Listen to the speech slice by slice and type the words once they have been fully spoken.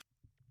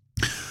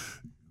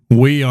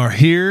We are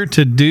here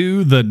to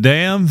do the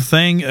damn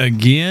thing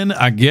again.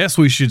 I guess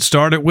we should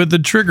start it with the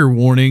trigger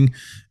warning,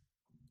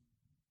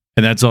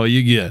 and that's all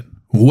you get.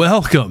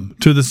 Welcome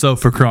to the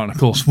Sofa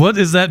Chronicles. What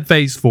is that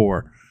face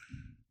for?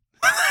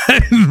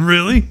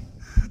 Really?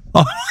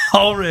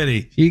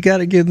 Already? You got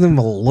to give them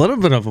a little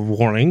bit of a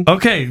warning.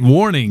 Okay,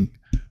 warning.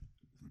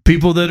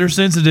 People that are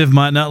sensitive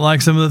might not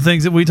like some of the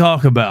things that we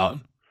talk about.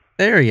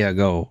 There you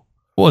go.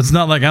 Well, it's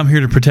not like I'm here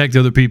to protect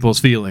other people's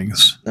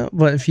feelings. No,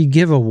 but if you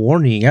give a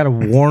warning, you got to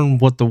warn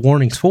what the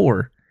warning's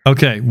for.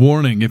 Okay,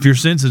 warning. If you're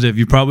sensitive,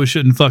 you probably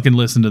shouldn't fucking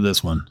listen to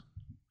this one.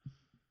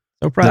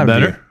 So proud Is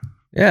that of better?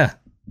 you. Yeah.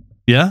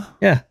 Yeah?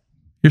 Yeah.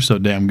 You're so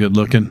damn good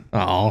looking.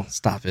 Oh,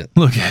 stop it.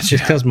 Look at you.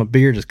 Just because my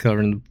beard is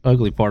covering the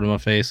ugly part of my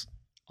face.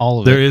 All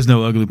of There it. is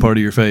no ugly part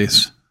of your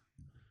face.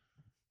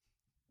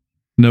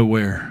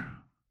 Nowhere.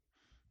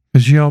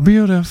 Because you're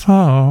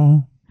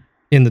beautiful.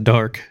 In the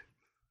dark.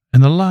 In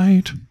the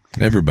light.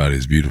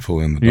 Everybody's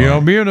beautiful in the dark.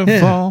 You're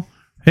beautiful.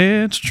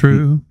 Yeah. It's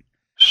true.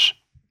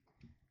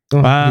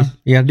 Oh,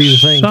 you got to do the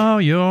thing. Saw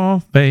your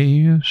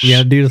face. You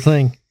got to do the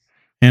thing.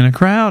 In a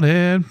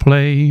crowded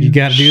place. You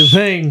got to do the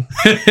thing.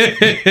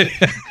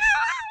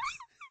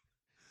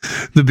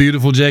 The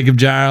beautiful Jacob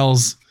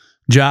Giles.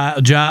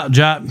 A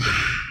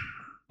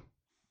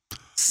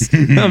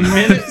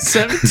minute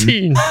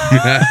 17.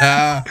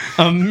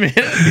 A minute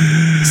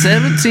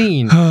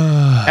 17.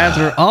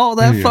 After all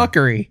that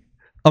fuckery.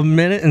 A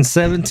minute and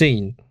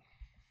 17.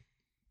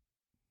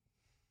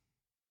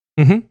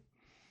 Mm-hmm.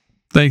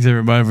 Thanks,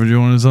 everybody, for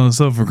joining us on the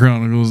Sofa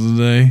Chronicles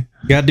today.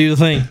 Gotta do the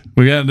thing.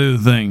 We gotta do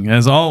the thing.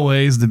 As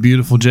always, the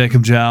beautiful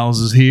Jacob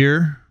Giles is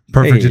here.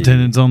 Perfect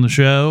attendance on the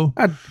show.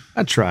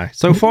 I try.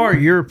 So far,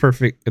 you're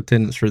perfect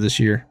attendance for this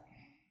year.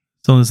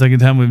 It's only the second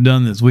time we've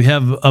done this. We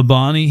have a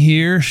Bonnie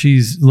here.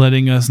 She's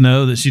letting us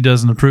know that she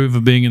doesn't approve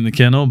of being in the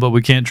kennel, but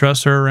we can't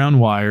trust her around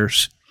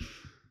wires.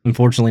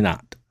 Unfortunately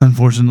not.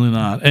 Unfortunately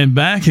not. And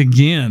back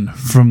again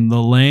from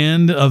the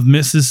land of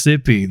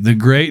Mississippi, the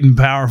great and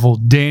powerful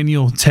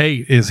Daniel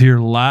Tate is here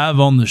live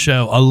on the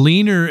show. A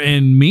leaner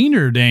and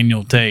meaner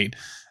Daniel Tate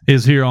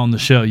is here on the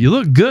show. You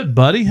look good,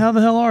 buddy. How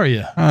the hell are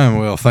you? I'm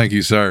well, thank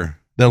you, sir.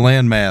 The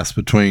landmass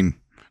between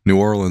New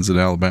Orleans and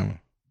Alabama.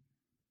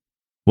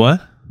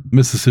 What?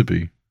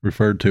 Mississippi,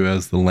 referred to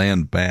as the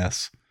land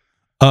mass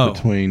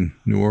between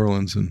New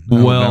Orleans and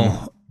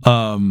Alabama.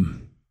 Well,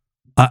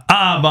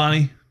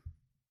 Bonnie.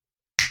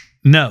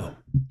 No,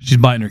 she's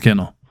biting her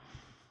kennel.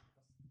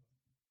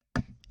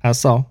 I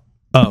saw.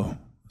 Oh,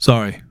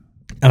 sorry.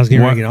 I was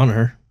getting ready to get on to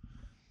her.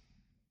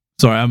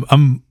 Sorry,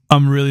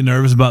 I'm really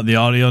nervous about the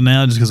audio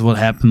now, just because of what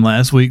happened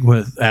last week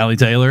with Allie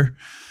Taylor,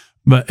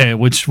 but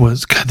which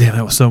was goddamn,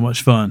 that was so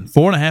much fun.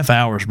 4.5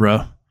 hours,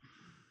 bro.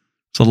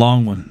 It's a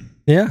long one.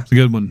 Yeah, it's a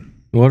good one.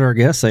 What did our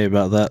guests say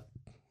about that?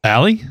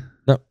 Allie?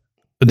 No,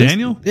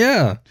 Daniel?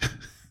 Yeah.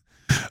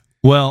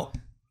 Well,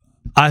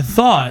 I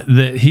thought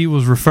that he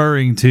was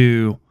referring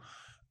to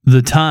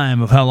the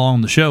time of how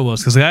long the show was,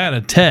 because I got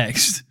a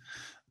text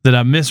that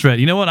I misread.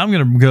 You know what? I'm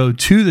going to go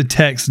to the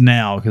text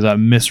now because I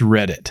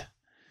misread it.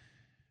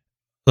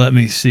 Let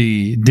me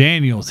see.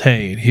 Daniel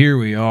Tate. Here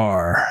we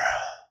are.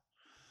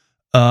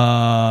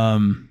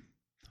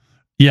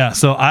 Yeah,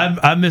 so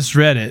I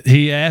misread it.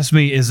 He asked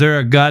me, is there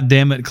a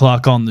goddammit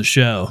clock on the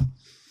show?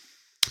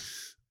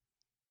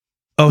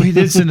 Oh, he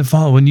did send a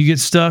follow. When you get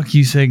stuck,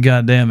 you say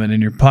goddammit,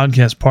 and your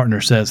podcast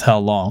partner says how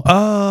long.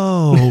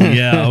 Oh,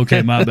 yeah.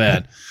 Okay, my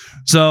bad.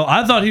 So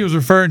I thought he was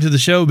referring to the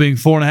show being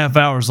 4.5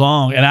 hours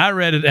long, and I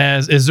read it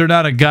as, is there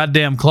not a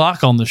goddamn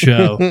clock on the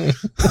show?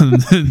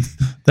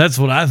 That's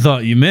what I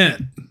thought you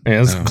meant.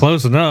 Yeah, it's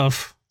close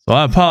enough. So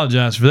I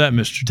apologize for that,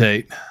 Mr.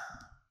 Tate.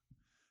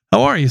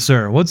 How are you,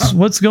 sir?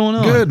 What's going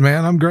on? Good,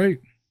 man. I'm great.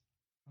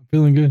 I'm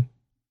feeling good.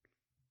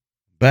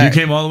 You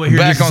came all the way here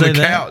back just on to the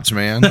say couch,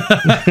 man.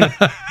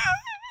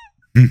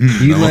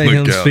 You let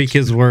him speak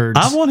his words.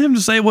 I want him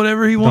to say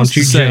whatever he wants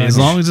to say. As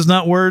long as it's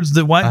not words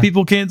that white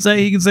people can't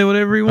say, he can say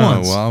whatever he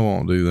wants. Oh, well, I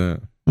won't do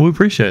that. We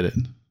appreciate it.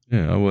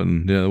 Yeah, that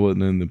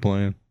wasn't in the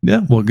plan.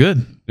 Yeah, well,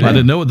 good. Yeah. I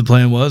didn't know what the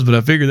plan was, but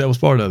I figured that was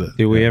part of it.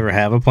 Did we ever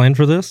have a plan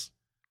for this?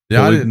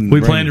 Yeah, we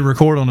planned to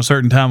record on a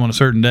certain time on a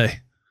certain day.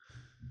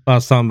 I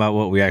was talking about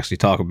what we actually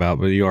talk about,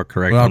 but you are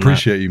correct. Well, I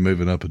appreciate you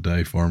moving up a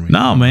day for me.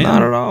 No, man.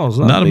 Not at all. It's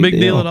not a big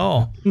deal at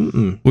all.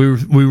 Mm-mm.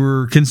 We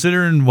were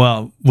considering,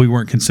 well, we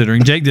weren't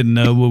considering. Jake didn't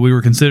know, but we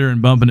were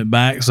considering bumping it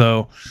back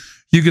so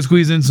you could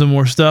squeeze in some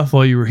more stuff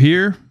while you were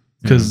here,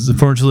 because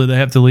unfortunately they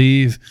have to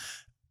leave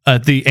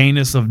at the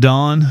anus of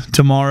dawn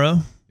tomorrow.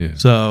 Yeah.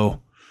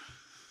 So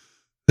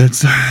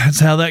that's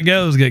how that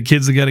goes. Got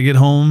kids that got to get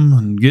home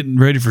and getting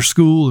ready for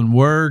school and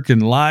work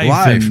and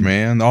life,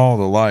 man. All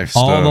the life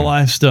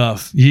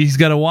stuff. He's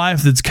got a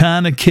wife that's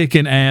kind of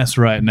kicking ass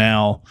right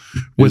now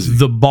with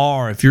the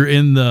bar. If you're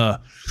in the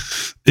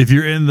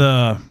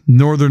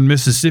northern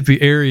Mississippi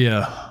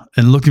area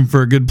and looking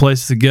for a good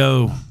place to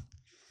go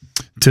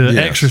to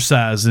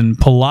exercise and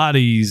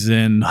Pilates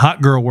and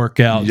hot girl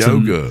workouts,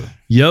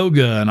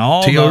 yoga and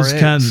all TRX. those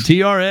kinds of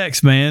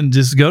TRX, man,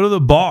 just go to the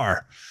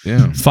bar.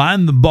 Yeah.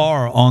 Find the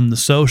bar on the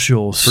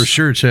socials. For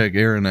sure, check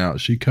Erin out.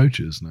 She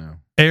coaches now.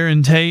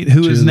 Erin Tate,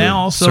 who is now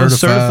also a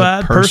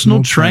certified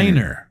personal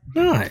trainer.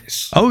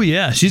 Nice. Oh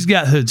yeah, she's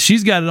got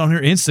it on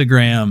her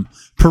Instagram.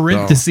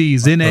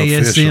 Parentheses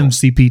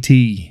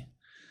NASMCPT,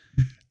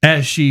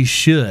 as she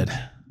should.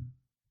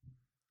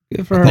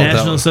 Good for her.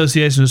 National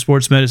Association of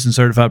Sports Medicine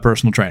Certified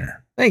Personal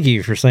Trainer. Thank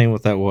you for saying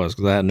what that was,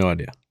 because I had no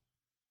idea.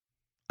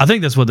 I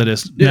think that's what that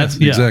is. Yeah,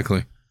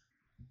 exactly.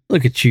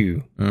 Look at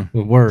you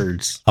with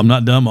words. I'm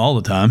not dumb all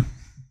the time.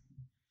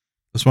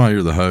 That's why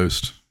you're the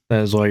host.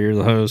 That is why you're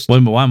the host.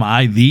 Wait, but why am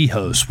I the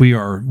host? We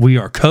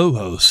are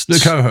co-hosts. The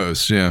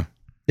co-host, yeah.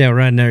 Yeah,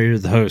 right now you're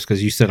the host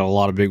because you said a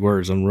lot of big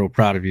words. I'm real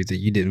proud of you that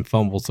you didn't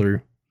fumble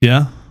through.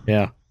 Yeah?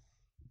 Yeah.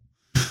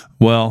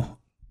 Well,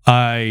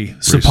 I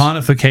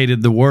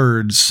saponificated the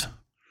words,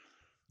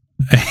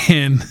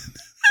 and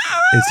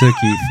it took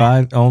you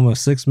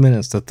almost 6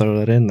 minutes to throw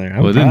that in there.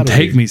 Well, it didn't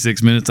take me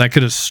 6 minutes. I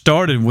could have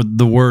started with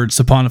the word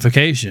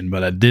saponification,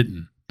 but I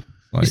didn't.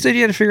 You said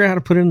you had to figure out how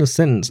to put it in a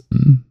sentence.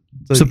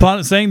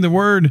 So saying the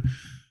word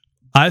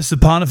I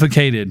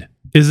saponificated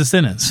is a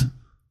sentence.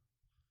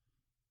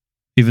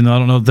 Even though I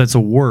don't know if that's a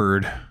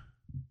word. I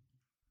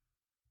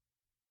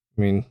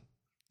mean,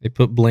 they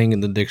put bling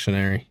in the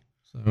dictionary.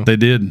 So they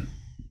did.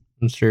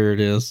 I'm sure it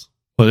is.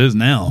 Well, it is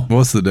now.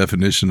 What's the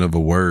definition of a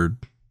word?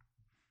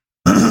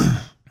 I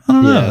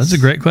don't know. That's a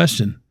great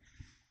question.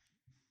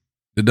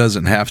 It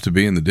doesn't have to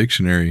be in the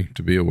dictionary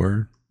to be a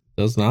word.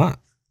 It does not.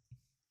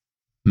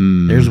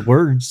 There's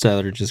words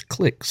that are just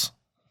clicks.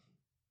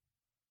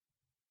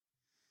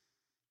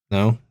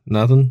 No,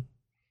 nothing.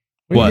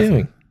 What are you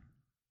doing?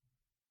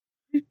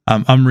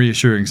 I'm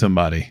reassuring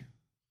somebody.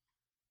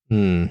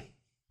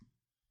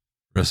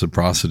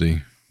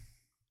 Reciprocity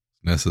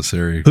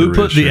necessary. Who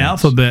put the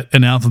alphabet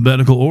in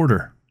alphabetical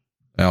order?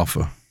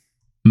 Alpha.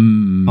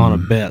 On a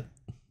bet.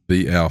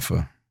 The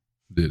alpha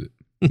did it.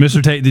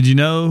 Mr. Tate, did you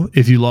know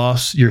if you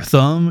lost your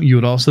thumb, you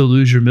would also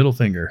lose your middle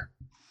finger?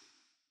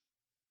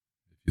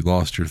 You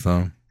lost your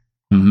thumb?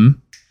 Mm-hmm.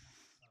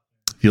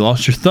 If you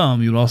lost your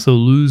thumb, you would also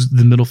lose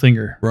the middle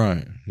finger.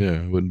 Right.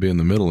 Yeah, it wouldn't be in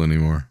the middle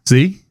anymore.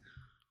 See?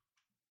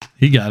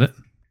 He got it.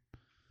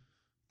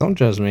 Don't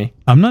judge me.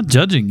 I'm not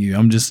judging you.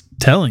 I'm just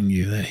telling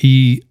you that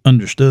he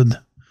understood.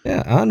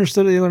 Yeah, I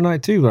understood it the other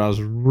night too, but I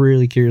was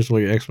really curious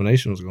what your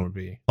explanation was going to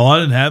be. Oh, I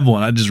didn't have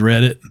one. I just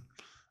read it.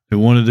 I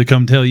wanted to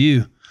come tell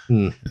you.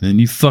 And then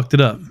you fucked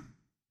it up.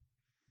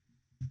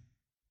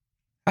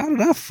 How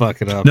did I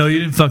fuck it up? No, you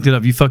didn't fuck it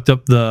up. You fucked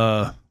up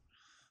the...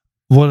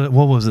 What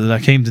was it? I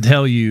came to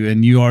tell you,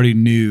 and you already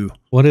knew.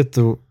 What if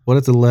the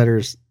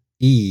letters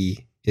E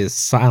is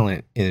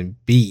silent in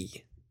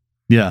B?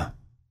 Yeah.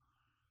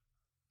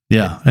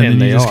 Yeah.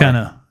 And then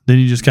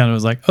you just kind of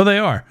was like, oh, they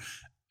are.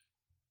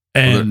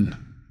 And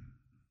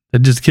that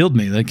just killed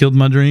me. That killed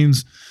my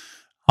dreams,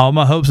 all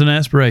my hopes and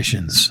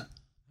aspirations.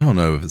 I don't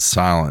know if it's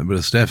silent, but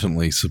it's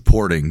definitely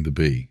supporting the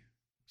B.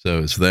 So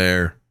it's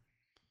there.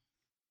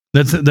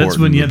 That's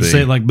when you have to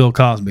say it like Bill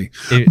Cosby.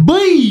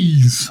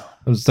 Bees!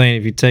 I'm saying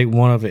if you take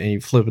one of it and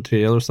you flip it to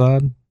the other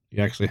side,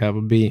 you actually have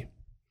a B.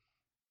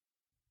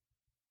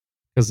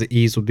 Because the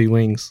E's would be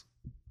wings.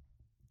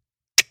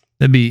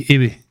 That'd be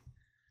Ibby.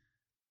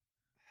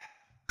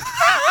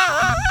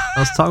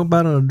 Let's talk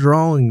about a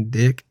drawing,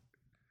 Dick.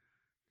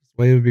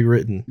 The way it would be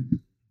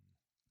written.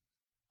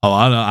 Oh,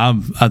 I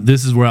know.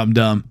 This is where I'm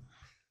dumb.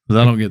 Because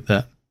I don't get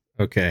that.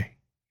 Okay.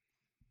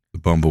 The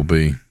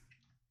bumblebee.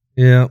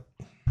 Yeah.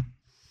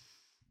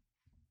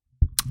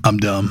 I'm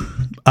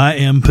dumb. I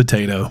am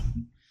potato.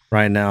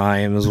 Right now I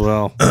am as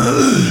well.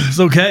 It's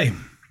okay.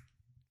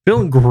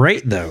 Feeling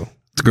great though.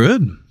 It's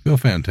good. Feel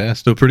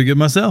fantastic. Feel pretty good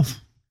myself.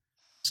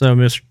 So,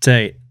 Mr.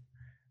 Tate,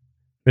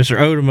 Mr.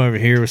 Odom over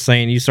here was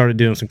saying you started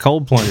doing some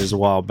cold plunges a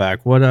while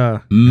back. What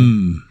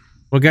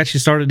got you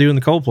started doing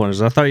the cold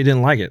plunges? I thought you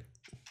didn't like it.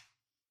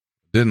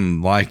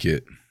 Didn't like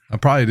it. I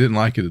probably didn't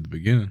like it at the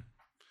beginning.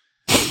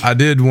 I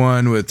did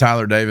one with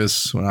Tyler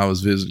Davis when I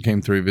was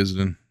came through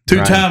visiting.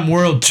 2-time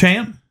world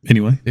champ.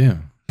 Anyway. Yeah.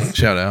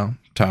 Shout out,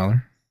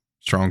 Tyler.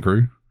 Strong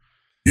crew.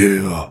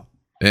 Yeah.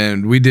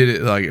 And we did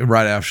it like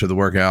right after the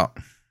workout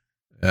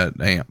at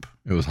AMP.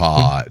 It was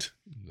hot.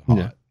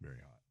 Very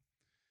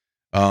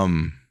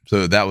hot.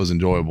 So that was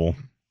enjoyable.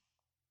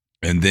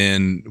 And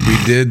then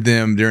we did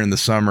them during the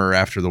summer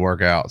after the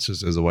workouts,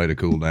 just as a way to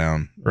cool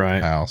down.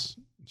 Right. House.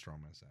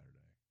 Strongman Saturday.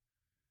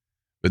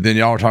 But then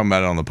y'all were talking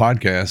about it on the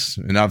podcast,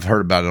 and I've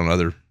heard about it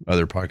on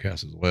other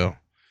podcasts as well.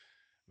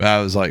 But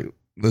I was like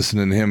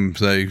listening to him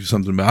say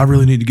something about, I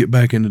really need to get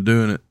back into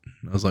doing it.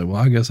 I was like, well,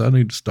 I guess I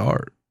need to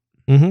start.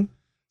 Mm-hmm.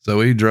 So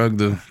we drug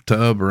the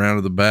tub around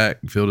to the back,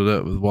 filled it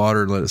up with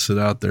water, and let it sit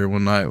out there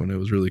one night when it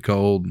was really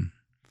cold, and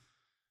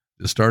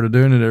just started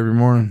doing it every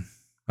morning.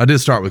 I did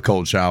start with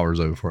cold showers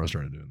though before I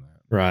started doing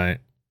that. Right.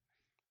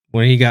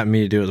 When he got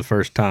me to do it the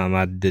first time,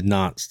 I did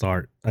not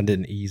start. I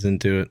didn't ease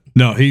into it.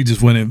 No, he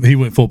just went in. He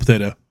went full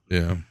potato.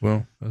 Yeah.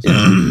 Well,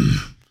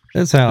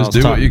 that's how I was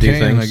do what you can,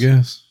 things. I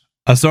guess.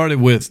 I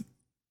started with.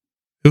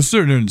 It was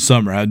started during the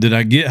summer. How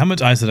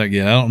much ice did I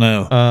get? I don't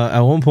know. At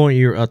one point,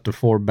 you were up to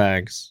 4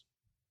 bags.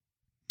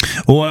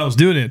 Well, when I was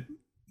doing it,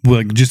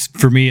 like just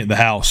for me at the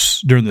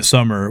house during the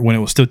summer when it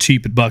was still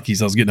cheap at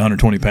Buc-ee's, I was getting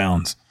 120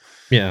 pounds.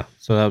 Yeah,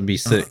 so that would be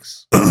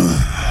 6.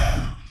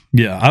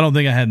 Yeah, I don't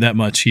think I had that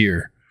much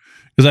here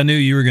because I knew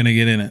you were going to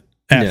get in it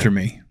after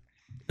me.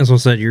 That's what I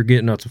said. You're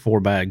getting up to 4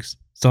 bags.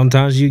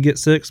 Sometimes you get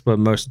 6, but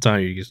most of the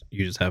time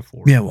you just have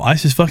 4. Yeah, well,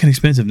 ice is fucking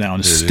expensive now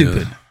and it's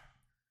stupid.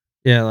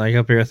 Yeah, like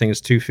up here, I think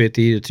it's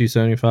 $250 to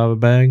 $275 a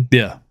bag.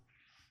 Yeah.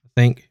 I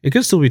think it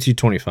could still be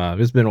 $225.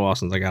 It's been a while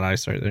since I got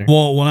ice right there.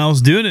 Well, when I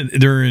was doing it at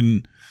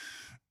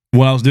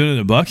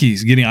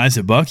Buc-ee's, getting ice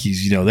at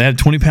Buc-ee's, they had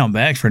 20-pound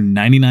bags for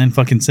 99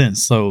 fucking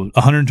cents. So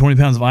 120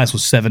 pounds of ice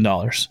was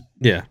 $7.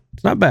 Yeah,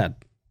 it's not bad.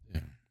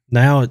 Yeah.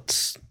 Now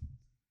it's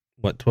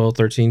what, $12,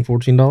 $13,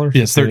 $14?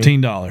 Yeah, it's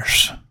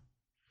 $13.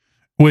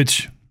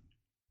 Which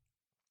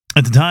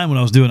at the time when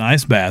I was doing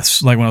ice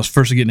baths, like when I was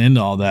first getting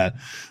into all that,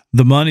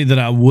 the money that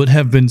I would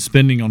have been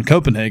spending on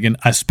Copenhagen,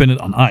 I spent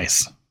it on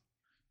ice.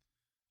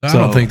 I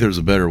don't think there's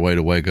a better way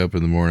to wake up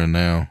in the morning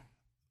now.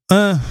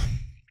 I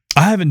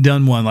haven't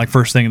done one like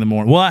first thing in the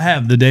morning. Well, I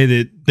have the day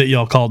that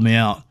y'all called me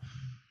out.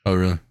 Oh,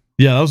 really?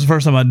 Yeah, that was the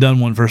first time I'd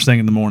done one first thing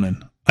in the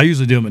morning. I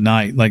usually do them at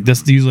night. Like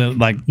that's usually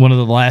like one of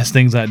the last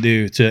things I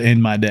do to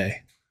end my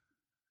day.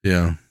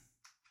 Yeah.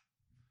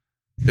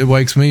 It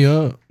wakes me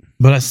up.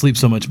 But I sleep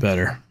so much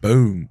better.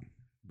 Boom.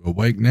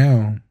 Awake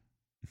now.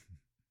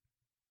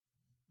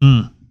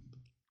 My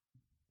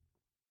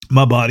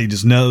body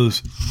just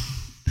knows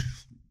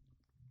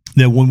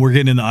that when we're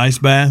getting in the ice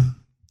bath,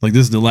 like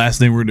this is the last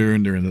thing we're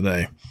doing during the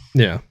day.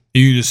 Yeah.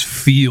 You just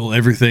feel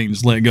everything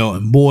just let go.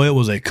 And boy, it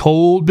was a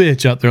cold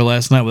bitch out there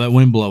last night with that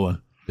wind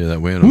blowing. Yeah,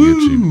 that wind will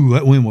get you.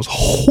 That wind was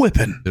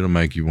whipping. It'll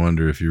make you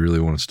wonder if you really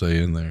want to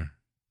stay in there.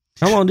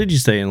 How long did you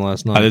stay in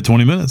last night? I did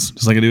 20 minutes,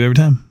 just like I do every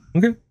time.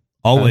 Okay.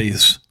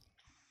 Always.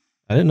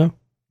 I didn't know.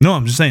 No,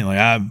 I'm just saying, like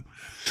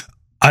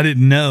I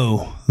didn't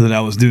know that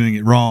I was doing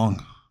it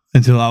wrong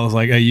until I was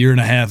like a year and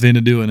a half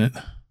into doing it.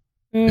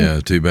 Yeah,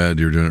 too bad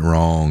you're doing it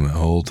wrong the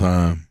whole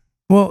time.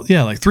 Well,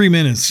 yeah, like 3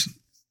 minutes,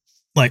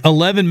 like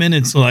 11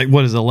 minutes, like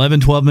what is it, 11,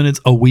 12 minutes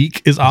a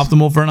week is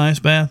optimal for an ice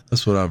bath.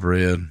 That's what I've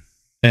read.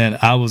 And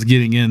I was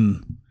getting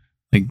in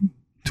like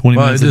 20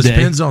 minutes a day. It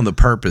depends on the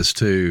purpose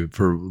too,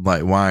 for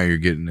like why you're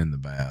getting in the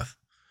bath.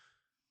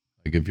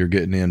 Like if you're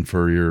getting in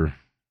for your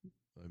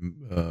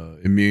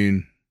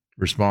immune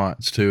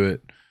response to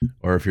it,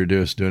 or if you're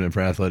just doing it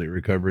for athletic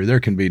recovery, there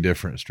can be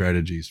different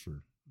strategies for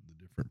the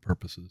different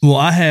purposes. Well,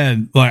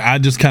 I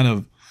just kind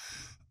of,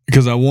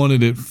 because I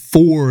wanted it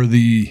for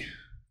the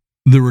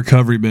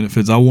recovery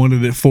benefits. I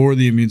wanted it for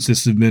the immune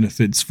system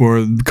benefits, for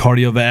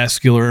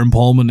cardiovascular and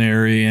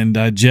pulmonary and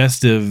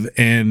digestive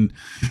and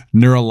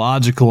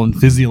neurological and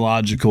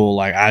physiological.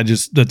 Like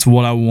that's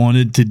what I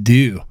wanted to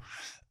do.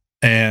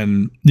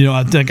 And,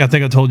 I think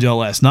I told y'all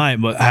last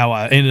night, but how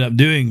I ended up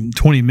doing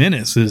 20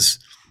 minutes is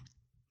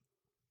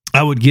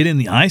I would get in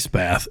the ice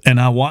bath and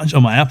I watch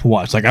on my Apple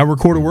Watch. Like I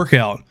record a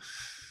workout,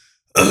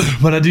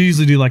 but I do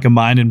usually do like a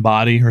mind and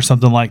body or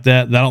something like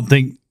that. I don't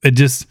think it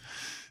just,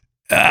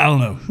 I don't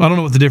know. I don't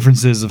know what the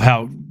difference is of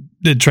how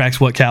it tracks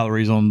what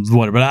calories on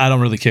whatever, but I don't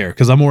really care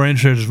because I'm more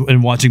interested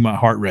in watching my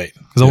heart rate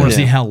because I want to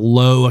see how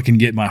low I can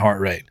get my heart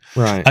rate.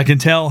 Right. I can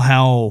tell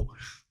how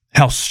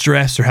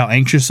stressed or how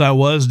anxious I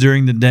was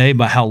during the day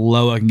by how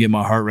low I can get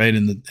my heart rate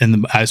in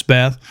the ice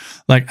bath.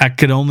 Like I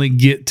could only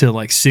get to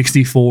like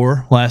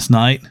 64 last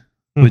night,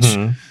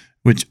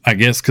 which I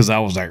guess because I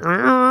was like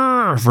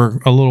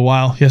for a little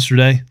while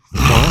yesterday.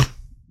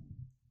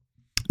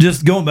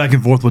 Just going back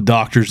and forth with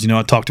doctors.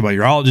 I talked to my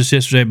urologist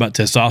yesterday about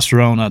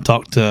testosterone.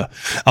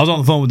 I was on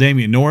the phone with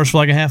Damian Norris for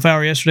like a half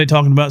hour yesterday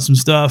talking about some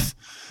stuff.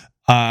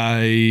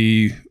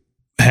 I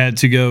had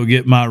to go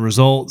get my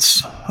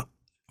results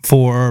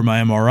for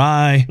my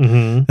MRI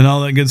and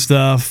all that good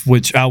stuff,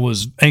 which I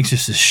was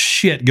anxious as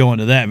shit going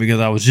to that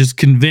because I was just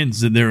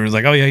convinced that they were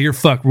like, oh yeah, you're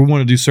fucked. We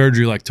want to do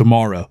surgery like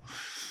tomorrow.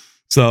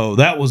 So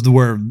that was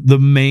where the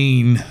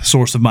main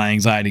source of my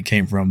anxiety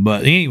came from.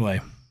 But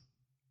anyway,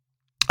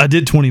 I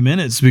did 20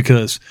 minutes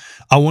because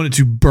I wanted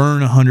to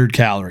burn 100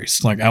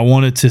 calories. Like I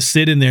wanted to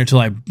sit in there till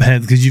I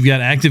had, because you've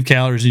got active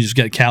calories and you just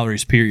got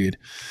calories, period.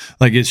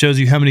 Like it shows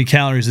you how many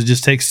calories it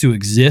just takes to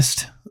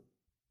exist.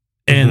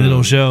 And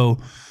it'll show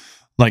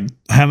like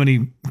how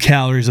many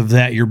calories of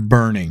that you're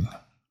burning.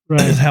 Right.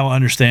 That's how I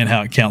understand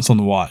how it counts on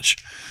the watch.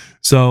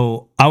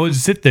 So I would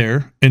sit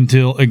there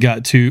until it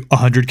got to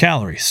 100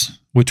 calories,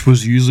 which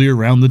was usually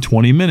around the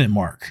 20-minute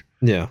mark.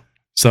 Yeah.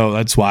 So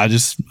that's why I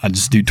just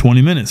do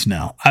 20 minutes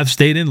now. I've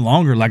stayed in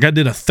longer. Like I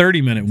did a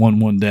 30-minute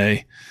one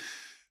day.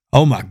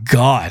 Oh my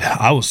God.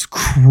 I was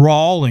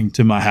crawling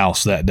to my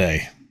house that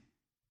day.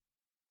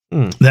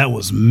 That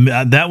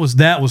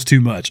was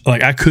too much.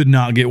 Like I could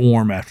not get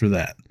warm after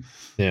that.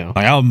 Yeah.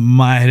 Like I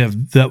might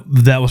have,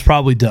 that was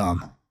probably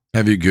dumb.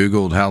 Have you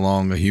Googled how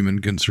long a human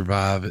can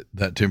survive at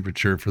that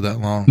temperature for that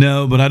long?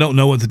 No, but I don't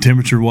know what the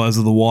temperature was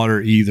of the water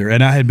either.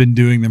 And I had been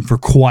doing them for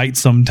quite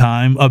some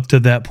time up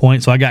to that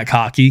point. So I got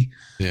cocky.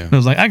 Yeah. And I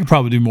was like, I could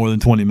probably do more than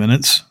 20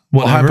 minutes.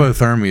 Whatever. Well,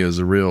 hypothermia is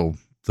a real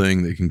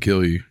thing that can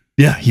kill you.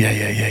 Yeah.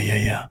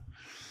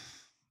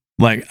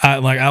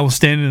 I was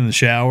standing in the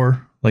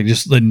shower, like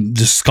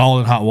just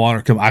scalding hot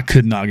water. I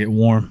could not get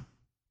warm.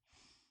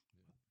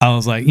 I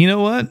was like, you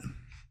know what?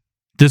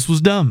 This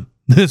was dumb.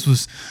 This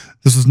was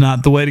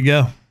not the way to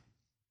go.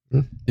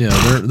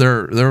 Yeah,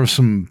 there are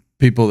some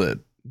people that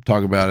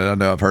talk about it. I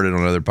know I've heard it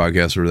on other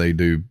podcasts where they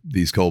do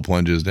these cold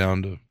plunges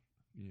down to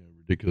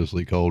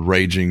ridiculously cold,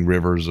 raging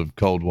rivers of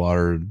cold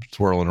water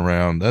swirling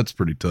around. That's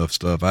pretty tough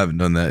stuff. I haven't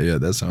done that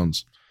yet. That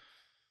sounds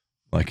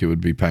like it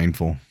would be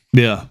painful.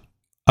 Yeah.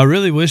 I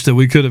really wish that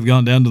we could have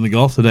gone down to the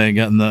Gulf today and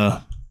gotten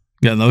the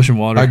ocean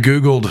water. I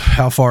Googled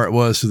how far it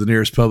was to the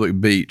nearest public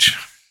beach.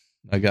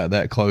 I got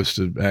that close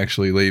to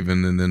actually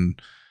leaving, and then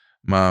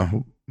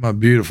my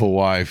beautiful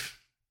wife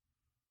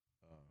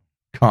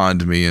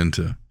conned me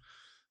into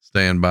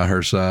staying by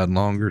her side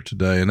longer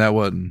today, and that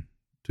wasn't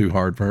too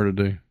hard for her to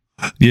do.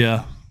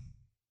 Yeah.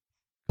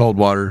 Cold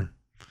water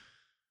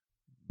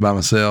by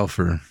myself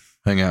or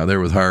hang out there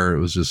with her, it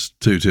was just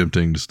too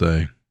tempting to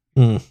stay.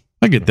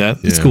 I get that.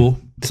 It's cool.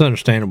 It's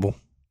understandable.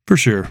 For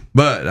sure.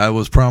 But I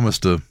was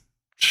promised a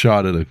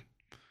shot at a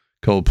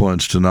cold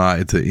plunge tonight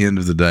at the end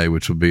of the day,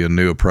 which will be a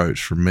new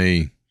approach for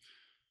me.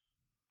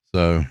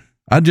 So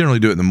I generally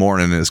do it in the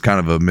morning, and it's kind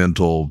of a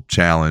mental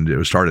challenge. It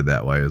was started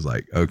that way. It's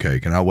like, okay,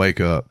 can I wake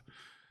up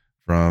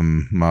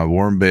from my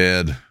warm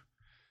bed,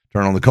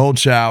 turn on the cold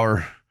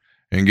shower,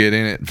 and get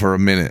in it for a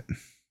minute,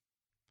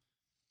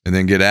 and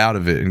then get out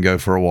of it and go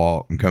for a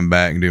walk and come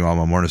back and do all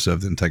my morning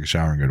stuff, then take a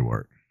shower and go to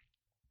work.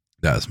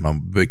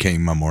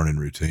 Became my morning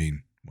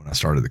routine when I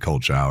started the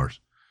cold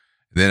showers.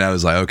 And then I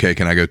was like, okay,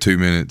 can I go 2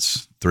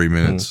 minutes, 3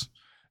 minutes?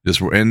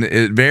 And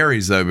it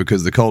varies though,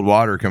 because the cold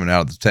water coming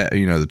out of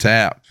the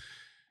tap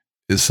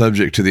is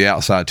subject to the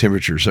outside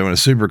temperature. So when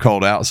it's super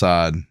cold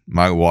outside,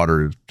 my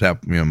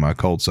my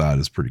cold side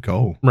is pretty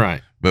cold.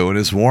 Right. But when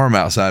it's warm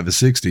outside, if it's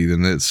 60,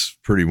 then it's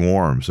pretty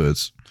warm. So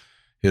it's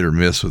hit or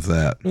miss with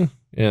that.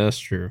 Yeah, that's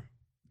true.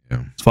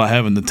 Yeah. That's why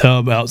having the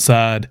tub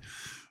outside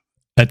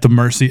at the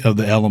mercy of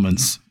the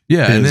elements.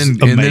 Yeah, and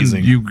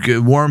then you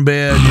get warm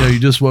bed. You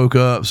just woke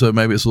up, so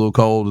maybe it's a little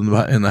cold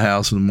in the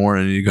house in the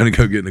morning. And you're going to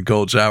go get in a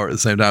cold shower at the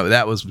same time. But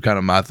that was kind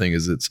of my thing.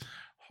 Is it's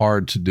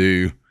hard to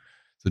do.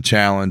 It's a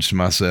challenge to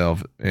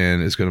myself,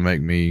 and it's going to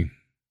make me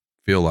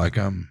feel like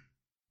I'm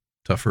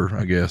tougher,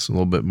 I guess, a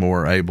little bit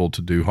more able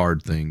to do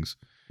hard things.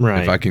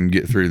 Right. If I can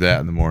get through that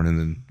in the morning,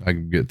 then I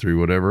can get through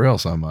whatever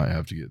else I might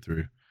have to get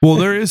through. Well,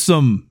 there is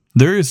some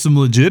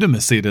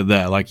legitimacy to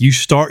that. Like, you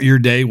start your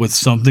day with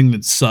something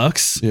that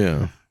sucks.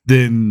 Yeah.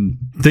 Then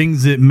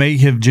things that may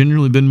have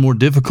generally been more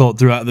difficult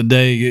throughout the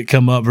day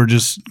come up, or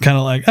just kind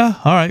of like, all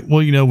right,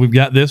 well, we've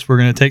got this. We're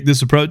going to take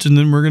this approach, and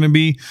then we're going to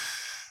be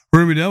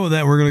done with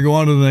that. We're going to go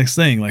on to the next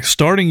thing. Like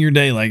starting your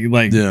day,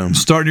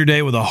 starting your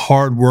day with a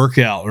hard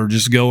workout, or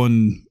just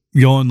going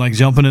like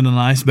jumping in an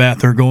ice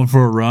bath or going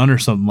for a run or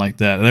something like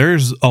that.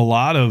 There's a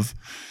lot of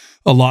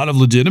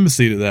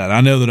legitimacy to that.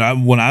 I know that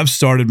when I've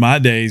started my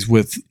days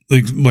with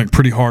like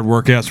pretty hard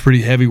workouts,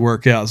 pretty heavy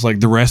workouts, like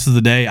the rest of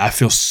the day, I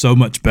feel so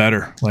much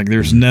better. Like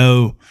there's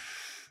not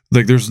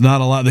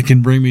a lot that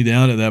can bring me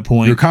down at that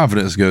point. Your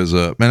confidence goes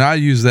up. And I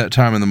use that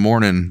time in the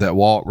morning, that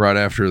walk right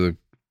after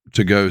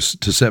to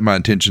set my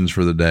intentions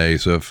for the day.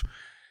 So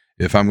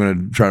if I'm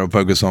going to try to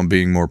focus on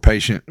being more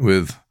patient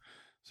with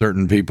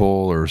certain people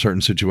or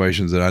certain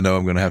situations that I know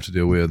I'm going to have to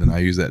deal with, and I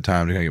use that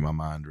time to kind of get my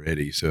mind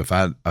ready. So if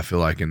I feel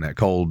like in that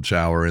cold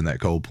shower, in that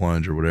cold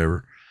plunge or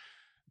whatever,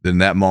 then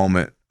that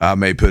moment I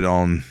may put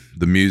on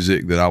the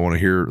music that I want to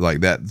hear.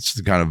 Like that's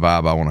the kind of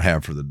vibe I want to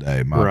have for the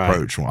day. My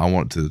approach, I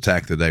want to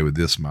attack the day with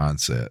this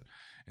mindset.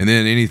 And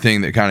then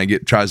anything that kind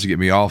of tries to get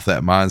me off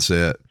that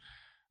mindset,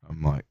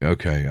 I'm like,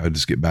 okay, I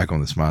just get back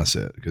on this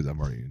mindset because I've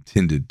already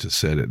intended to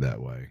set it that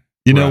way.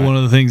 One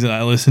of the things that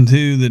I listen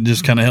to that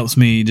just kind of helps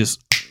me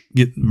just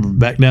get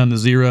back down to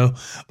zero,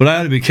 but I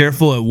had to be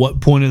careful at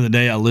what point of the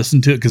day I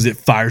listen to it, because it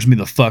fires me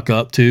the fuck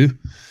up too.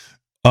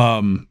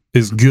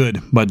 Is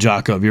Good by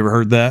Jocko. Have you ever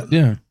heard that?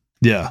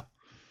 Yeah.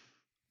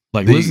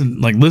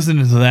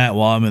 Listening to that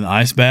while I'm in the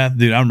ice bath,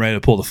 dude, I'm ready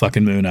to pull the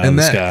fucking moon out of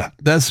the sky.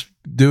 That's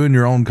doing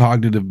your own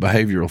cognitive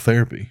behavioral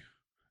therapy.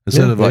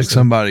 Instead of like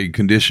somebody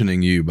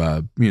conditioning you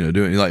by,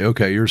 doing like,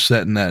 okay, you're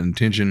setting that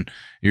intention,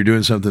 you're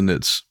doing something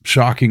that's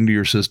shocking to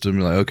your system.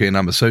 You're like, okay, and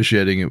I'm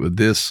associating it with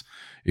this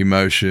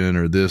emotion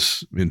or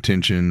this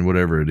intention,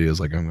 whatever it is.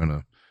 Like, I'm going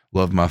to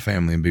love my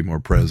family and be more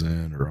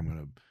present, or I'm going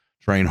to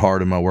train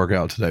hard in my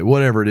workout today.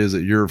 Whatever it is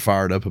that you're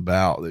fired up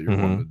about, that you're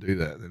wanting to do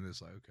that, then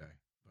it's like, okay.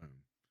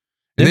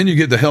 And then you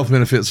get the health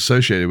benefits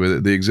associated with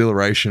it, the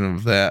exhilaration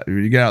of that.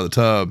 When you get out of the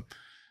tub,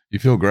 you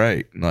feel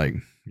great. Like,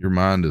 your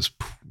mind is,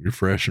 you're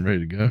fresh and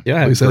ready to go.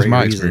 Yeah, at least that's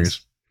my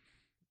experience.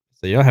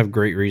 So y'all have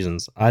great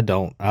reasons. I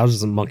don't. I was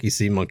just a monkey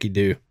see, monkey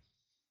do.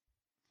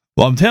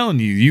 Well, I'm telling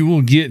you, you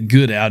will get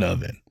good out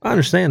of it. I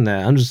understand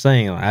that. I'm just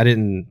saying, I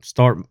didn't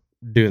start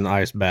doing the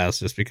ice baths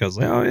just because,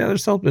 like, oh yeah,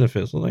 there's health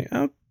benefits. I'm like,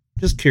 I'm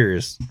just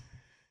curious.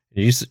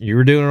 You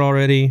were doing it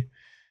already,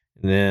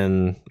 and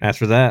then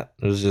after that,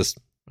 it was just,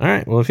 all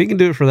right. Well, if he can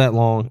do it for that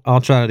long,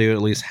 I'll try to do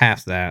at least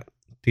half that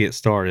to get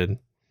started.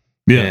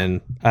 Yeah,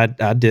 and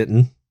I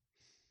didn't.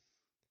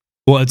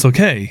 Well, it's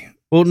okay.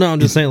 Well, no, I'm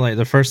just saying, like,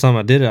 the first time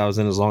I did it, I was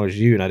in as long as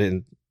you, and I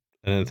didn't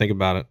think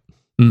about it.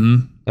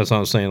 Mm-hmm. That's what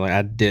I'm saying. Like,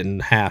 I didn't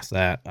half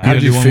that. You gonna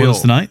do one with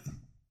us tonight?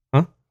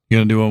 Huh? You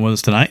gonna do one with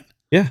us tonight?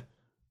 Yeah.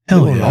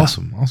 Hell yeah.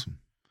 Awesome.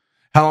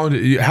 How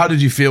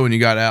did you feel when you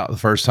got out the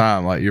first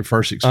time? Like your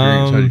first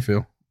experience, how did you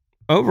feel?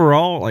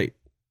 Overall, like,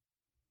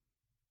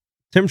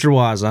 temperature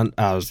wise,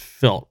 I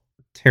felt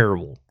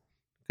terrible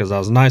because I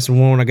was nice and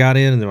warm when I got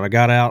in, and then when I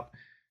got out,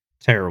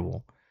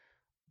 terrible.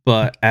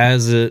 But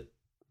as it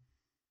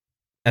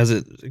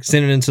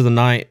extended into the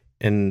night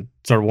and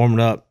started warming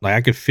up, like,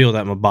 I could feel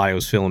that my body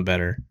was feeling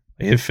better.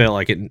 It felt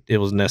like it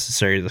was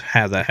necessary to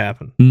have that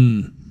happen.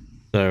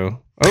 So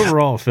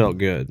overall, it felt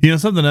good. You know,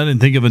 something I didn't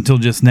think of until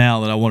just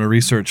now that I want to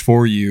research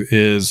for you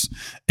is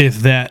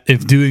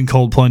if doing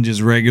cold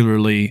plunges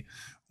regularly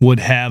would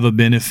have a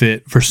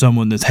benefit for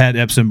someone that's had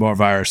Epstein-Barr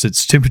virus.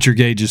 Its temperature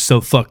gauge is so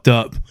fucked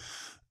up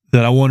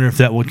that I wonder if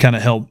that would kind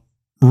of help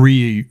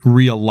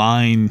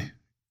realign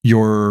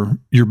your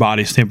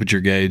body's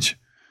temperature gauge.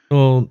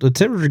 Well, the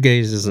temperature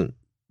gauge isn't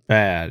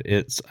bad.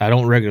 I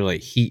don't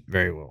regulate heat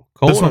very well.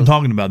 Cold, that's what I'm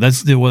talking about.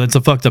 That's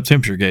a fucked up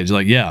temperature gauge.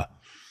 Like, yeah,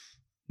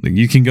 like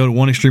you can go to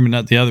one extreme and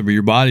not the other, but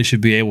your body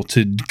should be able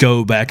to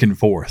go back and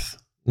forth.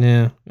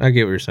 Yeah, I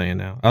get what you're saying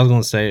now. I was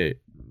going to say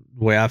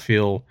the way I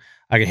feel,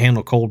 I can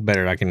handle cold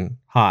better than I can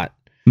hot.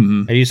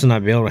 Mm-hmm. I used to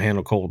not be able to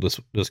handle cold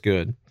this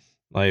good.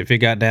 Like, if it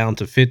got down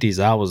to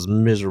 50s, I was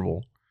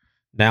miserable.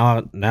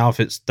 Now if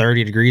it's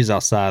 30 degrees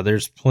outside,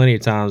 there's plenty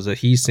of times that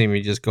he's seen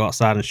me just go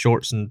outside in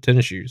shorts and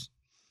tennis shoes.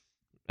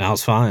 And I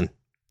was fine.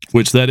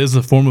 Which that is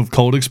a form of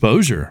cold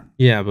exposure.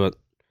 Yeah, but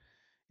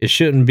it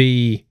shouldn't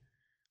be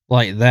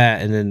like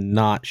that and then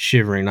not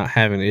shivering, not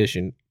having the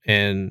issue.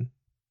 And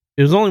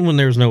it was only when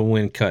there was no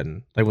wind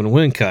cutting. Like, when the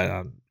wind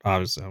cut, I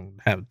would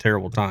have a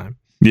terrible time.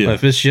 Yeah. But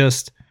if it's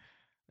just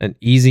an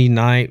easy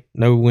night,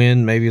 no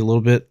wind, maybe a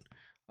little bit,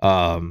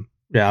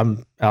 yeah,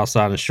 I'm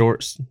outside in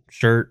shorts,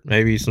 shirt,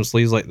 maybe some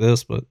sleeves like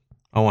this, but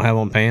I won't have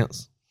on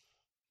pants.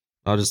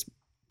 I'll just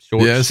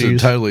shorts. Yeah, it's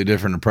shoes. a totally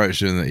different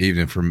approach in the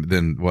evening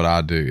than what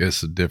I do.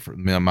 It's a different,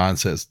 my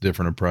mindset's a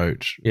different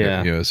approach.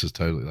 Yeah. You know, it's just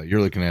totally like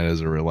you're looking at it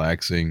as a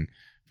relaxing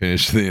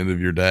finish to the end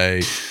of your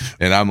day.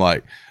 And I'm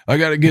like, I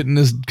got to get in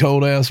this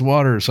cold ass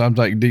water. So I'm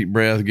taking deep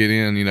breath, get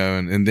in, you know,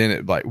 and then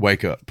it like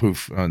wake up,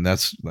 poof. And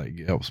that's like,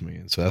 it helps me.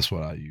 And so that's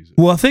what I use it.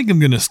 Well, I think I'm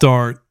going to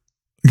start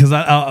because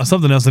I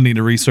something else I need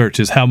to research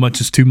is how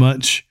much is too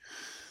much.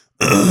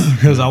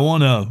 Because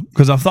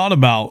I've thought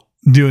about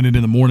doing it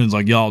in the mornings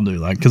like y'all do.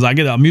 Like, because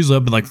I'm usually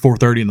up at like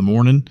 4:30 in the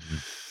morning.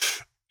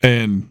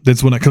 And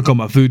that's when I cook all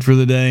my food for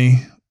the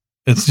day.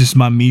 It's just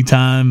my me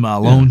time, my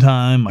alone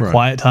time, my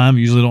quiet time. I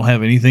usually don't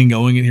have anything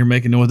going in here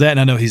making noise with that. And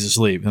I know he's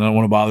asleep and I don't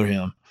want to bother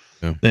him.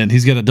 Yeah. And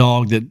he's got a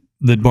dog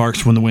that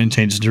barks when the wind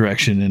changes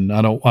direction. And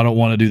I don't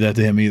want to do that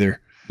to him either.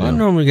 I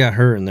normally got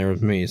her in there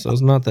with me, so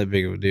it's not that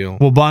big of a deal.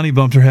 Well, Bonnie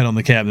bumped her head on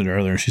the cabinet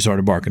earlier and she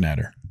started barking at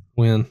her.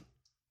 When?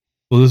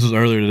 Well, this was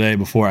earlier today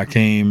before I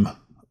came.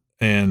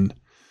 And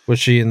was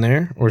she in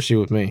there or was she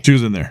with me? She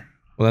was in there.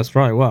 Well, that's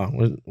probably why.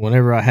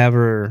 Whenever I have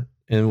her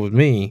in with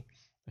me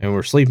and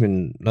we're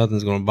sleeping,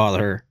 nothing's going to bother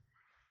her.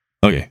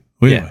 Okay.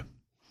 Well, yeah.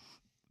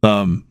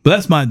 Anyway. But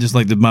that's my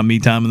me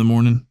time in the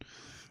morning.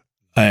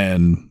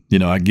 And, you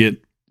know,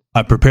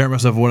 I prepare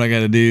myself for what I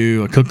got to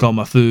do. I cook all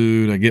my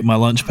food. I get my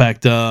lunch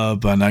packed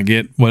up and I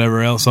get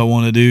whatever else I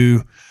want to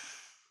do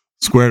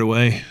squared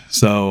away.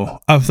 So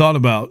I've thought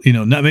about, you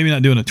know, maybe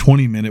not doing a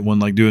 20-minute one,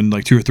 like doing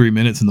like 2 or 3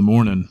 minutes in the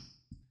morning.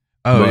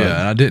 Oh, yeah.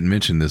 And I didn't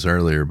mention this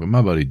earlier, but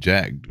my buddy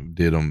Jack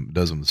does them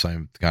the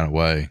same kind of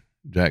way.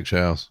 Jack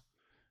Shouse.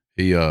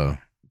 He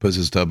puts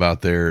his tub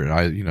out there and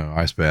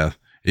ice bath.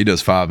 He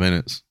does 5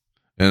 minutes.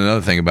 And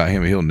another thing about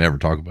him, he'll never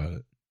talk about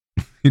it.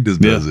 He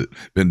just does it.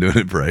 Been doing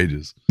it for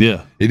ages.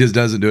 Yeah. He just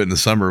doesn't do it in the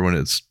summer when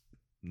it's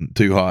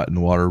too hot and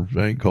the water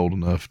ain't cold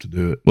enough to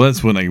do it. Well,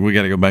 that's when we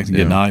got to go back to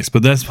getting ice.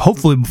 But that's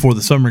hopefully before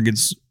the summer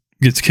gets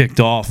kicked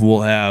off,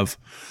 we'll have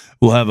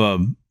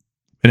an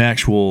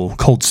actual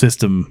cold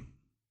system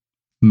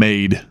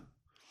made.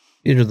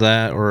 Either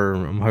that or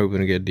I'm hoping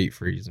to get a deep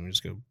freeze and we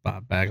just go buy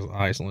bags of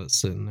ice and let it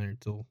sit in there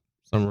until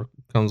summer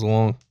comes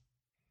along.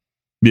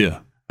 Yeah.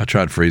 I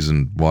tried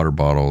freezing water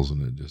bottles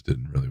and it just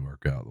didn't really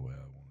work out the way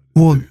I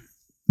wanted it to.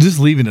 Just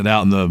leaving it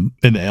out in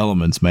the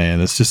elements, man.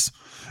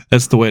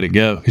 That's the way to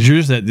go. Because you're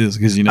just at this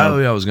because you know. Oh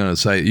yeah, I was going to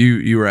say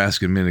you were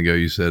asking a minute ago.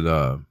 You said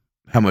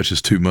how much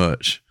is too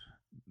much.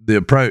 The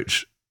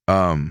approach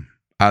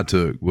I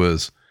took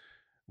was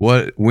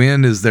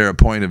when is there a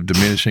point of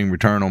diminishing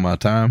return on my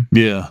time?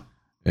 Yeah,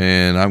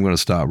 and I'm going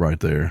to stop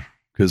right there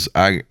because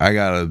I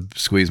gotta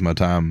squeeze my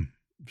time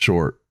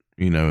short.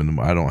 You know, and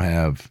I don't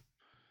have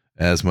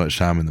as much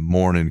time in the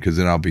morning because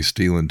then I'll be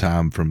stealing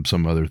time from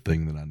some other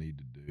thing that I need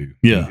to do.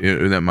 Yeah.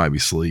 And that might be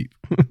sleep.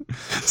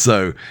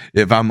 So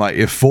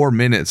if 4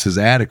 minutes is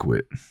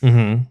adequate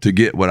to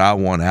get what I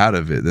want out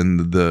of it, then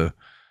the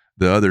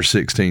other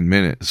 16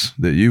 minutes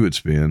that you would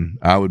spend,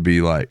 I would be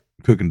like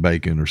cooking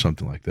bacon or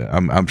something like that.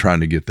 I'm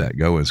trying to get that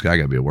going. So I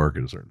got to be at work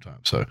at a certain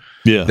time. So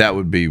that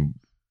would be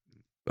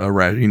if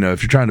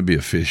you're trying to be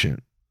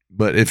efficient,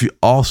 But if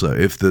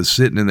the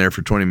sitting in there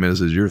for 20 minutes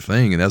is your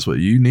thing and that's what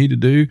you need to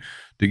do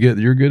to get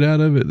your good out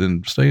of it,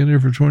 then stay in there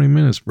for 20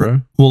 minutes,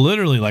 bro. Well,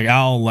 literally,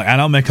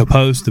 I'll make a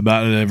post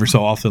about it every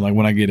so often. Like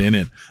when I get in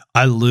it,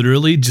 I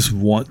literally just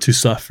want to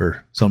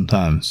suffer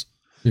sometimes.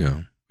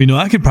 Yeah.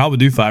 I could probably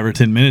do 5 or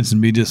 10 minutes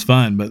and be just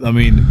fine. But I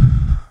mean,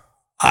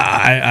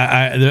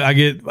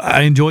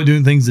 I enjoy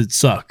doing things that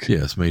suck.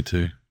 Yes, me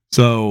too.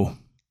 So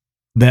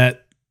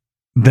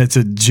that's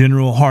a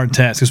general hard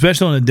task,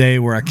 especially on a day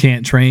where I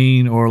can't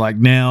train, or like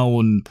now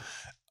when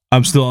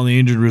I'm still on the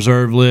injured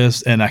reserve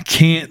list and I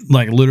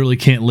literally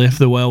can't lift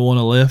the way I want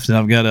to lift, and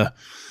I've got to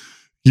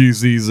use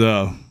these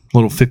little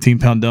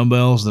 15-pound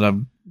dumbbells that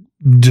I've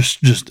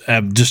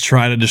just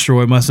try to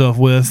destroy myself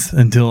with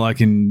until I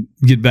can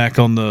get back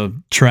on the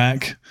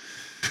track.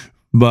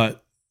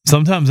 But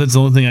sometimes that's the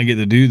only thing I get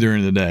to do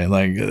during the day.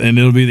 And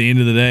it'll be the end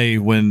of the day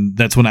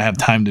that's when I have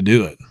time to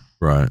do it.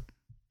 Right.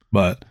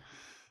 But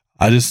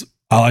I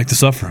like to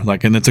suffer,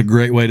 and that's a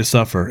great way to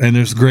suffer. And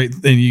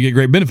and you get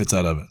great benefits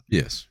out of it.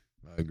 Yes,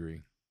 I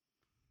agree.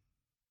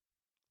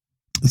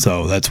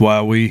 So that's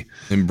why we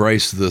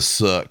embrace the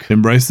suck.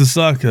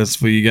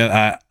 That's what you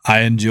got. I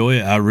enjoy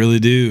it. I really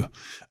do.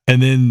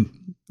 And then,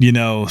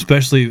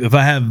 especially if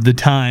I have the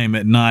time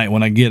at night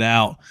when I get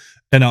out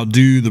and I'll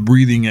do the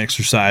breathing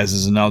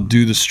exercises and I'll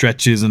do the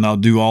stretches and I'll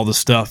do all the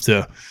stuff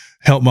to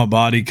help my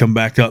body come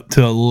back up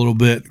to a little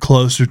bit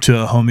closer to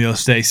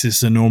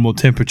homeostasis and normal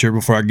temperature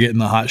before I get in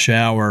the hot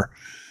shower.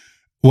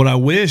 What I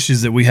wish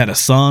is that we had a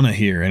sauna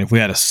here. And if we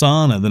had a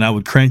sauna, then I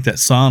would crank that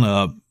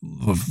sauna up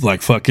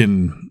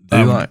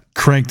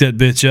crank that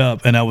bitch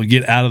up, and I would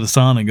get out of the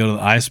sauna and go to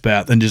the ice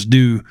bath and just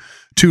do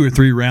 2 or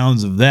 3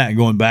 rounds of that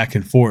going back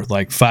and forth,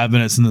 like 5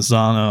 minutes in the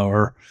sauna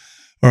or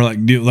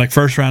do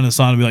first round in the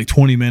sauna would be like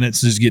 20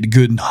 minutes, just get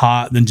good and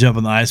hot, then jump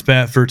in the ice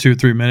bath for 2 or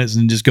 3 minutes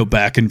and just go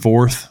back and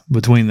forth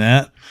between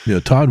that. Yeah,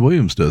 Todd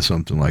Williams does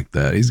something like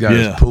that. He's got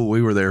his pool.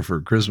 We were there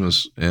for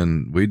Christmas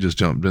and we just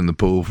jumped in the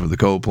pool for the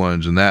cold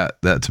plunge, and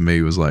that to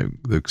me was like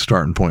the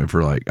starting point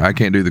for I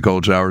can't do the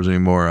cold showers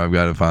anymore. I've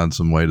got to find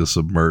some way to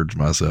submerge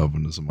myself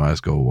into some ice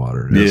cold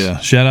water.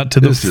 Shout out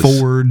to the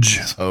Forge.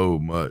 So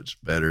much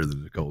better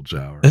than the cold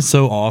shower. It's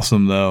so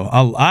awesome though.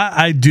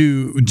 I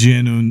do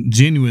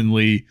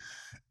genuinely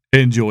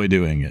enjoy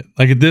doing it.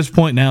 At this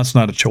point now, it's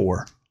not a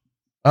chore.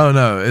 Oh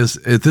no, it's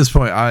at this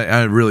point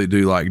I really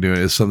do like doing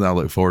it. It's something I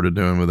look forward to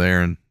doing with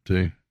Aaron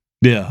too.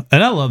 Yeah,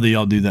 and I love that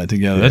y'all do that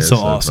together. That's so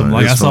awesome.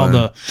 Fun.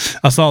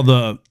 I saw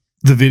the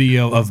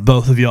video of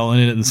both of y'all in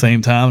it at the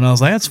same time, and I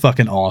was like, that's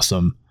fucking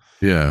awesome.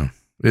 Yeah,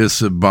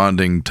 it's a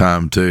bonding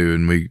time too,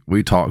 and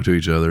we talk to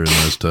each other in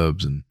those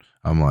tubs, and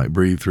I'm like,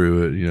 breathe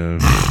through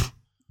it.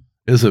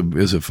 It's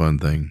a fun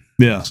thing.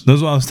 Yeah,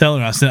 that's what I was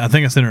telling her. I sent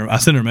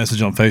her a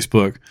message on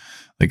Facebook.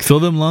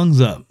 Fill them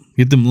lungs up,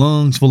 get them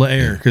lungs full of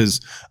air.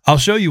 Because I'll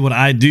show you what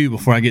I do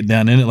before I get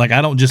down in it.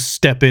 I don't just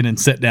step in and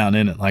sit down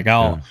in it. I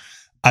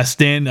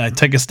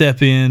take a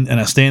step in and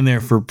I stand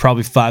there for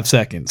probably 5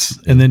 seconds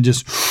and then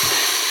just,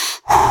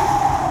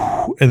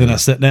 and then I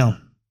sit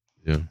down.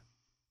 Yeah.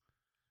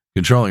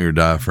 Controlling your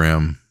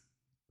diaphragm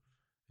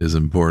is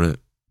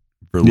important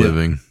for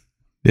living.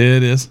 Yeah,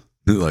 it is.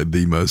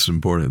 The most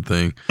important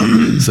thing.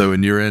 So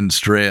when you're in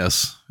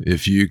stress,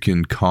 if you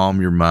can calm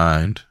your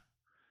mind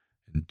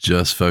and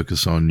just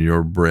focus on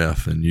your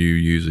breath and you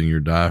using your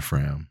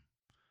diaphragm,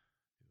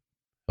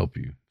 help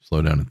you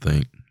slow down and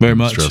think. Very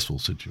much. Stressful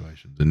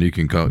situations. And you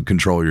can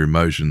control your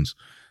emotions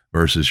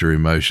versus your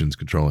emotions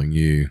controlling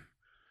you.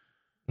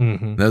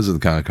 Mm-hmm. Those are the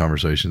kind of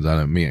conversations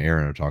me and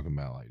Aaron are talking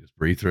about. Just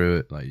breathe through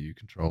it. You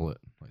control it.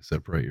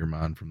 Separate your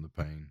mind from the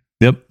pain.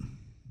 Yep.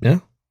 Yeah.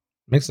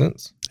 Makes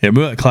sense. Yeah,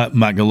 but clap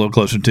might go a little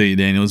closer to you,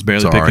 Daniel. It's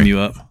barely picking you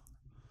up.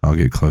 I'll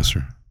get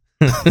closer.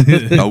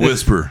 I'll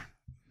whisper.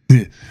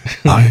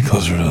 I'll get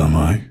closer to the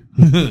mic.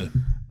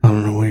 I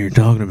don't know what you're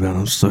talking about.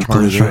 I'm so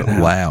close right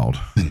now. Loud.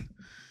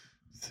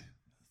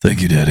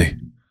 Thank you, Daddy.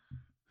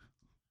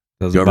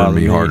 Doesn't govern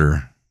me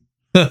harder.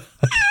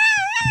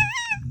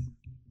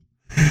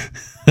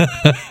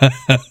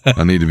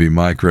 I need to be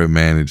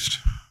micromanaged.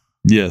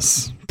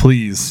 Yes,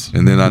 please.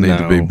 And then I need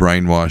to be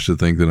brainwashed to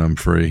think that I'm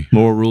free.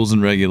 More rules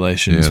and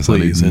regulations, yes,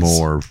 please. I need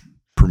more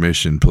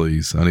permission,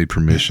 please. I need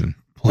permission.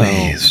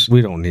 Please. No,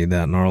 we don't need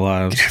that in our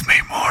lives. Give me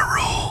more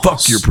rules.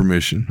 Fuck your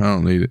permission. I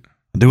don't need it.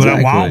 Do what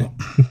I want.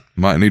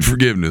 Might need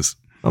forgiveness.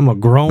 I'm a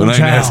grown child. But I ain't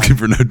child. asking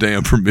for no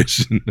damn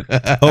permission.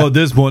 At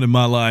this point in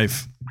my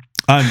life,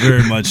 I'm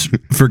very much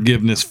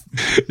forgiveness.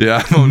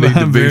 Yeah, I don't need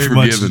to be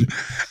forgiven.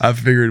 I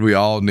figured we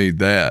all need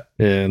that.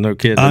 Yeah, no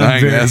kidding. I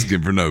ain't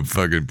asking for no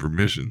fucking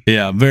permission.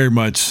 Yeah, very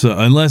much so.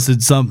 Unless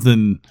it's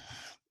something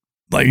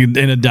in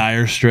a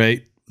dire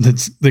strait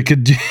that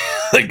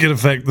could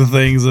affect the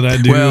things that I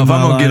do. Well, if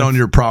I'm gonna get on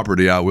your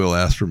property, I will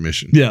ask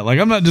permission. Yeah,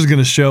 I'm not just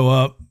gonna show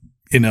up,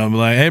 be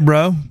like, hey,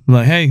 bro,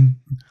 hey,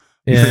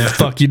 yeah,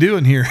 fuck you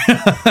doing here?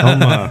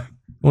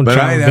 But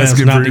I ain't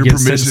asking for your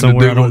permission to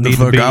do what the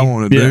fuck I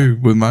want to do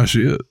with my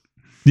shit.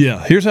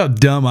 Yeah, here's how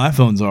dumb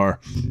iPhones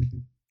are.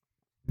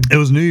 It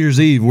was New Year's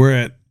Eve. We're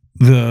at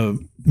the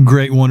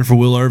great, wonderful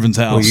Will Irvin's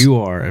house. Well, you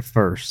are at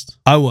first.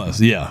 I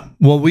was, yeah.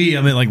 Well, we,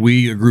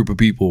 a group of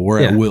people were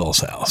at Will's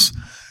house.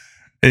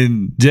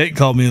 And Jake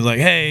called me and was like,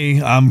 hey,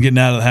 I'm getting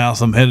out of the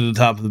house. I'm headed to the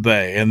top of the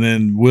bay. And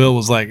then Will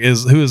was like,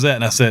 who is that?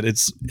 And I said,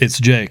 it's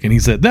Jake. And he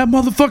said, that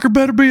motherfucker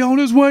better be on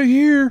his way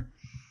here.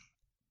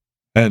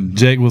 And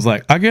Jake was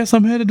like, I guess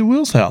I'm headed to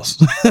Will's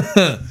house.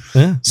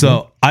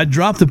 So I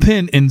dropped the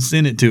pin and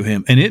sent it to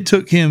him. And it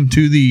took him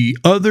to the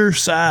other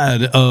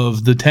side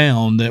of the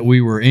town that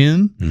we were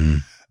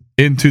in,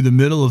 into the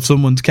middle of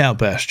someone's cow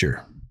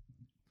pasture.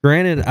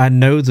 Granted, I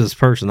know this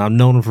person. I've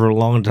known him for a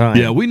long time.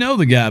 Yeah, we know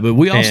the guy, but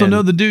we also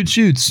know the dude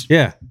shoots.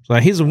 Yeah. So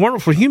he's a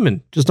wonderful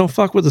human. Just don't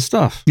fuck with the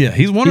stuff. Yeah,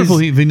 he's wonderful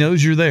if he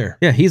knows you're there.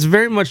 Yeah, he's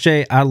very much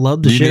I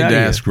love the shit out of you. You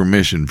need to ask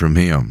permission from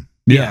him.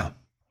 Yeah.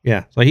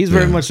 So he's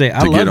very much I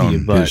love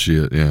you, but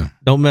shit,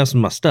 don't mess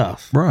with my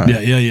stuff. Right.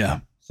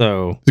 Yeah.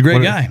 So he's a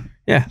great guy.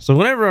 Yeah. So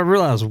whenever I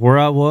realized where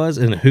I was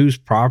and whose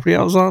property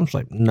I was on, I was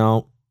like,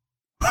 no.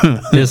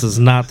 This is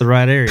not the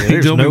right area.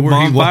 There's no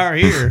bonfire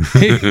here.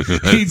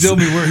 He told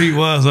me where he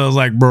was. I was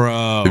like,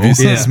 bro. If you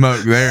see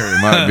smoke there,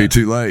 it might be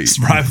too late.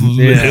 Rifles,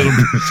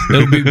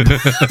 it'll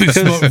be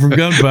smoke from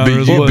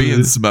gunpowder.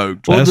 Being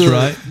smoked. Well, That's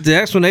right. The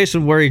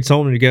explanation where he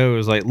told me to go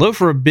was like, look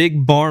for a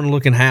big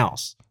barn-looking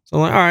house. So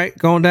I'm like, all right,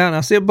 going down.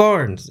 I see a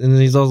barn. And then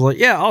he's also like,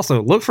 yeah,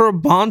 also look for a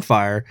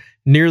bonfire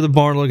near the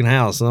barn-looking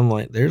house. And I'm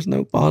like, there's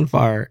no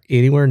bonfire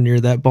anywhere near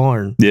that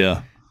barn.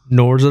 Yeah.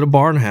 Nor is it a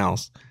barn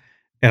house.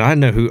 And I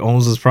know who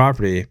owns this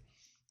property.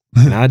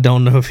 And I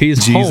don't know if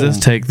he's Jesus,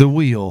 home. take the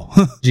wheel.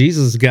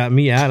 Jesus got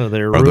me out of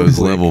there. Are those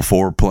quick. level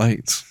 4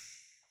 plates?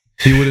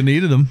 He would have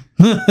needed them.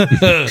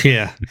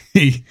 Yeah.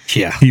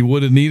 He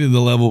would have needed the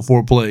level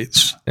 4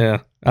 plates. Yeah.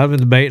 I've been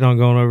debating on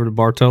going over to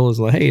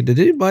Bartolo's like, hey, did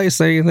anybody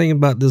say anything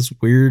about this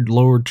weird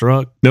lowered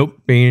truck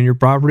Nope. being in your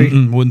property?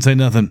 Wouldn't say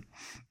nothing.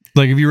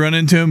 Like if you run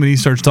into him and he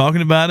starts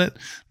talking about it,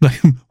 like,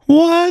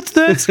 what?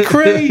 That's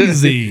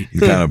crazy.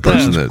 The kind of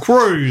person That's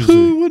crazy.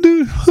 Who would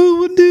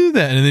do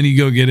that? And then you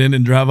go get in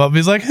and drive up.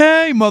 He's like,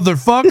 hey,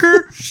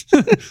 motherfucker.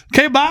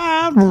 Okay,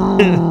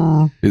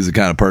 bye. He's the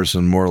kind of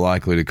person more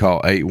likely to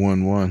call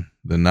 811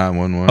 than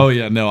 911. Oh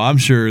yeah, no, I'm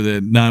sure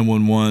that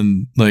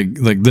 911, like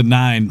the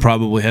 9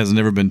 probably has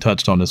never been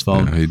touched on his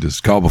phone. Yeah, he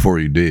just call before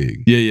you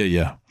dig.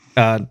 Yeah.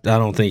 I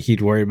don't think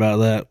he'd worry about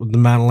that. With the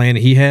amount of land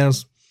he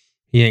has,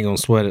 he ain't gonna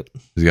sweat it.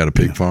 He's got a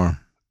pig farm.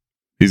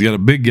 He's got a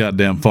big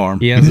goddamn farm.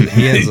 He has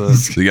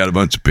a He got a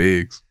bunch of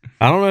pigs.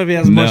 I don't know if he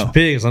has a bunch of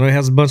pigs. I know he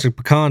has a bunch of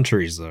pecan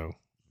trees though.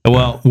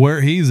 Well,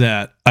 where he's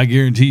at, I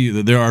guarantee you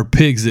that there are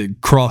pigs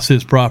that cross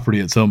his property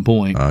at some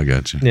point. I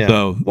got you. Yeah,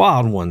 so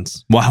wild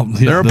ones.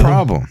 They're a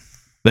problem.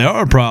 They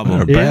are a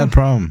problem. They're a bad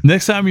problem.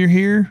 Next time you're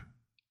here,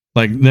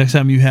 like next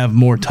time you have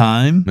more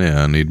time.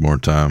 Yeah, I need more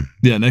time.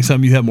 Yeah, next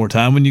time you have more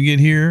time when you get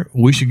here,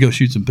 we should go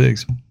shoot some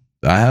pigs.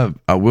 I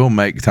will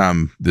make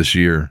time this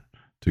year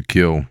to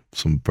kill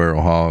some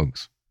feral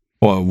hogs.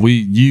 Well,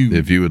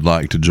 if you would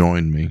like to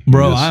join me,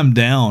 bro, I'm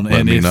down.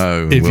 Let me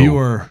know. If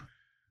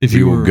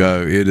you will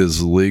go. It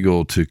is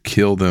legal to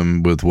kill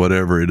them with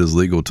whatever it is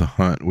legal to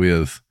hunt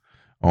with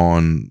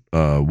on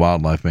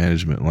wildlife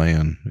management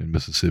land in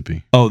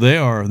Mississippi. Oh,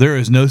 there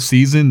is no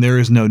season. There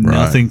is no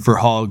nothing for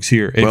hogs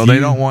here. They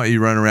don't want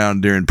you running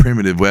around during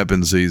primitive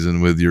weapon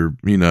season with your,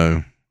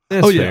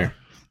 That's fair.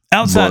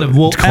 Outside of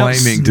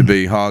claiming to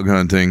be hog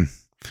hunting.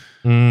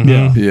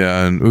 Mm-hmm.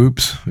 Yeah, and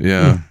oops,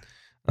 yeah.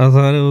 I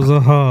thought it was a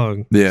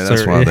hog. Yeah,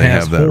 that's why they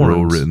have that rule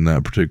horns. written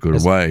that particular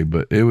way.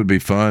 But it would be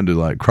fun to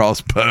like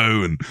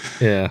crossbow and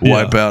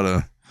wipe out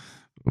a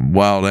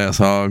wild ass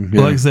hog.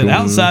 Like I said,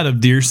 outside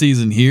of deer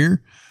season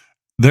here,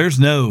 there's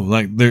no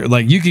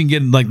you can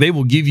get they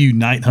will give you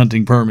night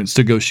hunting permits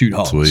to go shoot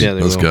hogs. Sweet. Yeah,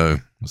 Let's go.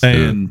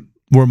 And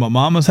where my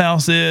mama's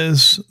house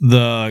is,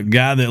 the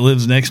guy that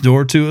lives next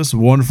door to us, a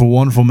wonderful,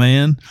 wonderful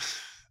man,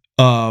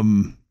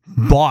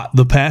 bought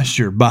the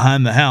pasture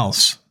behind the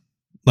house.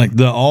 Like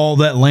all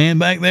that land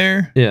back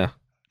there. Yeah.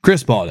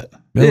 Chris bought it.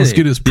 Yeah, let's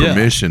get his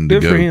permission to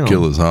go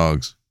kill his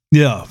hogs.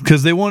 Yeah,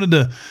 because they wanted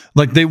to,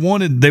 they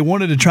wanted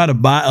to try to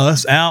buy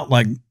us out,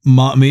 like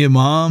me and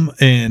mom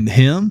and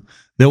him.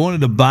 They wanted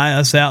to buy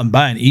us out and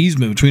buy an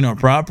easement between our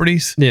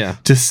properties. Yeah.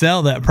 To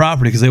sell that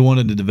property because they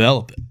wanted to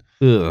develop it.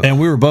 Ugh. And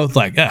we were both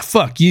like,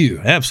 fuck you,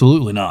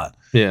 absolutely not.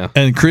 Yeah.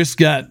 And Chris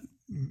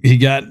he's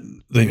got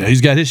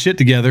his shit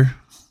together.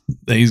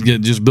 He's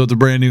just built a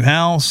brand new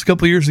house a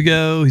couple years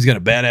ago. He's got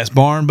a badass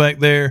barn back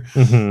there.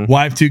 Mm-hmm.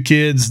 Wife, 2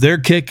 kids. They're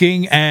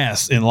kicking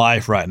ass in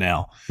life right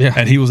now. Yeah.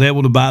 And he was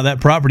able to buy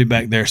that property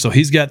back there. So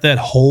he's got that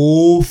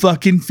whole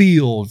fucking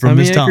field from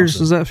Miss Thompson. How many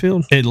acres is that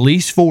field? At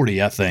least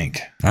 40, I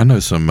think. I know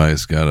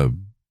somebody's got a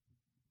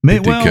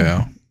 50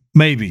 cow.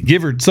 Maybe.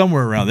 Give her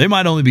somewhere around. They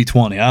might only be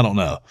 20. I don't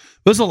know.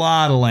 But it's a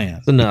lot of land.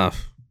 It's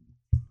enough.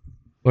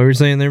 What were you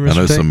saying there, Mr. I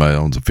know Tate? somebody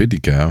owns a 50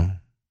 cow.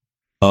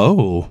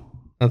 Oh.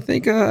 I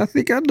think I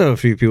know a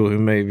few people who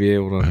may be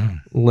able to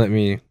let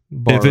me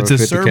borrow if it's a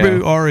 50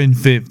 Serbu cow.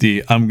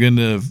 RN50, I'm going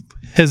to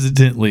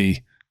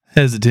hesitantly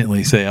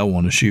say I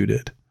want to shoot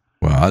it.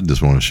 Well, I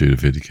just want to shoot a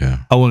 50 cow.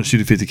 I want to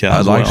shoot a 50 cow.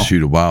 I'd like to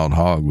shoot a wild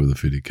hog with a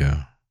 50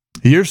 cow.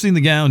 You ever seen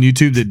the guy on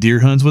YouTube that deer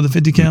hunts with a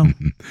 50 cal?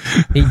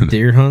 He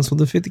deer hunts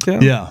with a 50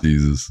 cal? Yeah.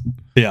 Jesus.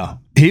 Yeah.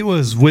 He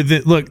was with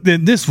it. Look,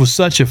 this was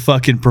such a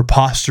fucking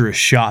preposterous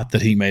shot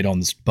that he made on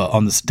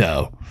this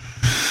doe.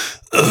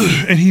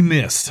 And he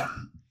missed.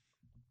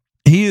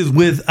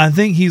 I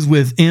think he's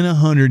within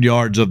 100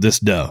 yards of this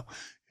doe.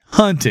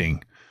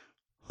 Hunting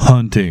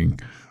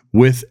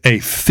with a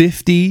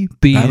 50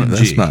 BMG.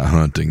 That's not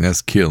hunting.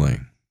 That's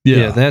killing.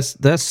 Yeah,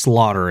 that's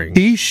slaughtering.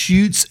 He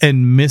shoots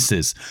and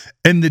misses,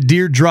 and the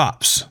deer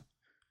drops.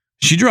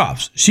 She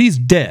drops. She's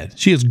dead.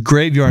 She is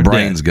graveyard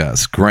Brains dead. got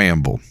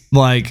scrambled.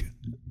 Like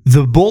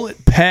the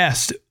bullet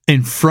passed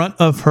in front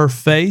of her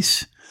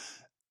face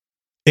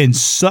and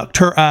sucked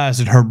her eyes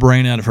and her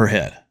brain out of her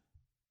head.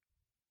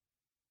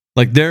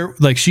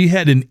 Like she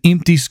had an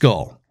empty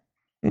skull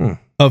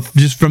of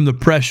just from the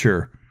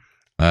pressure.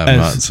 I have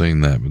not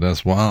seen that, but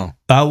that's wild.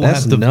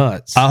 That's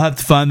nuts. I'll have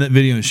to find that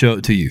video and show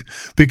it to you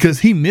because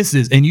he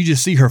misses and you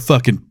just see her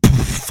fucking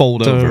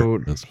fold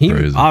over. That's he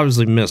crazy.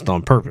 obviously missed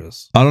on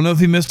purpose. I don't know if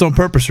he missed on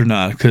purpose or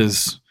not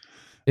because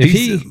if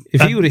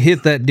he would have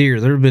hit that deer,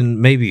 there would have been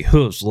maybe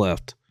hoofs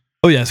left.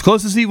 Oh yeah, as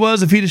close as he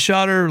was, if he'd have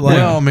shot her, like,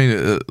 well, I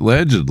mean,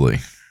 allegedly,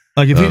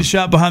 like if he'd have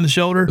shot behind the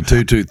shoulder, a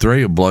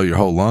 223 will blow your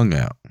whole lung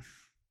out.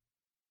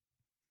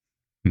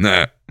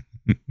 Nah.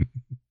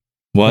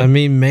 what? I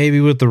mean, maybe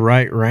with the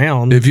right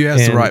round. If you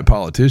ask the right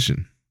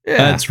politician. Yeah.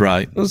 That's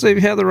right. Let's say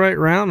if you had the right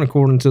round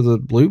according to the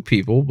blue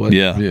people, but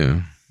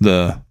Yeah.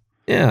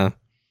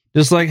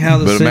 Just like how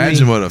the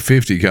imagine what a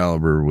 50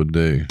 caliber would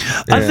do.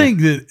 I think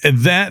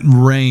that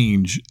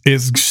range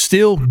is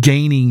still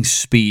gaining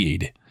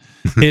speed.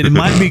 It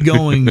might be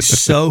going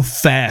so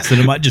fast that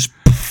it might just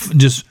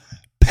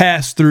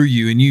pass through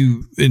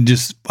you and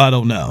just I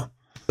don't know.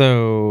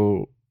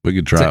 So we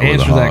could try to it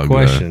with answer a that hog,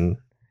 question.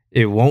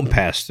 It won't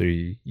pass through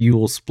you. You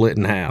will split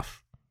in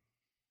half.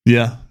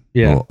 Yeah.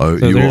 Yeah. Well,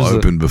 you will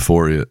open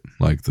before it,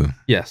 like the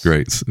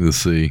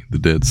sea, the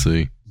Dead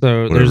Sea.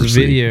 So there's a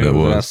video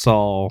that I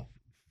saw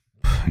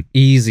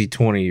easy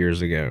 20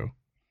 years ago.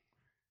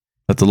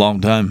 That's a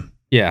long time.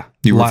 Yeah.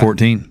 You were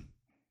 14.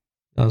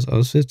 I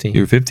was 15.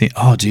 You were 15.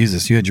 Oh,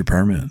 Jesus. You had your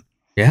permit.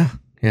 Yeah.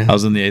 Yeah. I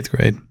was in the 8th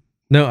grade.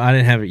 No, I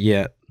didn't have it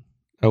yet.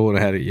 I would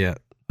have had it yet.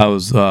 I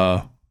was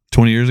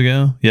 20 years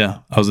ago. Yeah.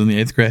 I was in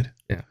the 8th grade.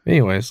 Yeah.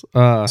 Anyways.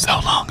 So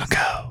long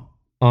ago.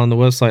 On the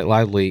website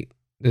Live Leak,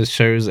 this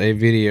shows a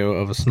video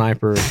of a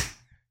sniper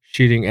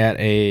shooting at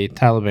a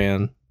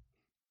Taliban,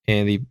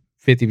 and the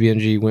 50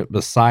 BMG went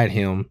beside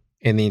him,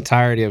 and the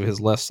entirety of his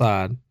left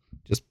side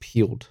just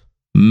peeled.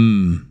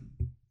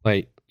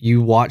 Like,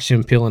 you watch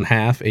him peel in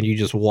half, and you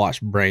just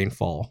watch brain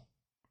fall.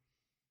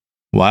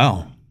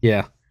 Wow.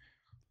 Yeah.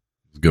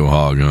 Go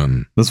hog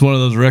hunting. That's one of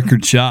those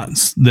record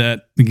shots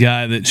that the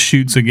guy that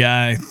shoots a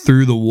guy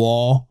through the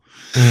wall.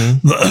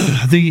 Mm-hmm.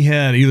 I think he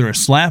had either a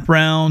slap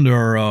round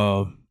or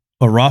a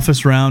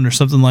Rofus round or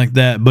something like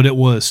that. But it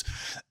was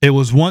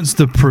once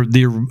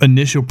the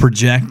initial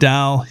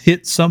projectile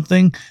hits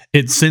something,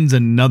 it sends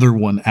another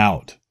one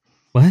out.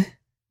 What?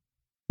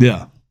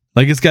 Yeah.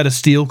 Like it's got a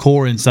steel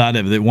core inside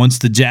of it that once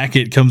the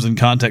jacket comes in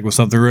contact with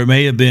something, or it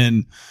may have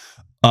been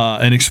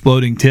an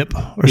exploding tip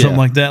or something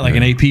like that, like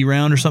an AP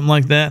round or something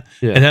like that.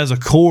 Yeah. It has a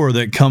core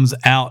that comes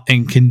out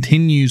and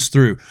continues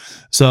through.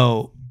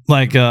 So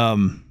like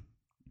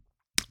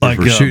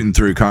we're shooting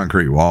through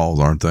concrete walls,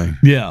 aren't they?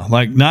 Yeah,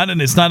 like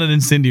it's not an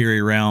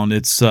incendiary round.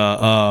 It's like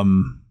a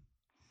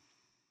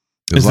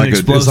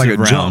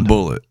round. jump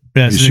bullet.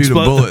 Yeah, you shoot a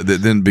bullet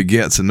that then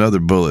begets another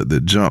bullet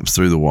that jumps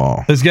through the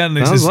wall. It's got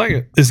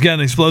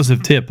an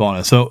explosive tip on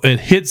it. So it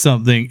hits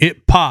something,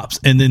 it pops,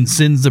 and then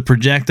sends the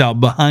projectile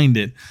behind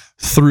it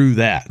through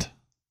that.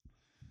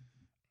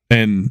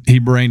 And he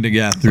brained a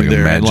guy through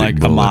there at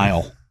like a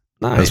mile.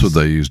 Nice. That's what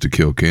they used to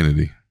kill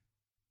Kennedy.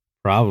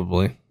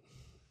 Probably.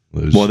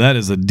 Well, that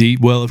is a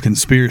deep well of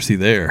conspiracy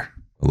there.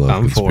 I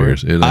love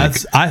conspiracy. It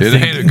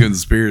ain't a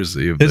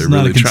conspiracy if they're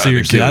really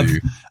trying to kill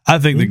you. I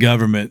think the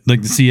government,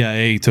 like the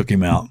CIA, took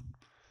him out.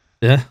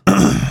 Yeah,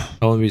 I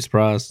wouldn't be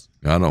surprised.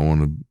 I don't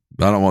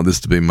want this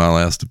to be my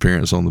last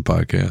appearance on the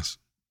podcast.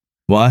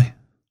 Why?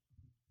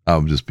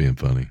 I'm just being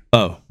funny.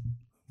 Oh,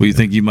 well, you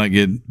think you might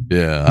get?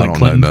 Yeah, I don't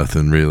know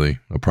nothing really.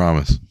 I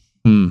promise.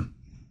 I mean,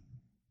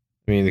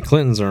 the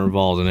Clintons are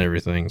involved in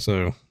everything,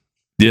 so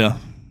yeah.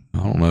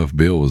 I don't know if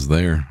Bill was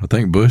there. I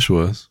think Bush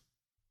was.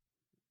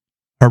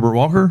 Herbert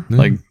Walker? Yeah.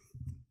 Like,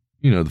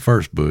 the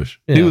first Bush.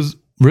 Yeah. He was,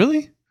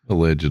 really?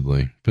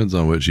 Allegedly. Depends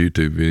on which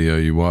YouTube video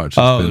you watch.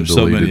 Oh, there's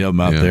so many of them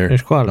out there.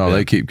 There's quite a bit.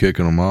 They keep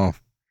kicking them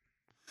off.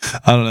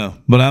 I don't know.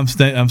 But I'm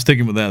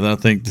sticking with that. I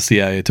think the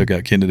CIA took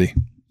out Kennedy.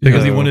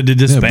 Because he wanted to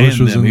disband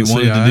them. He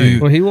wanted to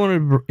do. Well, he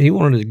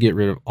wanted to get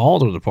rid of all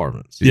the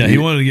departments. Yeah, he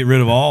wanted to get rid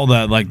of all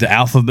that, like the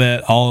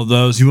alphabet, all of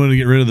those. He wanted to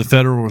get rid of the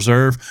Federal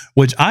Reserve,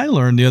 which I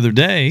learned the other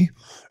day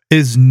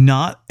is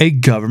not a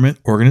government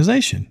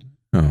organization.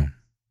 Oh.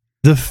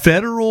 The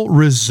Federal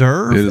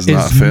Reserve is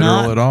not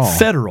federal at all.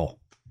 Federal.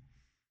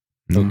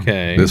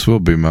 Okay. This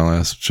will be my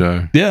last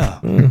show. Yeah.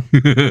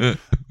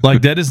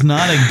 Like that is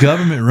not a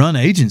government run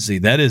agency.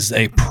 That is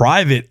a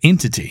private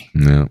entity.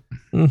 Yeah.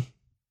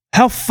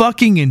 How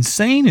fucking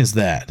insane is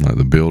that? Like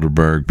the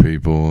Bilderberg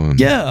people and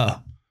Yeah.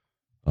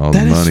 all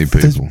the money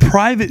That's people.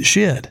 private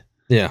shit.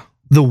 Yeah.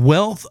 The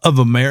wealth of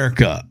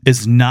America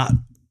is not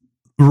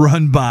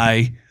run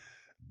by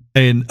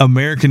an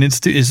American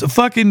institute. It's a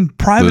fucking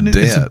private. The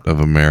debt of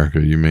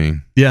America, you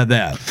mean? Yeah,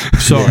 that.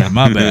 Sorry,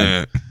 my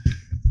bad.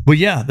 But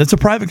yeah, that's a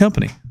private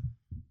company.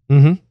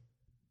 Mm-hmm.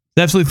 It's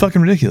absolutely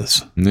fucking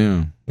ridiculous.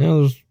 Yeah.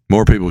 Yeah.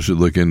 More people should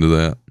look into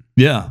that.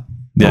 Yeah.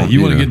 Yeah, Oh,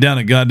 you want to yeah. get down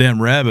a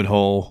goddamn rabbit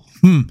hole.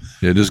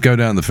 Yeah, just go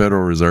down the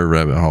Federal Reserve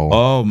rabbit hole.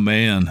 Oh,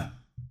 man.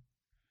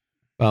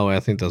 By the way, I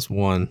think that's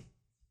one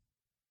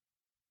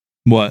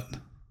What?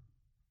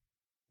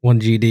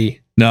 GD.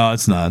 No,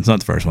 it's not. It's not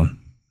the first one.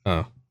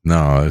 Oh.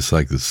 No, it's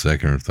like the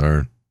second or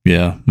third.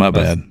 Yeah, my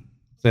bad.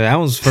 So that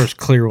was the first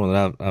clear one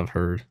that I've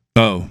heard.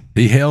 Oh,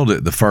 He held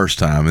it the first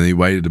time, and he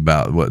waited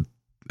about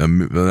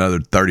another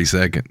 30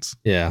 seconds.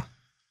 Yeah.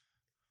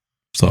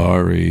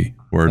 sorry.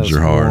 Words That was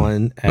are hard,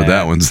 one but at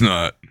that one's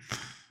not.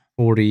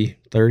 40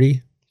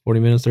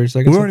 minutes, 30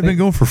 seconds. We've I already think. been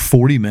going for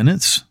 40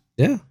 minutes.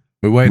 Yeah.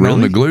 We're waiting on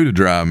Really? the glue to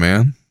dry,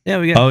 man. Yeah,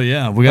 we got. Oh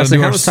yeah, we got Let's to see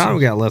do how our. much time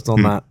we got left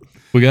on that.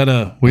 We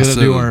gotta do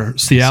So- our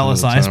Cialis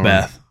so ice time.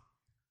 bath.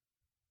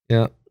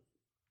 Yeah.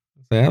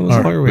 That was All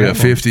right, longer We we have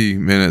had. 50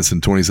 minutes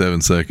and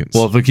 27 seconds.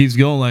 Well, if it keeps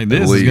going like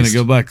this, it's gonna least.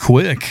 go by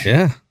quick.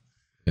 Yeah.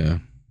 yeah.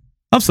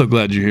 I'm so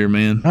glad you're here,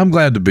 man. I'm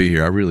glad to be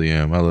here. I really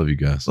am. I love you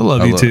guys. I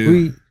love you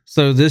too.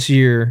 So this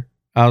year,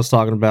 I was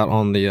talking about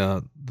on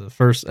the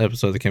first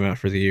episode that came out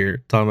for the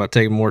year, talking about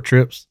taking more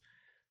trips.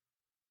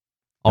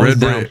 Always Red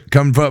down. Brick.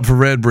 Come up for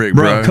Red Brick,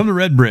 Bro, bro. come to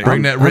Red Brick.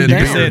 Bring that I'm red down.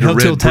 You can stay beer at to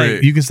Hotel Red Tate.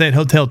 Brick. You can stay at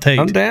Hotel Tate.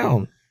 I'm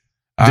down.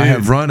 I Dude.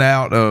 have run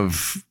out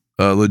of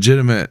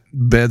legitimate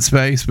bed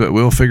space, but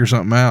we'll figure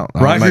something out.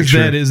 I'll make Riker's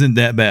sure. bed isn't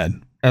that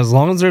bad. As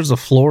long as there's a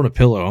floor and a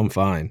pillow, I'm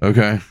fine.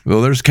 Okay.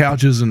 Well, there's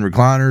couches and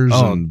recliners.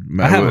 Oh,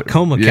 and I have a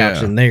coma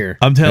couch in there.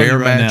 I'm telling air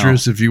you right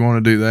mattress if you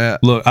want to do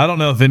that. now. Look, I don't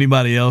know if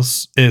anybody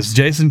else is.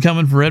 Jason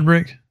coming for Red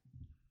Brick?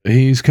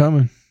 He's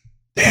coming.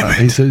 Damn it!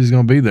 He says he's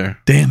going to be there.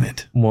 Damn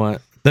it!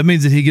 What? That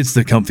means that he gets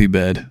the comfy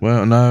bed.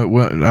 Well, no.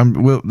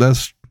 Well,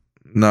 that's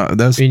not.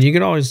 That's I mean, you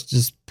can always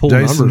just pull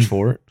Jason- numbers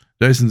for it.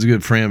 Jason's a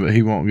good friend, but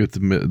he won't get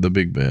the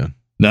big bed.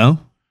 No.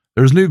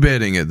 There's new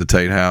bedding at the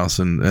Tate house,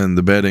 and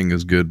the bedding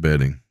is good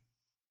bedding.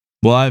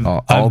 Well,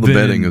 All I've the been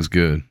bedding in, is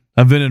good.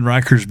 I've been in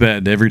Riker's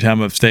bed every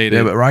time I've stayed. Yeah,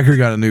 at, but Riker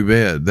got a new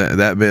bed.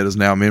 That bed is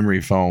now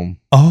memory foam.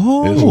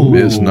 oh,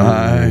 It's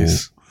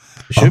nice.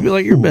 It should be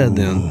like your bed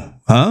then.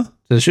 Huh?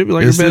 So it should be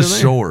like It's your bed.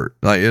 just short.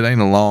 Like it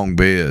ain't a long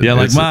bed. Yeah,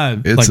 like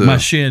It's my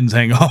shins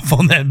hang off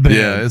on that bed.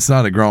 Yeah, it's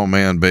not a grown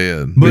man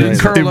bed. But But you can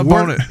it's- curl it up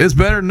worked. on it. It's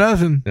better than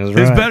nothing. That's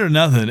It's right. better than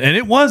nothing, and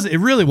it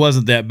really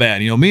wasn't that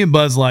bad. You know, me and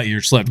Buzz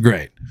Lightyear slept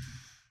great,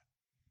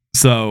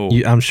 so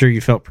I'm sure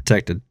you felt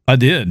protected I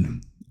did.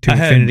 to I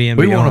had- infinity and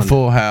We beyond. want a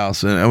full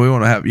house, and we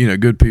want to have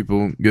good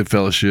people, good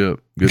fellowship,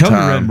 good Come to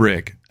time. Red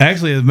Brick.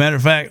 Actually, as a matter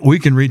of fact, we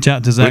can reach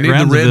out to We Zach need the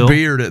red Ramseville.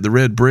 beard at the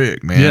Red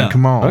Brick, man. Yeah.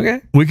 Come on.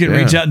 Okay. We can Yeah.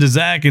 reach out to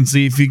Zach and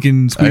see if he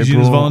can squeeze you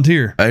in as a April-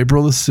 volunteer.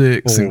 April the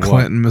 6th in For what?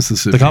 Clinton,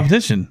 Mississippi. The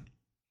competition.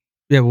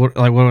 Yeah. What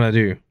would I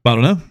do? I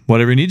don't know.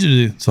 Whatever he needs you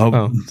to do. So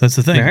Oh. that's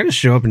the thing. Man, I just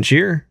show up and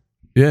cheer.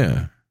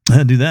 Yeah.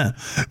 I do that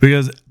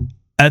because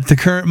at the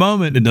current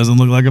moment, it doesn't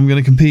look like I'm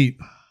going to compete.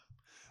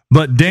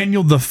 But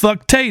Daniel the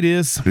fuck Tate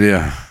is.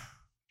 Yeah.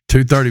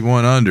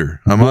 231 under.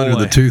 I'm Boy. under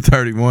the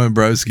 231,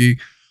 broski.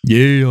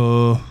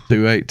 Yeah.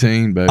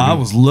 218, baby. I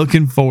was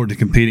looking forward to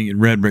competing in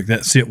Red Brick.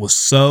 That shit was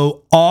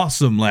so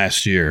awesome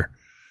last year.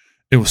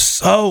 It was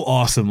so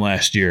awesome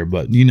last year,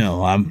 but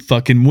I'm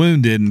fucking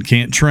wounded and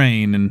can't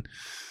train. And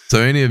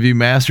So any of you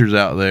masters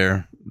out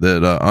there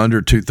that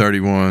under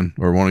 231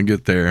 or want to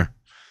get there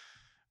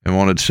and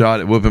want a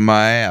shot at whooping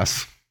my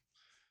ass,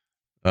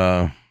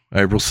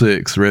 April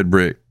 6th, Red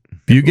Brick.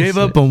 you gave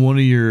up on one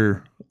of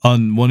your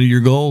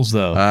goals,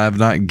 though. I have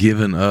not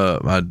given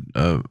up. I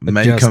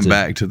may come Adjusted.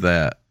 back to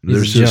that. He's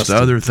There's just adjusted.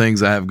 other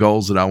things. I have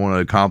goals that I want to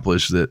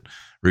accomplish that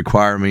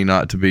require me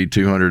not to be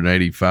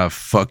 285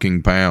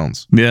 fucking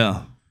pounds.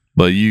 Yeah.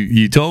 But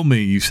you told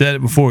me, you said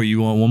it before, you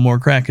want one more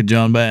crack at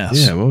John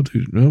Bass. Yeah,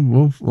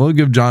 we'll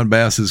give John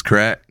Bass his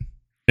crack.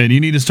 And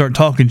you need to start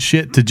talking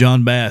shit to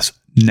John Bass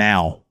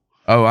now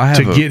Oh, I have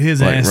to get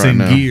his ass right in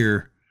now.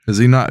 gear. Is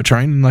he not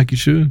training like he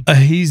should?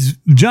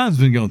 John's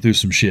been going through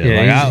some shit.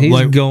 Yeah,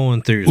 he's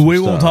going through. we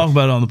some won't stuff. talk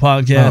about it on the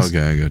podcast. Oh,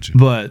 okay, I got you.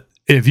 But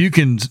if you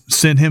can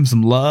send him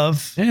some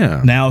love,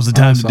 Yeah. now's the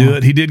time to do Awesome.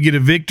 it. He did get a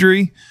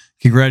victory.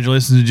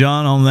 Congratulations to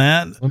John on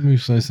that. Let me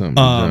say something.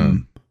 to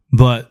John.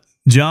 But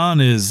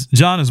John is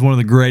one of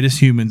the greatest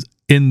humans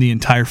in the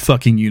entire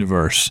fucking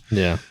universe.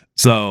 Yeah.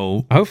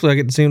 So Hopefully, I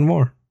get to see him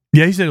more.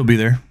 yeah, he said he'll be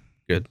there.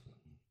 Good.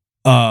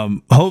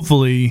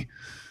 Hopefully,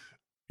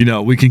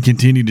 we can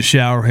continue to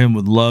shower him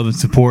with love and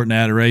support and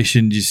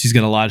adoration. Just he's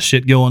got a lot of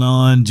shit going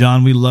on.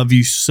 John, we love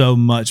you so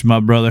much, my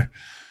brother.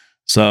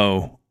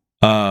 So,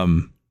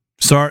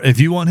 start if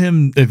you want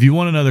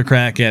another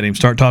crack at him,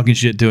 start talking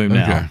shit to him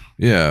Okay. now.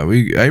 Yeah,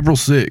 April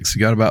 6th. You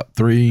got about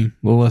a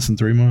little less than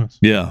 3 months.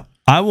 Yeah.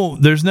 I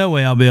won't. There's no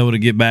way I'll be able to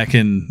get back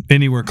in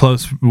anywhere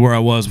close where I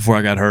was before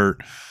I got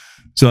hurt.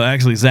 So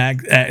actually, Zach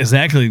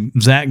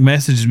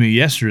messaged me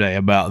yesterday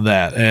about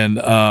that, and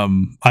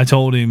I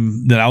told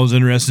him that I was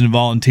interested in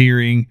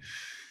volunteering.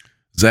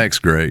 Zach's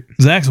great.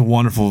 Zach's a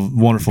wonderful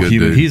Good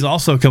human. dude. He's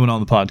also coming on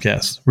the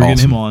podcast. We're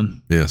getting him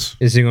on. Yes.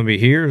 Is he going to be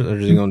here or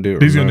is he going to do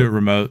it He's remote? going to do it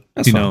remote.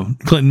 That's you fine. know,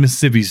 Clinton,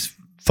 Mississippi's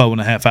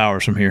 4.5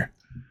 hours from here.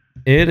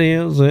 It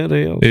is. It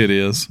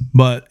is.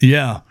 But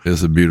yeah,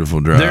 It's a beautiful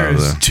drive.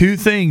 there's Though. 2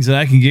 things that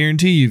I can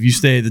guarantee you if you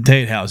stay at the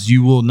Tate House,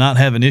 you will not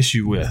have an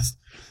issue with.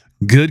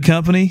 Good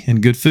company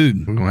and good food.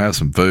 We're going to have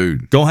some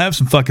food. Go have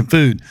some fucking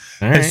food.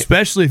 All right.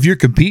 Especially if you're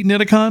competing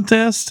at a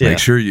contest. Yeah. Make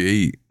sure you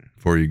eat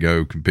before you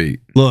go compete.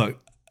 Look,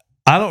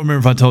 I don't remember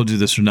if I told you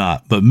this or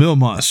not, but Mill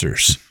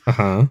Monsters.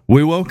 Uh-huh.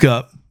 We woke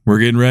up, we're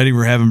getting ready,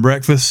 we're having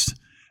breakfast,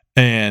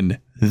 and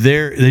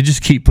they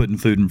just keep putting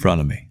food in front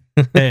of me.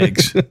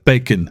 Eggs,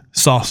 bacon,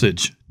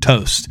 sausage,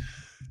 toast.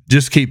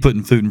 Just keep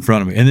putting food in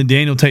front of me. And then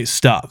Daniel Tate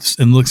stops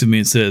and looks at me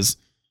and says,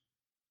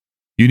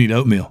 "You need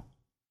oatmeal."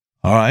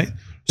 All right.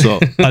 So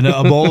I know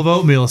a bowl of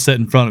oatmeal is set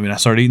in front of me, and I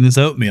start eating this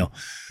oatmeal.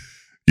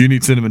 "You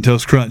need Cinnamon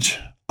Toast Crunch."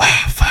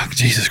 Fuck,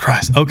 Jesus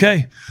Christ.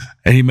 Okay.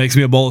 And he makes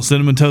me a bowl of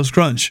Cinnamon Toast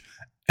Crunch.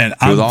 And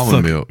With I'm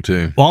almond milk,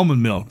 too.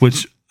 almond milk,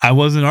 which I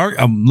wasn't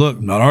arguing. Look,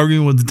 I'm not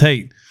arguing with the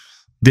Tate.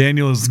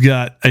 Daniel has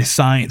got a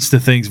science to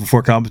things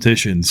before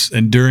competitions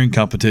and during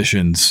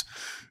competitions.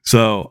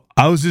 So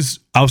I was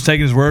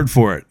taking his word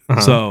for it.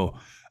 Uh-huh. So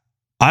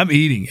I'm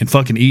eating and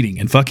fucking eating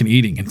and fucking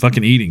eating and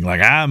fucking eating. I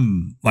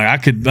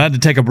had to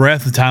take a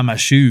breath to tie my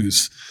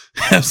shoes.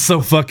 I'm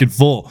so fucking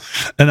full.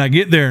 And I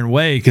get there and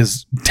weigh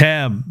because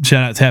Tab,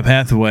 shout out Tab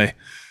Hathaway,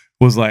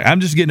 was like, I'm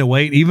just getting a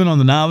weight. Even on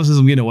the novices,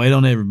 I'm getting a weight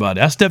on everybody.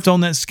 I stepped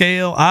on that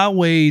scale. I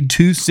weighed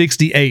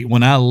 268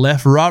 when I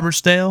left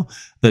Robertsdale.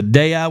 The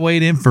day I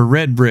weighed in for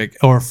Red Brick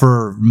or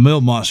for Mill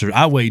Monster,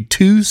 I weighed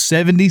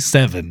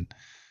 277.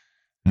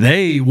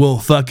 They will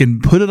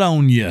fucking put it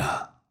on you.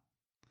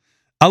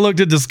 I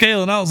looked at the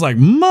scale and I was like,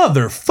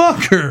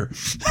 motherfucker.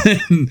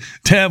 And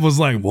Tab was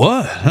like,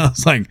 what? I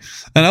was like,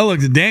 and I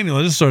looked at Daniel.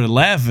 I just started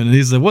laughing. And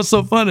he said, what's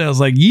so funny? I was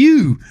like,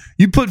 you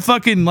put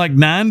fucking like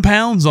 9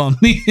 pounds on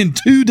me in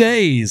 2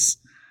 days.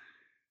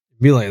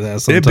 Be like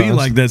that sometimes. It'd be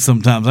like that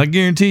sometimes. I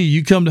guarantee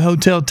you come to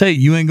Hotel Tate,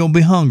 you ain't going to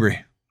be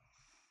hungry.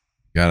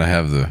 Got to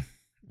have the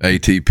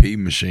ATP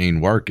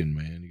machine working,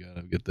 man. You got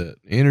to get that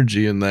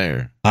energy in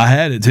there. I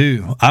had it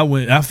too.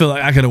 I feel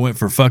like I could have went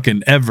for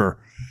fucking ever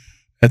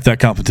at that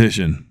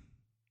competition.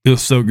 It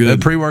was so good.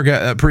 That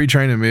pre-workout, that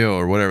pre-training meal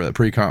or whatever, that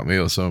pre-comp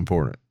meal is so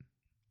important.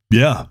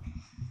 Yeah.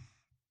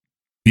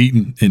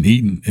 Eating and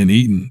eating and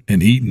eating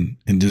and eating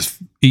and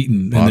just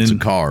eating. Lots and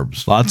of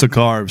carbs. Lots of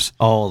carbs.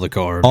 all the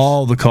carbs.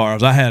 All the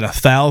carbs. I had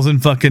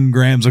 1,000 fucking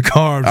grams of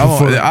carbs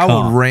before I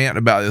will comp. rant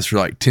about this for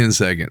like 10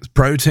 seconds.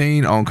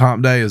 Protein on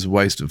comp day is a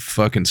waste of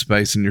fucking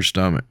space in your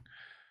stomach.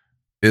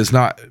 It's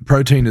not.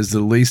 Protein is the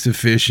least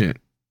efficient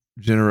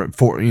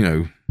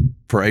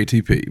for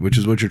ATP, which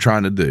is what you're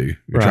trying to do.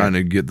 You're Right. trying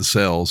to get the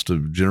cells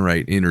to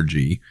generate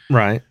energy,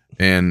 Right.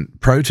 and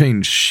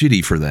protein's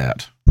shitty for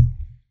that.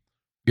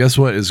 Guess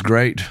what is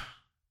great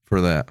for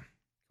that?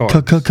 Carbs.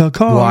 Carbs.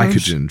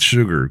 Glycogen,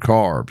 sugar,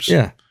 carbs.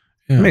 Yeah.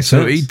 Yeah. Makes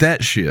So sense. eat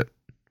that shit.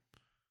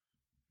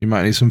 You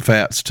might need some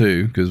fats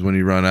too, because when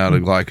you run out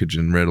of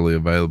glycogen readily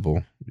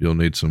available, you'll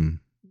need some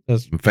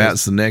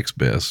fats. The next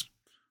best,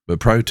 but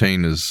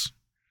protein is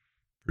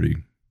pretty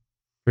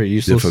pretty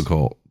useless.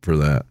 difficult for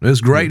that.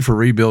 It's great for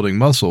rebuilding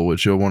muscle,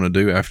 which you'll want to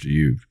do after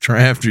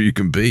you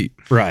compete.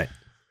 Right.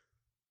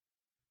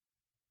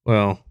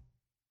 Well,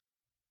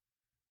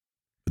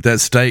 But that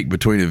steak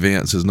between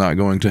events is not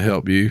going to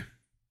help you.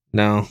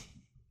 no.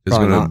 It's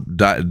Probably going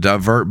to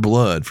divert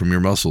blood from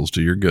your muscles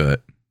to your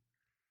gut,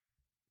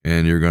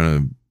 and you're going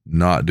to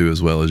not do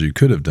as well as you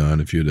could have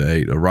done if you'd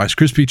ate a Rice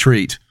Krispie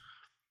treat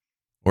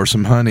or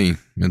some honey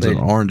and some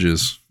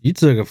oranges. You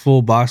took a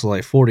full box of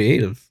like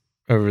 48 of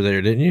over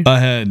there, didn't you? I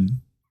had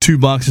 2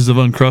 boxes of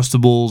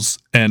Uncrustables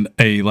and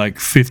a like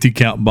 50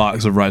 count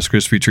box of Rice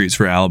Krispie treats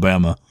for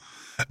Alabama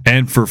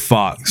and for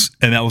Fox.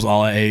 And that was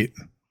all I ate.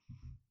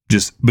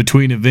 Just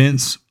between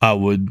events, I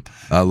would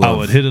hit an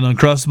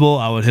Uncrustable.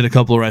 I would hit a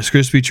couple of Rice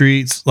Krispie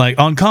treats. Like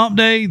on comp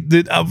day,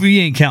 we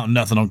ain't counting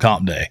nothing on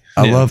comp day.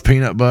 I love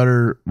peanut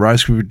butter,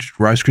 Rice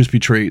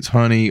Krispie treats,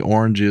 honey,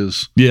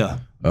 oranges, Yeah.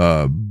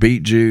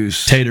 beet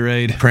juice,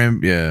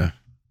 Taterade.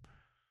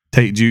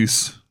 Tate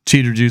juice,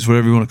 cheater juice,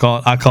 whatever you want to call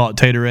it. I call it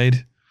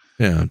Taterade.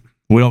 Yeah,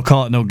 We don't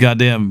call it no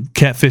goddamn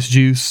catfish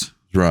juice.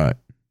 that's right.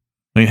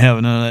 We ain't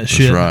having none of that That's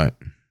shit. right.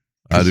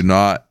 I do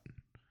not.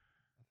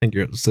 I think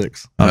you're up to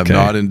 6. I have Okay.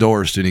 not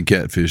endorsed any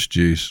catfish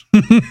juice.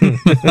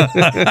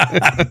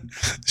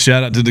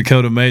 Shout out to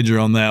Dakota Major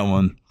on that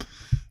one.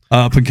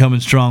 Up and coming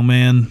strong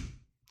man.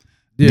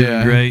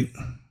 Doing great.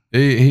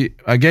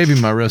 I gave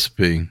him my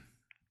recipe,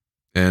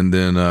 and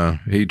then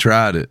he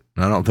tried it.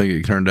 I don't think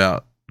it turned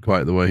out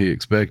quite the way he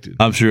expected.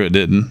 I'm sure it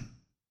didn't.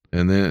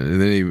 And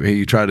then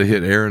he tried to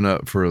hit Aaron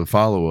up for a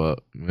follow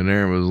up, and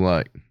Aaron was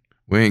like,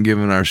 We ain't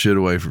giving our shit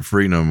away for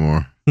free no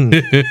more.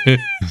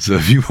 So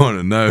if you want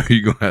to know,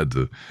 you're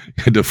gonna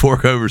have to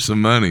fork over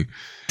some money.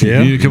 Yeah,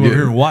 you need to come over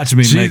here and watch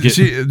me make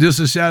it. Just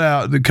a shout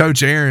out to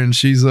Coach Erin.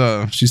 She's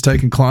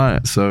taking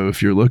clients. So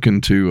if you're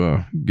looking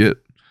to get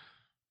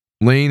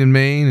lean and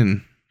mean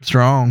and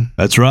strong,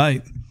 that's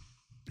right.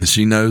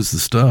 She knows the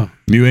stuff.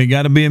 You ain't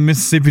got to be in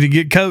Mississippi to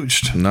get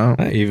coached. No,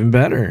 even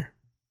better.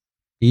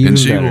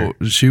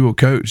 She will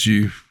coach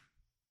you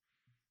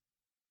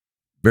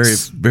very,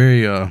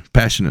 very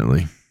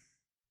passionately.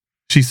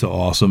 She's so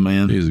awesome,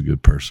 man. She's a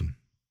good person.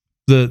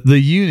 The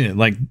unit,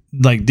 like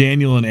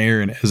Daniel and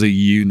Aaron as a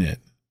unit.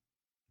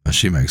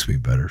 She makes me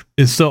better.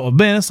 It's so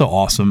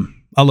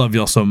awesome. I love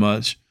y'all so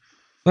much.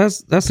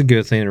 That's a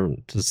good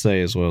thing to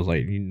say as well,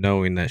 like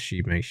knowing that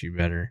she makes you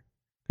better,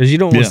 because you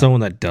don't want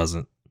someone that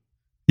doesn't.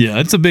 Yeah,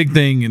 it's a big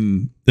thing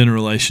in a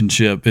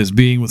relationship, is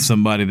being with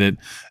somebody that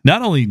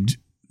not only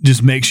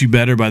just makes you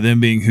better by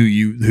them being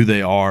who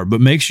they are,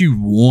 but makes you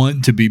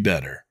want to be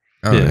better.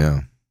 Oh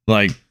yeah.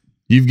 Like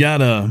you've got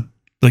to.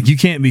 Like you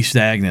can't be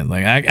stagnant.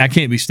 Like I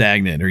can't be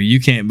stagnant, or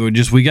you can't. But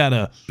we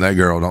gotta. That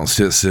girl don't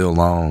sit still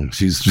long.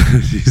 She's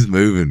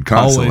moving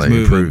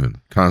constantly, improving,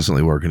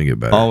 constantly working to get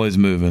better. Always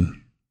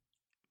moving.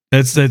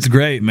 That's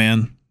great,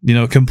 man. You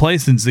know,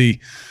 complacency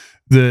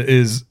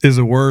is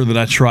a word that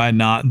I try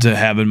not to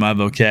have in my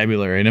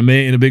vocabulary, and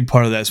a big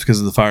part of that's because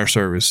of the fire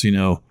service. You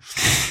know,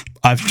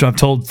 I've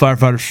told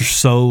firefighters for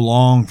so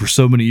long, for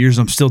so many years.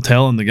 I'm still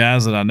telling the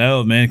guys that I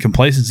know, man,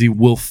 complacency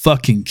will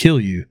fucking kill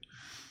you.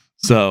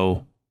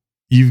 So.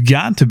 You've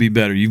got to be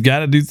better. You've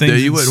got to do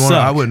things. Yeah,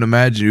 I wouldn't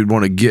imagine you'd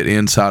want to get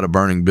inside a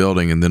burning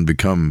building and then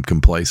become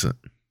complacent.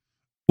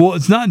 Well,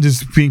 it's not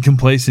just being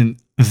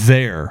complacent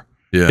there.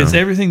 Yeah. It's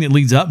everything that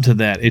leads up to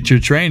that. It's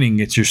your training.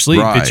 It's your sleep.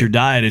 Right. It's your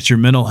diet. It's your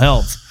mental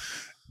health.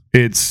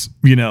 It's,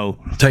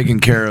 taking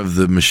care of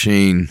the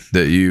machine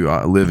that you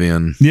live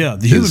in. Yeah.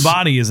 The human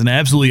body is an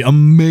absolutely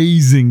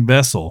amazing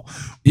vessel.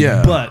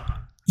 Yeah. But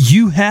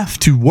you have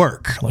to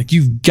work. Like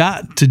you've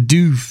got to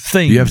do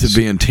things. You have to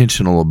be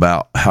intentional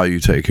about how you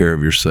take care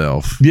of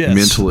yourself. Yes.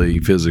 Mentally,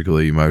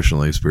 physically,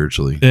 emotionally,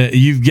 spiritually.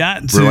 You've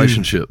got to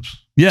relationships.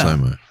 Yeah.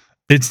 Same way.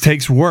 It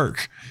takes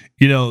work.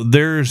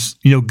 There's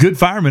good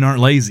firemen aren't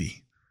lazy.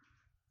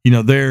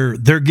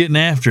 They're getting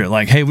after it.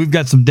 Like, hey, we've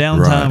got some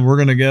downtime. Right. We're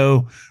gonna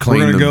go. We're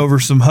gonna go over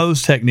some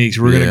hose techniques.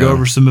 We're gonna go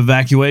over some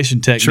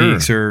evacuation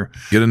techniques, or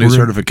get a new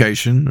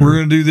certification. We're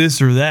gonna do this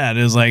or that.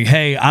 It's like,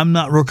 hey, I'm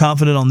not real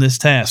confident on this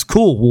task.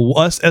 Cool.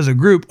 Well, us as a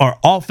group are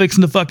all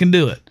fixing to fucking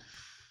do it.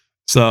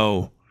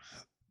 So,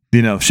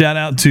 shout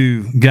out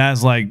to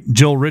guys like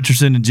Joel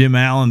Richardson and Jim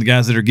Allen, the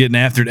guys that are getting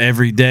after it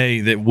every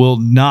day, that will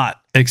not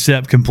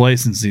accept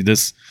complacency.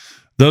 Those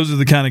are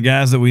the kind of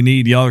guys that we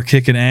need. Y'all are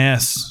kicking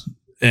ass.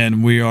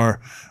 And we're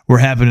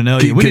happy to know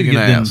you. We need to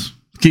get them.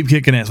 Keep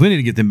kicking ass. We need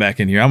to get them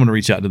back in here. I'm going to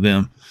reach out to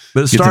them.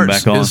 But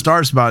it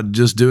starts by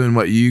just doing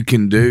what you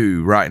can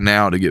do right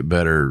now to get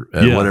better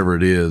at whatever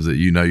it is that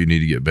you need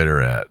to get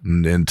better at,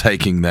 and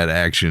taking that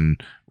action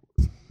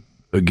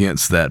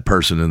against that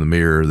person in the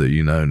mirror that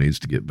needs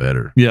to get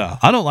better. Yeah,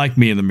 I don't like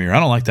me in the mirror. I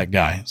don't like that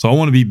guy. So I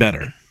want to be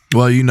better.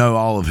 Well,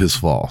 all of his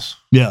flaws.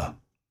 Yeah.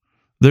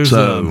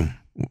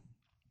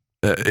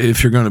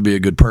 If you're going to be a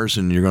good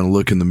person, you're going to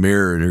look in the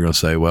mirror and you're going to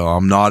say, well,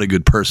 I'm not a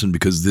good person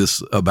because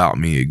this about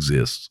me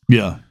exists.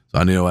 Yeah.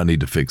 So I know I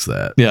need to fix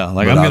that. Yeah.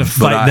 Like I'm going to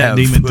fight that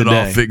demon today.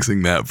 I've been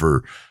fixing that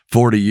for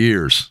 40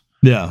 years.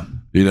 Yeah.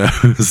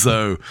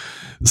 So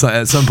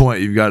at some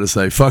point you've got to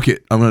say, fuck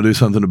it. I'm going to do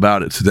something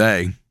about it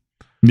today.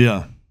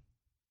 Yeah.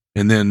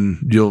 And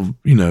then you'll,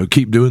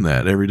 keep doing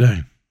that every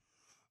day.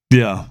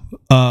 Yeah.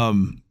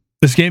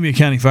 Escambia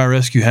County Fire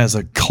Rescue has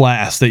a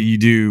class that you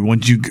do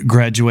once you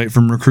graduate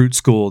from recruit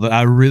school that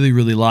I really,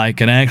 really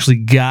like. And I actually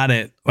got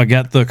it. I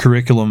got the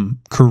curriculum.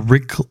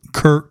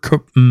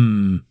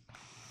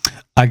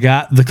 I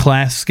got the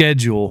class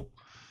schedule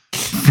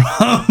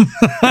from.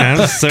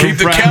 I'm so keep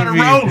the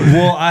counter rolling.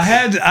 Well, I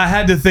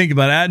had to think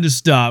about it. I had to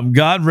stop.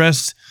 God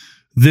rest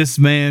this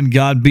man.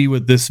 God be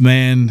with this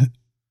man.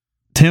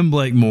 Tim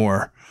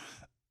Blakemore,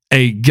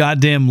 a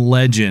goddamn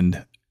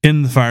legend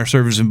in the fire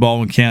service in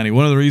Baldwin County.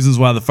 One of the reasons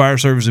why the fire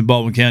service in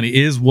Baldwin County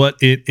is what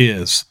it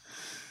is.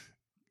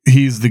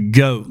 He's the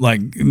GOAT.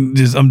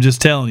 I'm just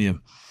telling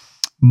you.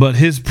 But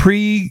his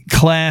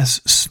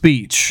pre-class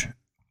speech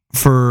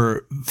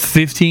for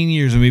 15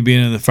 years of me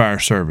being in the fire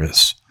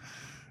service,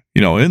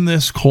 in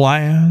this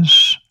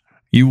class,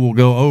 you will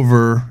go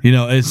over, he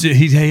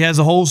has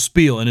a whole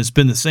spiel, and it's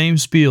been the same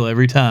spiel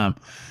every time.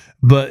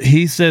 But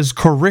he says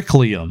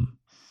curriculum.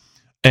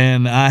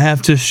 And I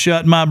have to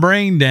shut my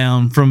brain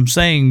down from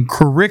saying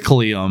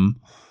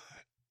curriculum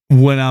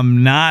when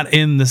I'm not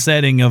in the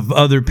setting of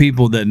other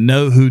people that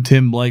know who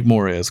Tim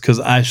Blakemore is. Because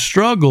I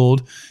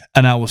struggled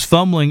and I was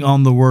fumbling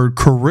on the word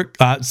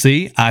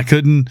See, I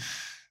couldn't.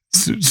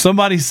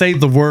 Somebody say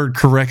the word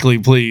correctly,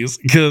 please.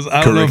 Because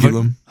I don't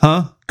curriculum.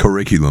 Know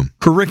Curriculum.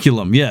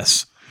 Curriculum,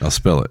 yes. I'll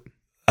spell it.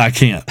 I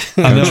can't.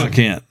 I know I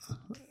can't.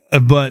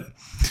 But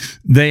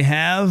they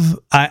have,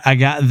 I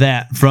got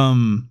that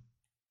from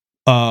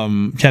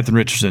Captain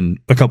Richardson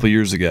a couple of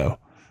years ago,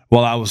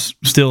 while I was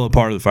still a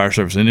part of the fire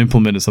service and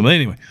implemented something.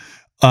 Anyway,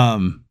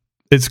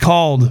 it's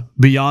called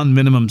Beyond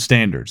Minimum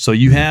Standards. So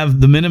you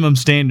have the minimum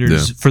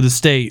standards for the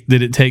state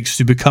that it takes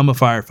to become a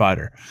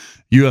firefighter.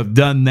 You have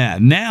done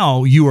that.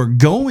 Now you are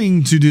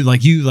going to do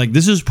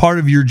this is part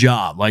of your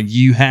job. Like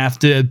you have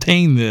to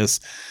obtain this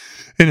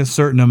in a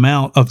certain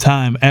amount of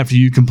time after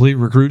you complete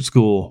recruit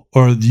school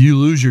or you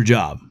lose your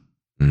job.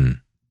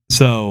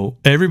 So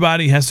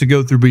everybody has to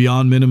go through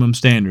Beyond Minimum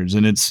Standards,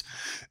 and it's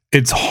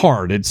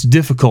hard, it's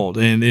difficult,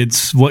 and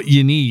it's what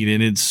you need,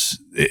 and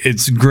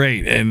it's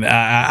great, and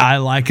I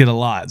like it a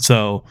lot.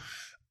 So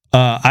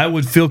I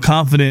would feel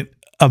confident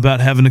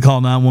about having to call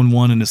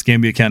 911 in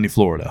Escambia County,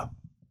 Florida,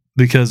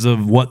 because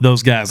of what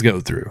those guys go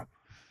through.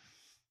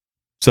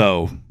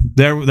 So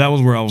that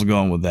was where I was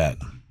going with that.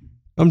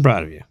 I'm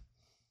proud of you.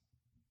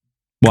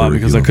 Why?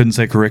 Because I couldn't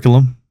say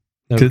curriculum?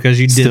 No, because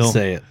you did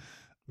say it.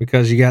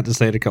 Because you got to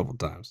say it a couple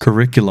times.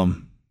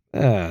 Curriculum.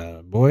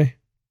 Boy.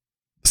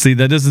 See,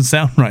 that doesn't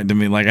sound right to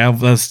me. Like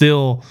I'm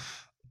still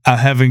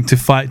having to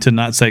fight to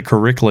not say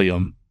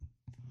curriculum.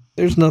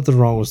 There's nothing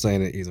wrong with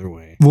saying it either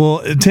way.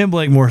 Well, Tim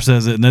Blakemore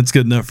says it, and that's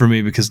good enough for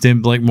me because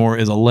Tim Blakemore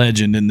is a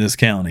legend in this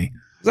county.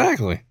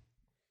 Exactly.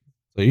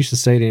 So you should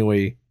say it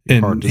anyway.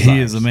 And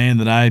he is a man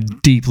that I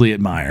deeply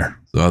admire.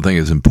 So I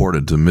think it's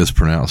important to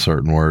mispronounce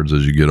certain words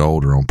as you get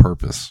older on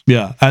purpose.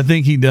 Yeah, I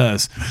think he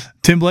does.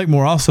 Tim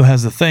Blakemore also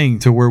has a thing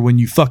to where when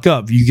you fuck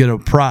up, you get a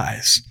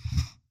prize.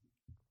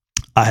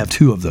 I have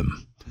 2 of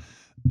them.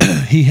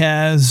 He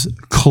has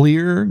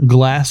clear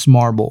glass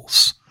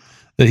marbles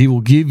that he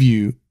will give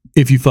you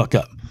if you fuck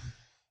up.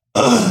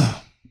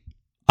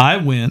 I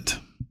went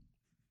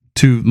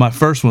to my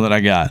first one that I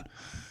got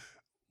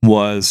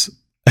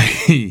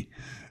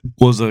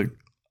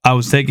I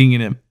was taking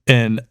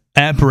an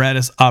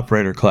apparatus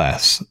operator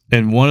class.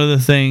 And one of the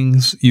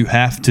things you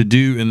have to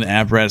do in the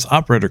apparatus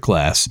operator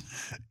class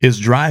is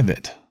drive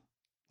it.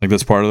 Like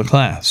that's part of the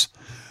class.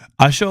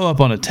 I show up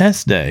on a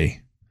test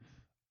day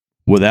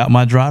without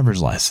my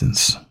driver's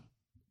license.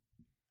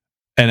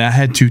 And I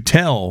had to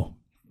tell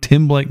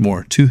Tim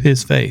Blakemore to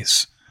his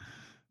face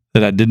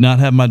that I did not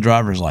have my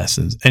driver's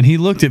license. And he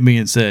looked at me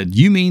and said,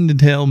 "You mean to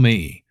tell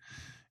me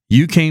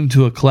you came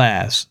to a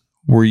class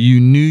where you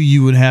knew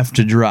you would have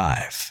to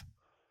drive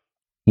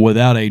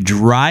without a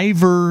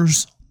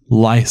driver's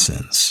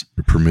license?"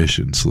 Your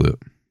permission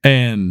slip.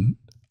 And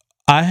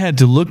I had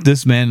to look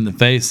this man in the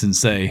face and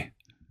say,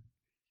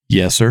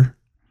 "Yes, sir,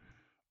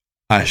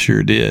 I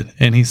sure did."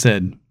 And he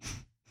said,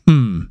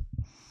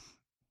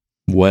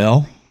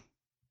 "Well,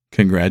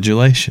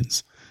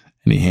 congratulations."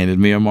 And he handed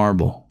me a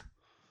marble.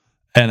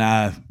 And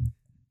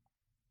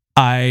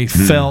I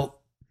felt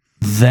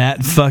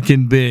that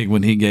fucking big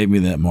when he gave me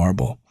that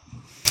marble.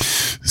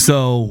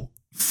 So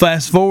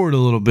fast forward a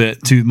little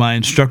bit to my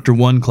Instructor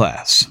 1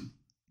 class.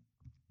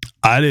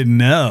 I didn't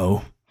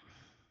know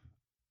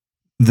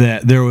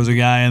that there was a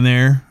guy in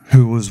there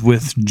who was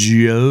with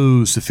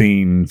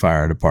Josephine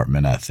Fire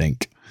Department, I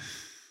think,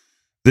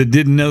 that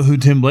didn't know who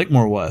Tim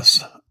Blakemore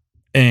was.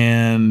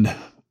 And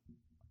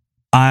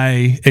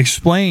I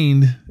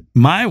explained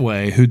my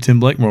way who Tim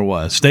Blakemore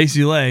was.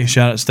 Stacy Lay,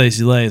 shout out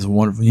Stacy Lay, is a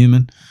wonderful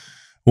human,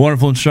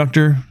 wonderful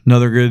instructor,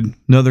 another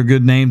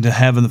good name to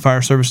have in the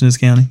fire service in this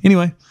county.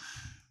 Anyway,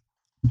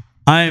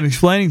 I am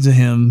explaining to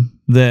him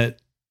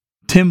that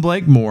Tim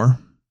Blakemore,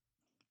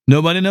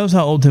 nobody knows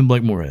how old Tim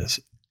Blakemore is.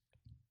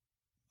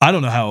 I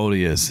don't know how old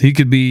he is. He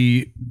could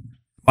be,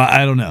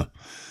 I don't know.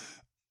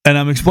 And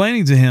I'm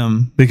explaining to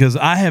him because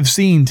I have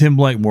seen Tim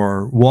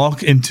Blakemore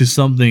walk into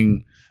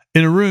something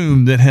in a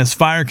room that has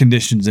fire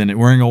conditions in it,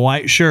 wearing a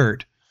white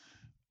shirt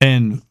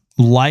and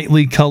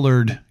lightly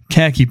colored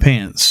khaki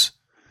pants,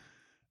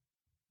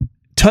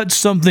 touch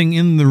something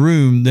in the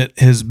room that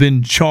has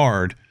been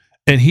charred,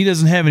 and he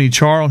doesn't have any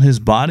char on his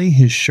body,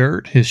 his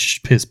shirt,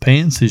 his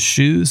pants, his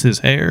shoes, his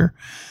hair.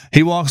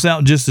 He walks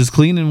out just as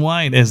clean and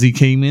white as he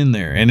came in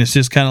there. And it's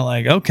just kind of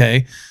like,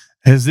 okay,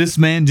 has this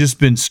man just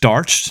been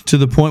starched to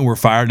the point where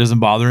fire doesn't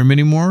bother him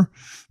anymore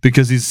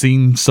because he's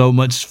seen so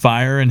much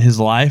fire in his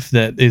life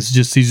that he's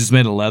just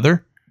made of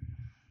leather?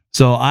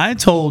 So I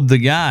told the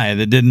guy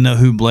that didn't know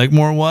who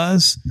Blakemore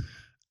was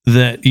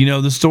that, you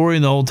know, the story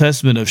in the Old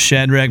Testament of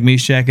Shadrach,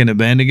 Meshach, and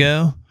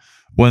Abednego,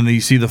 when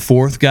you see the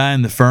 4th guy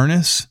in the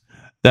furnace,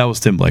 that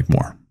was Tim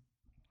Blakemore.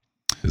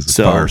 Is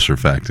a fire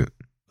surfactant.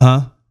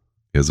 Huh?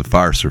 He has a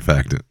fire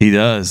surfactant. He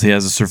does. He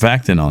has a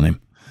surfactant on him.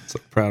 So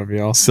proud of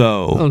y'all.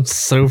 So I'm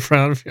so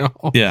proud of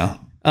y'all. Yeah.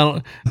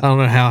 I don't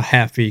know how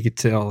happy you could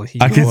tell he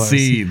was. I could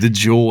see the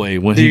joy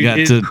when he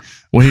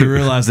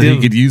realized that he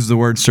could use the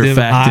word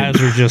surfactant.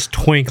 Eyes are just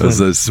twinkling. I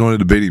just wanted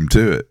to beat him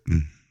to it.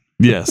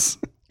 Yes.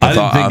 I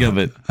didn't think of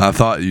it. I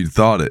thought you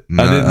thought it.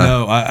 I didn't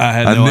know. I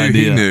had no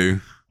idea. He knew.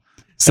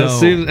 So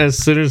as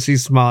soon as he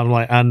smiled, I'm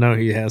like, I know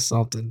he has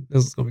something.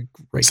 This is going to be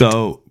great.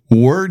 So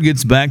word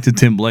gets back to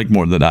Tim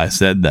Blakemore that I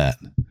said that.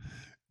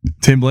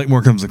 Tim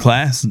Blakemore comes to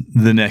class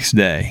the next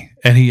day,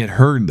 and he had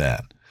heard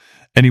that.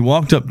 And he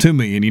walked up to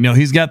me, and, you know,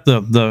 he's got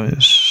the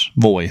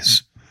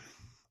voice.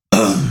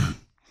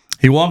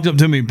 He walked up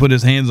to me and put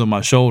his hands on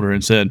my shoulder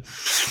and said,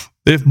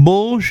 If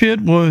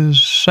bullshit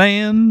was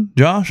sand,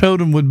 Josh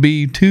Odom would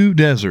be 2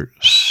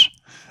 deserts.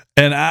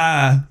 And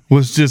I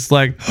was just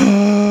like,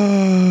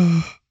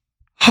 how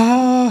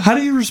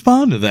do you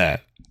respond to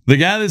that? The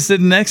guy that's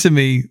sitting next to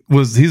me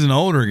he's an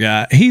older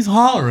guy. He's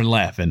hollering,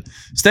 laughing.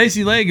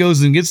 Stacey Lay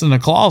goes and gets in a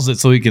closet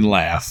so he can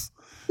laugh.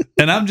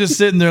 And I'm just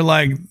sitting there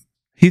like,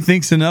 he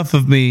thinks enough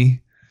of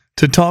me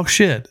to talk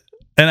shit.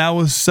 And I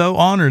was so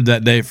honored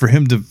that day for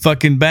him to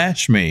fucking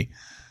bash me.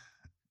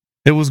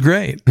 It was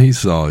great. He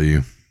saw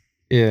you.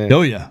 Yeah.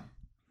 Oh, yeah.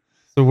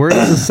 So where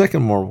does the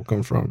second marble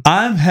come from?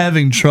 I'm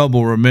having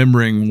trouble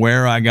remembering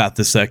where I got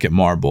the second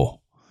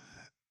marble.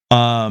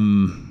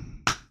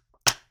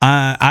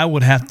 I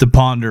would have to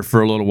ponder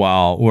for a little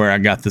while where I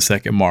got the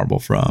second marble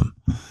from.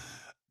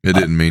 It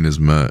didn't mean as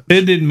much.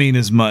 It didn't mean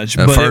as much,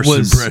 That but first it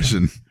was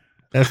impression.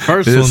 That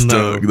first It one,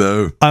 stuck,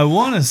 though. I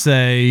want to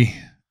say,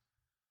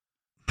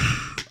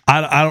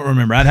 I don't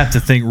remember. I'd have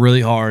to think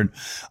really hard.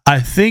 I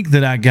think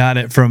that I got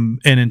it from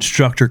an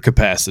instructor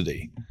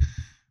capacity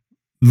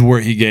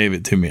where he gave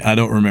it to me. I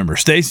don't remember.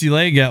 Stacey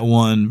Lay got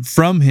one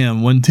from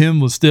him when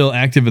Tim was still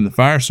active in the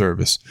fire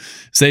service.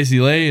 Stacey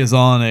Lay is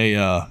on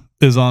a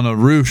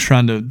roof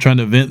trying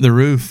to vent the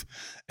roof,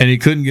 and he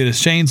couldn't get his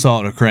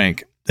chainsaw to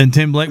crank. And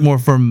Tim Blakemore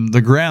from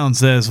the ground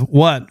says,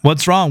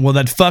 What's wrong? Well,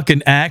 that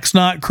fucking axe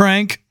not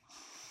crank?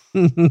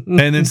 And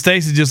then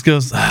Stacey just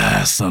goes,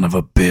 son of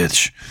a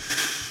bitch.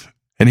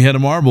 And he had a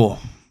marble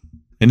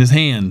in his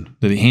hand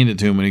that he handed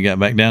to him when he got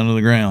back down to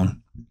the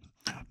ground.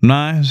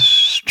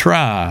 Nice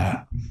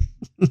try.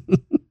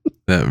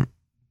 That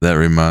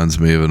reminds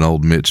me of an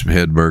old Mitch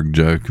Hedberg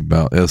joke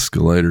about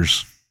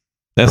escalators.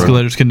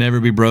 Escalators can never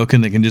be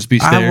broken. They can just be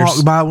stairs. I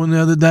walked by one the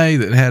other day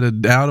that had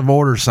an out of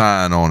order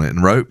sign on it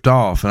and roped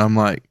off. And I'm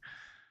like,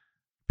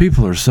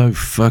 people are so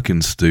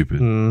fucking stupid.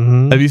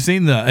 Mm-hmm. Have you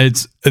seen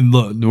and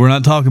look, we're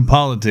not talking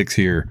politics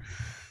here,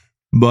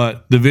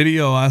 but the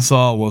video I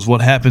saw was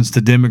what happens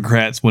to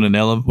Democrats when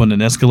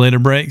an escalator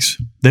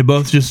breaks. They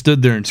both just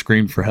stood there and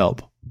screamed for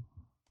help.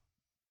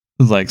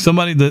 It's like,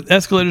 the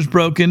escalator's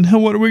broken.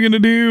 What are we going to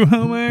do?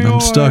 Oh my God.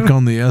 I'm stuck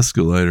on the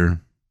escalator.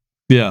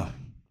 Yeah.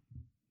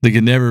 It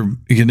can never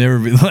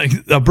be like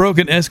a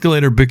broken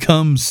escalator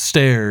becomes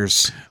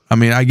stairs. I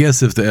mean, I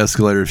guess if the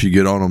escalator, if you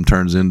get on them,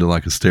 turns into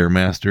like a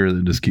Stairmaster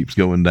that just keeps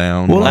going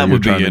down. Well, that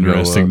would be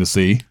interesting to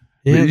see.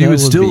 Yeah, you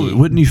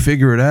wouldn't you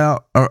figure it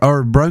out?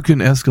 Are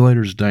broken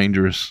escalators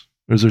dangerous?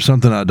 Or is there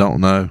something I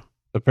don't know?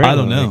 Apparently, I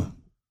don't know.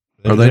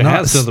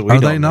 Are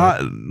they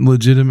not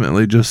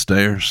legitimately just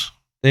stairs?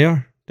 They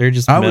are. They're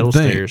just metal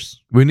stairs.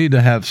 We need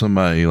to have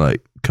somebody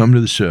like come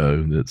to the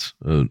show that's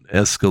an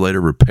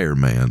escalator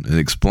repairman and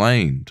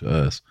explain to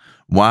us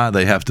why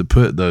they have to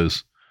put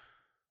those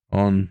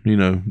on,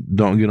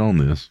 don't get on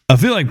this. I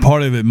feel like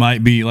part of it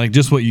might be like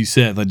just what you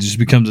said, like it just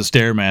becomes a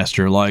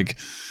Stairmaster. Like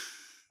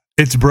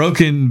it's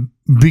broken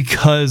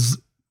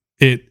because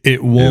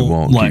it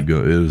won't keep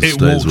going.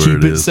 It won't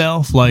keep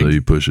itself. Like so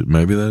you push it.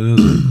 Maybe that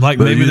is like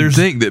but maybe there's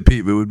think that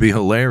people would be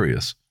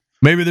hilarious.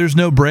 Maybe there's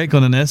no brake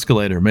on an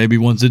escalator. Maybe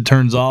once it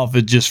turns off,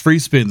 it just free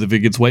spins if it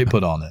gets weight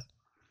put on it.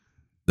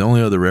 The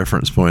only other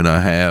reference point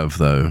I have,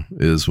 though,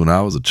 is when I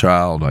was a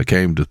child, I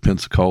came to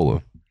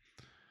Pensacola,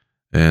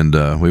 and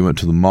we went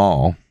to the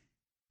mall,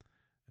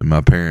 and my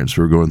parents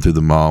were going through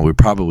the mall. We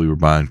probably were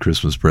buying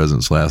Christmas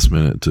presents last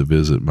minute to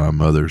visit my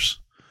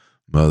mother's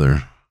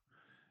mother,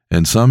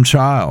 and some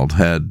child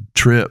had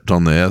tripped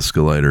on the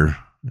escalator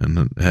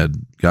and had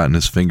gotten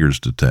his fingers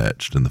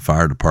detached, and the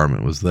fire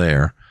department was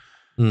there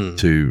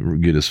to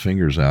get his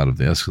fingers out of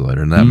the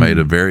escalator, and that made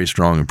a very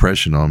strong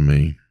impression on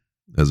me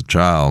as a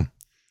child.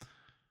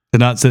 To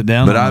not sit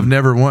down. But I've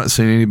never once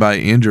seen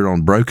anybody injured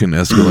on broken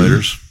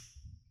escalators.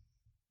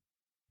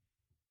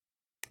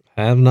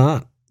 I have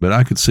not. But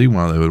I could see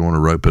why they would want to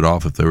rope it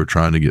off if they were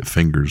trying to get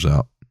fingers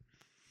out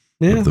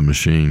of the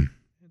machine.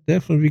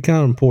 Definitely be kind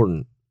of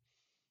important.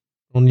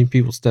 Don't need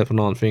people stepping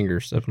on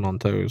fingers, stepping on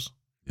toes.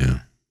 Yeah.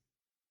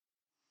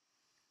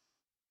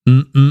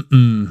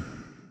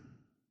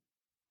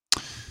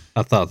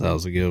 I thought that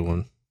was a good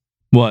one.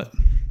 What?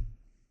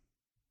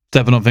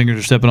 Stepping on fingers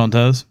or stepping on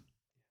toes?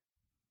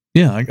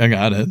 Yeah, I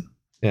got it.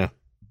 Yeah.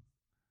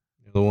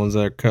 The ones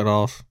that are cut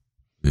off.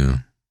 Yeah.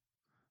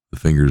 The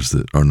fingers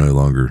that are no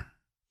longer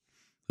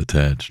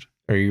attached.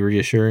 Are you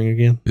reassuring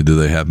again? Do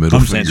they have middle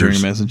fingers? I'm just answering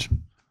a message.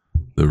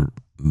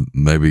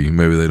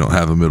 Maybe they don't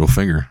have a middle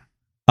finger.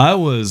 I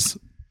was,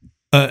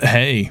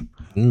 hey.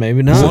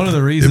 Maybe not. One of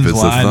the reasons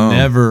why I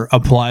never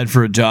applied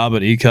for a job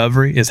at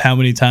eCovery is how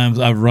many times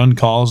I've run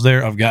calls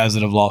there of guys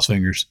that have lost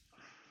fingers.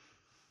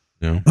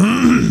 Yeah.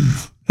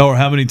 Or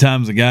how many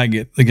times a guy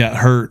got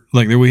hurt.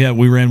 Like we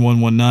ran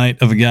one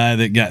night of a guy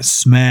that got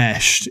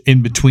smashed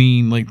in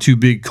between like two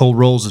big cold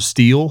rolls of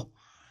steel.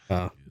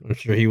 I'm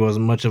sure he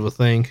wasn't much of a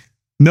thing.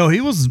 No, he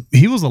was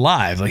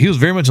alive. Like he was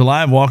very much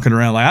alive walking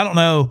around. Like I don't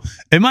know.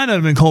 It might not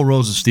have been cold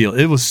rolls of steel.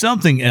 It was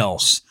something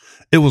else.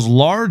 It was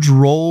large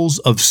rolls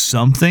of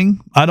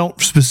something. I don't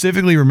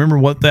specifically remember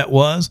what that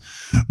was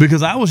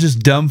because I was just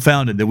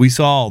dumbfounded that we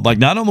saw, like,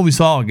 not only we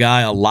saw a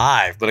guy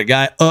alive, but a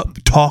guy up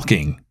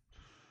talking.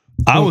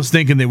 I was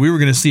thinking that we were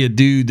going to see a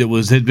dude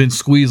that had been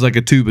squeezed like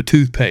a tube of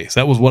toothpaste.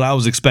 That was what I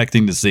was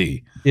expecting to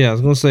see. Yeah, I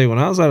was going to say, when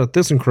I was out at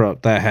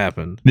ThyssenKrupp, that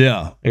happened.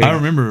 Yeah. I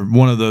remember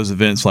one of those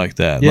events like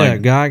that. Yeah, like, a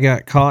guy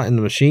got caught in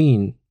the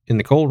machine in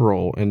the cold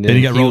roll. And then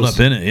he got rolled up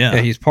in it, yeah.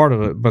 Yeah, he's part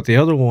of it. But the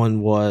other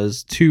one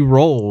was 2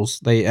 rolls.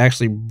 They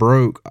actually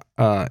broke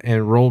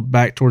and rolled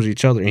back towards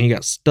each other, and he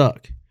got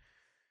stuck.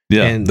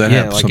 Yeah, and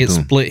it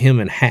split him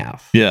in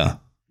half. Yeah.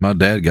 My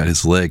dad got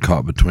his leg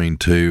caught between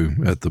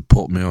 2 at the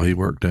pulp mill he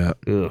worked at.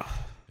 Ugh.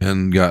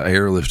 And got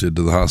airlifted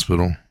to the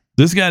hospital.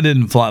 This guy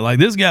didn't fly. Like,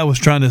 this guy was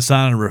trying to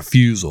sign a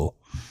refusal.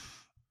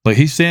 Like,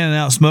 he's standing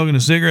out smoking a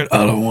cigarette.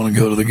 I don't want to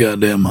go to the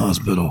goddamn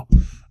hospital. I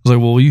was like,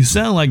 well, you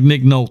sound like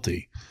Nick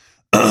Nolte.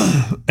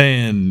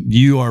 And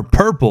you are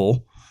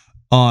purple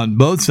on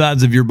both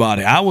sides of your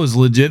body. I was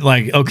legit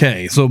like,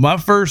 okay, so my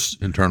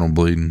first internal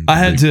bleeding. I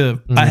had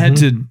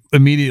to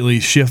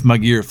immediately shift my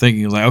gear of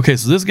thinking. I was like, okay,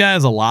 so this guy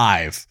is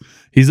alive.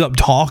 He's up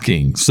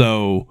talking.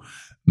 So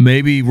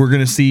maybe we're going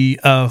to see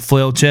a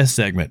flail chest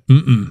segment.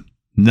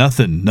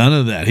 Nothing. None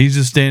of that. He's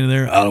just standing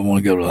there. I don't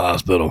want to go to the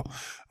hospital.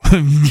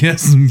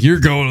 Yes, you're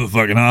going to the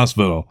fucking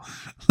hospital.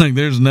 Like,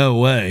 there's no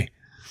way.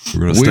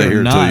 We're going to stay here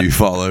until you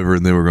fall over,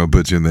 and then we're going to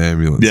put you in the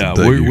ambulance. Yeah,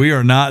 we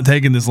are not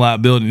taking this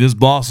liability. This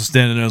boss was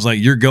standing there. I was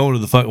like, you're going to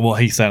the fucking... Well,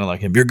 he sounded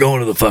like him. You're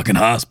going to the fucking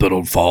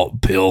hospital,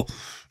 Phil,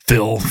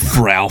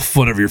 Ralph,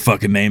 whatever your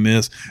fucking name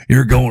is.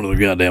 You're going to the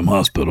goddamn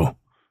hospital.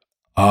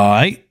 All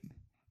right.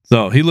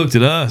 So he looked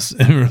at us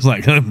and was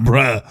like,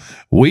 bruh,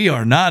 we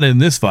are not in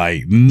this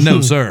fight. No,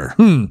 sir.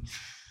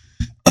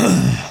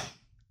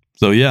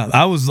 So, yeah,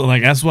 I was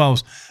like, that's why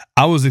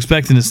I was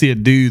expecting to see a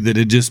dude that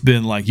had just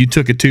been like, you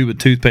took a tube of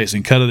toothpaste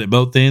and cut it at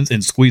both ends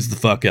and squeezed the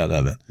fuck out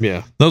of it.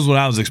 Yeah. That was what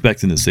I was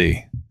expecting to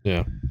see.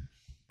 Yeah.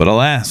 But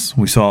alas,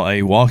 we saw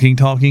a walking,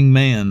 talking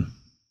man.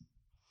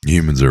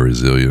 Humans are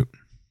resilient.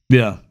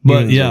 Yeah.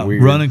 But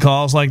running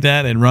calls like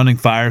that and running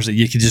fires that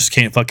you just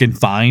can't fucking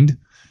find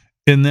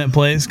in that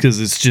place because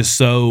it's just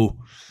so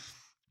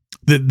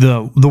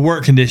the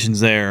work conditions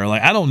there.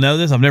 Like, I don't know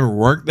this, I've never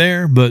worked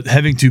there, but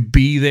having to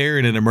be there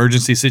in an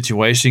emergency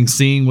situation,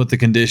 seeing what the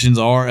conditions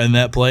are in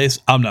that place,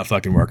 I'm not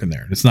fucking working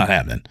there. It's not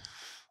happening.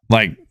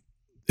 Like,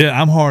 yeah,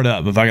 I'm hard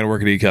up if I gotta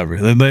work at e-cover.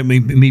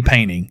 Me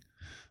painting.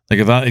 Like,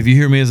 if you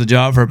hear me as a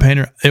job for a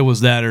painter, it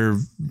was that or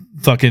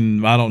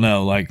fucking, I don't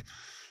know, like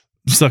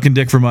sucking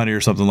dick for money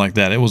or something like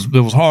that. It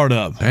was hard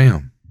up.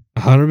 Damn.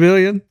 100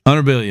 billion?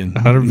 100 billion.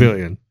 100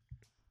 billion.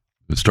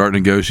 Start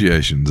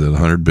negotiations at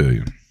 100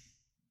 billion.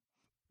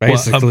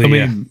 Basically,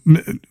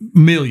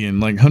 million,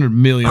 like 100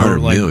 million. 100 or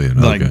like, million.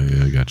 Like, okay,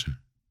 yeah, I got you.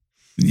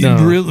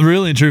 No.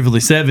 Really and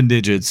truthfully, 7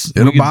 digits.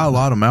 It'll buy a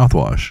lot of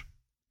mouthwash.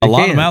 A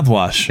lot of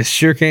mouthwash. It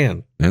sure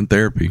can. And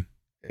therapy.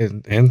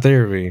 And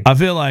therapy. I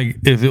feel like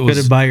if it was...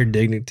 Could it buy your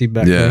dignity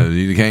back? Yeah,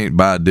 you can't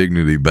buy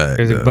dignity back.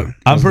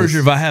 I'm pretty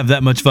sure if I have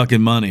that much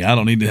fucking money, I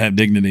don't need to have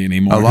dignity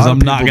anymore because I'm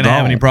not going to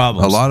have any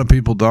problems. A lot of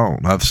people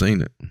don't. I've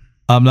seen it.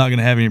 I'm not going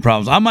to have any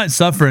problems. I might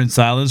suffer in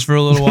silence for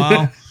a little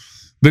while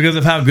because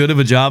of how good of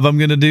a job I'm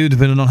going to do,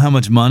 depending on how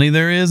much money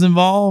there is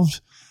involved.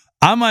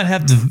 I might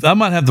have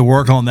to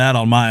work on that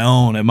on my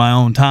own at my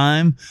own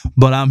time,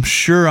 but I'm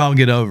sure I'll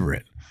get over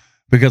it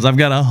because I've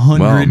got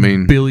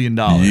 $100 billion.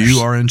 You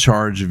are in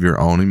charge of your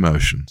own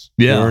emotions.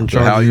 Yeah,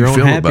 how you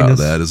feel about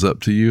that is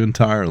up to you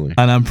entirely.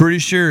 And I'm pretty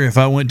sure if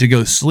I went to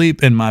go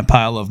sleep in my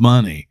pile of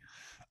money,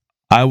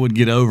 I would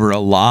get over a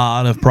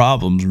lot of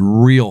problems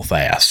real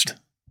fast.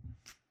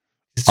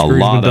 A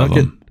lot of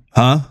them.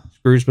 Huh?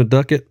 Scrooge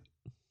McDucket?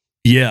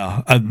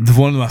 Yeah.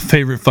 One of my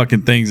favorite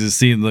fucking things is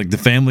seeing like the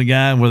Family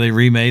Guy where they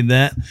remade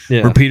that.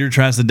 Yeah. Where Peter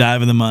tries to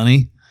dive in the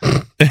money.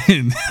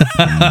 And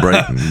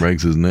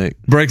breaks his neck.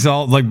 Breaks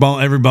all like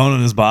every bone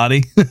in his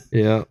body.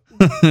 Yeah.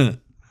 I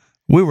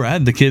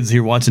had the kids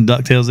here watching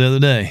DuckTales the other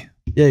day.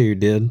 Yeah, you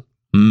did.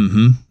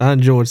 Mm-hmm. I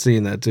enjoyed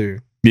seeing that too.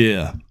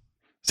 Yeah.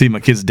 See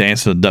my kids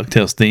dance to the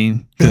DuckTales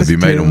theme. Have you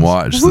made them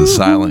watch the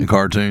silent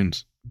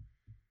cartoons?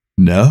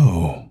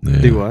 No.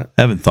 Yeah. Do what?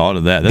 I haven't thought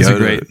of that.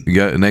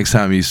 That's next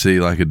time you see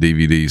like a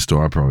DVD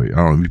store,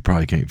 you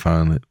probably can't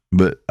find it.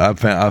 But I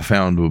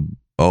found a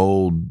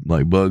old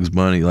like Bugs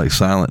Bunny, like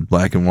silent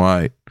black and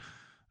white,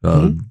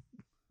 Tom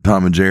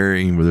and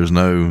Jerry, where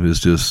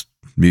it's just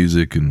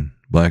music and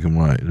black and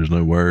white. There's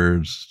no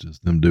words,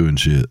 just them doing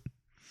shit.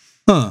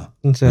 Huh.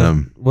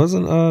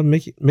 Wasn't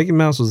Mickey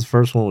Mouse was the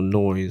first one with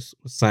noise,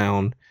 with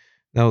sound.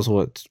 That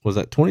was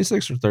that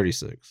 26 or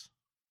 36?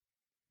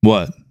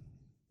 What?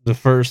 The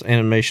first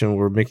animation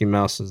where Mickey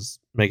Mouse is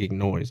making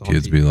noise.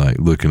 Kids be like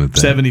looking at that.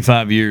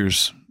 75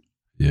 years.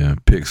 Yeah,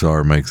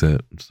 Pixar makes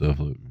that stuff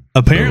look.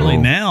 Apparently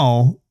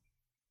now,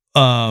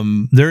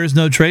 there is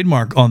no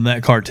trademark on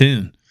that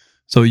cartoon,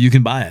 so you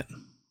can buy it.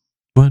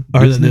 What? I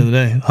heard that the other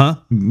day, huh?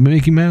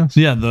 Mickey Mouse?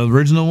 Yeah, the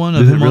original one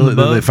of Did him on the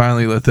boat. Did they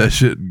finally let that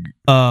shit?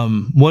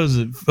 What is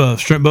it?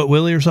 Shrimp Boat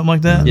Willie or something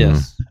like that?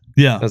 Yes.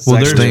 Yeah. That's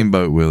there's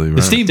Steamboat Willie,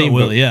 right? Steamboat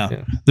Willie,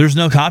 yeah. There's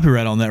no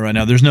copyright on that right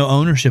now. There's no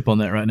ownership on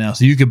that right now,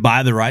 so you could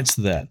buy the rights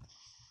to that.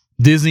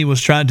 Disney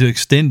was trying to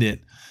extend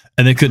it,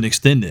 and they couldn't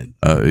extend it.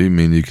 You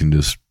mean you can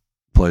just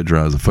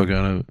plagiarize the fuck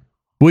out of it?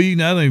 Well, you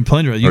not even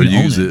plagiarize. You or can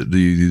use own it. Do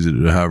you use it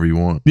however you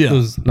want? It Yeah.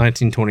 was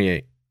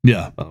 1928,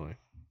 Yeah. by the way.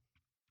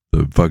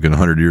 So fucking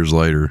 100 years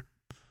later.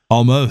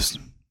 Almost.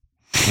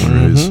 There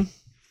it is. Mhm.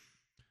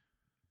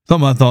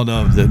 Something I thought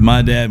of that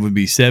my dad would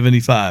be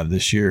 75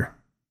 this year.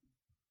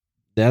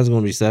 Dad's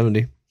going to be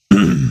 70.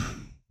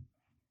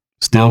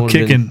 Still Mom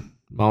would've kicking.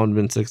 Mom would have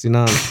been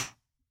 69.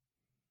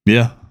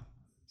 Yeah.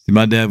 See,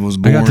 my dad was I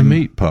born. got to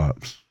meet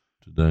Pops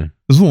today It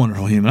was a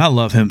wonderful human. I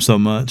love him so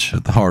much.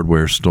 at the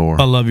hardware store.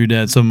 I love your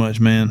dad so much,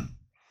 man.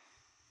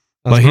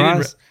 I'm But he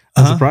didn't surprised,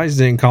 I'm huh? surprised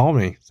he didn't call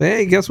me. Say,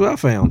 hey, guess what I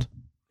found?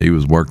 He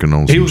was working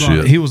on He some was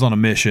shit. he was on a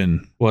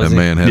mission. Was That he?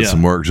 man had Yeah.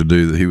 some work to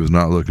do that he was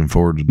not looking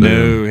forward to doing.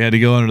 No, he had to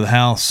go under the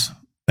house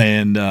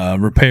and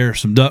repair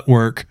some duct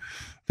work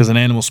because an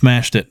animal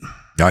smashed it.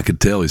 I could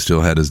tell he still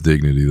had his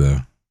dignity, though.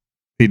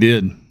 He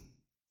did.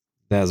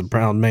 Dad's a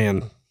proud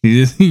man. He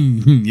is.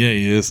 Yeah,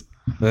 he is.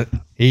 But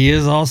he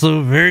is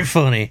also very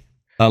funny.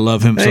 I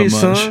love him Hey,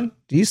 so much. son,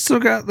 do you still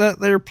got that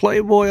there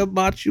Playboy I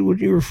bought you when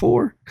you were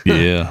 4?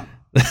 Yeah.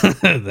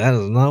 That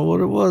is not what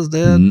it was,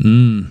 Dad.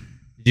 Mm-mm.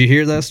 Did you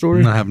hear that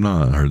story? I have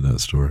not heard that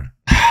story.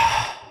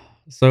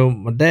 So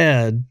my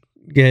dad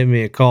gave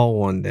me a call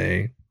one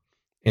day,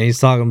 and he's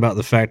talking about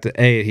the fact that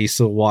he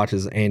still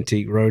watches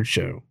Antique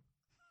Roadshow.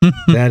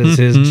 That is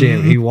his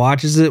jam. He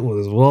watches it with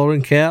his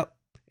welding cap,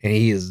 and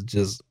he is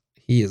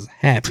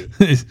happy.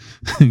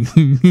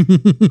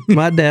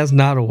 My dad's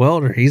not a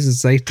welder; he's a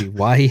safety.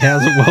 Why he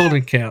has a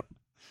welding cap?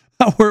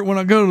 I work when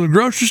I go to the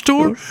grocery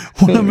store,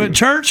 when I'm at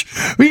church,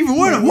 even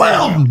when I'm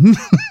welding.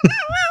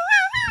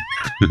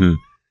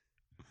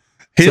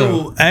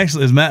 He'll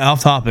actually, as Matt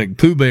off topic,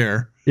 Pooh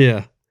Bear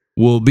Yeah,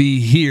 will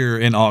be here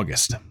in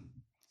August.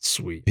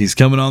 sweet. He's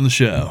coming on the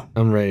show.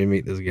 I'm ready to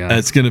meet this guy.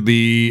 It's going to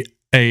be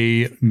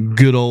a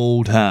good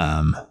old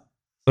time.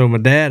 So my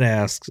dad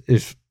asks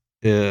if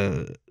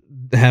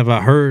have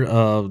I heard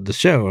of the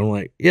show? I'm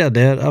like, yeah,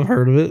 Dad, I've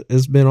heard of it.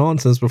 It's been on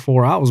since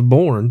before I was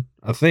born,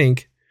 I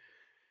think.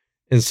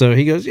 And so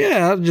he goes,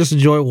 yeah, I just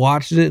enjoy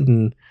watching it.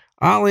 And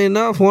oddly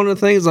enough, one of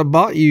the things I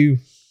bought you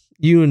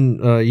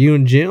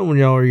and Jim when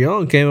y'all were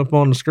young came up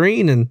on the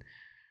screen, and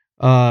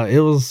it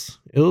was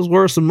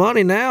worth some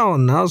money now.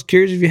 And I was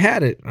curious if you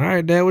had it. All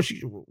right, Dad, what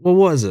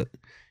was it?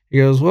 He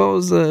goes, well, it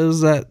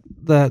was that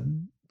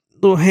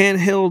little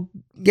handheld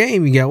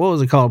game you got. What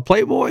was it called?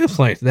 Playboy? It's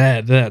like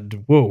that.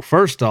 Whoa!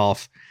 First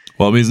off,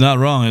 Well, he's not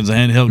wrong. It's a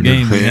handheld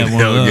game. We have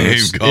one of Handheld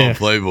those. game called Yeah.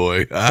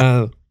 Playboy.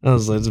 I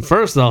was like,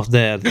 first off,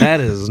 Dad, that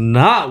is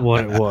not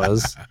what it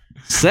was.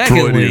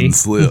 Freudian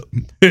slip.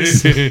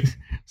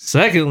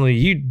 Secondly,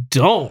 you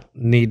don't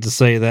need to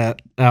say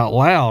that out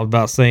loud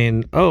about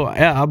saying, "Oh,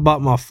 yeah, I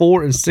bought my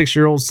 4 and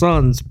 6-year-old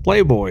sons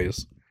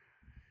Playboys."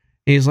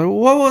 He's like,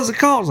 "What was it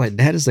called?" I was like,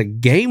 "That is a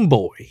Game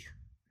Boy.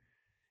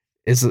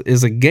 It's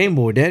a Game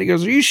Boy, Dad." He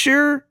goes, "Are you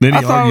sure?" Then I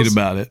he thought it argued was-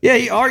 about it. Yeah,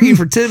 he argued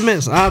for 10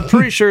 minutes. I'm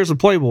pretty sure it's a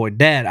Playboy.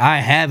 Dad, I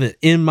have it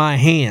in my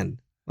hand.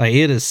 Like,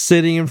 it is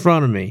sitting in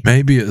front of me.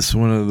 Maybe it's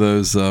one of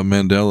those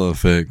Mandela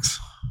effects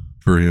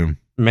for him.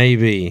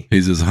 Maybe.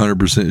 He's just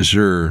 100%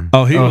 sure.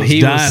 Oh, he was he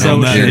was dying so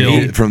on that sure.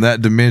 hill. From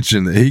that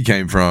dimension that he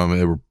came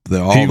from,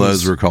 all He those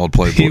was- were called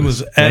Playboys. He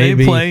was at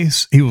Maybe. a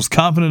place. He was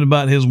confident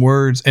about his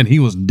words, and he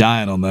was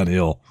dying on that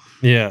hill,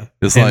 Yeah.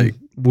 It's And like-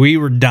 we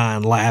were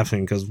dying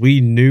laughing because we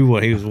knew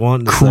what he was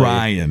wanting to say.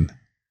 crying.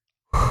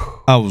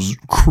 I was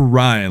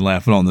crying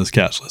laughing on this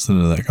couch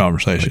listening to that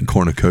conversation.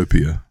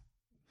 cornucopia.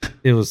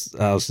 I was just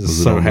Was it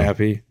so on the-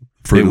 happy.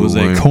 Fruit It of was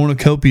the a Loom.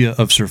 cornucopia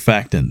of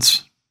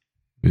surfactants.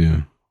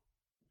 Yeah.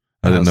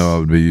 I didn't know I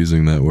would be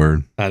using that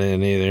word. I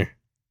didn't either.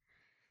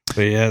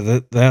 But yeah,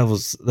 that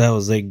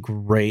was a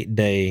great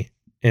day.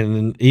 And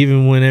then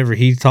even whenever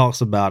he talks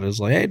about it, it's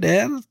like, hey,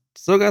 Dad, I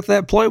still got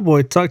that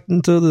Playboy tucked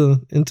into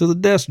the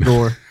desk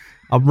drawer.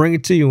 I'll bring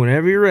it to you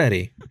whenever you're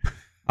ready.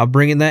 I'll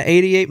bring in that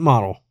 88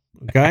 model.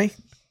 Okay.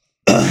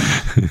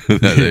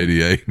 That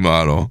 88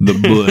 model. The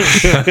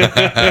bush.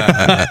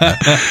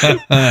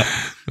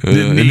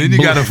 And then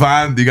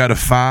you got to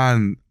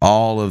find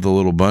all of the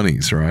little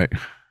bunnies, right?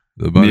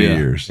 The bunny Yeah.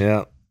 ears.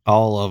 Yeah.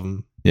 All of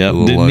them. Yeah, The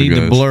little didn't need the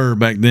logos. blur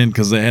back then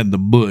because they had the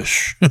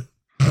bush.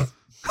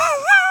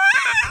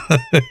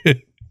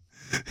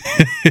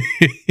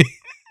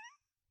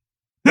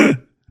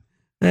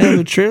 I have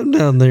a trim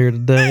down there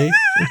today.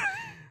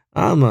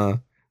 I'm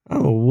a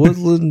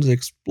woodland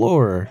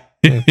explorer.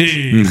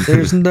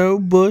 There's no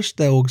bush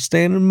that will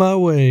stand in my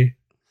way.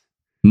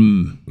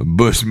 A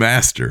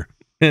bushmaster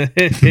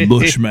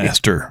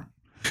Bushmaster.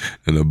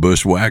 and a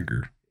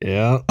bushwhacker.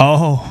 Yeah.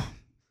 Oh.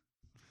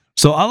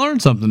 So I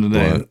learned something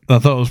today. What? I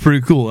thought it was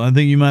pretty cool. I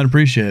think you might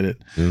appreciate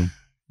it. Yeah.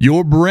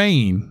 Your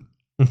brain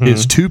Mm-hmm.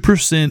 is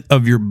 2%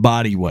 of your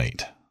body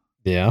weight,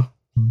 Yeah.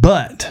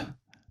 but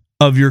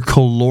of your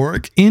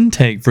caloric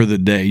intake for the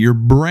day, your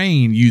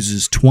brain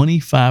uses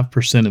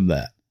 25% of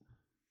that.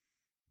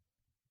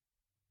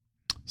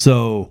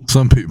 So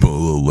Some people a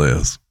little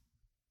less.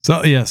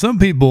 yeah, some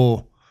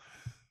people,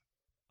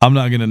 I'm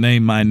not going to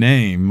name my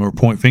name or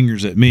point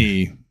fingers at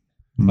me,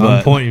 I'm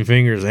but pointing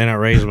fingers and I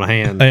raise my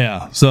hand.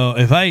 yeah. So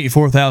if I eat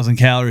 4,000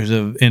 calories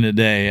in a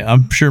day,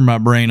 I'm sure my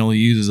brain only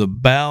uses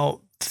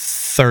about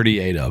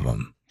 38 of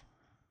them.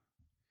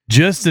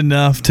 Just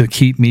enough to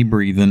keep me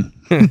breathing.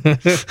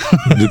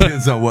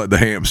 Depends on what the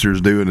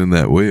hamster's doing in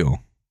that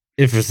wheel.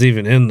 If it's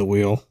even in the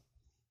wheel.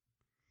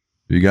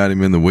 You got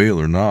him in the wheel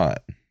or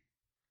not?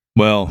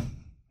 Well,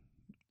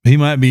 he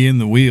might be in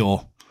the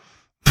wheel,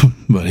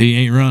 but he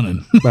ain't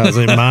running. I was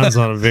saying, mine's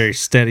on a very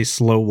steady,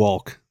 slow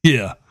walk.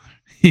 Yeah.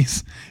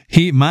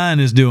 Mine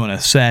is doing a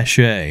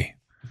sachet.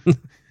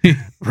 It's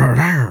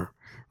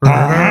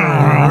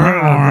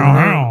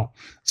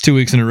 2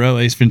 weeks in a row.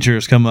 Ace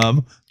Ventura's come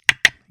up.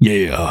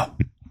 Yeah.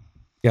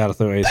 Gotta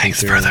throw Ace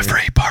Thanks Ventura for the in there.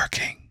 free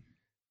parking.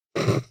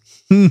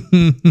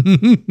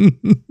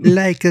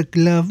 Like a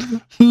glove.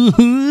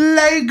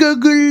 Like a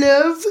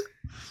glove.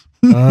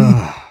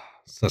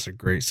 Such a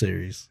great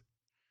series.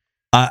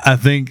 I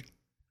think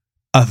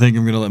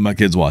I'm gonna let my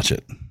kids watch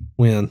it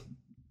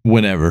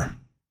whenever.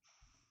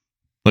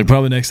 Like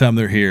probably next time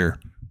they're here.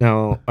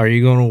 Now, are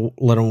you going to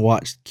let them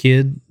watch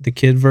the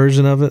kid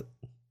version of it?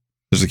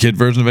 There's a kid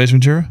version of Ace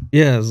Ventura?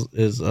 Yeah,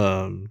 it's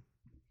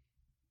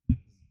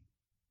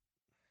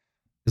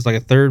like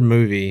a third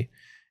movie,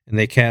 and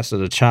they casted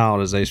a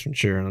child as Ace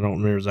Ventura, and I don't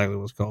remember exactly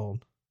what it's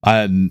called. I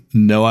had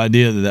no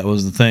idea that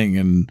was the thing,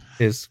 and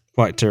It's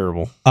quite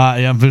terrible.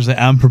 I'm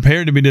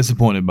prepared to be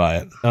disappointed by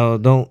it. Oh,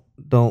 don't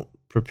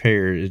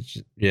prepare.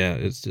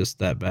 It's just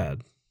that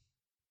bad.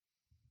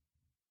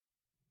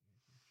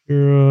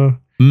 You're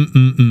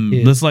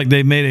Yeah. That's like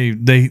they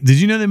made did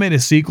you know they made a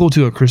sequel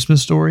to A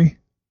Christmas Story?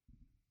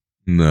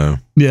 No.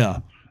 Yeah.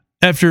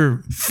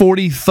 After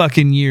 40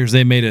 fucking years,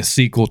 they made a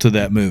sequel to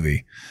that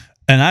movie.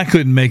 And I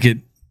couldn't make it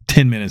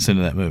 10 minutes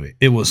into that movie.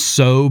 It was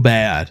so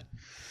bad.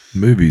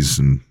 Movies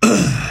and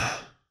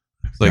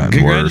Like,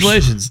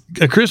 congratulations.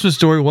 A Christmas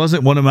Story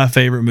wasn't one of my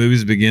favorite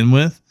movies to begin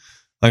with.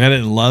 Like, I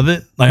didn't love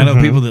it. Like, I know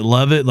people that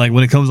love it. Like,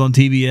 when it comes on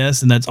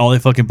TBS and that's all they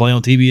fucking play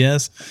on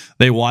TBS,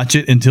 they watch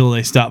it until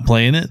they stop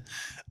playing it.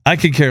 I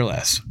could care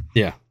less.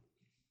 Yeah.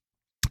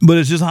 But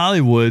it's just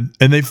Hollywood,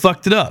 and they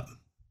fucked it up.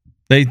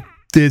 They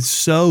did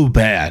so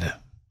bad.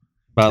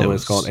 By the way,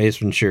 it's called Ace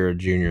Ventura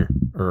Jr.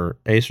 or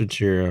Ace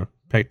Ventura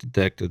Pet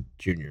Detective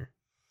Jr.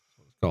 That's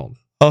what it's called.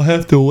 I'll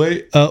have to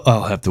wait.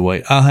 I'll have to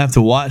wait. I'll have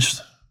to watch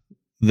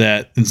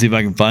that and see if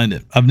I can find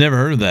it. I've never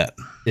heard of that.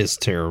 It's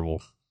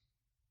terrible.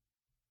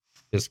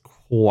 It's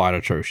quite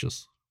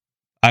atrocious.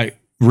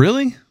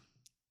 Really?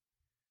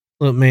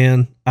 Look,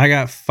 man, I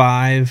got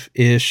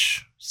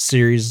 5-ish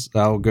series that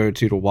I'll go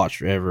to watch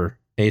forever.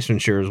 Ace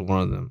Ventura is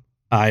one of them.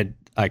 I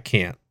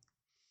can't.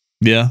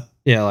 Yeah.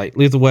 Yeah, like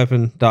Lethal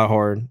Weapon, Die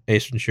Hard,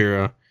 Ace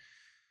Ventura,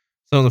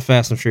 some of the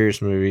Fast and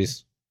Furious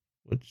movies.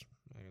 Which,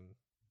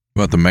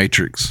 about The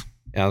Matrix.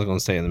 I was going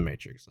to say in The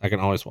Matrix. I can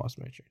always watch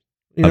The Matrix.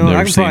 I've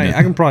never seen it.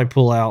 I can probably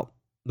pull out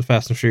the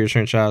Fast and Furious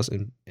franchise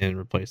and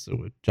replace it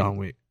with John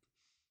Wick.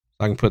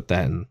 I can put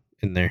that in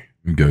there.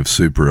 And go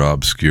super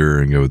obscure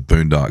and go with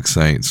Boondock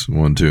Saints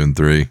 1, 2, and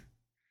 3.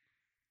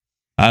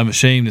 I'm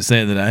ashamed to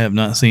say that I have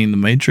not seen The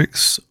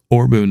Matrix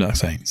or Boondock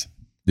Saints.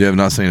 You have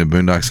not seen a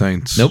Boondock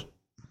Saints? Nope.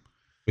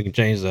 We can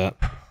change that.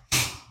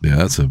 Yeah,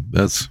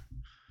 that's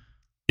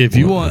if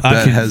you want,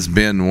 that has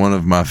been one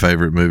of my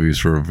favorite movies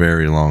for a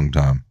very long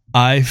time.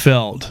 I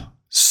felt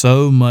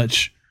so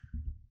much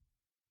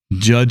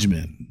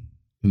judgment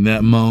in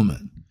that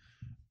moment.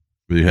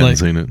 But you hadn't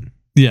seen it?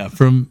 Yeah,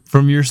 from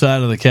your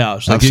side of the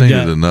couch. Like, I've seen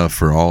it enough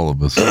for all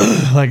of us.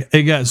 Like,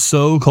 it got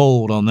so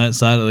cold on that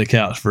side of the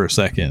couch for a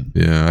second.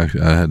 Yeah,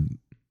 I had.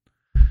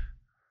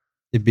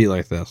 It'd be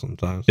like that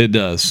sometimes. It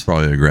does.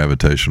 Probably a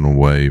gravitational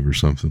wave or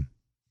something.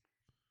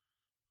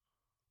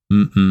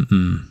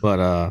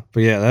 But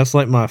yeah, that's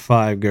like my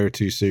 5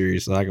 go-to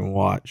series that I can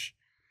watch.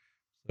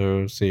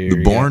 So see,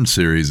 the Bourne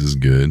series is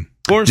good.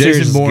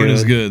 Jason Bourne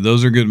is good.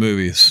 Those are good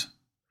movies.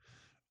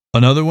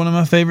 Another one of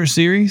my favorite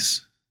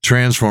series.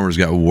 Transformers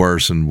got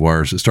worse and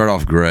worse. It started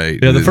off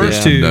great. Yeah, the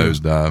first two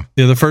nosedive.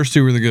 Yeah, the first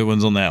two were the good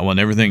ones on that one.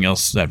 Everything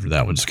else after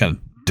that one just kind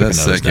of took that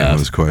second one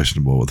was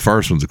questionable. But the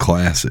first one's a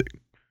classic.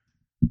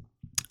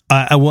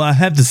 I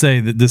have to say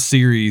that this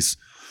series,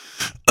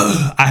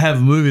 I have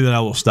a movie that I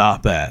will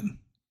stop at,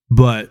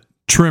 but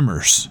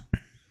Tremors,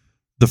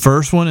 the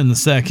first one and the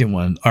second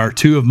one, are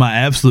 2 of my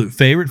absolute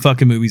favorite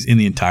fucking movies in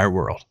the entire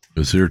world.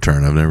 It's your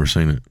turn. I've never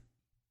seen it.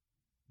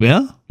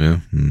 Yeah? Yeah.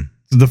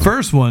 The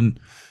first one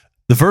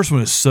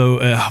is so,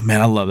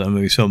 man, I love that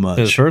movie so much.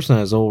 The first one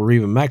has old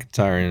Reba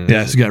McEntire in it.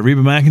 Yeah, it's got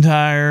Reba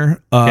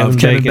McEntire,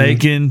 Kevin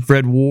Bacon,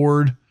 Fred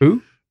Ward.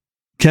 Who?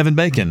 Kevin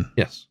Bacon.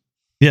 Yes.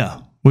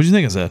 Yeah. What did you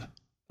think I said?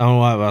 I don't know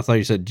why, but I thought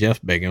you said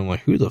Jeff Bacon. I'm like,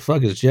 who the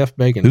fuck is Jeff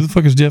Bacon? Who the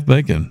fuck is Jeff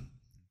Bacon?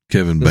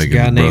 Kevin This Bacon's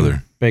guy named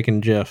brother.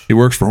 Bacon Jeff. He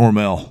works for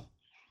Hormel.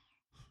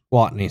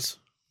 Watney's.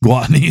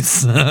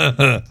 Guatney's.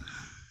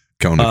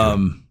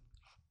 Konica.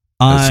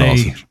 That's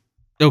sausage.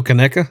 Oh,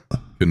 Kaneka?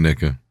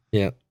 Konica.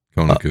 Yeah.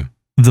 Konica.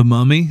 The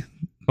Mummy.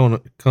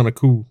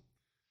 Konaku.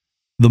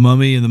 The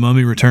Mummy and The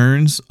Mummy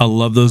Returns. I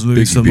love those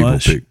movies so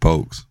much. Pick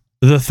pokes.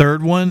 The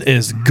third one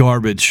is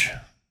garbage.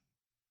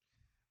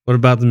 What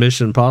about the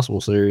Mission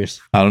Impossible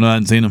series? I don't know. I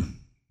hadn't seen them.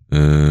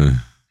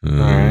 All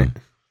right.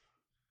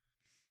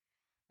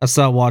 I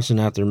stopped watching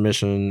after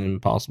Mission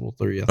Impossible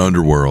 3. I think.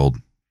 Underworld.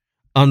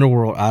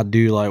 I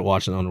do like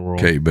watching Underworld.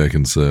 Kate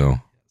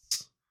Beckinsale.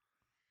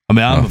 I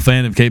mean, I'm a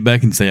fan of Kate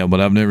Beckinsale,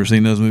 but I've never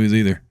seen those movies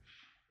either.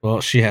 Well,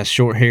 she has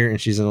short hair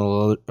and she's in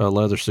a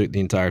leather suit the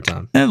entire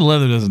time. And the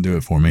leather doesn't do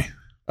it for me.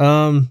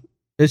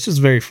 It's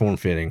just very form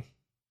fitting.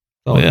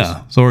 Oh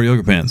yeah, so are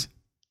yoga pants.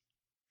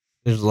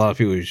 There's a lot of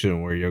people who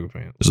shouldn't wear yoga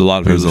pants. There's a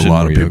lot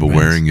of people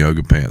wearing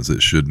yoga pants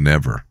that should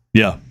never.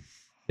 Yeah.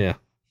 Yeah.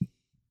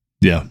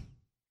 Yeah.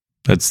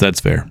 That's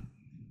fair.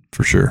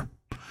 For sure.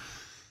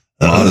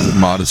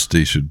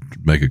 Modesty should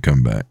make a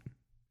comeback.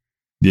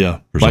 Yeah.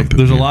 Like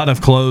there's a lot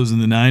of clothes in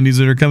the 90s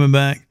that are coming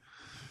back.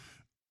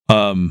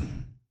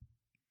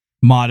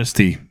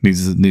 Modesty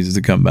needs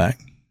to come back.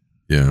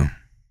 Yeah.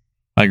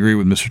 I agree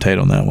with Mr. Tate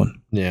on that one.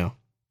 Yeah.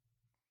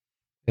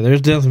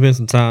 There's definitely been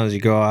some times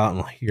you go out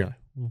and you're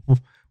like,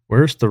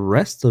 where's the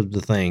rest of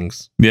the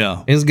things?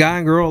 Yeah. It's guy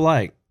and girl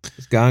alike.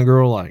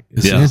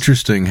 It's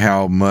interesting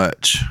how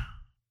much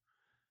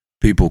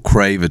people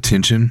crave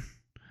attention,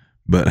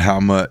 but how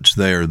much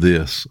they are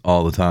this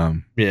all the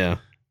time. Yeah.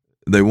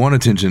 They want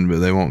attention, but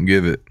they won't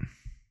give it.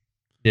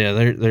 Yeah,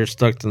 they're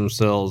stuck to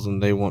themselves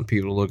and they want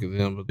people to look at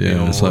them, but they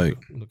don't it's like,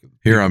 look at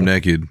here I'm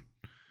naked.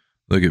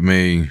 Look at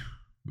me.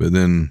 But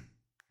then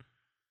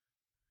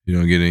you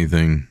don't get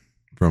anything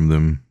from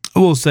them. I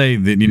will say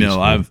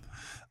that,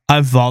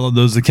 I've followed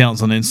those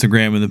accounts on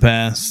Instagram in the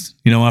past.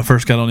 When I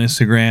first got on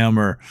Instagram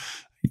or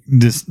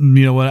just,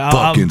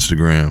 Fuck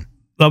Instagram.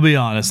 I'll be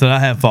honest that I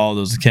have followed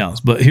those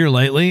accounts, but here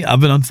lately I've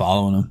been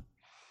unfollowing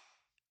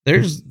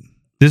them.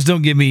 Just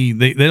don't give me,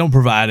 they don't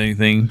provide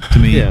anything to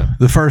me. Yeah.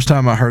 The first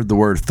time I heard the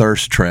word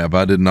thirst trap,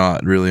 I did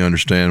not really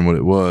understand what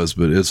it was,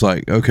 but it's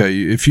like,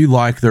 okay, if you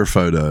like their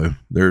photo,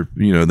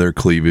 their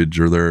cleavage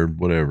or their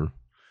whatever,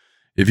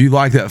 if you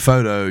like that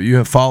photo, you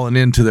have fallen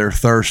into their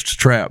thirst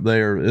trap.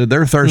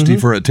 They're thirsty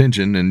for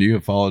attention, and you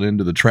have fallen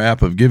into the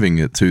trap of giving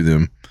it to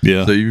them.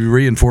 Yeah. So you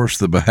reinforce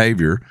the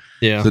behavior.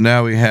 Yeah. So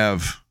now we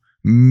have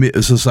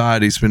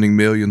society spending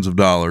millions of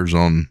dollars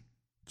on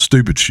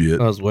stupid shit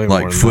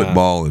like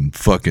football and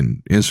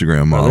fucking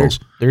Instagram models.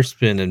 They're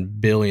spending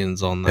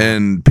billions on that.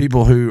 And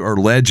people who are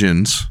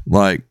legends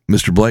like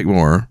Mr.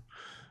 Blakemore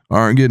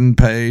aren't getting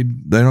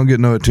paid. They don't get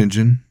no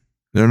attention.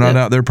 They're not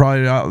out. They're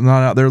probably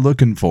not out there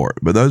looking for it.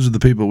 But those are the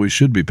people we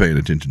should be paying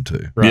attention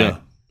to. Right. Yeah.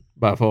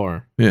 By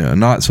far. Yeah.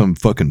 Not some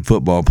fucking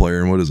football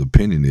player and what his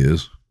opinion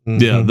is.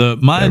 Yeah.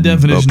 My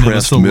definition of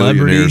a celebrity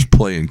millionaires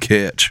playing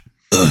catch.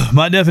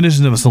 My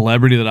definition of a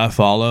celebrity that I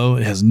follow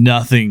has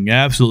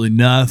absolutely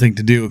nothing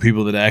to do with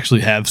people that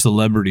actually have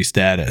celebrity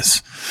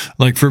status.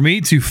 Like for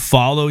me to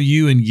follow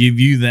you and give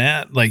you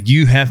that, like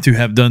you have to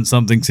have done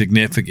something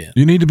significant.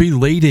 You need to be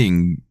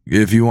leading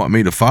if you want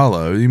me to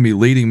follow. You need to be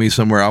leading me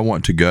somewhere I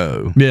want to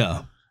go.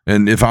 Yeah.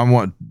 And if I'm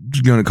going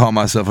to call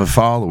myself a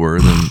follower,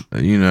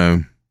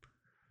 then,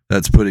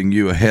 that's putting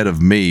you ahead of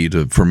me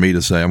for me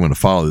to say I'm going to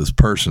follow this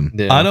person.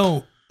 Yeah.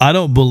 I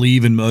don't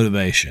believe in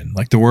motivation.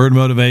 Like the word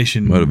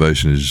motivation.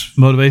 Motivation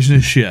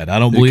is shit. I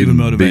don't believe in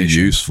motivation.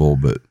 Be useful,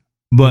 but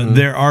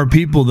there are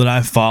people that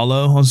I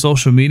follow on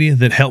social media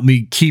that help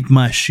me keep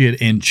my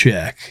shit in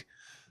check.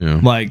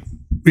 Yeah. Like,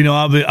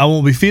 I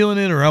won't be feeling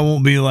it, or I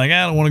won't be like,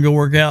 I don't want to go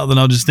work out. Then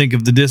I'll just think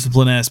of the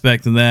discipline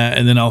aspect of that,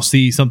 and then I'll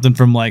see something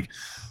from like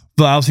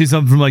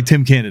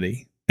Tim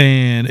Kennedy,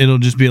 and it'll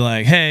just be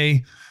like,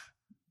 hey,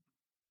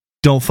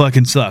 don't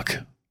fucking suck.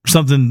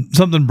 Something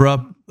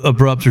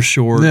abrupt or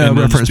short. Yeah,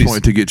 reference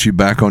point to get you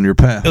back on your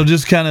path. It'll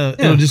just kind of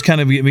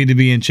get me to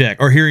be in check.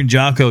 Or hearing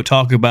Jocko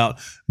talk about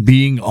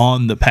being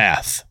on the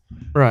path,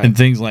 right, and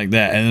things like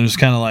that, and it's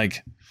kind of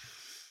like,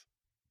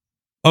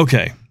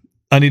 okay,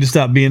 I need to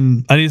stop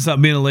being a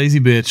lazy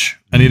bitch.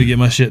 I need to get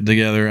my shit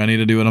together. I need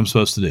to do what I'm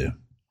supposed to do.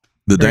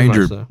 The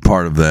danger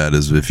part of that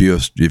is if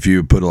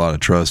you put a lot of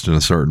trust in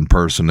a certain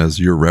person as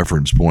your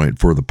reference point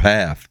for the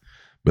path,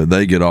 but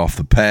they get off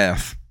the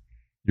path,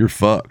 you're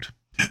fucked.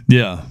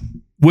 Yeah.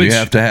 You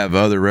have to have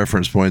other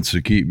reference points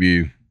to keep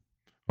you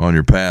on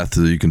your path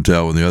so you can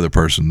tell when the other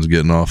person's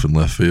getting off in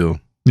left field.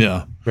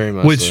 Yeah. Very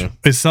much. Which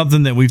is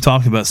something that we've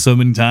talked about so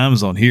many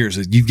times on here, is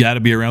that you've got to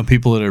be around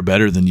people that are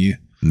better than you.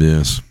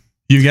 Yes.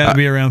 You've got to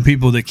be around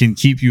people that can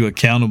keep you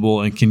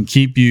accountable and can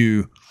keep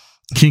you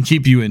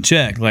in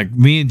check. Like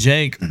me and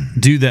Jake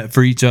do that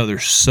for each other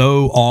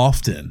so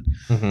often,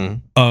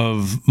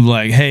 of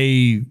like,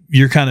 hey,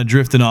 you're kind of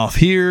drifting off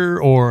here,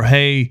 or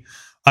hey,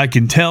 I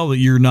can tell that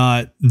you're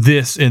not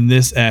this in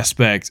this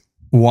aspect.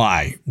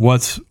 Why?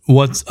 What's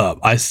up?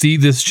 I see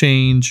this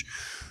change.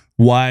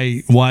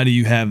 Why do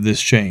you have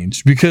this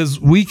change? Because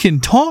we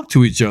can talk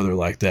to each other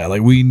like that.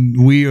 Like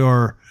we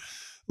are,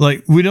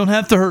 like, we don't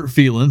have to hurt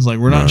feelings. Like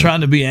we're not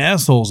trying to be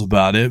assholes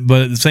about it,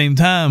 but at the same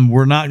time,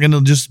 we're not going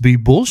to just be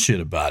bullshit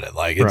about it.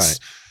 Like it's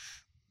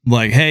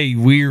like, hey,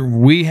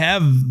 we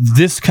have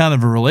this kind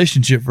of a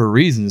relationship for a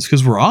reason. It's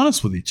because we're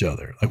honest with each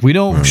other. Like we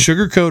don't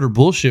sugarcoat or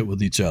bullshit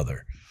with each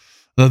other.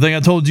 The thing I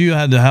told you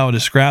how I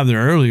described it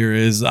earlier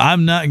is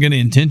I'm not going to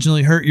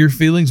intentionally hurt your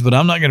feelings, but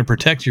I'm not going to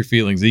protect your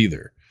feelings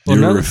either. Well,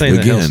 another thing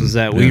that helps is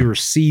that we yeah.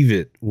 receive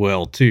it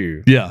well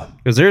too. Yeah.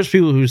 Because there's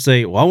people who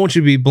say, "Well, I want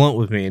you to be blunt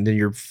with me," and then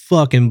you're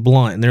fucking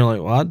blunt, and they're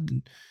like, "Well,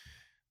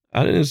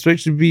 I didn't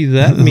expect you to be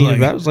that mean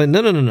about it." I was like,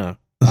 no.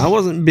 I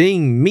wasn't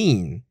being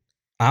mean.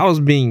 I was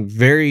being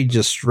very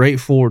just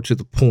straightforward to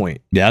the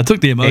point. Yeah, I took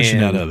the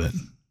emotion out of it.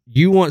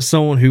 You want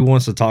someone who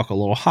wants to talk a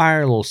little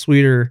higher, a little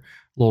sweeter,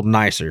 a little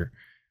nicer.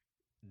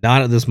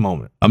 Not at this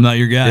moment. I'm not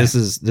your guy. This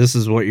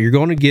is what you're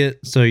going to get.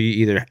 So you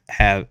either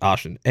have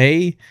option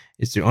A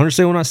is to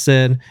understand what I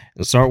said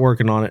and start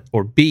working on it,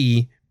 or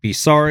B, be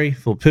sorry,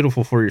 feel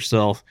pitiful for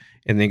yourself,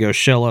 and then go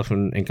shell up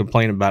and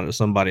complain about it to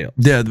somebody else.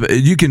 Yeah,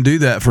 you can do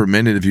that for a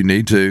minute if you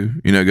need to.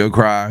 Go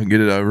cry and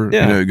get it over.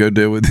 Yeah. Go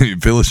deal with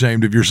it. Feel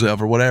ashamed of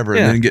yourself or whatever,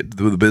 and then get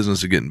to the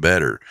business of getting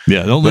better.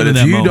 Yeah, don't live But in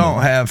if that you moment.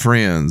 don't have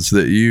friends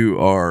that you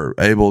are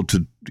able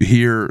to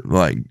hear,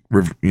 like,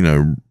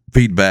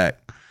 feedback,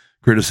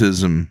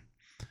 criticism,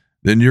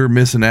 then you're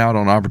missing out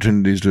on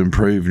opportunities to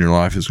improve, and your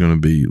life is going to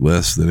be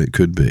less than it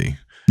could be.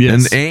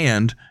 Yes.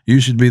 And you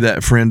should be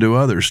that friend to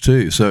others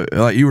too. So,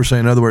 like you were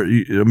saying, in other words,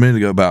 a minute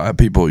ago about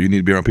how you need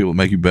to be around people that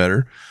make you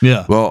better.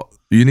 Yeah. Well,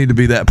 you need to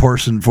be that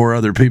person for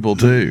other people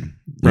too.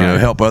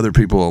 Help other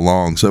people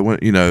along. So when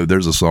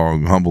there's a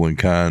song, "Humble and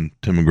Kind,"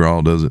 Tim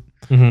McGraw does it.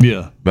 Mm-hmm.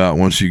 Yeah. About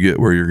once you get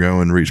where you're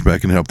going, reach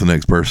back and help the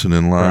next person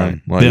in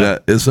line. Right.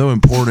 That. It's so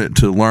important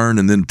to learn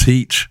and then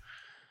teach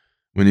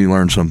when you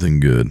learn something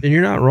good. And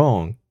you're not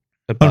wrong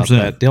about 100%.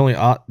 that.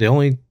 The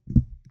only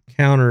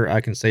counter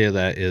I can say to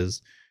that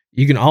is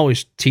you can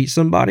always teach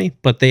somebody,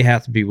 but they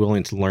have to be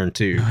willing to learn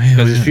too.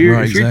 Because if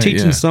you're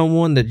teaching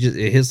someone that just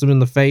it hits them in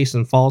the face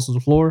and falls to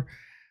the floor,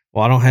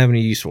 well, I don't have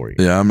any use for you.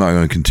 Yeah, I'm not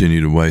going to continue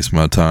to waste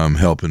my time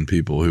helping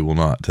people who will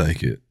not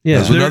take it. Yeah.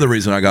 That's another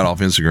reason I got off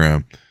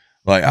Instagram.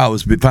 Like,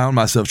 found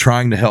myself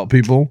trying to help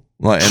people,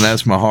 and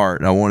that's my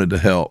heart. I wanted to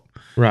help.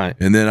 Right.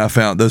 And then I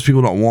found those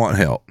people don't want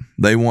help.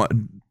 They want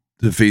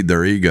to feed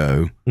their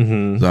ego.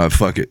 Mm-hmm. So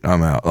fuck it,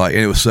 I'm out. And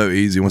it was so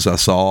easy once I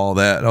saw all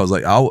that. I was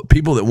like,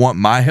 people that want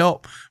my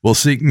help will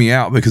seek me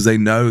out because they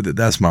know that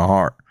that's my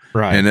heart.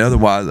 Right. And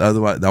otherwise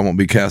I won't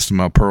be casting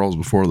my pearls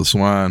before the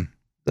swine.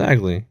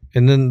 Exactly.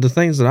 And then the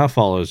things that I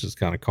follow is just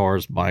kind of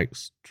cars,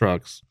 bikes,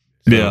 trucks.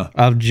 So Yeah.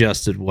 I've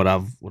adjusted what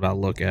I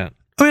look at.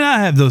 I mean, I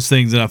have those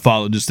things that I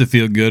follow just to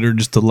feel good or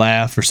just to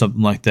laugh or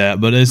something like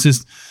that. But it's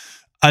just,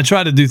 I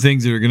try to do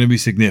things that are going to be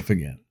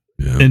significant.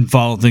 Yeah. And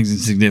follow things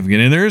that's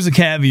significant. And there is a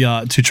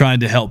caveat to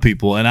trying to help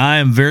people. And I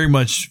am very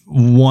much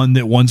one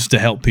that wants to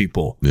help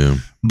people. Yeah.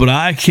 But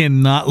I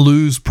cannot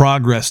lose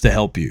progress to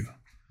help you.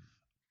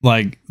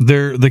 Like,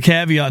 the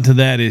caveat to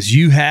that is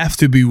you have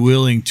to be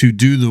willing to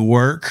do the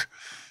work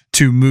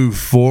to move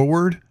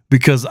forward,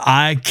 because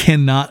I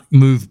cannot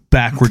move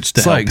backwards to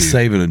It's help like you.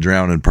 saving a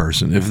drowning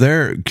person. If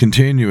they're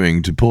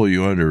continuing to pull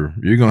you under,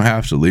 you're going to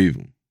have to leave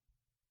them.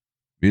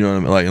 You know what I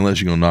mean? Like,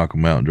 unless you're going to knock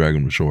them out and drag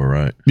them to shore,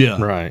 right?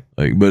 Yeah. Right.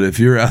 Like, but if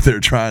you're out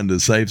there trying to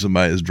save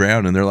somebody that's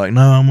drowning, they're like,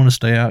 no, I'm going to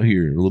stay out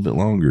here a little bit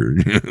longer.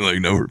 Like,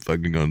 no, we're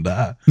fucking going to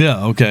die.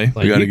 Yeah. Okay.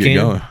 Like, You got to you get can.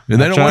 going. And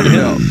they I don't tried want to to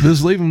help.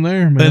 Just leave them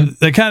there, man. And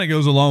that kind of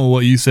goes along with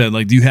what you said.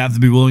 Like, do you have to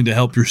be willing to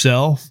help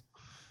yourself?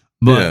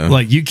 But Yeah.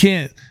 like, you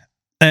can't.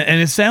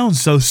 And it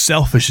sounds so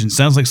selfish and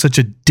sounds like such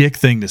a dick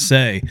thing to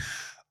say.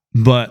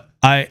 But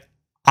I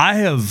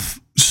have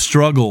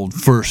struggled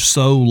for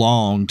so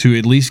long to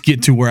at least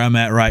get to where I'm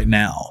at right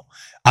now.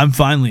 I'm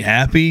finally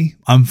happy.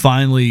 I'm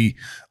finally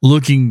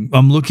looking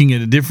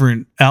at a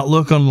different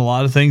outlook on a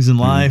lot of things in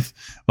life.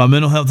 My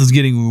mental health is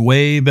getting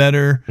way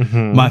better.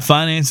 Mm-hmm. My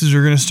finances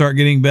are going to start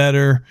getting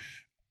better.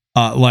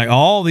 Like,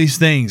 all these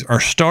things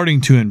are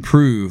starting to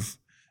improve.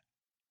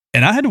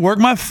 And I had to work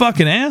my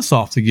fucking ass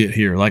off to get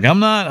here. Like, I'm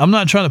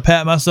not trying to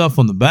pat myself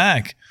on the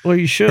back Well,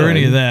 you should. or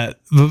any of that.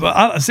 But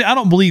I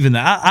don't believe in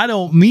that. I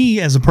don't, me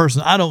as a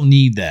person, I don't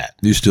need that.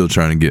 You're still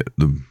trying to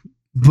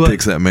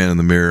fix that man in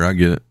the mirror. I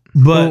get it.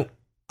 But Well,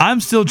 I'm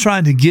still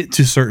trying to get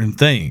to certain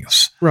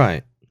things.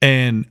 right.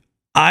 And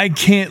I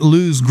can't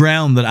lose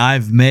ground that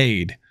I've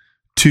made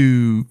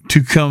to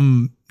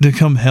come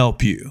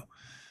help you.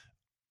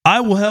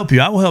 I will help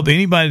you. I will help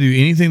anybody do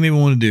anything they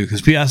want to do,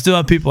 because I still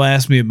have people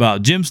ask me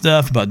about gym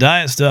stuff, about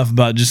diet stuff,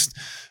 about just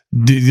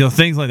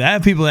things like that. I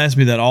have people ask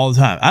me that all the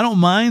time. I don't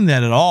mind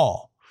that at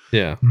all.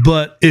 Yeah.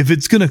 But if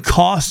it's going to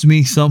cost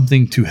me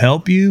something to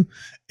help you,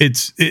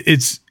 it's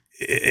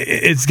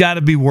got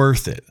to be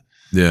worth it.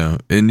 Yeah.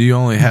 And you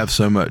only have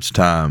so much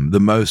time. The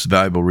most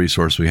valuable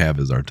resource we have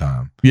is our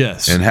time.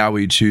 Yes. And how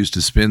we choose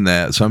to spend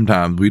that,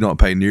 sometimes we don't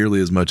pay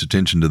nearly as much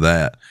attention to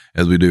that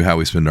as we do how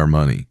we spend our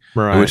money,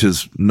 Right. which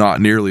is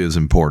not nearly as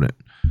important.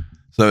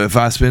 So if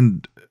I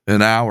spend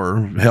an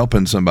hour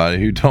helping somebody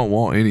who don't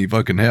want any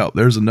fucking help,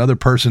 there's another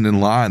person in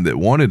line that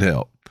wanted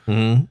help.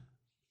 Mm-hmm.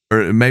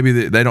 Or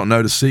maybe they don't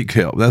know to seek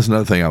help. That's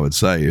another thing I would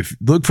say.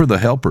 Look for the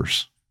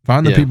helpers.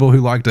 Find the Yeah. people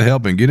who like to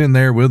help and get in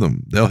there with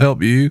them. They'll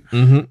help you,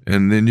 Mm-hmm.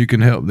 and then you can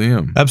help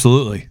them.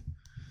 Absolutely.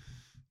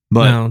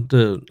 But Now,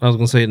 I was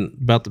going to say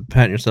about the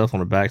patting yourself on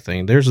the back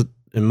thing.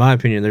 In my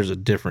opinion, there's a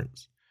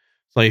difference.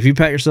 So if you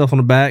pat yourself on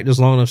the back just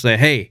long enough to say,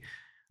 "Hey,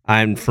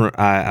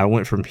 I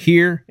went from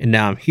here and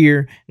now I'm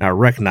here and I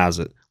recognize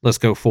it. Let's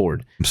go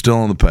forward. I'm still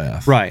on the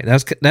path. Right.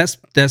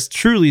 That's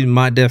truly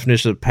my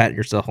definition of patting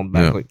yourself on the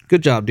back. Yeah. Like,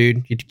 good job,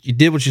 dude. You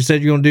did what you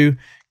said you're gonna do.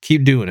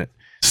 Keep doing it.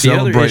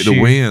 Celebrate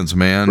the wins,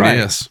 man. Right.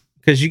 Yes.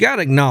 Because you got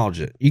to acknowledge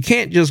it. You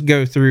can't just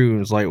go through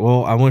and it's like,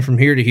 well, I went from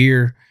here to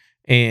here,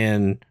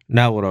 and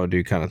now what do I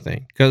do, kind of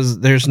thing. Because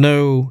there's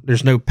no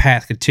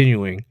path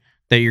continuing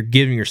that you're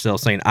giving yourself,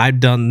 saying, I've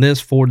done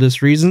this for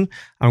this reason.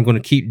 I'm going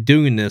to keep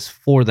doing this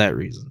for that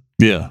reason.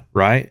 Yeah.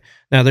 Right.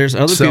 Now there's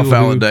other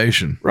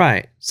self-validation.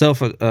 Right.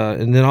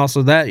 And then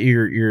also that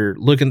you're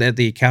looking at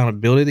the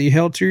accountability that you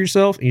held to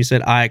yourself, and you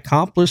said, I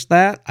accomplished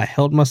that. I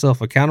held myself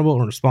accountable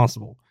and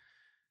responsible.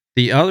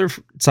 The other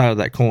side of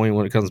that coin,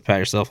 when it comes to pat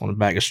yourself on the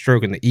back, is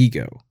stroking the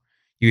ego.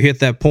 You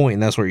hit that point,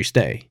 and that's where you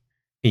stay.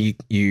 And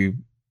you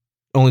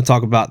only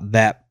talk about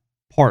that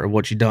part of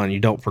what you've done. You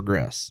don't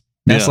progress.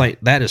 That's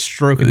that is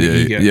stroking the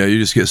ego. Yeah, you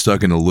just get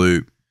stuck in a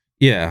loop.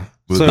 Yeah.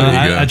 So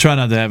I try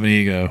not to have an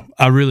ego.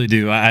 I really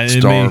do.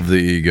 Starve the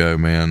ego,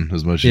 man,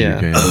 as much as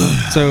you can.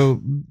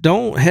 So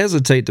don't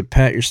hesitate to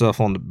pat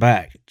yourself on the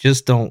back.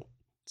 Just don't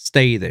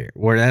stay there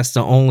where that's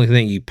the only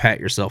thing you pat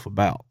yourself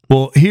about.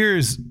 Well,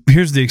 here's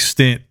the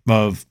extent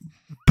of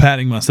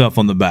patting myself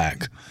on the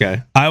back.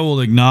 Okay. I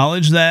will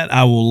acknowledge that.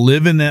 I will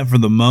live in that for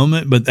the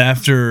moment, but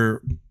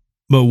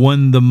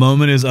when the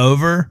moment is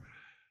over,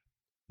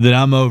 then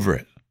I'm over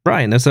it.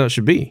 Right, and that's how it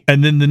should be.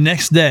 And then the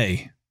next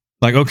day,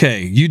 like,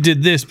 okay, you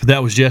did this, but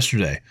that was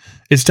yesterday.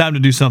 It's time to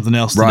do something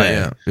else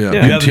today. Right, yeah.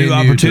 You have a new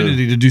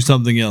opportunity to do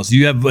something else.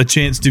 You have a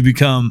chance to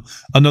become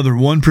another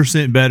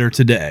 1% better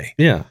today.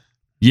 Yeah.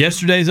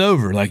 Yesterday's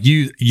over. Like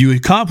you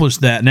accomplished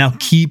that. Now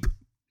keep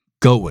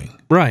going.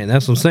 Right. And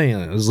that's what I'm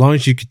saying. As long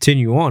as you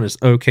continue on, it's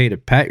okay to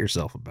pat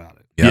yourself about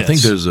it. Yeah. Yes. I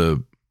think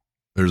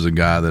there's a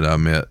guy that I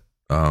met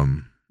a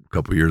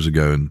couple years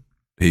ago, and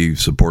he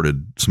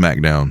supported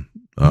SmackDown.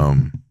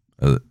 And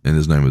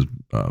his name was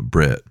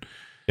Brett.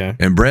 Okay.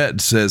 And Brett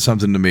said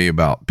something to me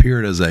about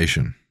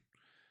periodization.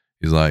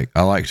 He's like,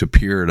 I like to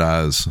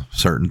periodize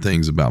certain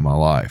things about my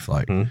life.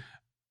 Like, and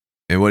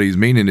what he's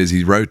meaning is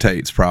he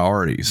rotates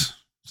priorities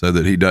so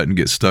that he doesn't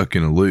get stuck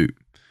in a loop.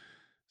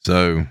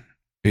 So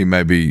he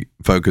maybe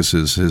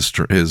focuses his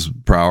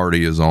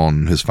priority is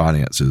on his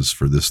finances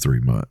for this 3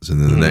 months,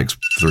 and then the next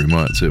 3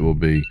 months it will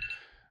be. Is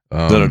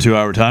that our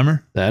 2-hour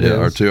timer? That is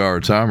our 2-hour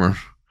timer.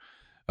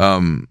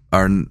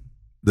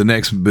 The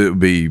next bit would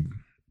be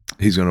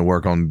he's going to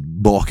work on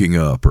bulking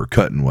up or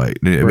cutting weight.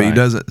 I mean, he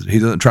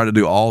doesn't try to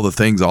do all the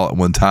things all at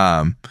one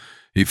time.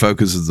 He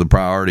focuses the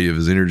priority of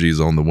his energies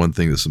on the one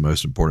thing that's the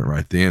most important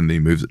right then, and he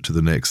moves it to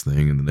the next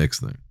thing and the next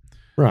thing.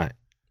 Right.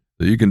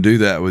 So you can do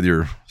that with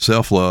your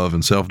self-love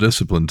and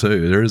self-discipline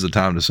too. There is a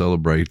time to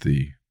celebrate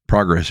the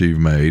progress you've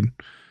made.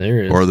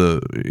 There is. Or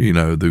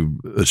the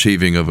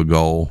achieving of a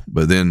goal,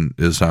 but then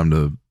it's time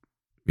to,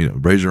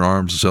 raise your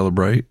arms to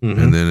celebrate,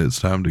 and then it's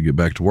time to get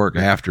back to work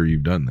after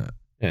you've done that.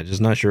 Yeah,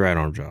 just not your right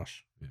arm,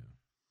 Josh. Yeah.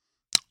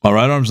 My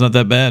right arm's not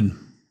that bad.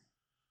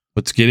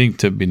 What's getting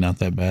to be not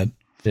that bad.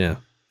 Yeah.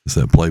 It's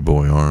that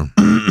Playboy arm.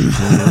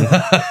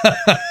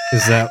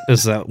 Is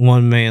that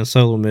one man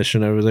solo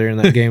mission over there in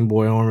that Game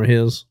Boy arm of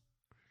his?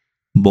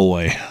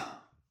 Boy.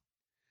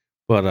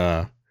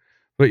 But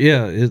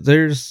yeah,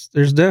 there's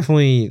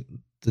definitely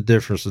the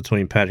difference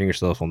between patting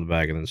yourself on the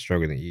back and then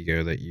stroking the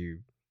ego that you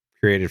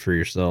created for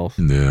yourself.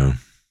 Yeah.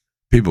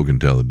 People can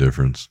tell the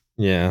difference.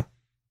 Yeah.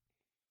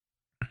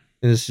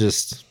 It's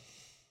just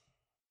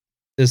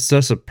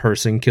a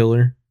person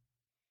killer.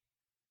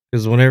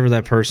 Because whenever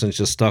that person's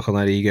just stuck on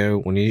that ego,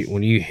 when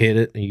you hit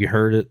it and you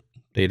hurt it,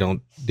 they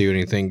don't do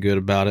anything good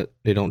about it.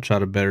 They don't try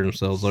to better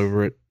themselves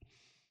over it.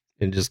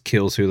 It just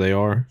kills who they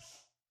are.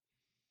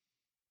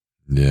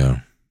 Yeah.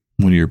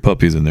 One of your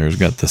puppies in there has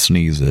got the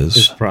sneezes.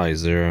 It's probably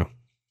 0.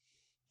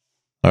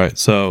 All right,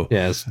 so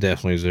yeah, it's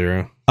definitely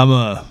 0. I'm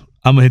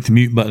gonna hit the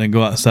mute button and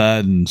go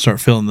outside and start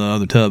filling the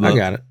other tub up. I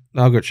got it.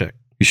 I'll go check.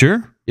 You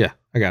sure? Yeah,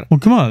 I got it.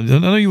 Well, come on. I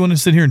know you want to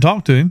sit here and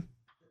talk to him.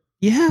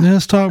 Yeah,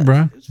 let's talk,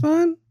 bro. It's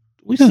fine.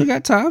 We still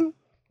got time.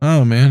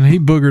 Oh man, he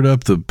boogered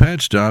up the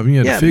patch job.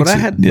 You had to fix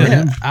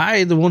it.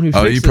 I the one who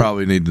fixed it. Oh, you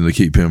probably needed to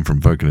keep him from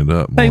fucking it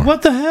up more. Hey,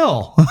 what the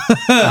hell?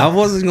 I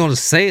wasn't going to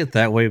say it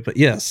that way, but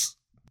yes.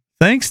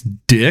 Thanks,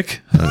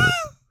 Dick.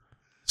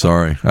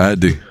 Sorry, I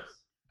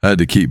had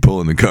to keep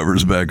pulling the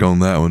covers back on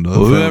that one.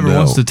 Well, whoever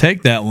wants to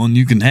take that one,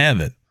 you can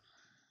have it.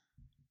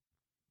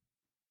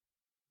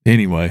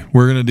 Anyway,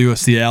 we're gonna do a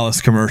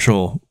Cialis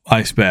commercial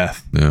ice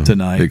bath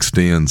tonight.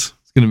 Extends.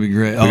 It's gonna be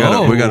great.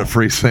 We got a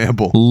free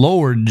sample.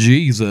 Lord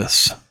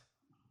Jesus.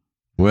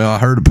 Well, I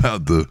heard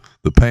about the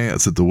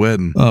pants at the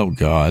wedding. Oh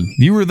God,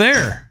 you were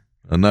there.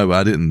 I know,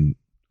 but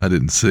I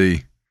didn't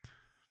see.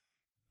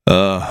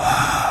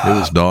 It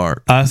was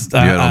dark. You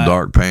had on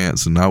dark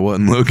pants, and I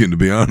wasn't looking, to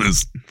be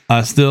honest.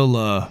 I still,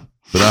 but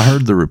I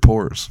heard the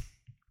reports.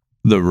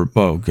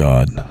 Oh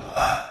God.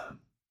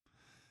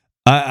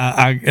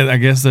 I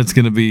guess that's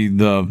going to be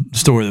the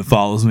story that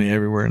follows me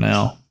everywhere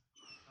now.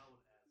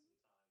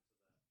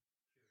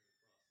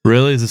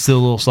 Really? Is it still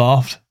a little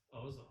soft?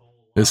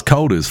 It's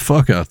cold as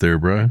fuck out there,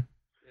 bro.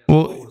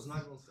 Well,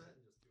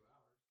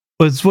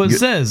 it's what it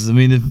says. I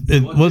mean,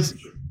 what's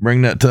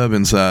Bring that tub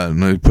inside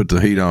and they put the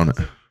heat on it.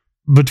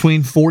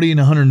 between 40 and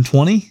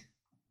 120?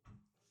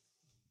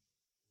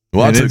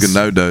 Well, I And took a it's-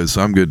 no dose,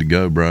 so I'm good to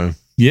go, bro.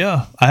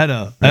 Yeah, I had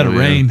a yeah.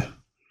 rain.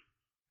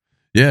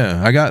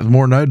 Yeah, I got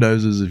more no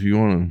doses if you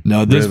want to.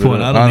 No, at this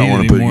point, I don't need want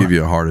any to more. give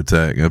you a heart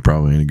attack. That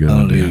probably ain't a good I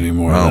don't idea. need any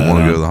more I of don't that.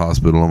 want to go to the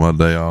hospital on my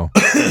day off.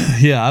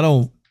 Yeah, I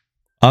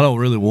don't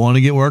really want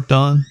to get worked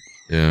on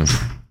Yeah.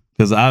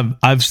 because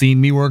I've seen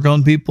me work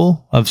on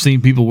people. I've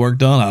seen people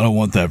worked on. I don't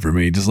want that for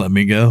me. Just let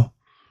me go.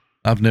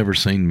 I've never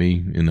seen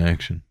me in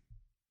action.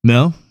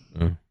 No.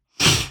 No.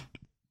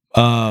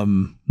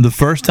 The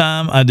first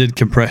time I did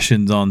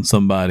compressions on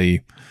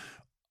somebody,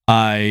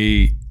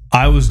 I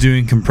was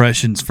doing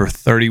compressions for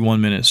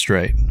 31 minutes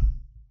straight.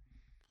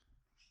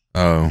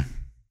 Oh,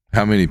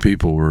 how many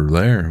people were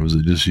there? Was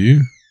it just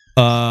you?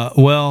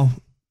 Well,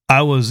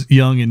 I was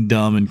young and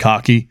dumb and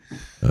cocky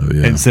Oh,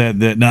 yeah. and said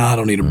that, nah, I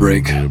don't need a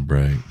break. I need a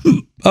break.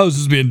 I was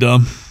just being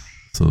dumb.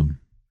 So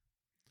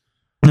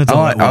That's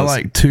all I that was.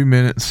 like 2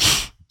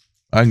 minutes.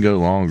 I can go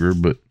longer,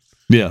 but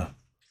Yeah.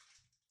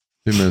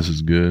 2 minutes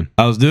is good.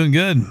 I was doing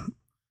good.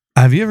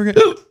 Have you ever got,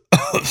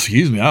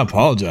 excuse me, I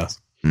apologize.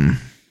 Mm.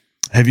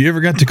 Have you ever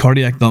got to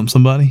cardiac thump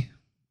somebody?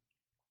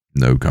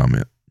 No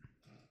comment.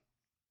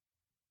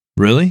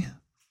 Really?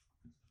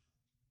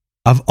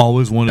 I've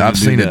always wanted I've to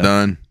do seen that. it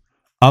done.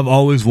 I've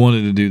always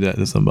wanted to do that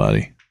to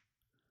somebody.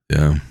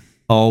 Yeah.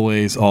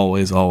 Always,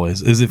 always,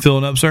 always. Is it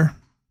filling up, sir?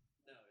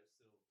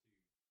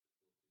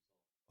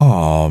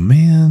 Oh,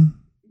 man.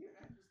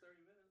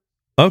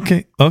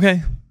 Okay. Oh, we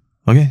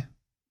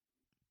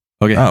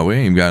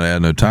ain't even got to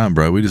add no time,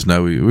 bro. We just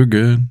know we're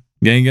good.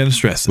 You ain't got to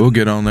stress it. We'll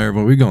get on there,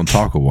 but we're going to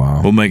talk a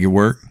while. We'll make it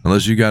work.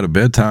 Unless you got a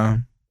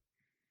bedtime.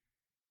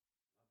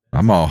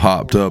 I'm all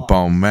hopped up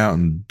on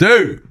Mountain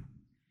Dew.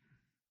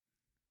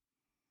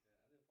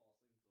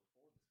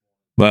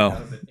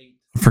 Well,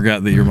 I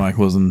forgot that your mic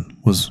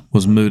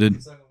was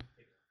muted.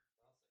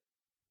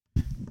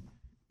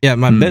 Yeah,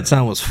 my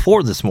bedtime was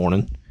 4 this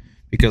morning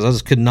because I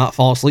just could not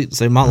fall asleep to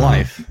save my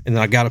life. And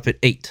then I got up at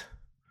 8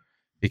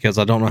 because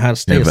I don't know how to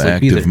stay You have an asleep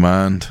active either.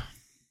 mind.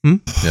 Hmm?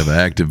 You have an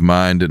active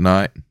mind at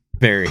night.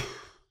 Very.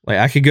 Like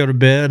I could go to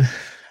bed.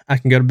 I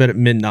can go to bed at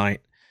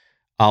midnight.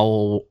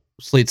 I'll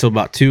sleep till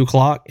about 2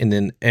 o'clock, and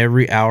then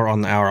every hour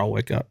on the hour I'll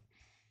wake up.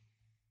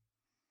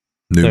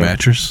 New So-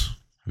 mattress?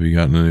 Have you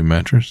gotten a new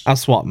mattress? I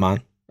swap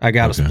mine. I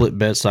got Okay. a split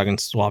bed so I can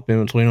swap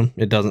in between them.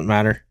 It doesn't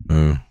matter.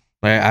 Oh.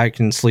 Like I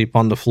can sleep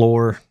on the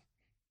floor.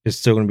 It's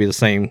still going to be the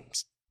same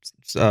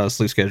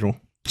sleep schedule.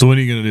 So when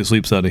are you going to do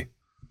sleep study?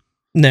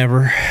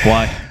 Never.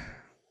 Why?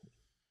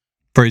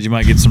 Afraid you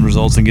might get some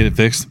results and get it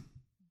fixed?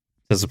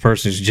 As a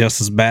person who's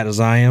just as bad as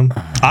I am.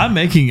 I'm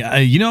making,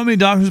 you know how many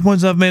doctor's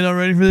appointments I've made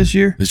already for this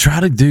year? They try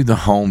to do the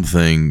home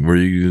thing where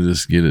you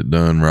just get it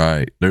done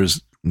right.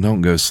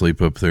 Don't go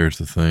sleep up there. It's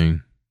the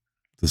thing.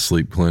 The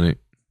sleep clinic.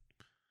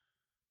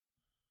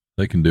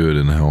 They can do it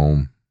in the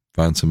home.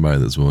 Find somebody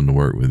that's willing to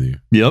work with you.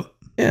 Yep.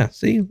 Yeah,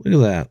 see, look at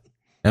that.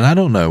 And I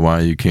don't know why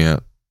you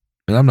can't.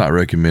 And I'm not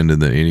recommending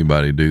that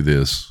anybody do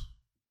this.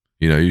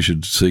 You know, you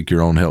should seek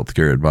your own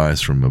healthcare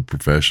advice from a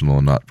professional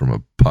and not from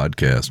a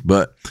podcast.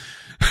 But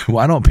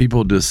why don't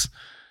people just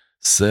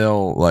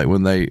sell, like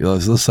when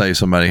let's say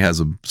somebody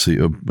has a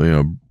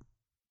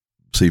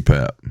CPAP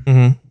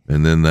Mm-hmm.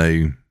 and then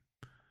they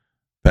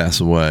pass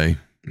away.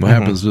 What Mhm.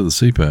 happens to the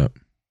CPAP?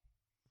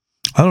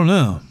 I don't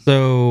know.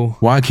 So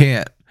Why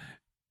can't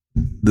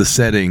the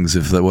settings,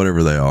 if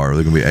whatever they are,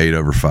 they're going to be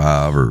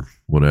 8/5 or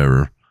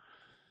whatever,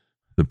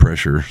 the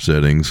pressure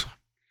settings.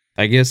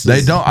 I guess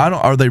They don't.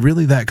 Are they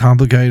really that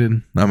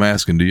complicated? I'm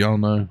asking. Do y'all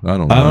know? I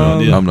don't know. I have no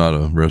idea. I'm not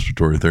a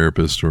respiratory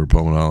therapist or a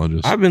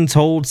pulmonologist. I've been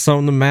told some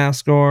of the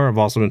masks are. I've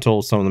also been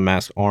told some of the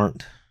masks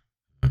aren't.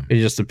 It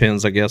just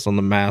depends, I guess, on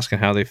the mask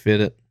and how they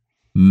fit it.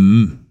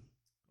 Mm.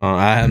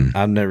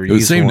 I've never It would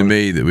used seem to one.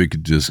 me that we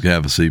could just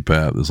have a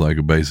CPAP that's like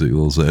a basic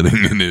little setting,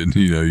 and then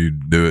you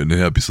do it and it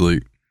help you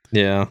sleep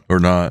Yeah. or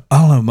not. I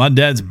don't know. My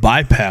dad's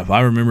BiPAP,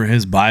 I remember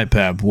his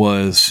BiPAP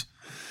was,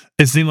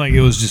 it seemed like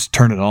it was just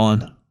turn it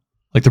on.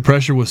 Like the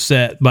pressure was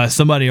set by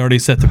somebody already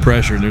set the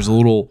pressure, and you had a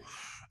little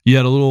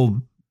Yeah,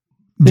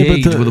 but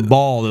gauge with a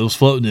ball that was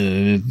floating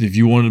in it. And if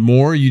you wanted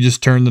more, you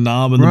just turned the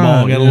knob and the Right,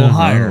 ball got a yeah. little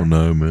I higher. don't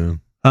know, man.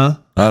 Huh?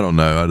 I don't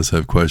know. I just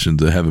have questions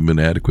that haven't been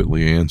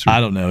adequately answered. I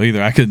don't know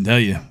either. I couldn't tell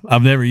you.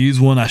 I've never used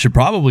one. I should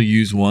probably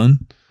use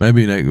one.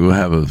 Maybe you'll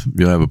have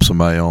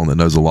somebody on that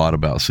knows a lot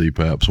about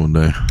CPAPs one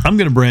day. I'm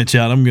going to branch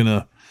out. I'm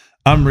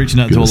reaching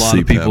out Get to a a lot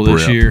of people CPAP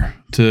this rep. year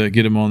to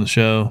get them on the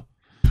show.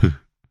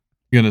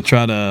 Going to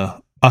try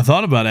to. I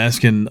thought about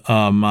asking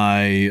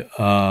my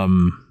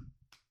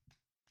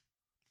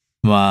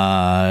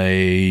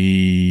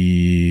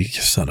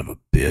son of a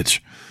bitch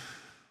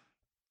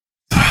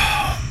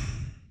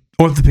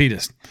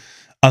orthopedist.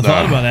 I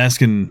thought about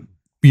asking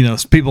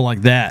people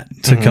like that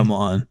to Mhm. come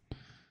on.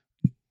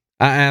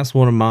 I asked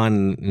one of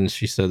mine, and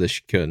she said that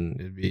she couldn't.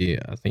 It'd be,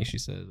 I think she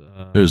said,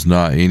 There's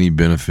not any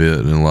benefit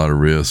and a lot of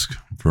risk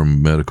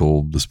from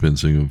medical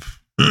dispensing of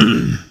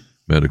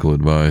medical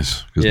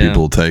advice because Yeah.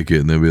 people will take it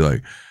and they'll be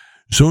like,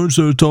 so and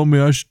so told me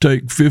I should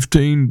take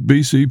 15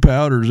 BC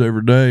powders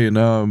every day, and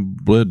now I'm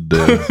bled to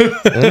death.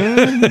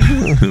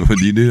 But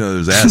you do know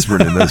there's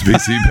aspirin in those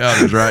BC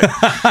powders, right?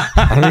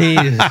 I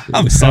mean,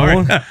 I'm sorry.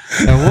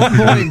 At one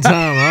point in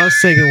time, I was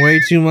taking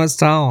way too much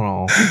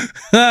Tylenol.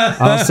 I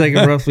was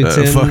taking roughly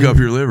 10. Fuck up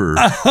your liver.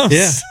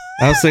 Yeah,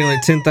 I was taking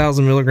like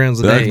 10,000 milligrams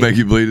a That day. can make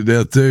you bleed to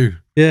death too.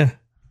 Yeah,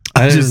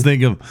 I just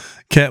think of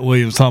Cat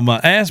Williams talking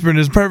about aspirin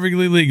is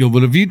perfectly legal,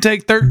 but if you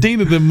take 13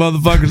 of them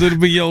motherfuckers, it'll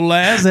be your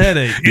last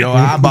headache. Your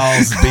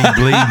eyeballs be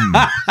bleeding.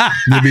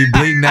 You'll be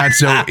bleeding out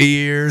your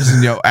ears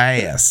and your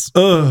ass.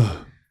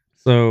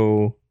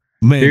 So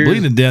Man, Here's-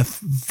 bleeding to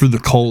death for the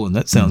colon.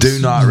 That sounds Do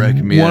not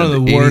recommend one of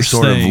the any worst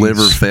sort things. of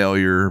liver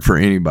failure for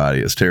anybody.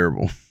 It's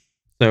terrible.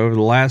 So over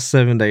the last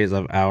 7 days,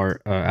 I've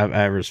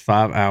averaged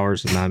 5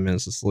 hours and 9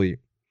 minutes of sleep.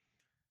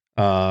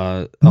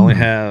 I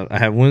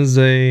have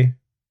Wednesday,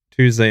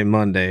 Tuesday, and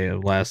Monday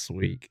of last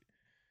week.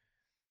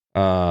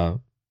 I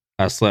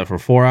slept for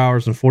 4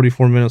 hours and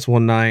 44 minutes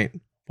one night,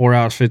 4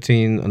 hours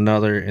 15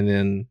 another, and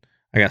then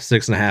I got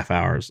 6.5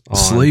 hours.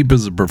 Sleep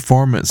is a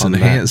performance on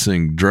that.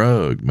 enhancing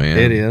drug, man.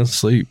 It is.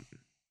 Sleep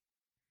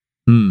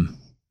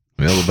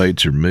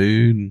elevates your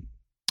mood.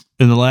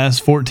 In the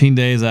last 14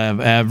 days, I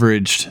have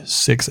averaged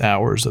 6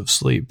 hours of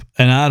sleep,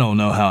 and I don't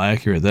know how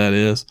accurate that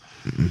is.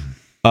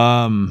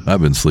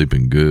 I've been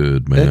sleeping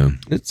good, man.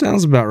 It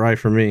sounds about right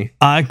for me.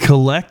 I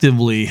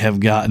collectively have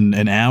gotten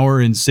an hour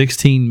and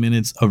 16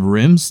 minutes of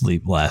REM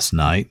sleep last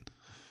night.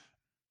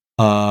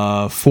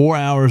 4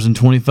 hours and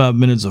 25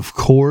 minutes of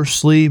core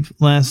sleep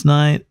last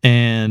night,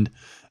 and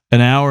an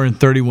hour and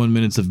 31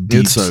 minutes of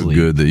deep It's so sleep.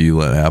 good that you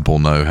let Apple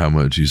know how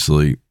much you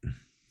sleep.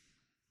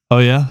 Oh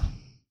yeah.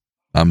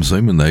 I'm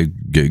assuming they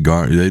get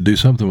they do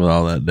something with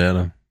all that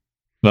data.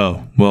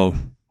 Oh well.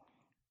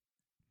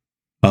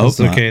 I hope It's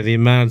not. okay. The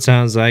amount of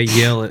times I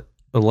yell at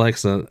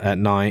Alexa at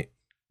night.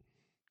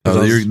 Oh,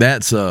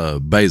 that's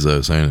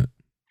Bezos, ain't it?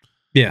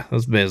 Yeah,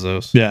 that's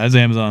Bezos. Yeah, it's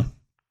Amazon.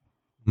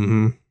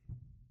 Mm-hmm.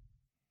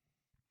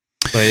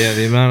 But yeah,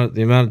 the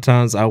amount of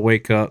times I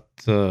wake up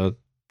to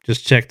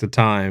just check the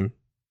time,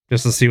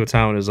 just to see what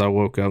time it is. I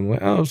woke up. I'm like,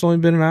 oh, it's only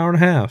been an hour and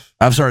a half.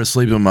 I've started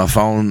sleeping with my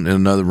phone in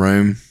another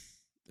room,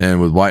 and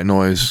with white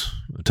noise,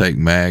 I take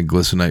mag,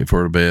 glycinate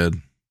for the bed,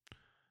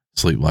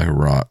 sleep like a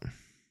rock.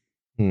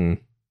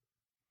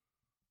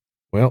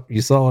 Well,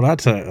 you saw what I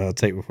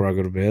take before I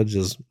go to bed.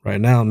 Just right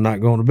now, I'm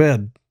not going to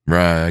bed.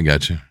 Right, I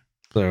got you.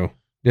 So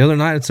the other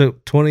night, I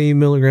took 20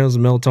 milligrams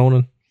of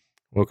melatonin.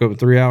 Woke up in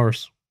 3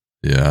 hours.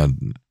 Yeah,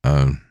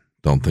 I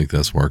don't think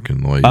that's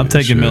working the way I've it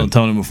taken should.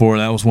 melatonin before.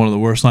 That was one of the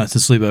worst nights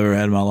of sleep I've ever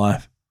had in my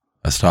life.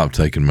 I stopped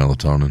taking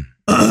melatonin.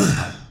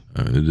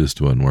 It just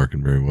wasn't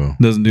working very well.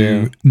 Doesn't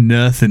do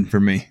nothing for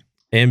me.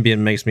 Ambien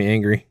makes me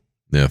angry.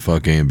 Yeah,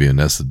 fuck Ambien.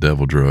 That's the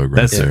devil drug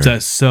right there.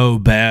 That's so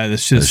bad.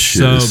 That's That just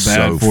shit so is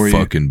bad so for you.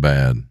 fucking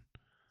bad.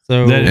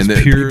 So That is And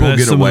that pure- people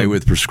that's get some away of-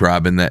 with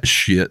prescribing that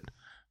shit.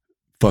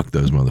 Fuck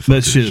those motherfuckers.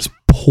 That shit is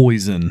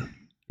poison.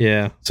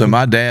 yeah, So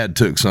my dad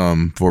took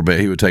some for bed.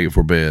 He would take it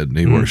for bed, and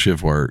he worked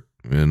shift work,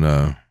 and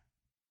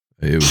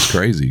it was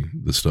crazy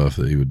the stuff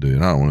that he would do.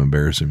 And I don't want to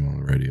embarrass him on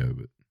the radio,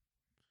 but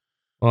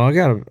well, I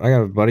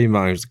got a buddy of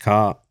mine who's a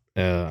cop.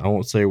 I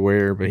won't say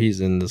where, but he's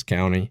in this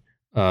county.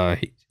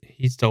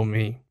 He's told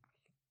me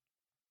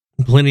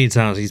plenty of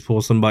times he's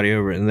pulled somebody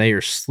over and they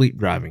are sleep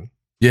driving.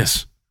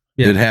 yes,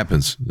 Yeah. it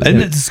happens. Isn't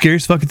that the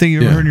scariest fucking thing you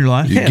ever Yeah. heard in your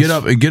life? You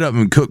get up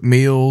and cook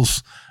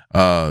meals,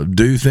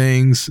 do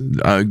things.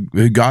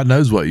 God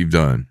knows what you've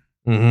done,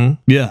 Mm-hmm.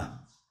 Yeah.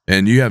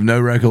 and you have no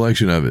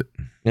recollection of it.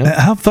 Yep.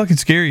 How fucking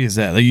scary is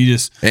that? Like you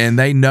just And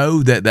they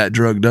know that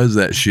drug does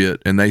that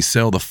shit, and they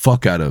sell the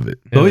fuck out of it.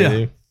 Oh, they yeah.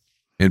 do.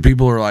 And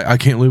people are like, I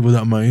can't live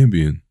without my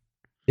Ambien.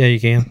 Yeah, you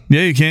can.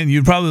 yeah, you can.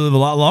 You'd probably live a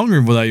lot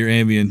longer without your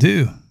Ambien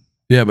too.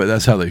 Yeah, but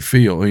that's how they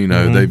feel. You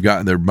know, Mhm. they've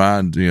got in their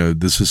mind,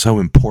 this is so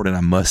important.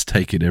 I must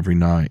take it every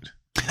night.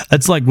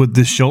 That's like with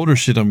this shoulder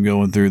shit I'm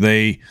going through.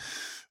 They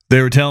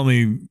were telling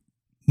me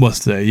what's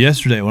today?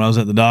 Yesterday when I was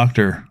at the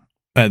doctor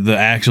at the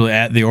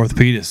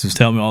orthopedist was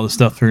telling me all the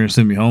stuff they're gonna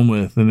send me home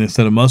with, and they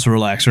said a muscle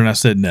relaxer, and I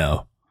said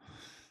no.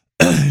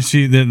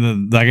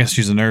 I guess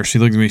she's a nurse. She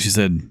looked at me. She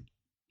said,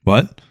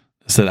 "What?"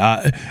 I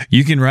said,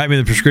 "You can write me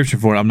the prescription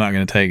for it. I'm not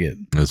going to take it.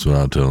 That's what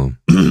I tell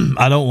them.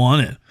 I don't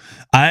want it.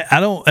 I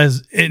don't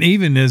and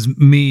even as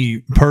me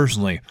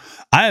personally,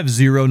 I have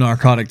zero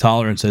narcotic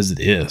tolerance as it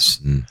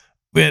is." And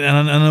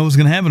I know what's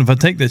going to happen if I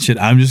take that shit.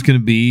 I will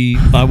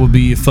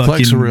be a fucking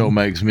Flexeril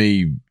makes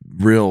me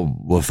real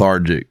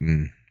lethargic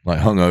and like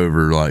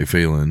hungover, like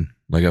feeling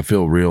like I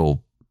feel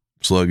real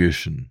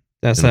sluggish and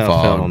That's in a how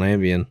I felt fog. on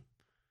Ambien.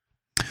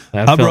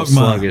 I broke felt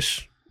my-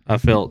 sluggish. I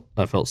felt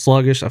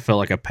sluggish. I felt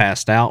like I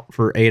passed out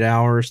for 8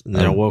 hours, and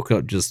then I woke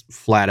up just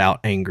flat out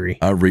angry.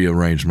 I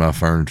rearranged my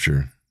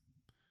furniture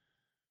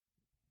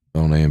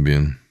on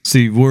Ambien.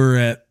 See, we're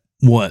at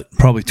what,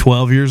 probably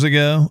 12 years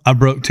ago. I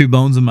broke 2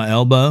 bones in my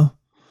elbow,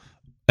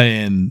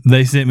 and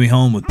they sent me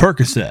home with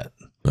Percocet.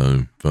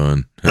 Oh,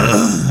 fun.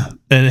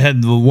 And it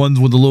had the ones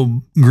with the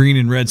little green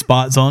and red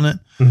spots on it.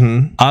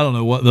 Mm-hmm. I don't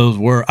know what those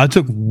were. I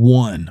took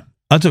one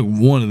of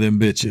them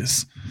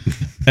bitches.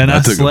 And I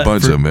took a slept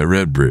bunch of them at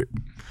Red Brick.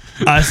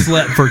 I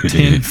slept for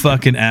 10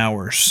 fucking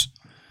hours.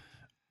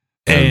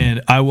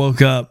 And I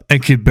woke up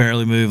and could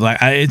barely move.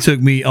 It took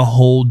me a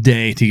whole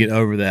day to get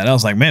over that. I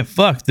was like, man,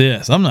 fuck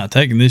this. I'm not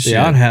taking this shit.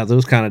 Yeah, I'd have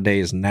those kind of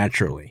days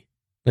naturally.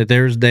 Like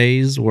there's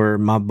days where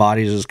my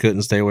body just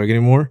couldn't stay awake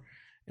anymore,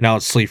 and I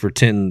would sleep for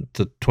 10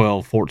 to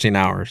 12, 14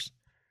 hours.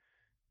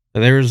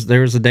 There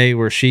was a day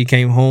where she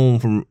came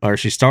home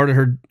she started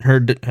her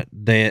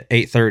day at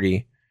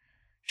 8:30.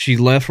 She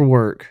left for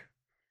work,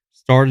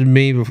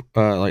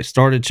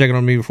 started checking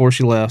on me before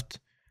she left.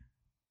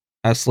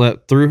 I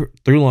slept through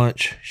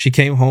lunch. She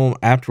came home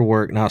after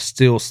work, and I was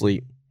still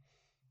asleep.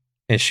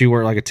 And she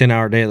worked like a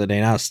 10-hour day of the day,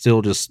 and I was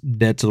still just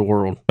dead to the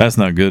world. That's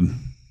not good.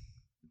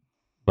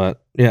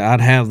 But yeah,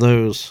 I'd have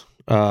those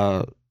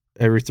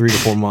every 3 to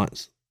 4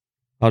 months.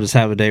 I'll just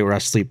have a day where I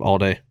sleep all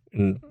day,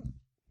 and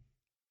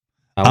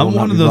I'm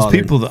one of those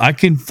people that I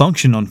can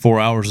function on 4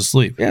 hours of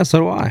sleep. Yeah, so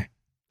do I.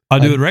 I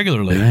do it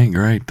regularly. It ain't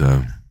great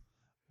though.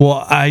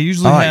 Well, I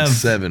usually I have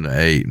 7 to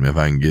 8 if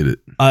I can get it.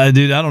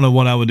 Dude, I don't know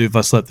what I would do if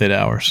I slept 8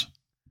 hours.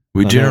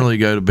 We generally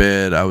go to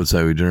bed. I would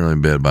say we generally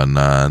in bed by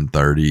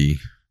 9:30,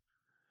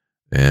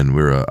 and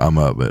I'm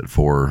up at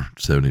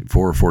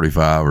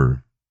 4:45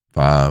 or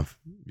 5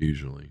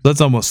 usually. That's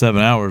almost 7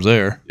 hours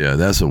there. Yeah,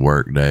 that's a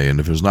work day, and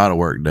if it's not a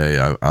work day,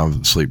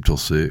 I'll sleep till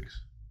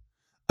 6.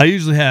 I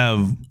usually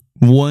have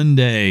one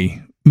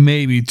day,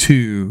 maybe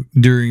two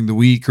during the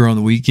week or on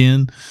the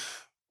weekend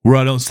where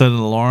I don't set an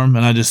alarm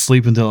and I just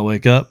sleep until I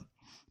wake up.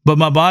 But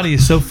my body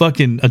is so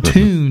fucking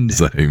attuned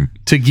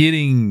to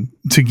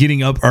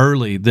getting up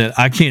early that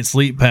I can't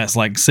sleep past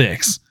like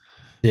 6.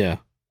 Yeah.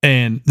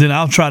 And then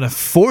I'll try to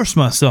force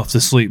myself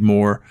to sleep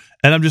more,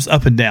 and I'm just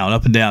up and down,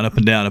 up and down, up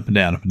and down, up and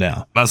down, up and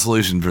down. My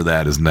solution for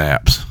that is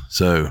naps.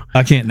 So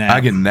I can't nap.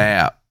 I can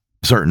nap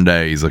certain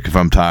days. Like if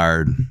I'm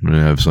tired,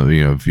 if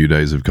a few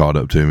days have caught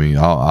up to me,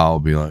 I'll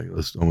be like,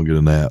 I'm gonna get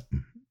a nap.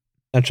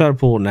 I try to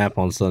pull a nap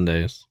on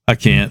Sundays. I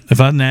can't.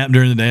 If I nap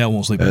during the day, I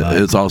won't sleep at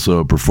night. It's also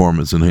a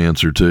performance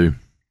enhancer too.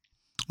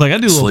 Like I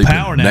do little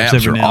power naps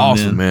every now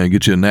awesome, and then. man.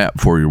 Get you a nap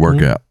before your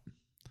workout.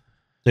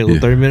 Take a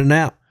little 30-minute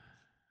nap.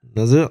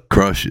 That's it.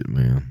 Crush it,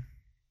 man.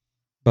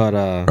 But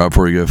right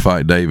before you go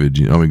fight David,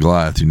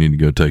 Goliath, you need to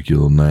go take your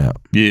little nap.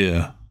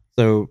 Yeah.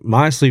 So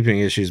my sleeping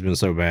issue's been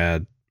so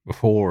bad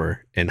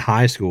before in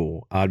high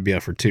school, I'd be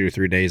up for 2 to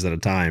 3 days at a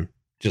time,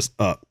 just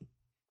up,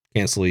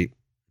 can't sleep.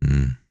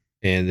 Mm.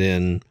 And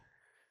then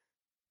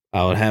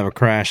I would have a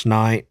crash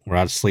night where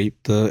I'd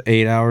sleep the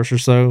 8 hours or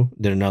so.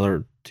 Then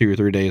another 2 or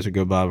 3 days would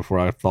go by before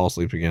I fall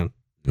asleep again.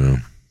 Yeah.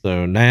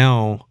 So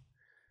now,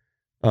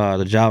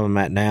 the job I'm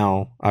at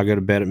now, I go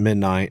to bed at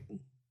midnight. And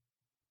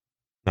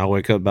I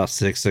wake up about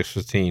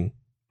 6:15.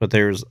 But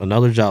there's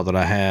another job that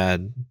I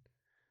had.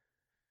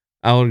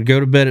 I would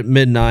go to bed at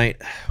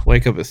midnight,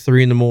 wake up at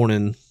 3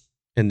 a.m,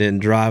 and then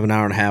drive an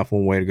hour and a half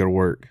one way to go to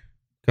work.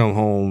 Come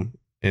home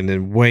and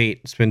then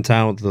spend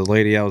time with the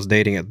lady I was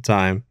dating at the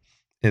time,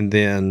 and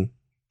then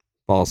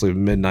fall asleep at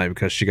midnight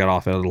because she got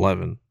off at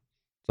 11.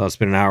 So I'd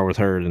spend an hour with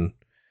her and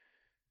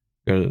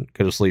go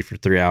to sleep for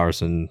 3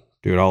 hours and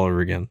do it all over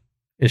again.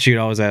 And she'd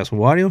always ask,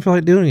 why do you feel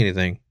like doing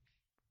anything?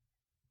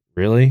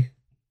 Really?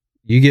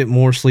 You get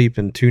more sleep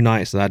in 2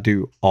 nights than I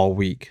do all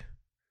week.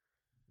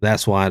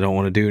 That's why I don't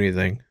want to do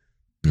anything.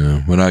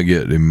 Yeah. When I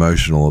get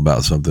emotional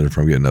about something, if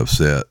I'm getting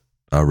upset,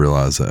 I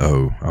realize that,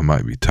 I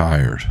might be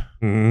tired.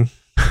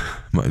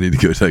 Mm-hmm. Might need to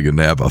go take a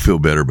nap. I feel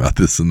better about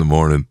this in the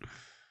morning.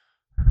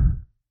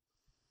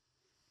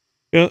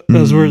 Yeah,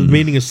 that's where the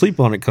meaning of sleep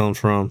on it comes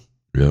from.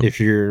 Yep. If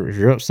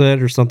you're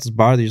upset or something's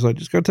bothering you,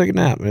 just go take a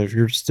nap. And if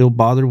you're still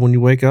bothered when you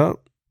wake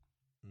up,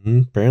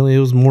 apparently it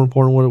was more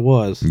important what it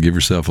was. Give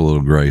yourself a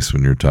little grace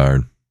when you're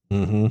tired.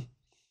 Mm-hmm.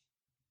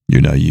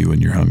 You're not you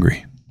when you're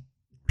hungry.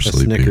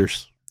 Sleepy,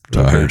 Snickers.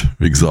 tired,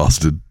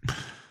 exhausted.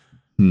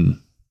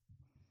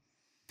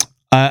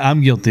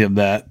 I'm guilty of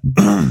that.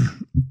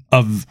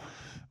 Of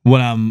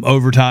when I'm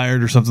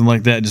overtired or something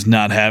like that, just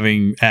not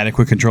having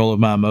adequate control of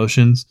my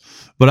emotions.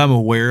 But I'm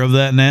aware of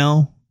that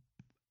now.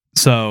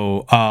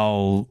 So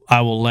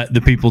I will let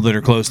the people that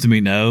are close to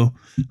me know,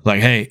 like,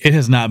 hey, it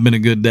has not been a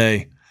good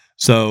day.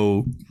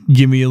 So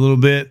give me a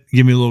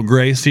little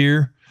grace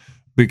here,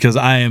 because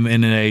I am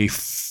in a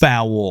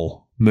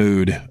foul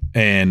mood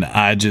and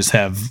I just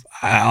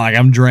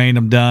I'm drained.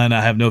 I'm done.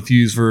 I have no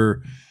fuse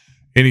for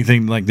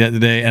anything like that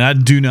today. And I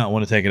do not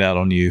want to take it out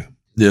on you.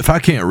 Yeah, if I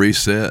can't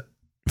reset,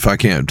 if I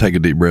can't take a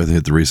deep breath and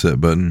hit the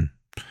reset button,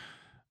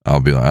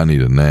 I'll be like, I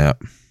need a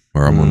nap,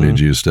 or I'm going to need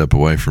you to step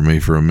away from me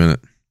for a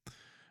minute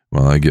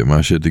while I get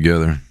my shit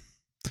together.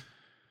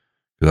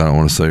 Because I don't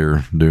want to say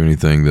or do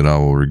anything that I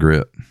will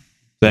regret.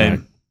 Same.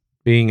 Right.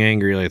 Being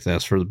angry like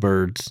that's for the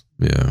birds.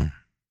 Yeah.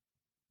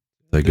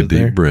 Take Good a deep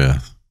there.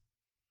 breath.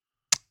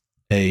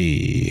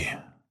 Hey.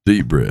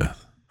 Deep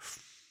breath.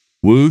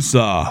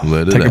 Woosah.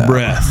 Let it Take out. a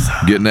breath.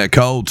 Get in that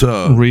cold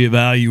tub.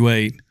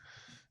 Reevaluate.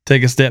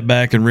 take a step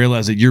back and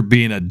realize that you're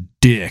being a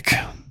dick.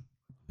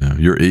 Yeah,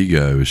 your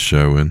ego is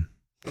showing.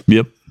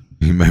 Yep.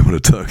 You may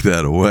want to tuck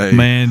that away.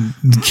 Man,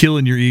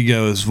 killing your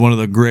ego is one of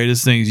the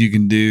greatest things you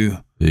can do.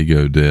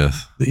 Ego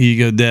death. The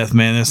ego death,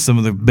 man. That's some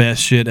of the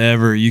best shit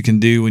ever you can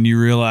do when you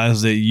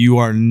realize that you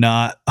are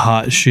not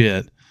hot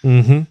shit.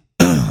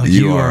 Mm-hmm.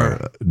 You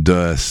are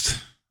dust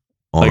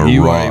on like a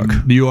you rock.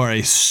 You are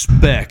a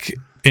speck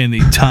in the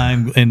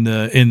time in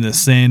the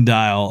sand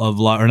dial of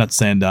life, or not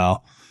sand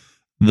dial.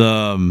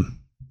 The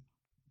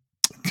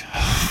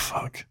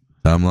fuck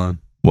Timeline.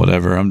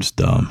 Whatever. I'm just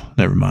dumb.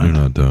 Never mind.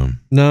 You're not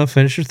dumb. No,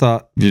 finish your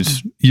thought.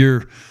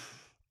 You're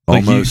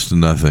like Almost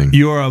nothing.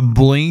 You are a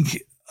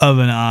blink of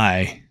an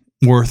eye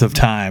worth of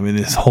time in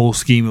this whole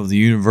scheme of the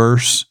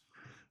universe.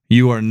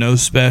 You are no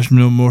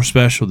more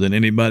special than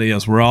anybody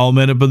else. We're all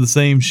made up of the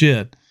same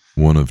shit.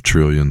 One of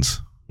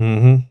trillions.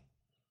 Mm-hmm.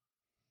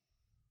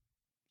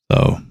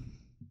 So,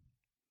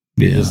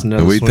 yeah.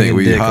 And we think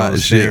we hot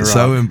shit.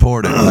 So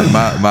important. Like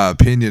my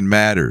opinion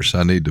matters.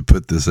 I need to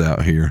put this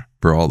out here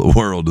for all the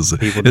world to see.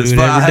 It's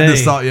fun. I had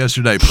this thought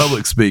yesterday.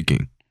 Public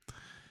speaking.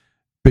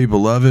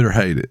 People love it or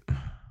hate it.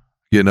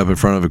 Getting up in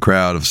front of a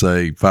crowd of,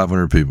 say,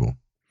 500 people.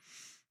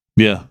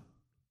 Yeah.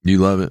 You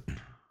love it?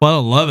 Well, I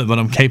don't love it, but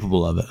I'm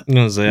capable of it. I'm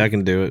going to say I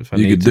can do it if I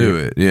need to. You could do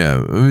it,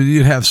 yeah. I mean,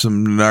 you'd have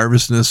some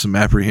nervousness, some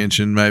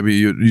apprehension, maybe.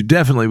 You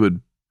definitely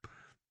would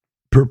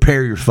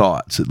prepare your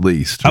thoughts, at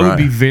least. I would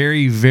be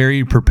very,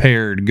 very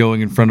prepared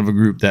going in front of a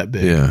group that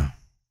big. Yeah.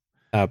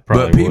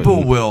 But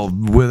people will,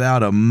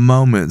 without a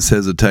moment's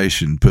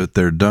hesitation, put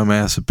their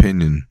dumbass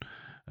opinion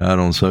out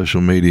on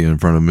social media in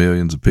front of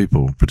millions of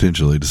people,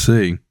 potentially, to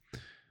see,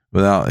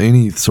 without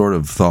any sort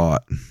of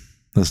thought.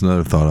 That's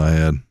another thought I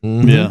had.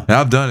 Mm-hmm. Yeah.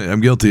 I've done it.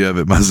 I'm guilty of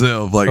it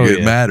myself. Like,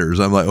 it matters.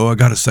 I'm like, I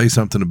got to say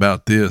something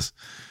about this.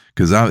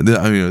 Because,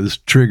 this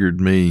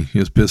triggered me.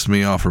 It's pissed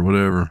me off or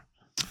whatever.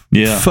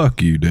 Yeah.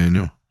 Fuck you,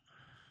 Daniel.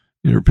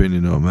 Your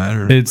opinion don't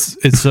matter. It's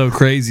so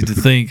crazy to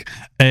think.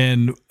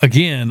 And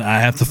again, I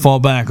have to fall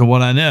back on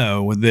what I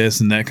know with this,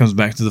 and that comes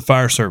back to the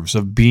fire service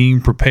of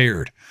being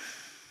prepared.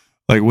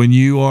 Like when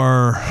you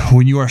are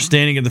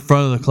standing at the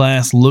front of the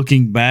class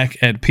looking back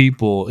at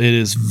people,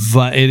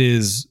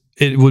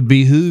 it would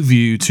behoove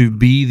you to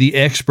be the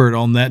expert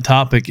on that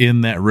topic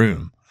in that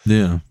room.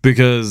 Yeah.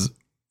 Because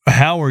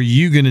how are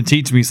you going to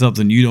teach me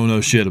something you don't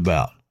know shit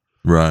about?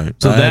 Right.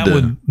 So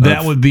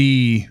that would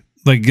be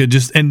like good.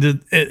 And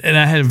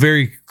I had a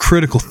very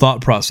critical thought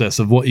process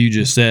of what you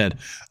just said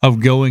of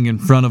going in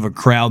front of a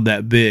crowd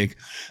that big.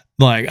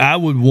 Like I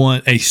would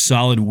want a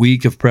solid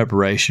week of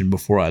preparation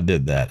before I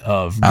did that.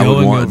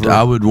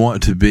 I would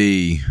want to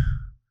be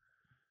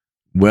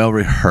well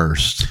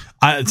rehearsed.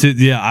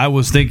 I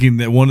was thinking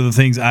that one of the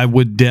things I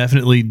would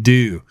definitely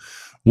do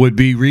would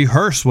be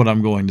rehearse what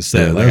I'm going to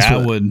say. Yeah, like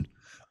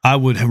I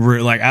would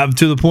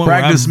to the point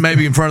practice where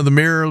maybe in front of the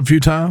mirror a few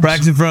times.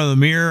 Practice in front of the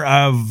mirror.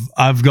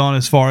 I've gone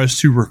as far as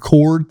to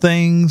record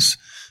things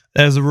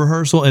as a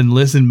rehearsal and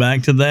listen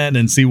back to that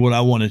and see what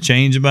I want to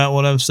change about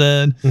what I've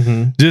said.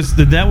 Mm-hmm. Just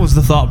that was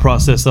the thought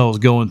process I was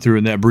going through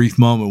in that brief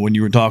moment when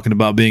you were talking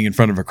about being in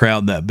front of a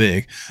crowd that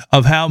big,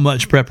 of how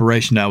much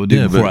preparation I would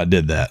do before I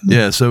did that.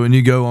 Yeah. So when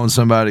you go on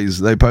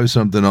they post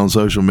something on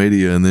social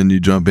media and then you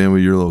jump in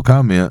with your little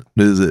comment,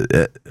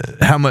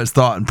 how much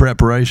thought and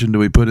preparation do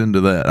we put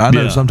into that? I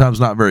know sometimes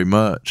not very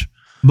much,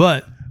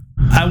 but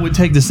I would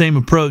take the same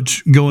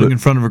approach going in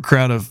front of a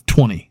crowd of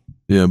 20.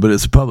 Yeah, but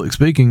it's public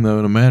speaking, though,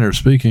 in a manner of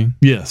speaking.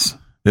 Yes.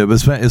 Yeah, but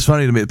it's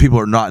funny to me that people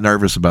are not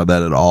nervous about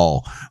that at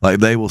all. Like,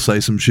 they will say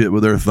some shit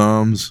with their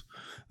thumbs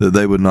that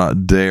they would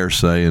not dare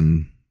say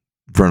in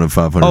front of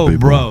 500 people. Oh,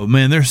 bro,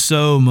 man, there's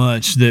so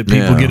much that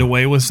people get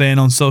away with saying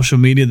on social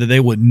media that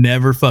they would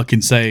never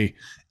fucking say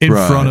in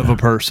front of a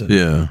person.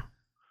 Yeah.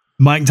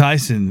 Mike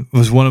Tyson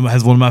has one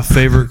of my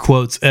favorite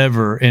quotes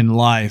ever in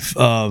life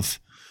of...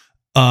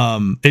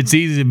 it's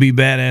easy to be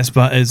badass,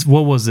 but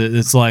what was it?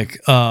 It's like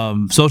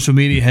social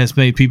media has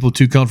made people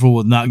too comfortable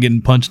with not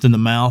getting punched in the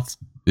mouth.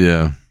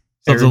 Yeah,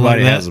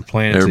 everybody has a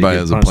plan. Everybody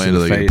has a plan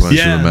to get punched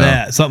in the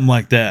mouth. Something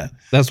like that.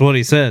 That's what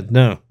he said.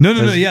 No.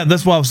 Yeah,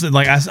 that's why I was saying.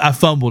 Like I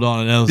fumbled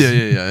on it.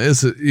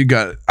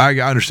 Yeah. I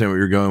understand what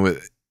you're going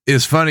with.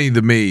 It's funny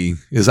to me.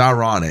 It's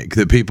ironic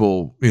that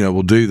people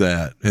will do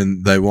that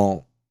and they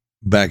won't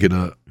back it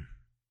up.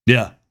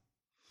 Yeah.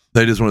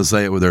 They just want to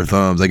say it with their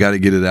thumbs. They got to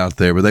get it out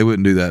there, but they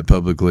wouldn't do that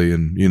publicly.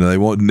 And, they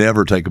won't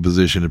never take a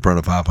position in front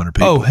of 500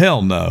 people. Oh,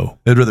 hell no.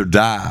 They'd rather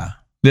die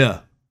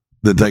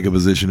than take a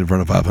position in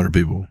front of 500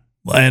 people.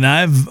 And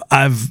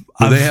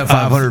they have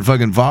 500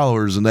 fucking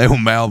followers and they will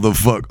mouth the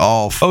fuck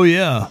off. Oh,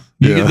 yeah.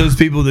 You get those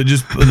people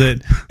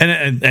that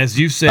and as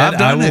you said,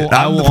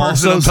 I will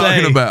also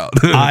say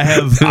about. I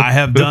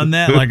have done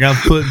that. Like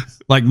I've put,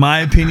 like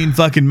my opinion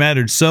fucking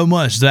mattered so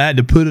much that I had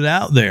to put it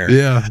out there.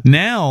 Yeah.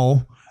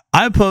 Now,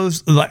 I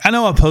post, I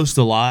know I post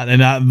a lot,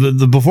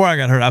 and before I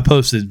got hurt, I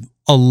posted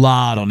a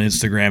lot on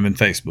Instagram and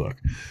Facebook.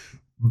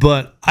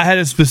 But I had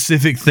a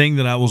specific thing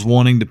that I was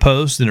wanting to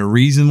post and a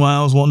reason why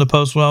I was wanting to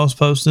post what I was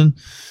posting.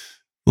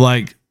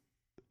 Like,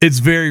 it's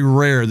very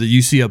rare that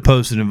you see a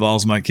post that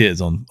involves my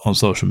kids on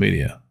social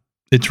media.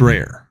 It's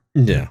rare.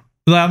 Yeah.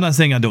 Like, I'm not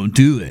saying I don't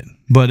do it,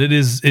 but it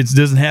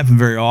doesn't happen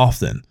very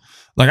often.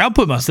 Like, I'll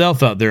put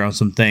myself out there on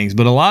some things,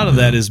 but a lot of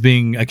that is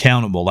being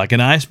accountable. Like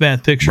an ice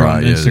bath picture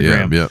on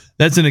Instagram.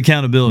 That's an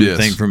accountability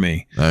thing for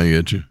me. I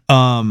get you.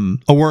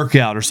 A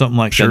workout or something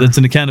like that. That's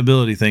an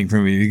accountability thing for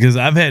me, because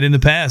in the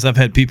past, I've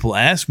had people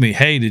ask me,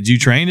 "Hey, did you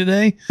train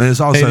today?" And it's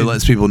also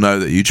lets people know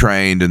that you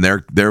trained, and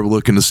they're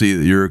looking to see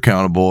that you're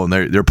accountable, and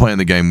they're playing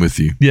the game with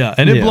you. Yeah,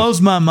 and it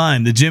blows my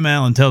mind that Jim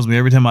Allen tells me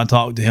every time I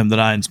talk to him that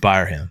I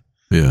inspire him.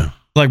 Yeah.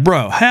 Like,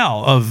 bro,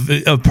 how of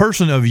a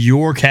person of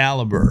your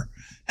caliber?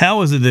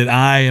 How is it that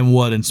I am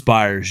what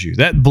inspires you?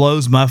 That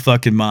blows my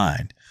fucking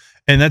mind.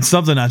 And that's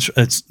something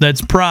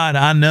that's pride.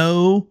 I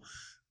know,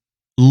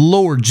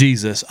 Lord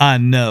Jesus, I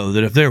know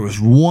that if there was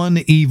one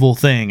evil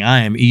thing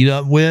I am eat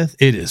up with,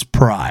 it is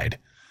pride.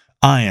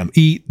 I am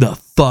eat the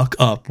fuck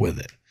up with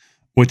it,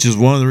 which is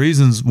one of the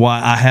reasons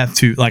why I have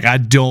to, like, I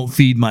don't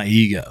feed my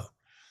ego.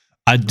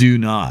 I do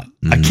not.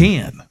 I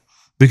can't.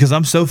 Because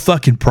I'm so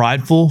fucking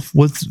prideful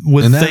with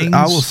things.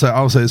 I will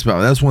say this about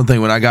it. That's one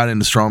thing. When I got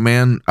into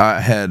strongman, I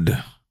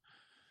had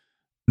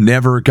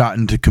never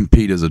gotten to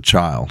compete as a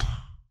child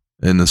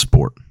in the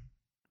sport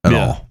at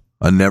all.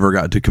 I never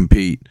got to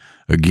compete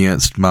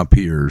against my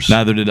peers.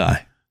 Neither did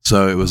I.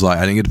 So it was like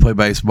I didn't get to play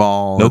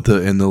baseball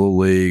in the little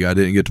league. I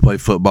didn't get to play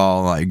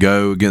football, like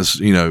go against,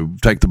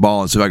 take the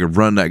ball and see if I could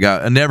run that guy.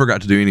 I never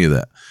got to do any of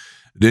that.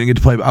 Didn't get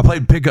to play. I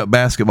played pickup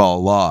basketball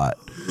a lot.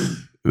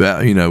 We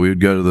would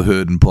go to the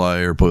hood and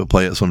play, or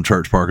play at some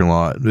church parking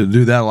lot. We'd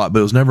do that a lot, but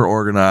it was never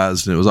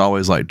organized, and it was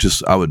always like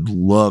I would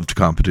love to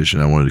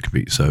competition. I wanted to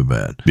compete so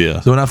bad. Yeah.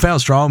 So when I found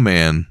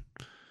strongman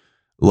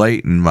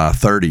late in my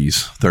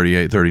 30s,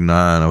 38,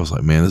 39, I was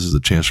like, man, this is a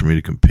chance for me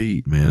to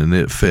compete, man, and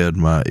it fed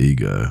my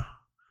ego.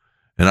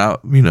 And I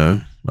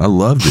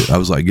loved it. I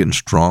was like getting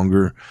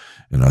stronger,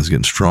 and I was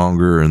getting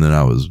stronger, and then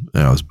I was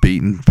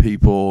beating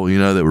people,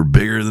 that were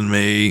bigger than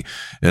me,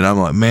 and I'm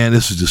like, man,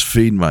 this is just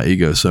feeding my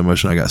ego so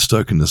much, and I got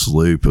stuck in this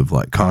loop of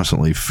like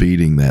constantly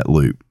feeding that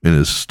loop, and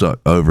it's stuck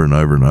over and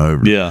over and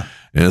over. Yeah.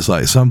 And it's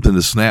like something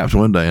just snapped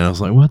one day, and I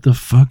was like, what the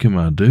fuck am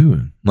I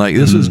doing? Like,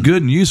 this is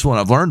good and useful, and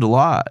I've learned a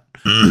lot.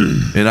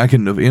 And I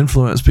can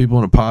influence people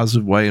in a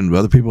positive way, and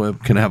other people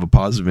can have a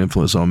positive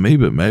influence on me,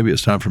 but maybe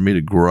it's time for me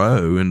to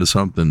grow into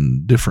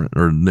something different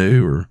or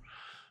new, or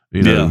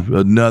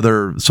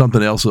another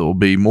something else that will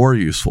be more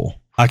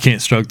useful. I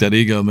can't stroke that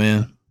ego,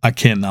 man. I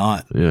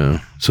cannot.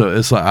 Yeah. So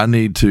it's like I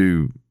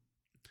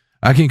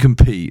can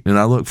compete, and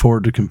I look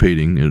forward to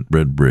competing at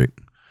Red Brick,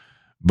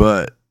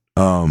 but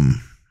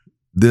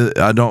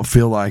I don't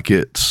feel like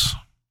it's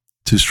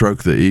to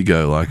stroke the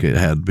ego like it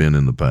had been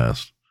in the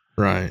past.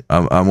 Right.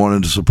 I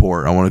wanted to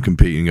support. I want to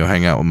compete and go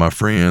hang out with my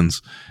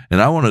friends,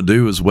 and I want to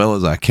do as well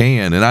as I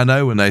can. And I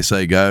know when they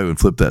say go and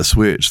flip that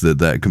switch,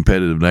 that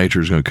competitive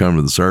nature is going to come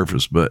to the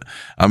surface. But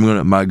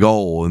my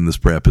goal in this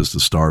prep is to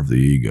starve the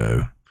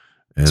ego.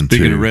 And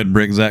speaking of Red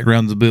Brick, Zach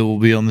Roundsville will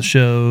be on the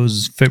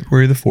shows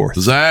February the 4th.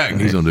 Zach,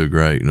 he's gonna do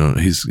great.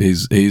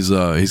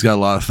 He's got a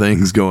lot of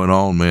things going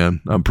on,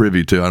 man. I'm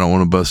privy to. I don't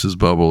want to bust his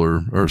bubble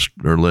or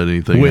let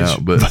anything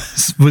out. But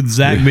with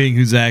Zach being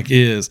who Zach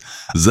is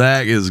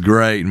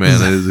great,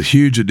 man. It is a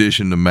huge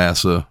addition to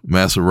Massa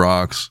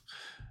Rocks.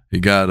 He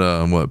got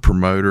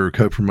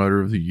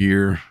co-promoter of the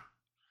year.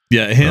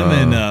 Yeah, him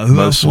and who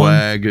most else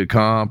swag at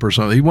comp or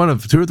something. He won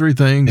 2 or 3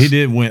 things. He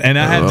did win, and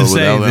I have to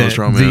say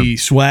that the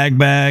swag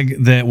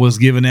bag that was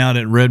given out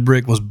at Red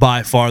Brick was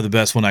by far the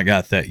best one I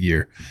got that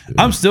year. Yeah.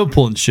 I'm still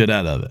pulling shit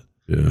out of it.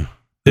 Yeah,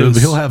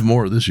 he'll have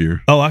more this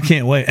year. Oh, I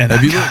can't wait! And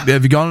have you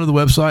gone to the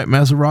website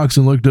Massive Rocks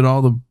and looked at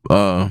all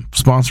the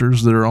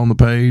sponsors that are on the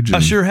page?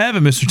 I sure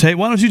haven't, Mr. Tate.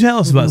 Why don't you tell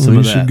us about some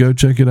of that? You should go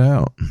check it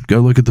out. Go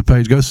look at the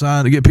page. Go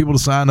sign to get people to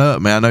sign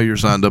up. Man, I know you're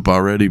signed up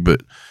already,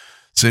 but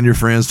send your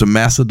friends to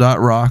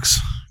Massa.rocks.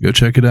 Go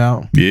check it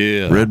out.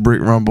 Yeah. Red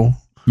Brick Rumble.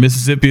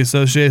 Mississippi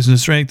Association of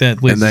Strength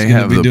Athletes. And they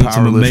have the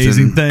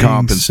powerlifting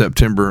comp in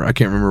September. I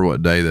can't remember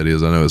what day that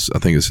is. I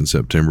think it's in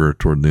September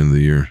toward the end of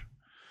the year.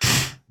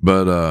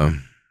 But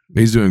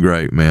he's doing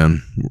great,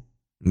 man.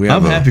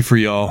 I'm happy for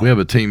y'all. We have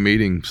a team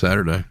meeting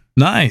Saturday.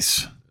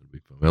 Nice. We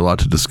have a lot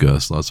to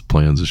discuss. Lots of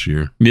plans this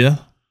year. Yeah.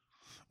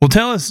 Well,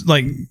 tell us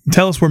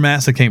where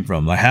Massa came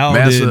from. Like how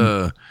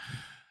Massa.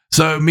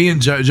 So me and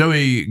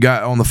Joey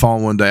got on the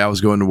phone one day. I was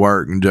going to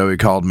work, and Joey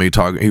called me.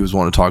 He was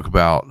wanting to talk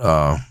about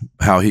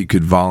how he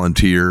could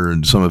volunteer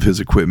and some of his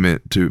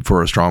equipment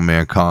for a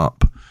strongman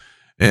comp.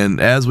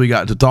 And as we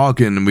got to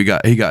talking,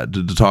 he got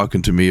to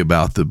talking to me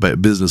about the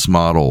business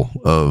model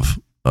of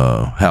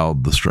how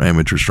the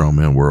amateur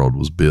strongman world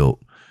was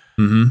built.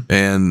 Mm-hmm.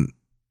 And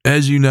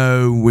as you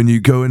know, when you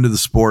go into the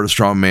sport of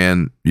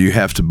strongman, you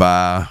have to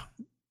buy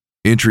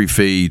entry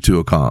fee to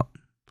a comp.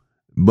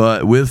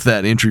 But with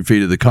that entry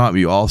fee to the comp,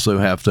 you also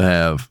have to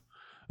have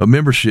a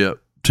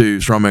membership to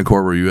Strongman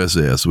Corp or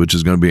USS, which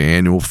is going to be an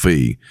annual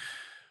fee.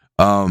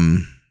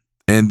 And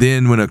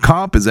then when a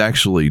comp is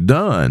actually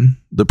done,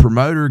 the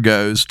promoter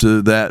goes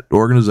to that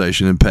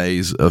organization and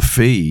pays a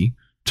fee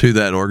to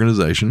that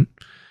organization.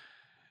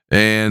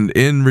 And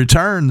in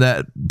return,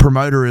 that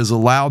promoter is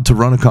allowed to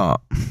run a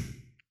comp.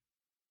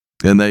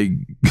 and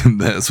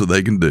that's what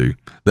they can do.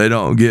 They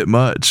don't get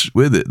much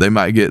with it. They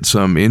might get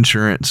some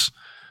insurance,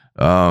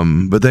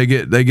 but they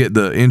get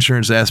the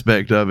insurance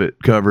aspect of it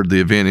covered,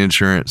 the event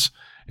insurance,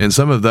 and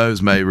some of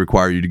those may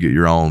require you to get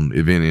your own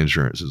event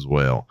insurance as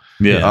well.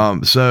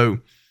 Yeah. So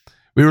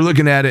we were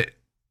looking at it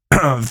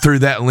through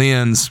that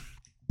lens,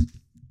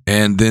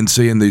 and then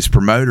seeing these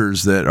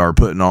promoters that are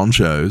putting on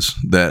shows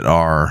that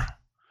are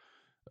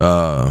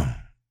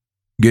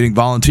getting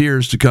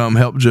volunteers to come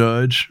help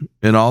judge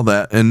and all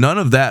that. And none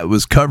of that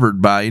was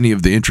covered by any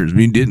of the entrants.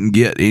 We didn't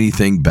get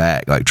anything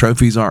back. Like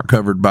trophies aren't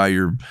covered by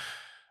your,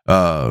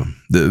 for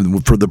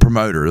the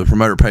promoter. The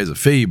promoter pays a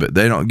fee, but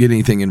they don't get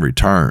anything in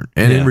return.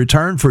 And in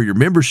return for your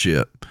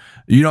membership,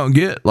 you don't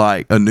get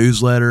like a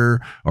newsletter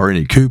or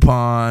any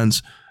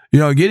coupons. You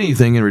don't get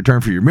anything in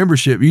return for your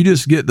membership. You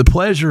just get the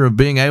pleasure of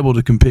being able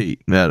to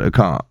compete at a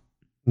comp.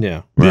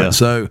 Yeah. Right. Yeah.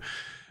 So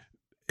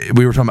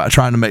we were talking about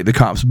trying to make the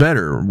comps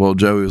better. Well,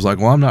 Joey was like,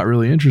 well, I'm not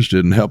really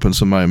interested in helping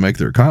somebody make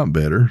their comp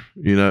better,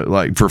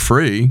 like for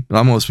free.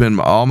 I'm going to spend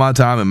all my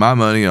time and my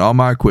money and all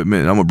my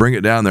equipment, and I'm going to bring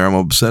it down there. I'm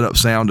going to set up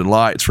sound and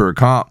lights for a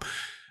comp.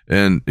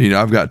 And,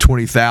 I've got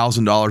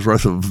 $20,000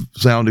 worth of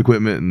sound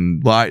equipment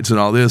and lights and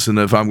all this. And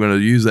if I'm going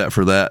to use that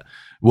for that,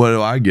 what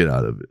do I get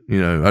out of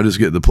it? I just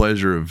get the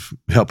pleasure of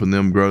helping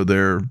them grow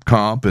their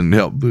comp and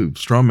help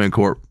Strongman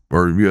Corp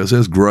or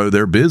USS grow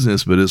their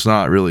business, but it's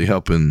not really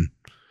helping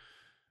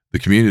the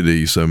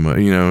community so much.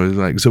 It's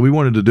like, so we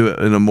wanted to do it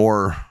in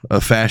a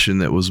fashion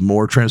that was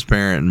more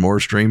transparent and more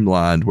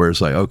streamlined, where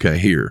it's like, okay,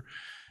 here,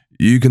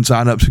 you can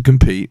sign up to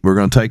compete. We're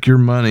going to take your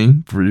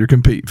money for your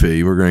compete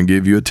fee. We're going to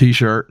give you a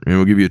t-shirt, and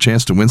we'll give you a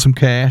chance to win some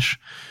cash,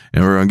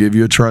 and we're going to give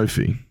you a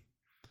trophy.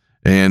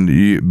 And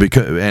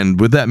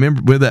with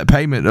that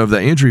payment of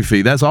that entry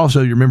fee, that's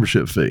also your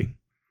membership fee.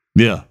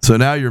 Yeah. So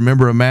now you're a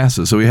member of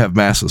Massa. So we have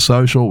Massa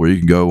Social, where you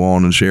can go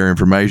on and share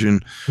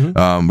information.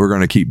 Mm-hmm. We're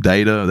going to keep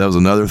data. That was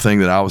another thing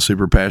that I was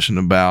super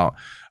passionate about.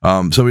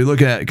 So we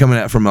look at it coming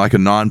at from like a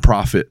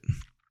nonprofit,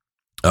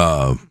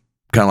 kind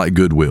of like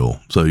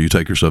Goodwill. So you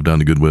take your stuff down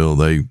to Goodwill.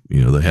 They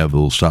have a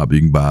little shop you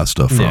can buy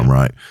stuff from,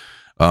 right?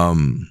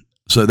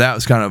 So that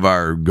was kind of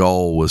our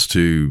goal, was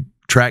to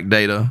track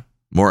data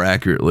more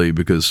accurately,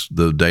 because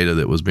the data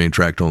that was being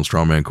tracked on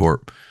Strongman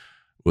Corp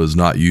was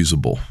not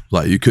usable.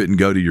 Like, you couldn't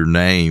go to your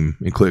name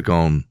and click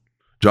on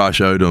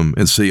Josh Odom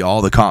and see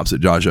all the comps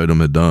that Josh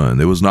Odom had done.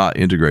 It was not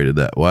integrated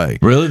that way.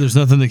 Really? There's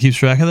nothing that keeps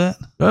track of that?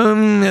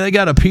 They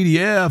got a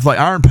PDF. Like,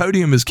 Iron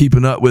Podium is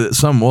keeping up with it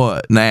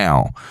somewhat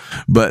now,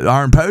 but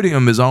Iron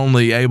Podium is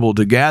only able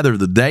to gather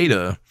the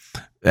data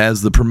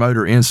as the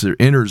promoter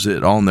enters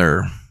it on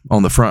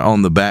the front,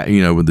 on the back,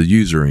 with the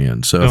user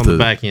end. So on the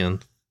back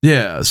end.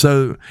 Yeah,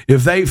 so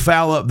if they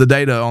foul up the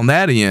data on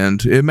that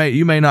end, you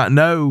may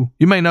know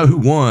who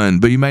won,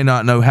 but you may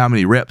not know how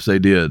many reps they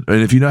did.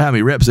 And if you know how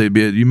many reps they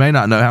did, you may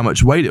not know how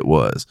much weight it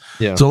was.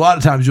 Yeah. So a lot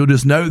of times you'll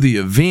just know the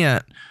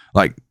event,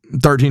 like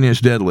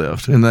 13-inch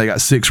deadlift, and they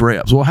got 6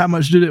 reps. Well, how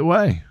much did it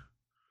weigh?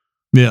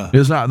 Yeah.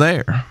 It's not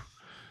there.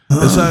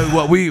 And so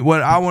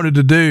what I wanted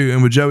to do,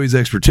 and with Joey's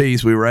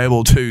expertise, we were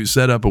able to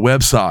set up a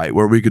website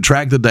where we could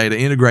track the data,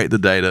 integrate the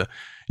data.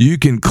 You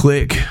can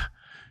click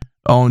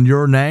on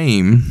your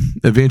name.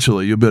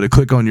 Eventually you'll be able to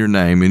click on your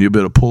name, and you'll be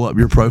able to pull up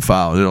your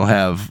profile, and it'll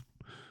have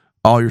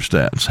all your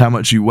stats, how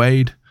much you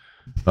weighed,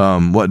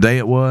 what day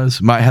it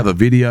was, might have a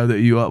video that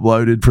you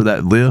uploaded for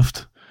that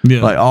lift.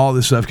 Yeah. Like, all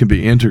this stuff can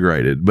be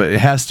integrated, but it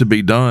has to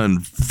be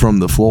done from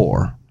the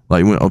floor,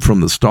 like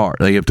from the start.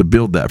 They have to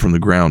build that from the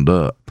ground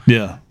up.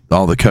 Yeah.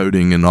 All the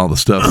coding and all the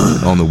stuff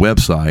on the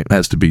website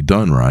has to be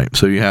done right.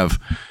 So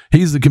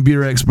he's the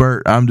computer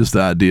expert, I'm just the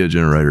idea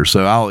generator.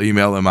 So I'll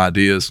email him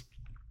ideas.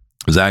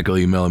 Zach will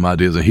email him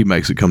ideas, and he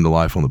makes it come to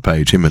life on the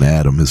page, him and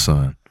Adam, his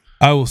son.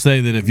 I will say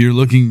that if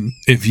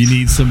you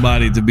need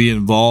somebody to be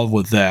involved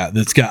with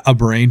that's got a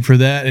brain for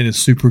that and is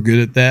super good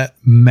at that,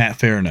 Matt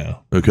Farino.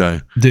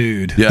 Okay.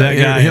 Dude. Yeah, that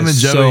guy him and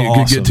Joey so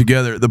could awesome. get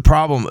together. The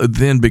problem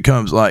then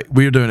becomes, like,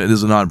 we're doing it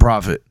as a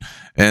nonprofit,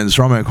 and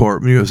Strongman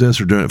Corp and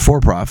USS are doing it for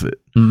profit.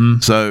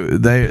 Mm-hmm. So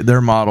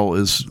their model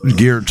is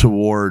geared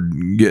toward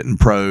getting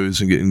pros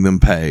and getting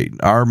them paid.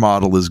 Our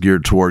model is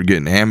geared toward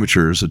getting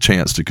amateurs a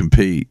chance to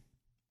compete.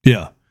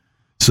 Yeah.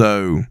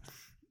 So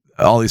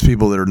all these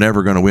people that are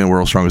never going to win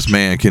World's Strongest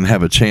Man can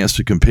have a chance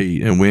to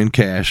compete and win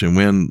cash and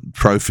win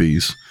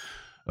trophies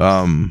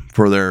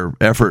for their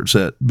efforts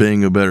at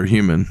being a better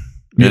human.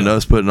 Yeah. And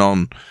us putting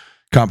on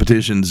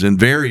competitions in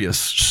various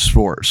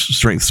sports,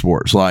 strength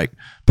sports, like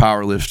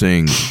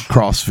powerlifting,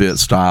 CrossFit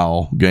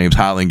style games,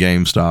 Highland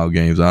Games style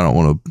games. I don't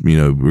want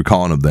to, we're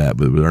calling them that,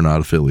 but they're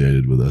not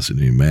affiliated with us in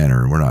any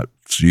manner. We're not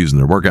using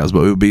their workouts,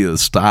 but it would be a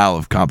style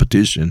of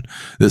competition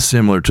that's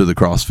similar to the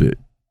CrossFit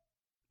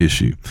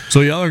issue.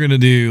 So y'all are going to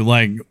do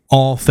like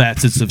all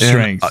facets of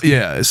strength.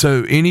 Yeah.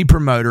 So any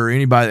promoter,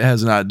 anybody that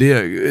has an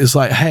idea, it's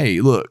like,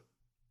 hey, look,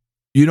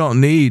 you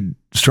don't need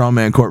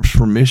Strongman Corp's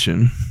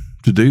permission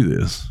to do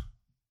this.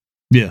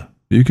 Yeah.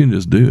 You can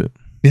just do it.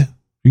 Yeah.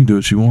 You can do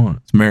what you want.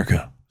 It's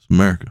America. It's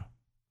America.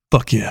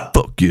 Fuck yeah.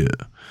 Fuck yeah.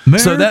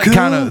 America, so that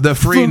kind of the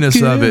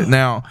freeness of it.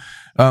 Now,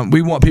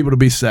 we want people to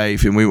be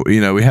safe, and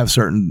we have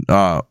certain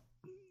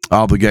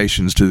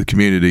obligations to the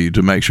community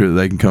to make sure that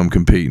they can come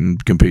compete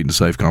in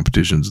safe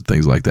competitions and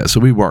things like that.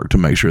 So we work to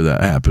make sure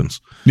that happens.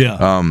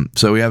 Yeah.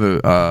 So we have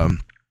a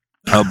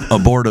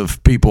board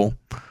of people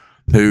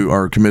who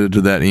are committed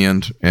to that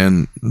end,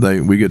 and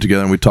we get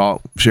together and we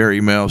talk, share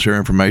emails, share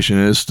information.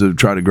 And it's to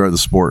try to grow the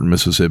sport in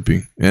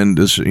Mississippi and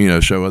just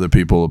show other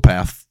people a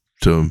path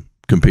to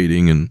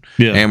competing in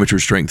amateur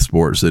strength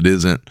sports that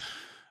isn't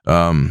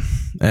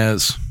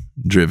as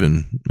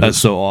driven. That's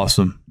so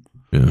awesome.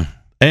 Yeah.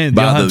 And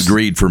by the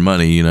greed for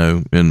money,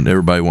 and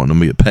everybody wanting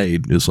to get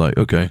paid. It's like,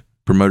 okay,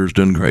 promoters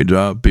doing a great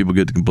job. People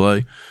get to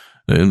play.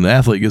 And the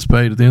athlete gets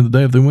paid at the end of the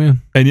day if they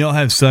win. And y'all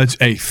have such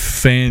a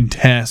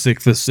fantastic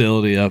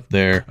facility up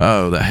there.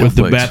 Oh, with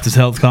the Baptist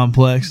Health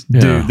Complex.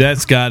 Yeah. Dude,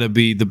 that's got to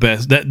be the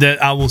best. That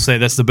I will say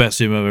that's the best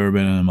gym I've ever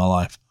been in my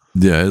life.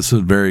 Yeah, it's a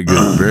very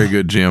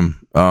good gym.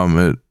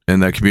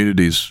 And that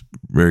community's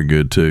very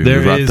good too.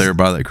 They're right there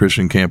by that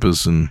Christian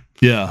campus, and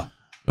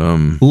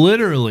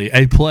literally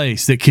a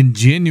place that can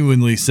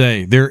genuinely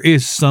say there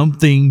is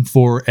something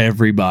for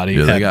everybody.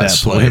 Yeah, they got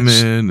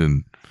swimming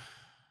and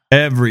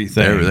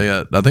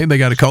everything. I think they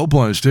got a cold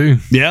plunge too.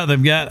 Yeah,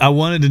 they've got. I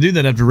wanted to do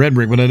that after Red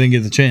Brick, but I didn't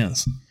get the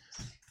chance.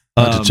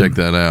 I had to check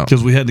that out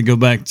because we had to go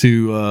back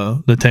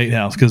to the Tate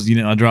house because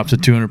I dropped a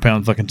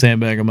 200-pound fucking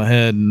sandbag on my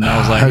head, and I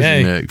was like, how's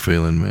 "Hey, your neck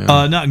feeling,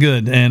 man?" Not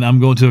good." And I'm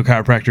going to a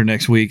chiropractor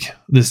next week.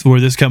 This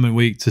coming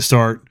week to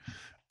start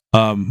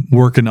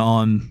working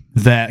on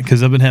that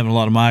because I've been having a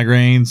lot of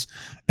migraines,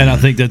 and I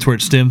think that's where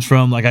it stems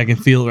from. Like I can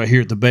feel it right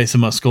here at the base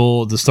of my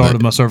skull, at the start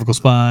of my cervical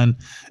spine,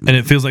 and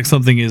it feels like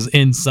something is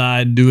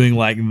inside doing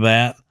like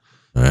that.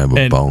 I have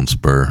a bone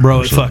spur,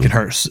 bro. It fucking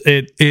hurts.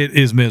 It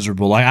is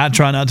miserable. Like I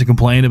try not to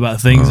complain about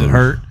things that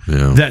hurt.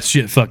 Yeah. That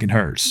shit fucking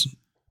hurts.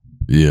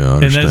 Yeah, I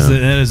understand.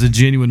 And that is a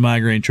genuine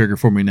migraine trigger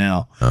for me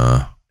now.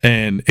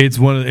 And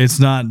it's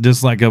not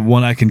just like a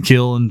one I can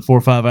kill in 4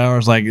 or 5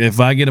 hours. Like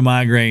if I get a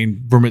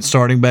migraine from it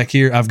starting back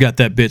here, I've got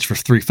that bitch for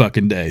 3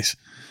 fucking days.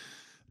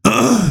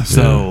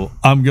 So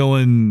I'm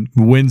going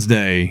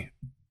Wednesday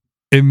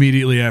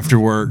immediately after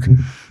work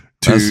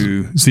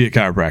to see a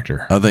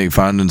chiropractor. I think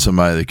finding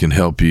somebody that can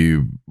help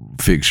you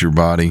fix your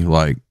body,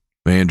 like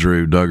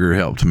Andrew Duggar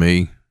helped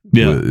me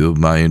with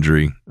my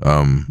injury.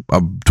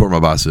 I tore my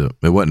bicep.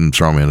 It wasn't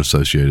strongman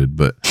associated,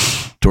 but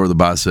tore the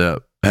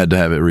bicep. Had to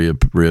have it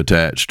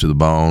reattached to the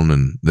bone,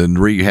 and then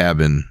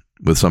rehabbing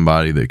with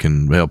somebody that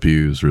can help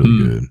you is really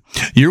good.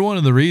 You're one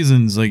of the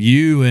reasons, like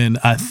you and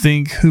I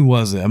think, who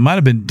was it? It might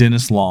have been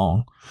Dennis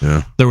Long.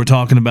 Yeah. They were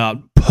talking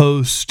about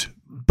post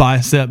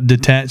bicep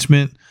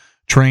detachment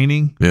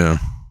training. Yeah.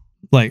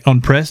 Like on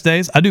press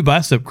days, I do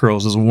bicep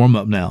curls as a warm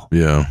up now.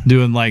 Yeah.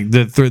 Doing like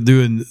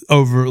doing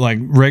over like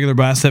regular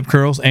bicep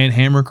curls and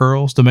hammer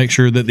curls to make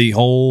sure that the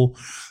whole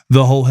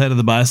head of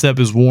the bicep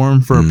is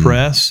warm for a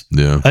press.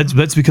 Yeah.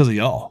 That's because of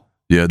y'all.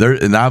 Yeah,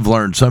 and I've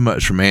learned so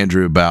much from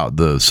Andrew about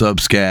the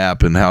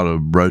subscap and how to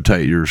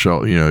rotate your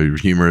your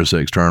humerus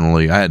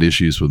externally. I had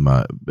issues with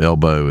my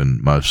elbow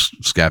and my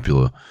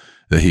scapula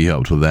that he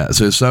helped with that.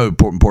 So it's so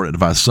important to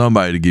find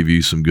somebody to give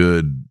you some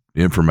good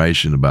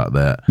information about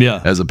that.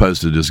 Yeah. As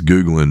opposed to just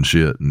Googling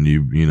shit and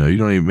you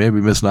don't even maybe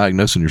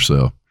misdiagnosing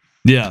yourself.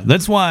 Yeah.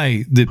 That's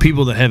why the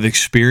people that have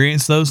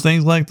experienced those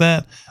things like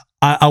that,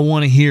 I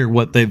want to hear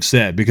what they've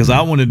said because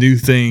I want to do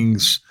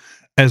things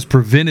as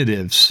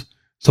preventatives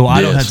so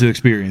I don't have to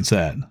experience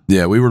that.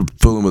 Yeah, we were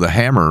fooling with a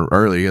hammer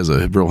early. He has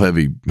a real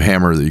heavy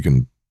hammer that you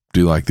can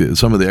do like this.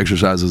 Some of the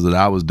exercises that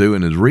I was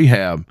doing as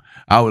rehab,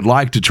 I would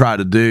like to try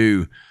to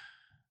do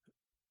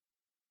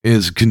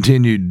is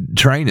continued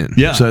training.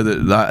 Yeah. So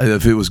that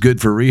if it was good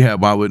for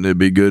rehab, why wouldn't it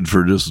be good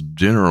for just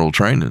general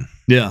training?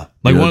 Yeah.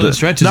 Like one of the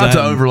stretches. Not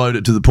to overload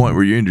it to the point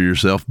where you injure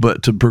yourself,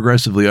 but to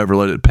progressively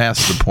overload it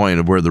past the point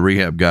of where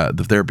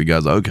the therapy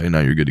guy's like, okay,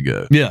 now you're good to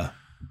go. Yeah.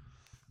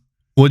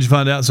 What'd you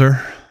find out,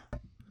 sir?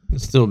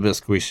 It's still a bit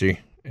squishy.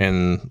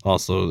 And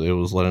also it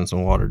was letting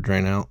some water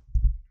drain out.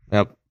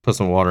 I put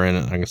some water in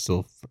it. I can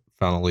still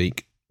found a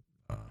leak.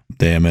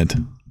 Damn it.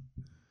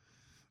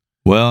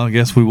 Well, I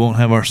guess we won't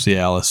have our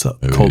Cialis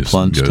cold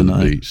plunge go tonight.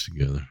 To the beach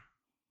together.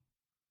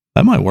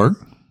 That might work.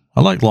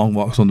 I like long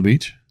walks on the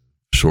beach.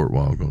 Short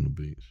walk on the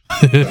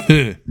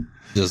beach.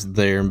 Just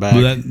there and back.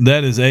 Well,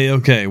 that is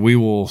A-okay. We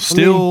will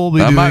still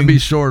be I might be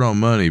short on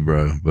money,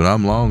 bro, but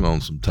I'm long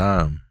on some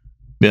time.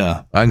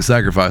 Yeah. I can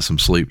sacrifice some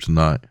sleep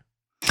tonight.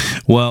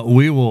 Well,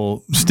 we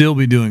will still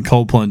be doing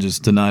cold plunges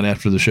tonight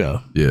after the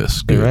show.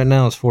 Yes. Good. Right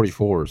now it's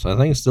 44, so I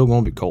think it's still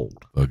going to be cold.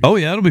 Okay. Oh,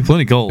 yeah, it'll be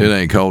plenty cold. It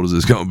ain't cold as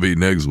it's going to be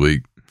next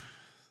week.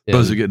 Yeah.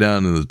 Supposed to get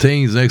down in the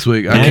teens next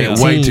week. I can't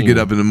wait to get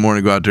up in the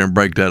morning, go out there and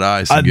break that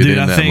ice and get in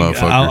that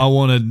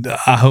motherfucker.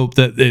 I hope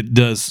that it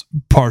does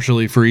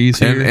partially freeze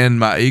here. And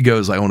my ego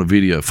is like on a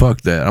video.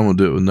 Fuck that. I'm going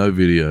to do it with no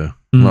video.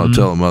 I'm going to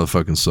tell a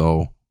motherfucking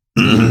soul.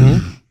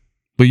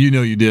 But you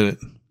know you did it.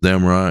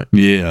 Damn right.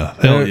 Yeah.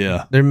 Hell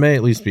yeah. There may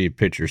at least be a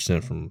picture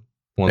sent from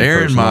one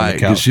Erin might,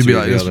 because she'd be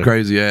like, this is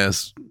crazy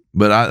ass.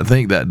 But I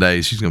think that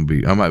day she's going to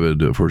be, I might be able to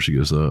do it before she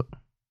gets up.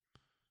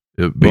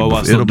 It'll be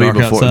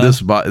before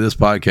this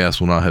podcast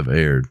will not have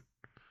aired.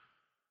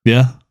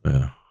 Yeah.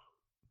 Yeah.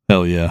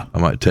 Hell yeah. I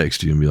might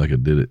text you and be like, I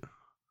did it.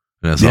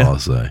 And that's Yeah. all I'll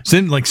say.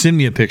 Send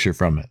me a picture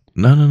from it.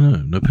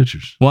 No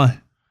pictures. Why?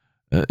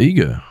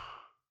 Ego.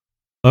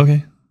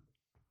 Okay.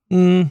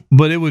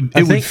 But it would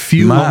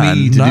fuel mine,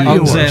 me to do not I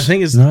yours. yours.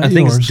 think it's Not I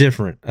think yours. it's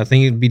different. I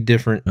think it'd be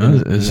different in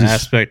it's an just-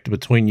 aspect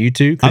between you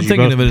two. 'cause I'm you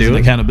thinking both of it as do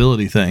an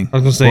accountability thing. I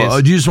was gonna say Well,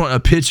 you just want a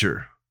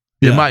picture.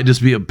 Yeah. It might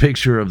just be a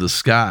picture of the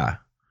sky,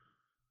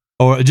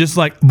 Or just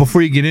like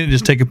before you get in,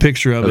 just take a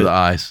picture of of it. the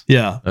ice.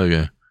 Yeah.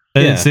 Okay.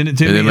 And Yeah. then send it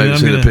to And me. then And maybe I'm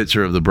send gonna, a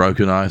picture of the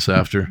broken ice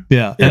after.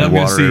 yeah. And And I'm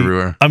gonna water see,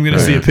 everywhere. I'm going to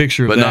see a Okay.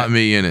 picture of But that. not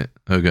me in it.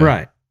 Okay.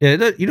 right.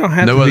 Yeah, you don't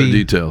have No to other be.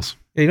 details.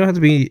 You don't have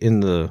to be in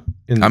the.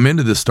 I'm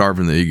into this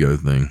starving the ego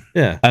thing.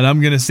 Yeah. And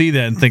I'm going to see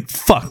that and think,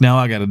 fuck, now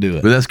I got to do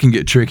it. But that can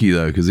get tricky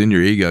though, because then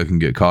your ego can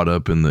get caught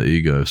up in the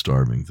ego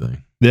starving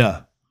thing.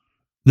 Yeah.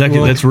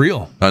 Well- That's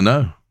real. I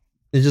know.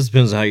 It just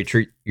depends on how you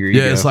treat your ego.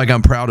 Yeah, it's like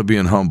I'm proud of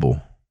being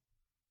humble.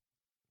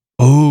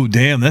 Oh,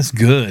 damn. That's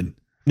good.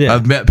 yeah.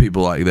 I've met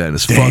people like that, and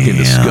it's fucking Damn.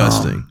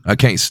 disgusting. I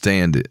can't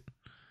stand it.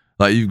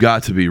 Like, you've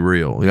got to be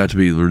real. You got to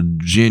be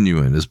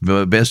genuine as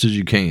best as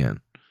you can.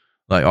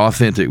 Like,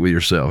 authentic with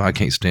yourself. I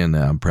can't stand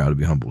that. I'm proud to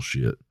be humble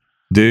shit.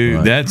 Dude,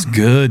 Right. that's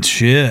good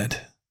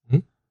shit. Hmm?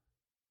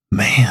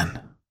 Man.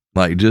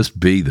 Like, just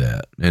be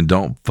that and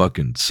don't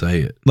fucking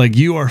say it. Like,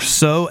 you are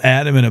so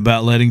adamant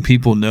about letting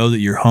people know that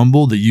you're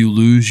humble that you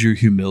lose your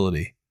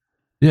humility.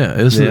 Yeah,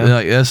 it's Yeah.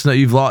 like that's not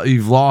you've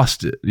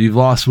lost it. You've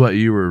lost what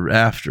you were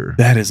after.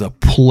 That is a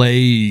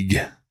plague,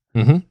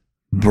 Mm-hmm.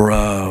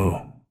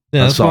 bro.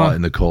 Yeah, I that's saw why. it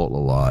in the cult a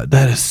lot.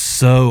 That is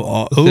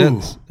so.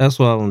 Ooh. That's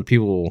why when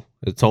people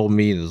have told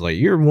me it's like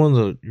you're one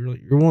of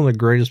the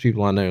greatest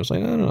people I know. It's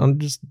like no, I'm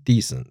just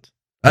decent.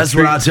 That's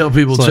what I tell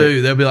people It's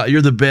too. They'll be like,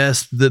 "You're the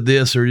best at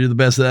this," or "You're the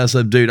best at that." I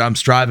said, "Dude, I'm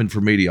striving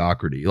for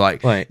mediocrity."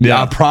 Like, Like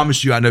Yeah. I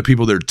promise you, I know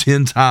people that are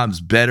 10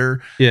 times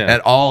better yeah, at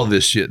all of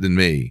this shit than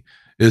me.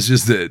 It's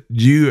just that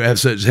you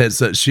have had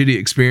such shitty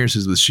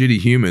experiences with shitty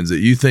humans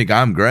that you think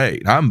I'm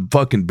great. I'm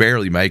fucking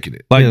barely making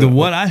it. Like Yeah. the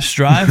what I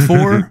strive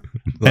for,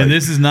 Like- and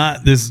this is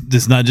not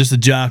just a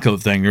Jocko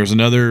thing. There's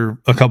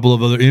a couple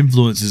of other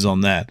influences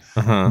on that,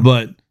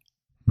 but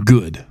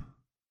good.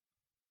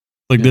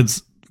 Like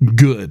that's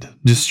good.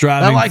 Just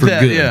striving I like for that,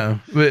 good. yeah.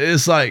 But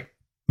it's like,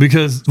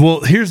 Because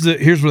here's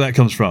where that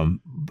comes from.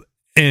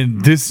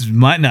 And this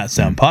might not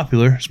sound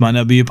popular. This might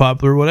not be a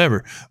popular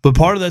whatever. But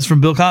part of that's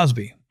from Bill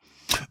Cosby.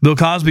 Bill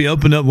Cosby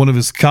opened up one of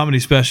his comedy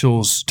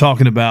specials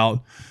talking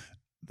about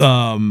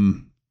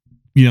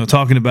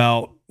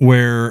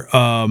where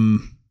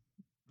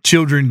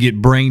children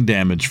get brain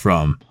damage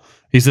from.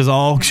 He says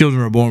all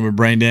children are born with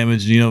brain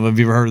damage. You know, have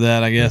you ever heard of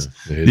that, I guess?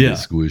 they had to Yeah. get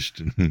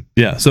squished.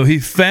 Yeah. So he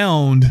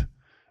found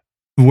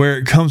where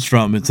it comes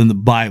from. It's in the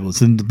Bible.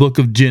 It's in the book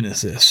of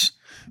Genesis.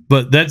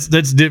 But that's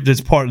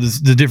part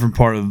of the different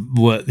part of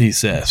what he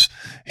says.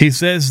 He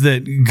says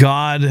that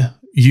God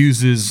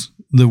uses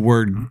the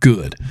word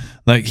good.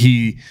 Like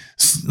he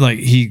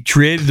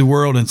created the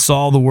world and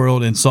saw the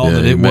world and saw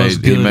that it was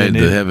good. He made and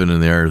the heaven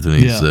and the earth, and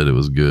he Yeah. said it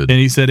was good. and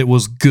he said it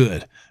was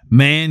good.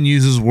 Man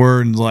uses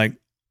words like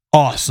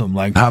awesome,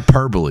 like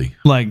Hyperbole.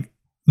 God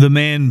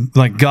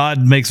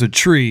makes a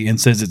tree and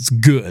says it's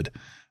good.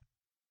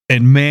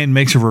 And man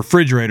makes a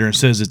refrigerator and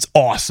says it's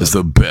awesome. It's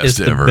the best it's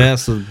ever. the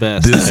best of the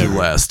best. This will ever.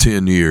 last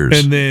 10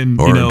 years. And then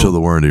or until the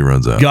warranty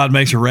runs out. God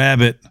makes a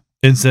rabbit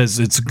and says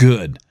it's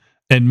good.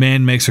 And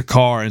man makes a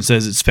car and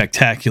says it's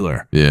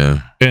spectacular.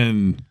 Yeah.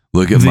 And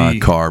Look at my the-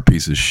 car,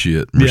 piece of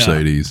shit,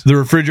 Mercedes. the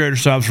refrigerator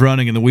stops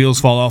running and the wheels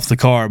fall off the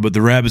car, but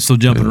the rabbit's still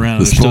jumping around.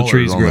 The And there's still spoilers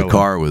trees on growing. the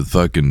car with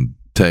fucking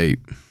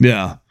tape.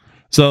 Yeah.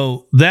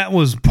 So that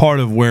was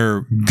part of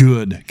where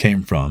good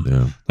came from.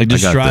 Yeah. Like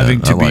just I got striving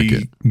that. to I like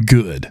be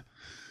good.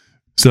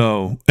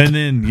 So, and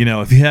then,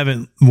 if you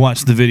haven't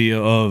watched the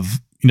video of,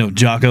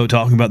 Jocko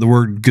talking about the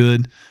word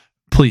good,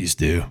 please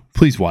do.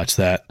 Please watch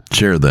that.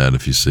 Share that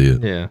if you see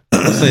it. Yeah.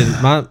 I'll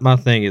say my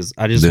thing is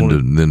I just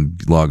want Then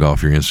log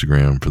off your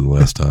Instagram for the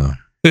last time.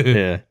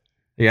 yeah.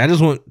 I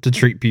just want to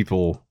treat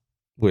people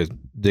with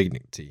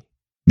dignity.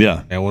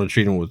 Yeah. I want to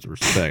treat them with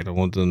respect. I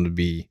want them to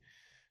be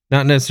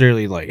not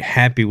necessarily like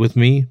happy with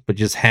me, but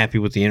just happy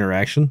with the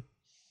interaction.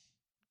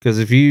 Because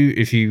if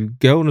you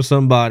go into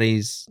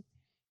somebody's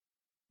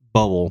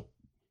bubble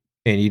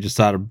and you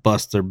decide to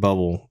bust their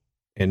bubble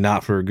and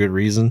not for a good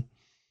reason,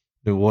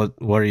 then what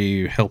are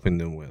you helping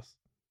them with?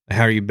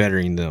 How are you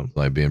bettering them?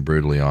 Like being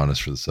brutally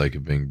honest for the sake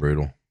of being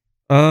brutal.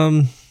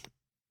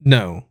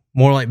 No,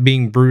 more like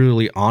being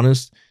brutally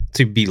honest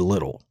to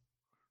belittle.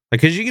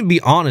 Like, because you can be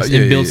honest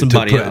and build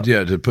somebody up.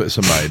 Yeah, to put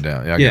somebody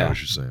down. Yeah, I get what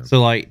you're saying.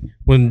 So, like,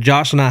 when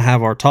Josh and I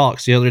have our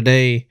talks the other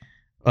day,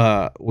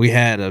 we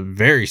had a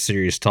very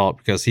serious talk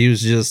because he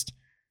was just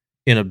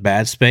in a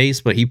bad space,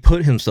 but he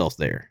put himself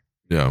there.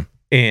 Yeah.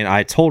 And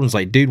I told him, it's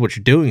like, dude, what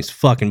you're doing is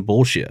fucking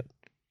bullshit.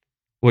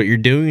 What you're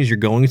doing is you're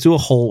going into a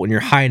hole and you're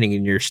hiding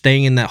and you're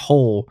staying in that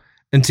hole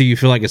until you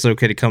feel like it's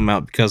okay to come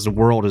out because the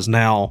world has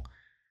now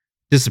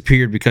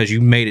disappeared because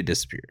you made it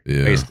disappear,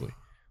 basically.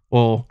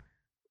 Well,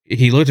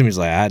 he looked at me, he's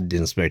like, I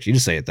didn't expect you to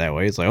say it that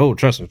way. It's like, oh,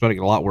 trust me, it's going to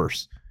get a lot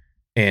worse.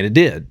 And it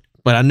did.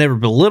 but I never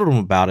belittled him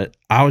about it.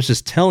 I was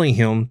just telling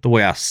him the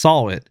way I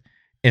saw it.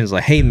 And it's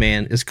like, hey,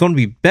 man, it's going to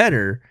be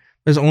better.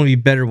 But it's only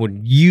be better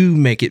when you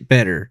make it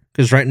better.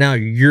 Because right now,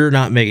 you're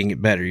not making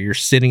it better. You're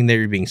sitting there,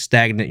 you're being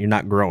stagnant, you're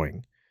not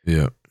growing.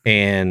 Yeah.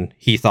 And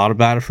he thought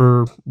about it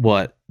for,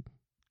 what,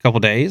 a couple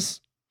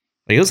days?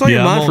 Like, it was on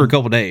your mind for a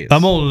couple days.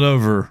 I'm holding it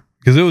over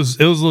because it was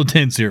a little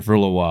tense here for a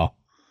little while.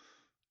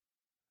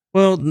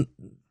 Well,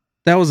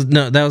 that was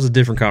a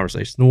different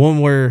conversation. The one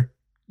where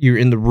you're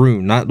in the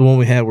room, not the one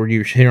we had where you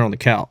were here on the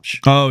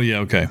couch. Oh yeah,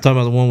 okay. I'm talking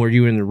about the one where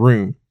you were in the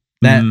room.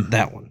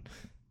 That one.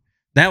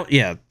 That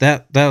was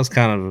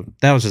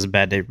that was just a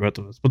bad day for both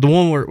of us. But the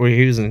one where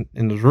he was in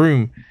the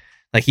room,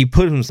 like he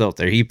put himself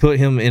there. He put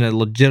him in a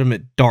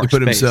legitimate dark space. He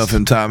put himself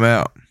in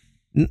timeout.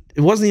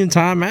 It wasn't even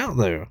timeout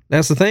though.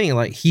 That's the thing.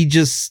 Like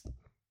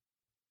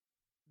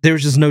there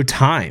was just no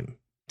time.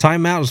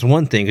 Timeout is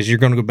one thing because you're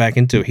going to go back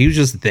into it. He was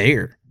just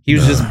there. He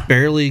was just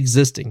barely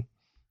existing.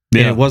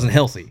 Yeah. And it wasn't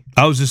healthy.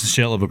 I was just a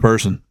shell of a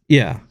person.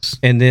 Yeah.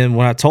 And then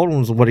when I told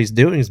him what he's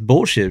doing is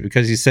bullshit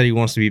because he said he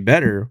wants to be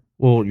better.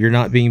 Well, you're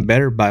not being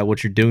better by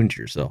what you're doing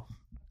to yourself.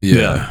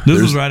 Yeah.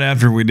 This was right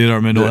after we did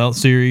our mental health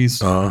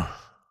series.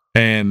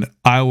 And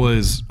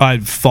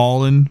I'd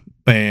fallen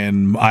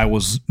and I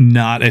was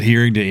not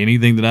adhering to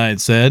anything that I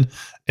had said.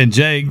 And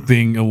Jake,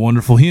 being a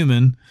wonderful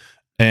human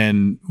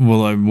and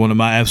one of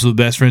my absolute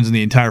best friends in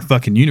the entire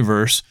fucking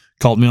universe,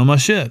 called me on my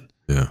shit.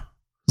 Yeah.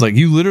 It's like,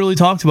 you literally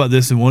talked about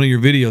this in one of your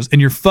videos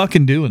and you're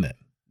fucking doing it.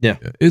 Yeah.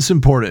 It's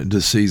important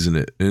to season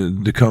it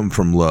and to come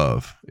from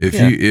love.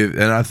 And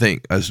I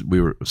think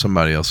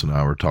somebody else and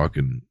I were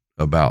talking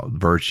about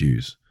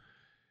virtues,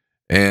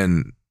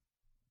 and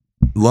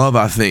love,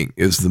 I think,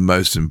 is the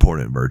most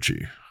important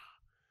virtue.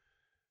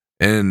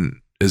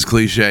 And as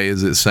cliche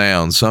as it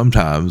sounds,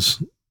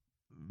 sometimes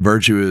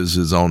virtue is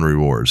its own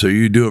reward. So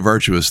you do a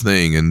virtuous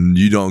thing and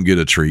you don't get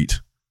a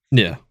treat.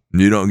 Yeah.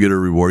 You don't get a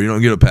reward. You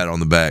don't get a pat on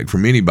the back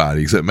from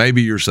anybody except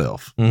maybe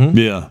yourself. Mm-hmm.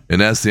 Yeah. And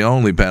that's the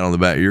only pat on the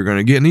back you're going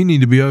to get. And you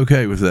need to be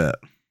okay with that.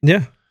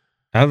 Yeah.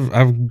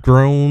 I've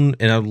grown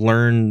and I've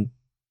learned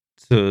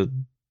to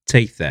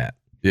take that.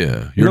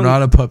 Yeah. You're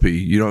not a puppy.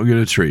 You don't get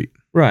a treat.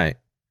 Right.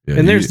 Yeah,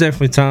 and there's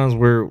definitely times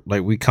where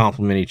like we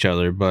compliment each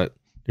other, but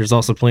there's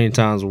also plenty of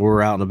times where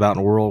we're out and about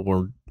in the world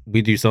where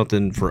we do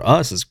something for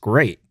us is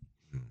great.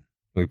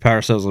 We pat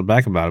ourselves on the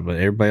back about it, but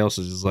everybody else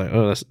is just like,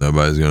 oh, that's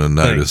nobody's going to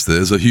notice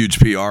that. It's a huge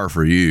PR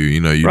for you. You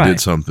know, you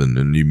did something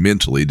and you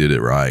mentally did it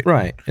right.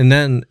 Right. And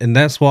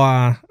that's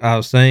why I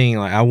was saying,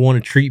 like, I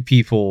want to treat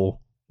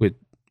people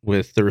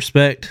with the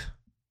respect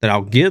that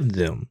I'll give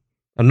them.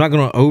 I'm not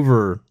going to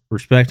over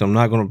respect them. I'm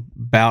not going to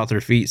bow at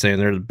their feet saying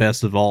they're the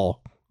best of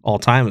all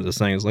time at this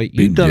thing. It's like,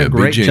 you've done a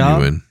great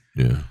job.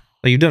 Yeah.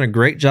 Like, you've done a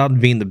great job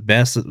being the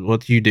best at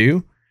what you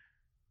do,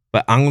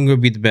 but I'm going to go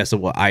be the best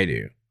at what I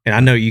do. And I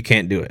know you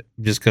can't do it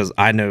just because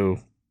I know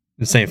in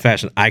the same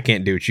fashion, I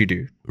can't do what you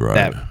do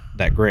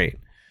that great.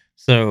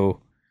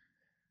 So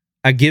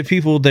I give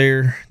people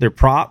their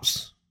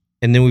props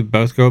and then we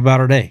both go about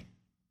our day.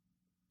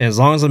 And as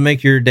long as I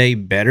make your day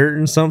better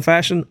in some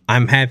fashion,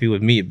 I'm happy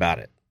with me about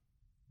it.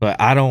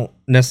 But I don't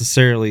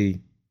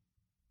necessarily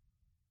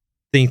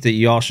think that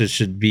y'all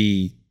should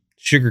be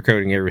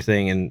sugarcoating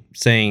everything and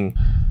saying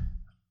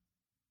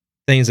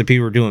things that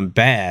people are doing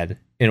bad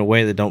in a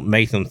way that don't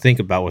make them think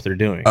about what they're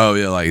doing. Oh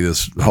yeah, like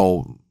this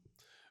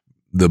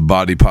the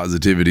body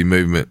positivity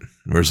movement,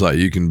 where it's like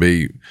you can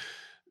be,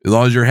 as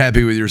long as you're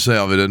happy with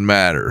yourself, it doesn't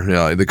matter. You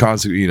know, like the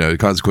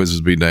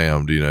consequences be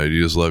damned. You know,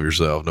 you just love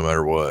yourself no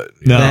matter what.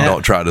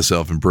 Don't try to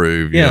self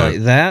improve. Yeah,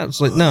 like that.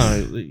 It's like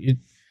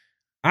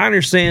I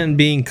understand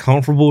being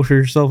comfortable for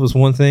yourself is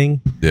one thing.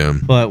 Yeah,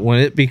 but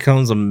when it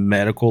becomes a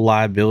medical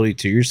liability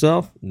to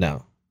yourself,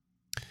 no.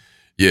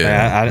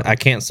 Yeah, I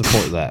can't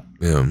support that.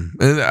 Yeah,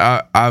 and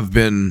I've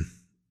been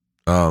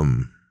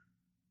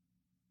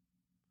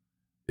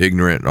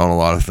ignorant on a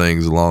lot of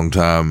things a long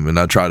time, and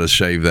I try to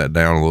shave that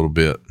down a little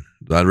bit.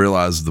 I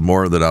realize the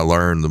more that I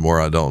learn, the more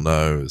I don't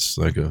know. It's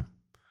like a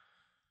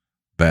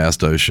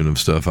vast ocean of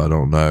stuff I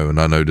don't know, and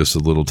I know just a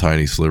little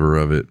tiny sliver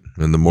of it.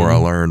 And the more I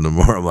learn, the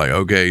more I'm like,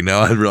 okay,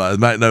 now I realize I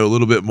might know a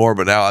little bit more,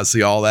 but now I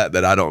see all that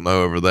I don't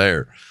know over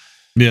there.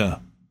 Yeah.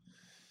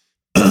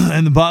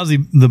 And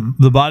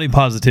the body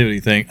positivity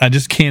thing, I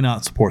just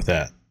cannot support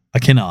that. I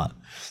cannot,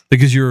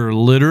 because you're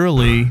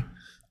literally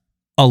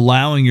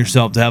allowing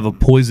yourself to have a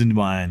poisoned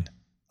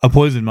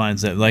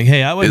mindset. Like,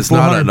 hey, I weigh 400 pounds. It's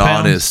not an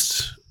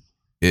honest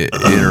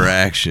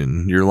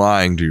interaction. You're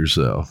lying to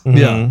yourself. Mm-hmm.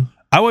 Yeah,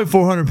 I weigh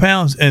 400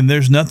 pounds, and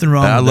there's nothing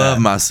wrong. I with love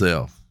that.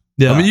 myself.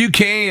 Yeah, I mean, you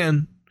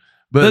can,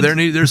 but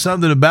there's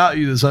something about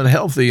you that's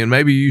unhealthy, and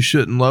maybe you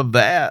shouldn't love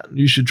that.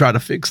 You should try to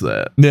fix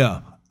that.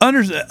 Yeah.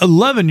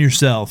 Loving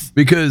yourself,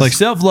 because like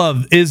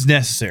self-love is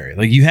necessary.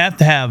 Like, you have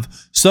to have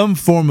some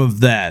form of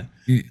that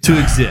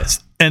to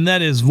exist. And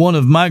that is one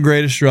of my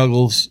greatest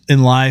struggles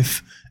in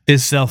life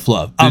is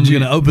self-love. I'm going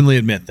to openly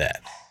admit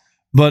that.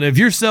 But if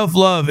your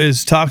self-love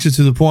is toxic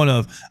to the point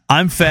of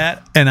I'm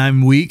fat and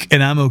I'm weak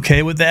and I'm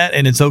okay with that,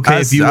 and it's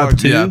okay if you are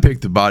too. Yeah, I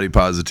picked the body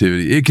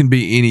positivity. It can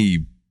be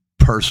any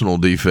personal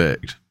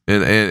defect.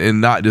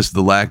 and not just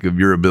the lack of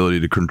your ability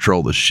to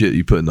control the shit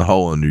you put in the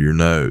hole under your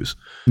nose.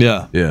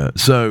 Yeah. Yeah.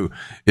 So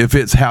if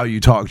it's how you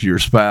talk to your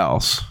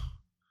spouse,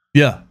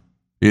 Yeah.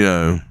 you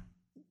know,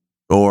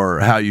 or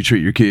how you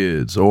treat your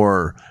kids,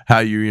 or how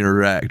you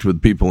interact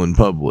with people in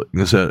public,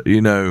 and so,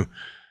 you know,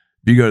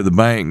 if you go to the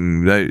bank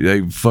and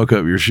they fuck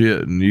up your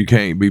shit and you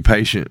can't be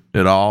patient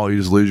at all, you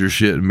just lose your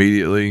shit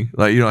immediately.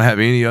 Like, you don't have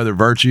any other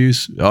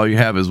virtues. All you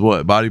have is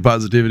what? Body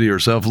positivity or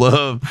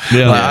self-love.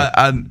 Yeah.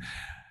 Like,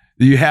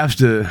 you have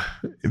to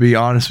be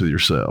honest with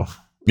yourself.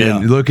 Yeah.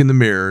 And you look in the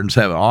mirror and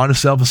just have an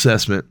honest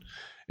self-assessment.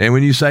 And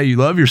when you say you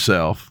love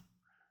yourself,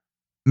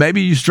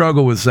 maybe you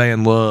struggle with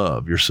saying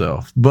love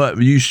yourself, but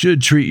you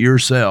should treat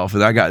yourself.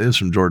 And I got this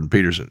from Jordan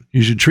Peterson.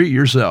 You should treat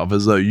yourself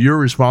as though you're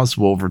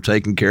responsible for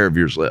taking care of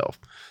yourself.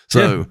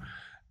 So,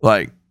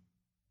 like,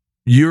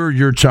 you're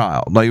your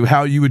child. Like,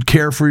 how you would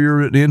care for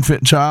your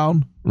infant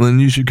child, then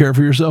you should care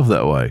for yourself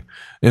that way.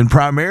 And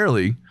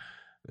primarily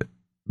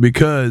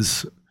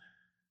because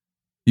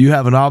you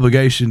have an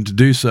obligation to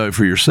do so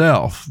for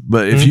yourself.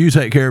 But if you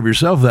take care of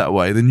yourself that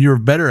way, then you're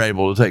better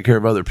able to take care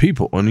of other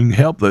people, and you can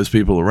help those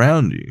people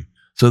around you.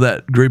 So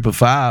that group of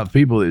 5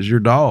 people that is your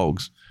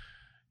dogs,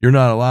 you're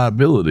not a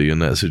liability in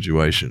that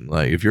situation.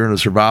 Like, if you're in a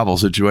survival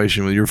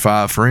situation with your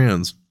 5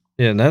 friends.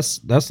 Yeah, and that's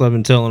what I've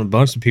been telling a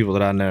bunch of people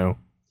that I know.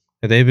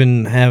 That they've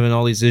been having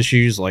all these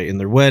issues, like in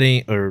their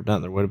wedding, or not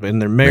in their wedding, but in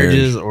their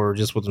marriages, or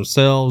just with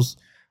themselves,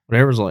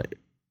 whatever's like.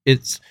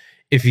 It's,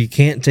 if you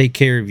can't take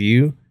care of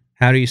you,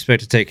 how do you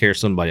expect to take care of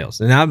somebody else?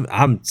 And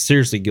I'm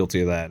seriously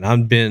guilty of that. And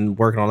I've been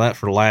working on that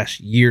for the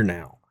last year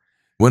now.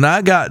 When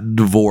I got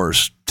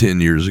divorced 10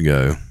 years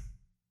ago,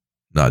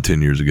 not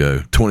 10 years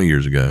ago, 20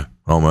 years ago,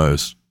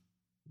 almost.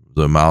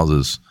 So Miles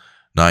is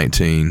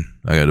 19.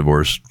 I got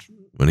divorced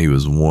when he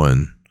was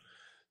 1.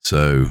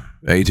 So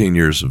 18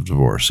 years of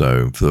divorce.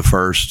 So for the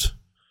first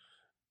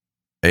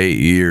 8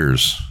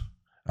 years,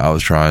 I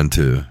was trying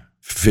to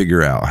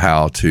figure out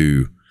how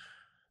to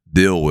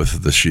deal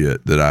with the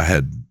shit that I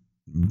had,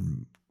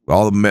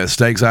 all the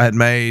mistakes I had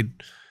made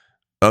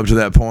up to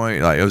that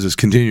point. Like, I was just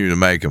continuing to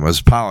make them. I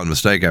was piling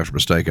mistake after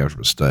mistake after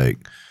mistake.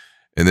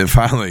 And then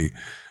finally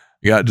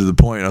got to the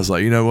point I was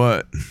like, you know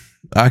what?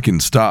 I can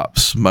stop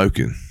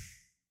smoking.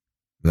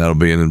 That'll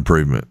be an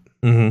improvement.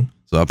 Mm-hmm.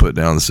 So I put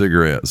down the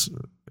cigarettes,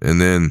 and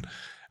then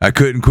I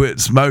couldn't quit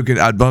smoking.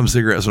 I'd bum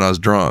cigarettes when I was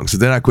drunk. So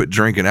then I quit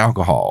drinking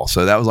alcohol.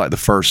 So that was like the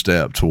first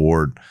step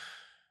toward,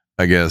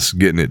 I guess,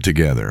 getting it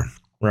together.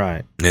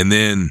 Right. And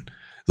then,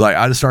 like,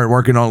 I just started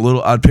working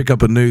on I'd pick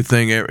up a new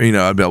thing, you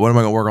know, I'd be like, what am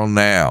I going to work on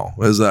now? It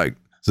was like,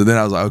 so then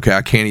I was like, okay,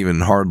 I can't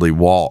even hardly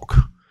walk.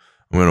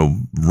 I'm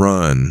going to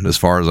run as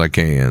far as I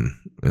can.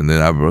 And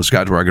then I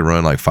got to where I could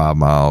run like 5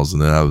 miles.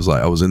 And then I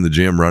was in the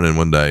gym running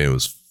one day. It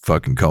was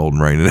fucking cold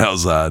and raining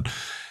outside.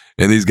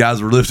 And these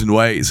guys were lifting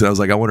weights. And I was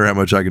like, I wonder how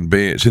much I can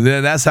bench. And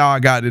then that's how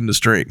I got into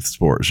strength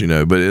sports, you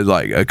know. But it's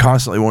like, I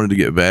constantly wanted to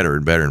get better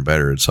and better and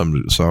better at some,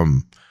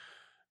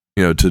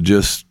 you know, to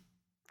just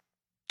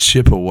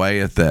chip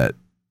away at that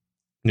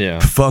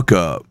fuck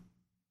up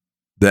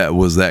that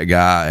was that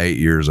guy 8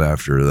 years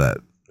after that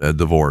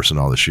divorce and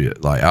all the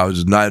shit. Like, I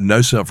had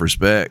no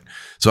self-respect,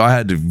 so I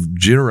had to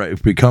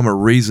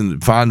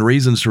find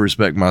reasons to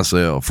respect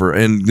myself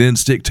and then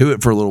stick to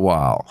it for a little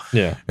while.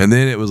 Yeah. And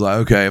then it was like,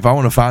 okay, if I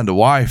want to find a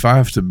wife, I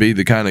have to be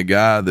the kind of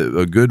guy that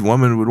a good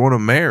woman would want to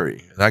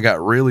marry. And I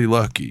got really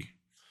lucky.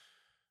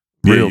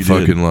 Real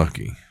fucking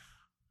lucky.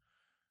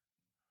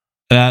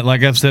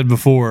 Like I've said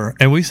before,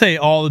 and we say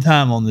all the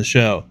time on the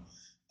show,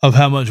 of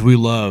how much we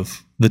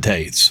love the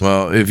Tates.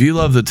 Well, if you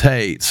love the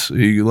Tates,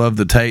 you love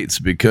the Tates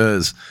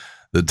because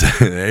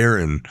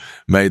Aaron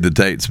made the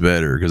Tates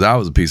better, because I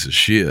was a piece of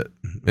shit.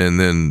 And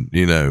then,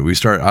 you know, I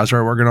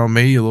started working on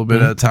me a little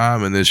bit at a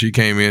time, and then she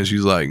came in,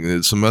 she's like,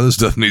 some other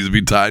stuff needs to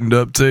be tightened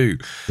up too.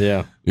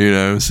 Yeah. You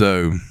know,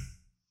 so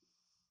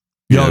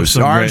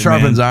iron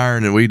sharpens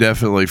iron, and we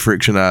definitely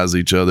frictionize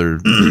each other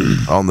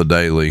on the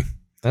daily.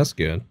 That's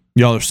good.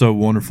 Y'all are so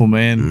wonderful,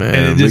 man.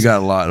 Man, we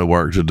got a lot of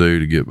work to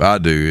do I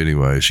do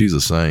anyway. She's a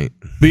saint.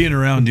 Being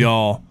around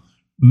y'all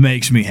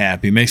makes me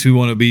happy. Makes me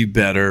want to be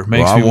better.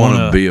 I want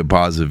to be a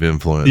positive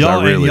influence.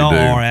 I really y'all do.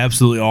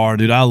 Absolutely are,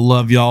 dude. I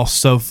love y'all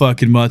so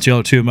fucking much.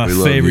 Y'all are two of my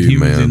favorite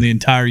humans in the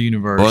entire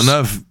universe.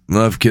 Well,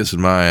 enough kissing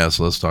my ass.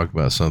 Let's talk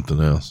about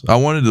something else. I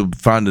wanted to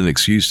find an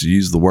excuse to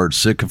use the word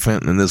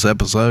sycophant in this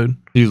episode.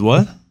 Use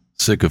what?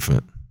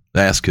 Sycophant.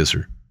 Ass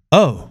kisser.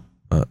 Oh.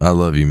 I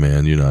love you,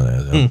 man. You're not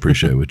ass. I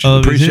appreciate what you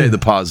appreciate the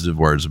positive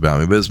words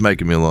about me, but it's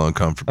making me a little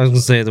uncomfortable. I was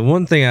gonna say, the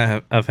one thing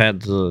I've had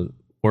to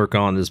work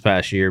on this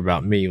past year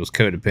about me was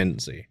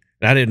codependency.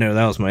 And I didn't know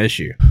that was my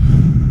issue.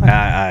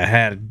 I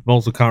had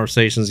multiple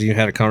conversations. You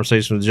had a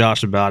conversation with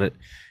Josh about it,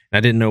 and I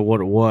didn't know what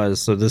it was.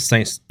 So this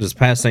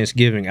past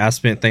Thanksgiving, I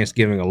spent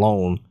Thanksgiving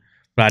alone,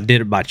 but I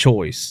did it by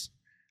choice.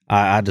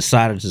 I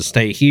decided to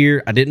stay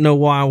here. I didn't know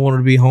why I wanted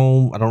to be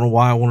home. I don't know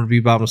why I wanted to be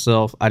by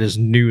myself. I just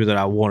knew that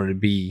I wanted to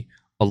be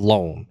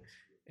alone,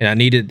 and I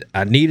needed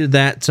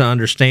that to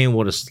understand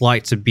what it's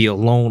like to be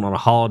alone on a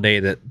holiday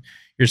that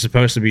you're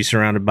supposed to be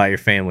surrounded by your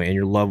family and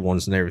your loved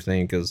ones and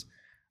everything. Because,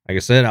 like I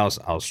said, I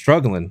was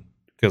struggling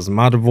because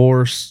my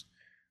divorce,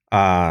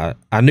 I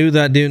knew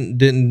that I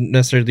didn't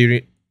necessarily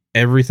do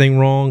everything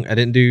wrong. I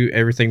didn't do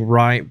everything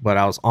right, but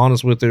I was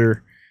honest with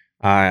her.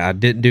 I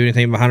didn't do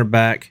anything behind her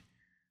back.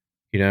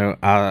 You know,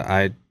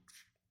 I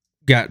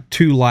got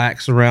too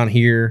lax around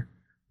here.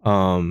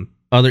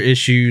 Other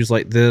issues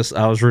like this,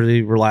 I was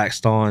really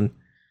relaxed on.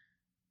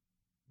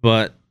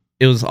 But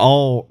it was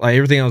all like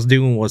everything I was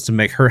doing was to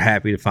make her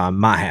happy, to find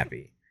my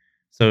happy.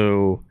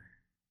 So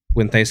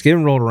when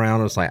Thanksgiving rolled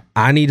around, I was like,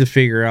 I need to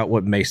figure out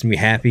what makes me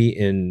happy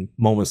in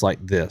moments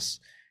like this.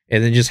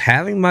 And then just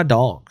having my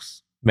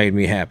dogs made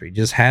me happy.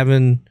 Just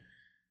having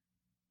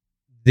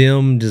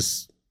them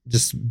just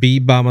be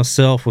by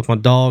myself with my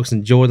dogs,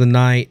 enjoy the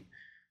night.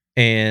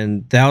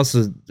 And that was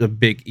a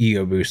big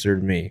ego booster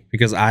to me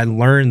because I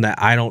learned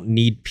that I don't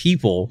need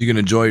people. You can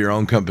enjoy your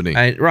own company.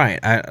 I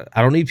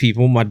don't need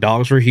people. My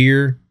dogs were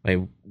here. Like,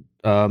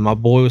 my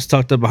boy was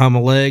tucked up behind my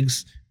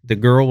legs. The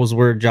girl was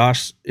where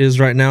Josh is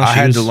right now. I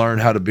had to learn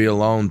how to be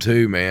alone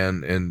too,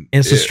 man. And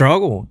it's a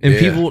struggle.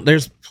 And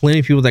there's plenty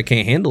of people that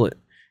can't handle it.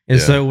 And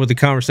so with the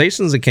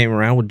conversations that came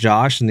around with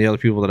Josh and the other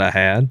people that I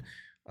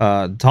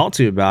had talked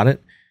to about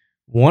it,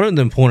 one of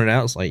them pointed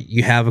out, it's like,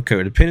 you have a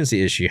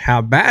codependency issue.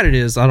 How bad it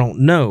is, I don't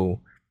know,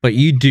 but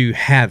you do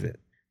have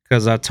it.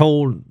 Because I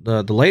told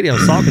the lady I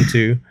was talking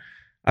to,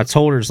 I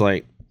told her, it's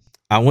like,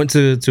 I went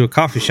to a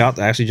coffee shop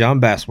that actually John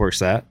Bass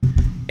works at,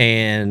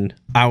 and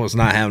I was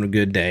not having a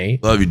good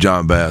day. Love you,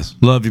 John Bass.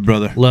 Love you,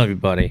 brother. Love you,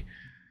 buddy.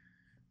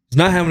 Was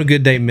not having a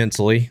good day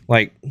mentally.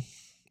 Like,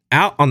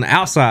 out on the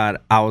outside,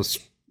 I was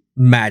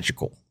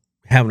magical,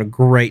 having a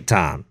great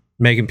time,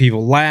 making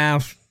people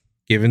laugh,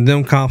 giving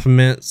them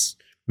compliments,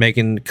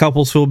 making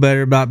couples feel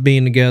better about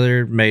being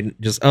together, made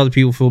just other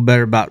people feel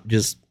better about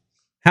just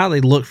how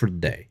they look for the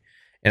day.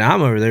 And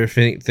I'm over there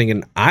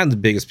thinking I'm the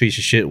biggest piece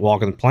of shit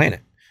walking the planet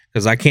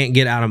because I can't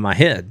get out of my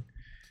head.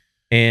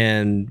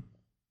 And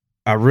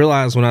I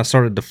realized when I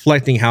started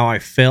deflecting how I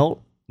felt,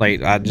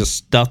 like I just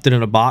stuffed it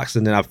in a box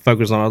and then I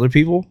focused on other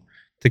people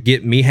to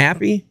get me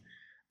happy.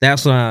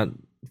 That's when I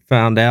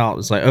found out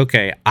it's like,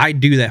 okay, I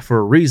do that for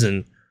a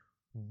reason.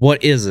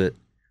 What is it?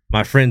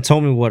 My friend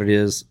told me what it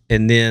is,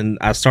 and then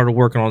I started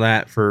working on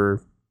that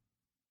for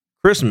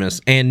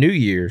Christmas and New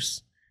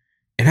Year's,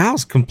 and I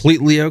was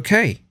completely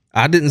okay.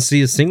 I didn't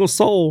see a single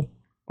soul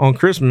on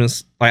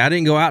Christmas. Like, I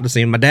didn't go out to see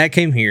him. My dad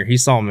came here. He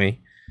saw me,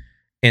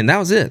 and that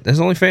was it. That's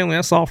the only family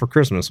I saw for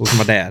Christmas was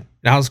my dad.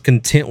 And I was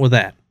content with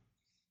that.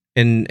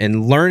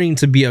 And learning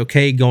to be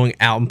okay going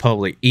out in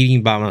public,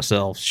 eating by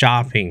myself,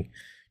 shopping,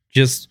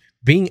 just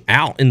being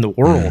out in the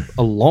world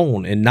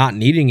alone and not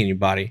needing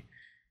anybody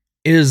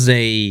is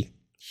a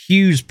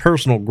huge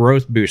personal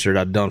growth booster that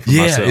I've done for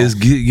myself. Yeah,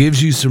 it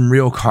gives you some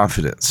real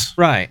confidence.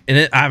 Right.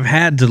 And I've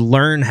had to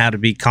learn how to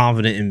be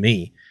confident in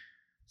me.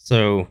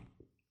 So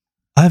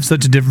I have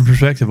such a different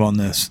perspective on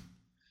this.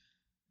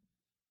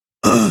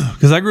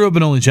 Because I grew up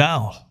an only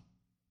child.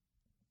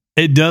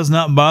 It does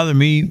not bother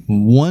me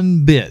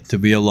one bit to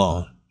be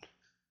alone.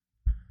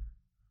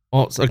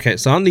 Well, okay,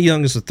 so I'm the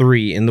youngest of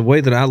three, and the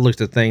way that I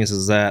looked at things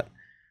is that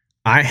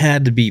I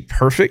had to be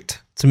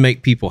perfect to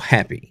make people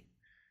happy.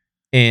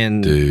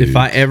 And if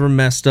I ever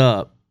messed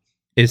up,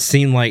 it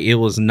seemed like it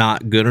was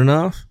not good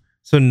enough,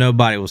 so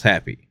nobody was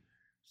happy.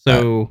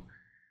 So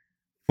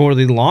for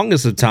the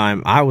longest of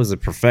time, I was a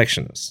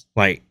perfectionist.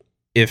 Like,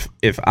 if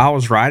I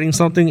was writing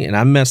something and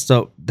I messed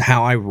up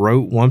how I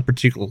wrote one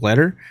particular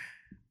letter,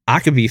 I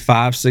could be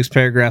 5-6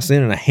 paragraphs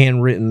in a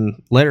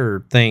handwritten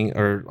letter thing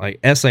or like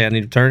essay I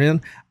need to turn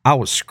in. I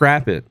would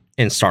scrap it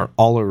and start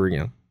all over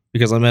again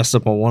because I messed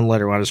up on one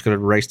letter when I just could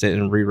have erased it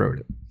and rewrote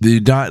it.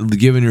 You're not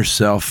giving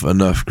yourself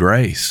enough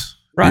grace.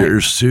 Right.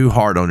 You're too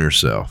hard on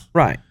yourself.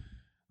 Right.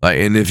 Like,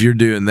 and if you're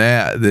doing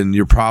that, then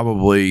you're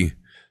probably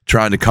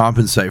trying to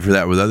compensate for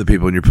that with other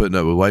people, and you're putting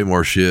up with way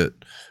more shit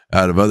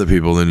out of other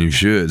people than you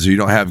should. So you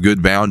don't have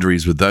good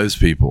boundaries with those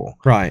people.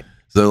 Right.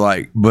 So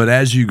like, but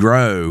as you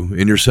grow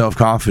in your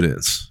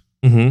self-confidence,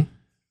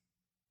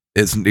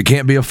 it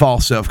can't be a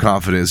false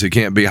self-confidence. It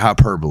can't be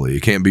hyperbole.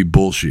 It can't be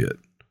bullshit.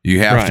 You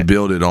have to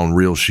build it on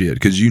real shit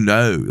because you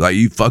know, like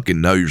you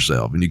fucking know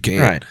yourself and you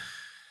can't. Right.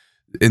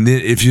 And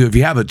then if you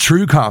have a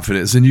true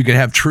confidence, then you can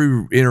have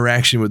true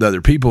interaction with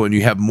other people and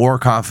you have more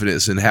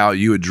confidence in how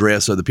you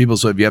address other people.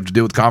 So if you have to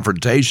deal with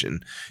confrontation,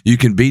 you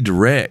can be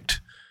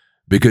direct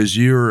because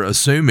you're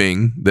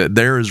assuming that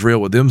they're as real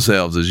with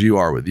themselves as you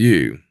are with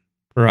you.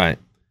 Right.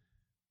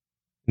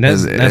 And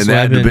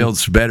that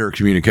builds better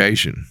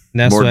communication. And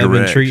that's more what direct.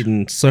 I've been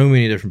treating so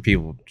many different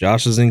people,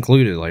 Josh is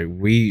included. Like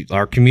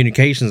our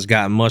communication's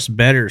gotten much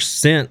better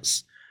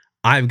since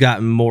I've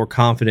gotten more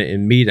confident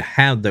in me to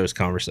have those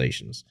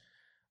conversations.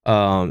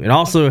 It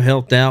also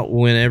helped out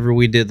whenever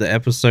we did the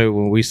episode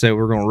when we said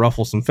we're going to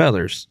ruffle some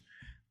feathers.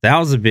 That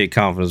was a big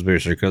confidence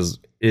booster because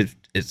it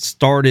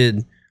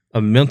started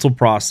a mental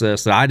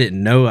process that I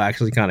didn't know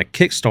actually kind of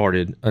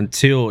kickstarted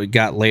until it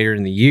got later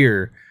in the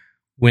year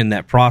when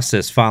that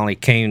process finally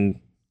came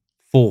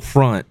full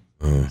front.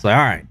 It's like,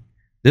 all right,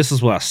 this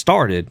is what I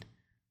started,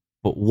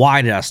 but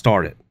why did I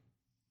start it?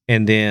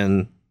 And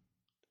then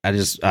I've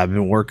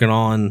been working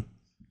on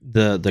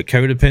the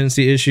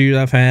codependency issue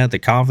I've had, the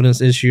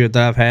confidence issue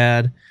that I've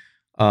had,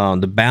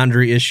 the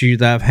boundary issue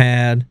that I've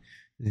had,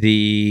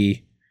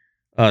 the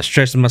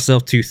stretching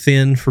myself too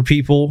thin for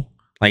people,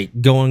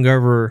 like going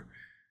over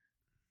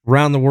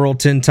around the world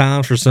 10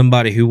 times for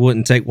somebody who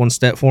wouldn't take one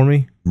step for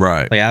me.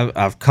 Right. Like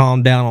I've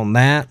calmed down on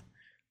that.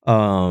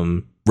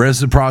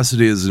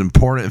 Reciprocity is an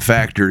important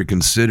factor to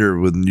consider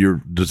when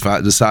you're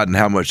deciding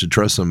how much to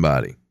trust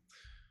somebody.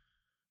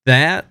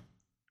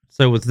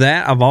 So with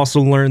that, I've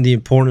also learned the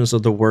importance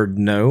of the word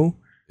no.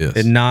 Yes.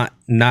 And not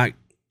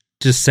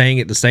just saying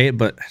it to say it,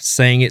 but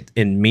saying it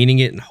and meaning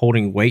it and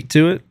holding weight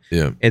to it.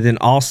 Yeah. And then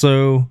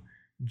also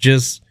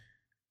just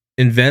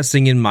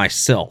investing in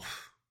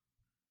myself,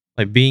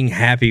 like being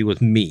happy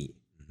with me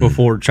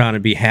before trying to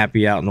be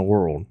happy out in the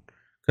world.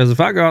 Because if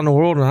I go out in the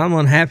world and I'm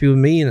unhappy with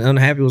me and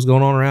unhappy with what's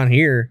going on around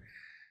here,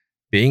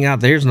 being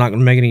out there is not going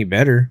to make it any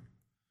better.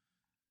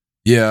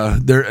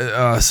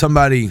 Yeah,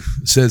 somebody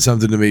said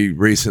something to me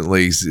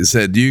recently. It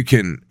said you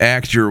can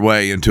act your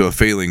way into a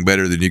feeling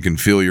better than you can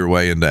feel your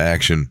way into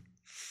action.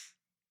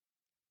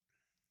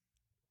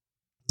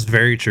 It's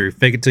very true.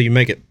 Fake it till you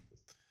make it.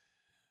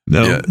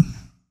 No, Yeah.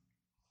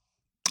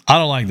 I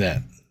don't like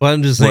that. Well,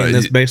 I'm just saying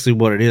that's basically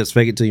what it is.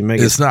 Fake it till you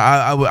make it. It's not.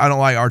 I don't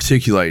like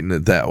articulating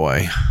it that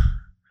way.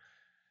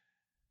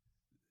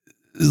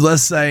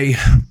 Let's say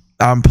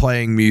I'm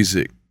playing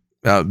music.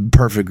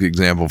 Perfect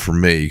example for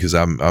me because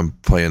I'm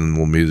playing a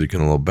little music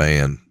in a little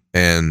band,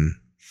 and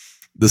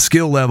the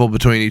skill level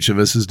between each of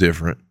us is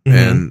different.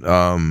 Mm-hmm.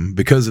 And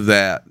because of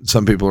that,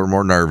 some people are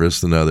more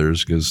nervous than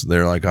others because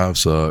they're like, "I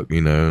suck,"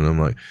 and I'm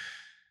like,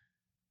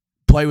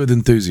 play with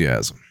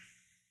enthusiasm.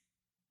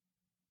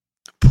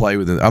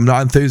 I'm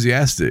not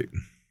enthusiastic,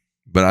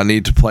 but I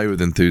need to play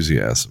with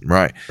enthusiasm,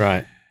 right?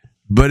 Right.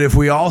 But if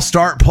we all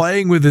start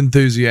playing with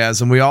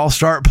enthusiasm, we all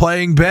start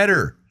playing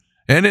better.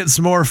 And it's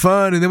more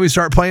fun, and then we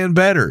start playing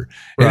better.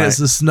 Right. And it's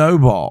a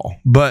snowball.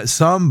 But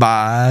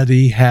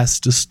somebody has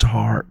to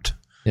start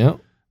the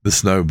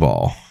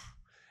snowball.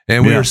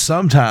 And we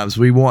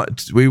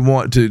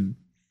want to,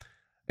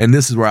 and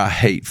this is where I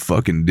hate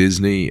fucking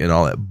Disney and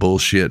all that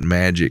bullshit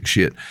magic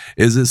shit,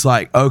 is it's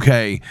like,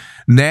 okay,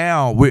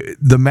 now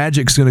the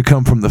magic's going to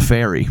come from the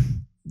fairy.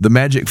 The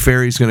magic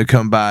fairy's going to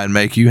come by and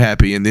make you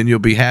happy, and then you'll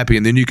be happy,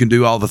 and then you can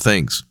do all the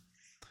things.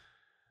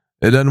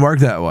 It doesn't work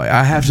that way.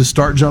 I have to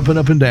start jumping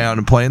up and down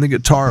and playing the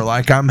guitar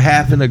like I'm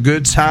having a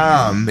good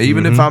time,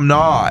 even if I'm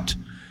not.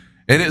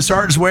 And it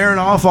starts wearing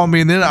off on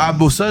me, and then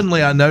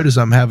suddenly I notice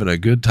I'm having a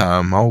good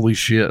time. Holy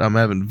shit, I'm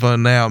having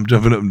fun now. I'm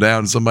jumping up and down,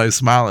 and somebody's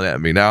smiling at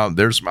me. Now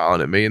they're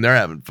smiling at me, and they're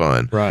having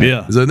fun. Right.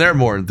 Yeah. So they're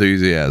more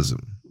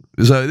enthusiasm.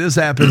 So this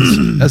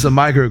happens. That's a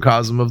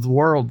microcosm of the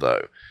world,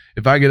 though.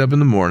 If I get up in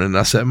the morning,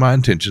 I set my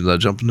intentions, I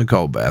jump in the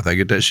cold bath, I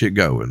get that shit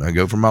going, I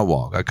go for my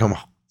walk, I come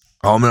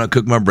home and I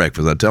cook my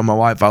breakfast, I tell my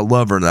wife I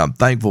love her and I'm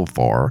thankful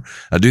for her.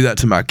 I do that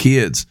to my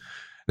kids.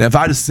 Now, if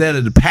I just set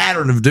a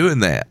pattern of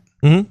doing that,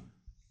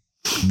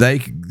 they're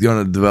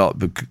going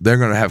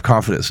to have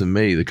confidence in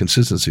me. The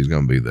consistency is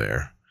going to be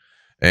there.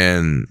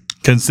 And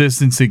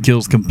consistency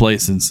kills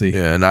complacency.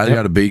 Yeah, and I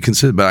got to be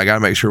consistent, but I got to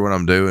make sure what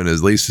I'm doing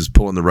is at least is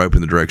pulling the rope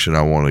in the direction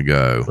I want to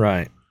go.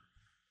 Right.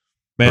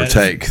 Or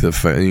take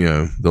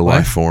the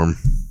life form.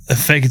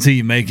 Fake it till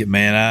you make it,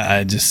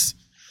 man.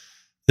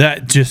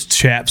 That just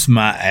chaps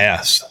my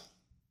ass.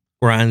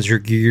 Grinds your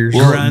gears.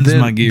 Grinds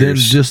my gears. Then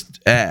just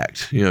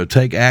act.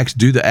 Take action.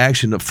 Do the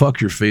action to fuck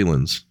your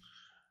feelings.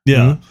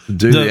 Yeah.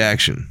 Do the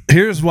action.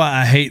 Here's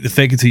why I hate the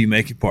fake it till you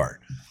make it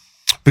part.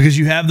 Because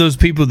you have those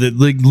people that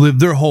live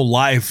their whole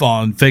life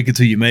on fake it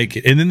till you make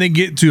it. And then they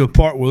get to a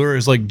part where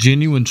there's like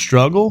genuine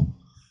struggle.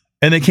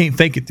 And they can't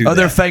fake it through that.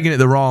 They're faking it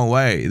the wrong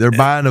way. They're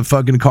buying a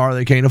fucking car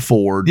they can't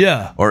afford.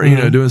 Yeah. Or,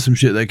 doing some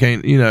shit they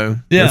can't,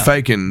 they're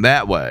faking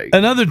that way.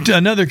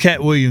 Another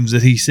Cat Williams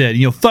that he said,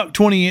 fuck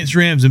 20-inch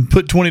rims and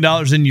put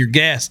 $20 in your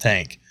gas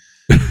tank.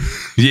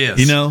 Yes.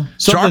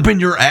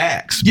 Sharpen your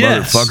axe,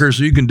 motherfucker,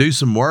 so you can do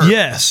some work.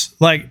 Yes.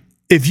 Like,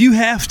 if you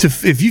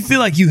feel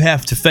like you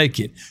have to fake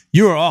it,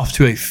 you are off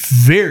to a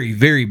very,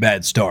 very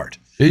bad start.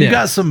 You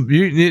got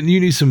you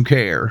need some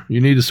care.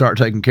 You need to start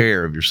taking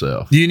care of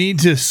yourself. You need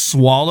to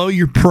swallow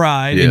your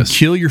pride and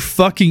kill your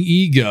fucking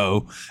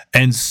ego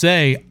and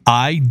say,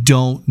 I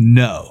don't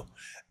know.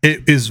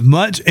 It is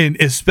much, and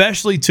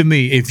especially to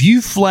me, if you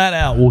flat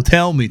out will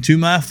tell me to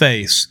my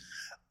face,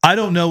 I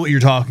don't know what you're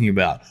talking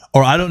about,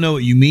 or I don't know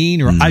what you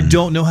mean, or I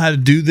don't know how to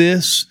do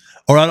this,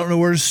 or I don't know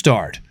where to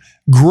start.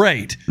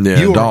 Great. Yeah,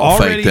 you don't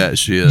fake that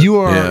shit. You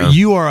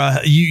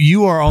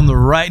are on the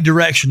right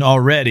direction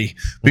already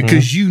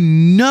because you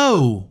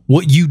know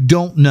what you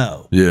don't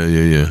know.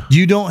 Yeah.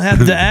 You don't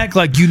have to act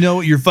like you know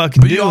what you're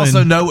fucking doing. You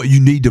also know what you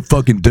need to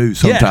fucking do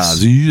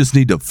sometimes. And you just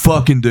need to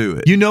fucking do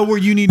it. You know where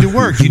you need to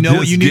work. You know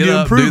what you need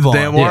to improve on.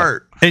 Damn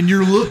work. And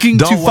you're looking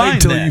to find that. Don't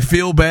wait till you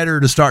feel better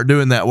to start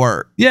doing that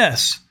work.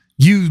 Yes.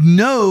 You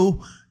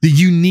know that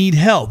you need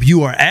help.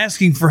 You are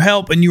asking for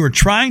help and you are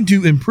trying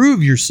to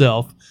improve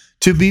yourself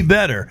to be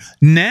better.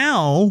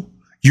 Now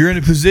you're in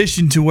a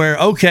position to where,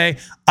 okay,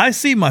 I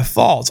see my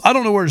faults. I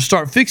don't know where to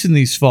start fixing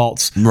these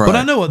faults, but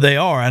I know what they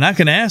are, and I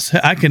can ask.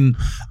 I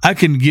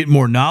can get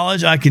more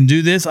knowledge. I can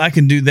do this. I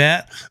can do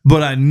that.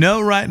 But I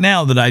know right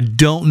now that I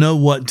don't know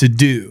what to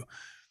do.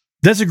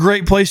 That's a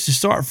great place to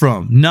start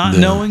from. Not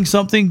knowing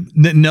something,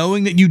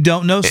 knowing that you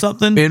don't know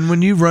something. And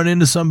when you run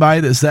into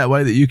somebody that's that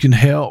way that you can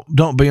help,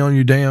 don't be on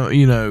your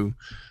damn,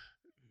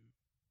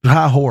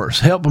 high horse.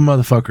 Help a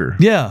motherfucker.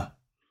 Yeah.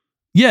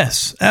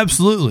 Yes,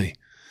 absolutely.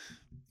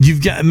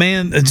 You've got,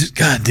 man,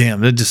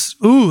 goddamn,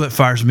 that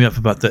fires me up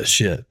about that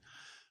shit.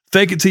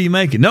 Fake it till you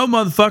make it. No,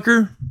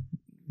 motherfucker.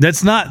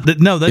 That's not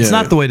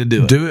the way to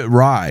do it. Do it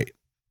right.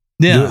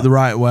 Yeah. Do it the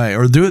right way,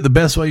 or do it the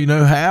best way you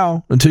know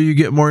how until you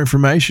get more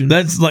information.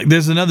 That's like,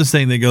 there's another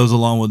thing that goes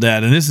along with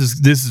that. And this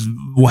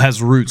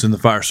has roots in the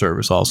fire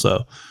service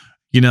also.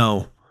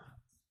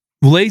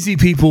 Lazy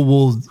people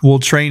will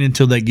train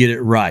until they get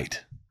it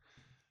right.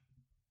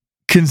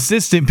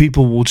 Consistent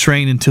people will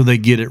train until they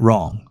get it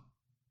wrong.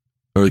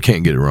 Or they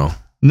can't get it wrong.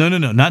 No,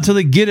 not until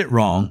they get it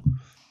wrong,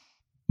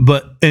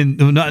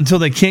 and not until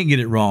they can't get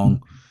it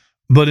wrong,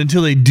 but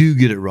until they do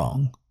get it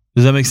wrong.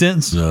 Does that make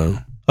sense? No.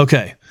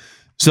 Okay.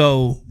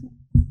 So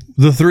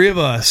the three of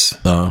us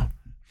are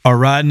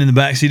riding in the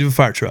backseat of a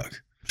fire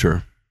truck.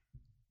 Sure.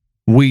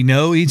 We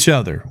know each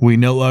other. We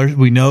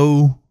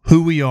know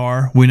who we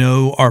are. We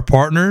know our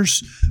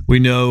partners. We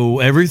know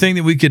everything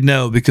that we could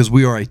know because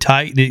we are a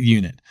tight-knit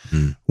unit.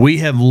 We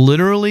have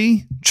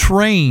literally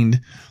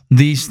trained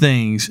these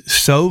things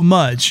so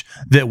much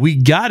that we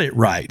got it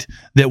right,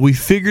 that we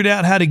figured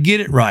out how to get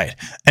it right.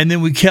 And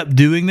then we kept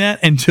doing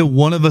that until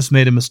one of us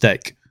made a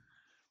mistake,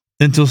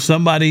 until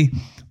somebody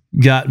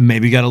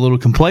maybe got a little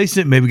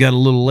complacent, maybe got a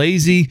little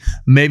lazy,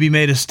 maybe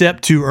made a step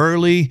too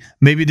early,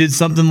 maybe did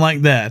something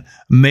like that.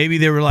 Maybe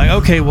they were like,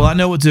 okay, well, I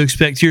know what to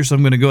expect here, so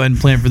I'm going to go ahead and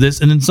plan for this.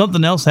 And then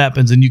something else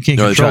happens and you can't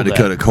control that. They try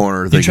to cut a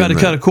corner. You try to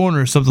cut a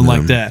corner or something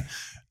like that.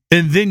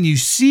 And then you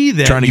see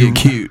that. Trying to get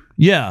cute.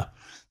 Yeah.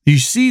 You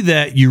see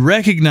that, you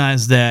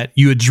recognize that,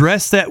 you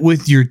address that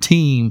with your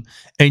team,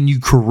 and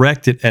you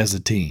correct it as a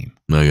team.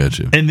 I got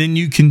you. And then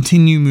you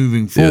continue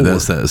moving forward. Yeah,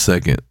 that's that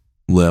second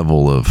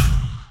level of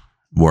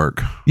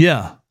work.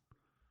 Yeah.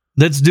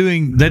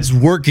 That's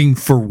working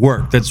for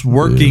work. That's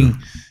working,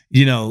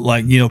 they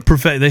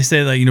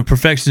say that,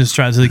 perfectionists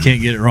try until they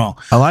can't get it wrong.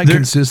 I like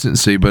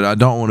consistency, but I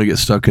don't want to get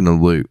stuck in a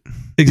loop.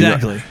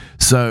 Exactly.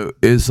 So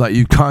it's like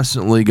you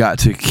constantly got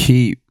to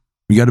be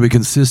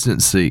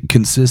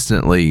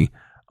consistently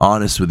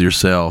honest with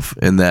yourself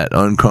in that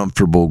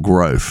uncomfortable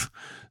growth.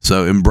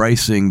 So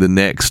embracing the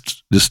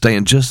next, just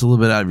staying just a little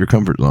bit out of your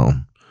comfort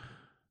zone.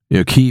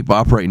 Keep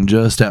operating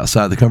just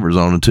outside the comfort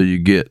zone until you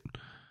get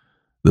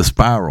the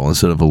spiral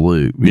instead of a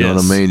loop. You know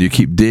what I mean? You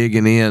keep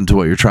digging into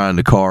what you're trying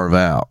to carve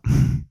out.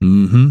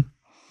 Mm-hmm.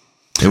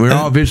 And we're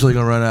all eventually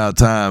going to run out of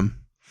time.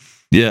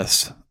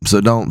 Yes. So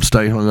don't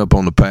stay hung up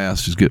on the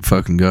past. Just get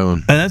fucking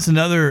going. And that's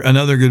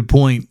another good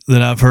point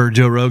that I've heard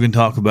Joe Rogan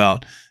talk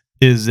about,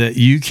 is that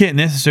you can't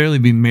necessarily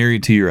be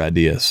married to your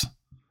ideas.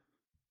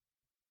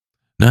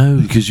 No,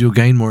 because you'll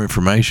gain more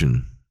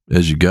information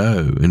as you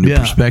go, and your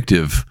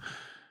perspective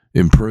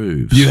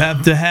improves. You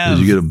have to have,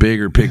 you get a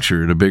bigger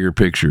picture and a bigger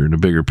picture and a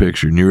bigger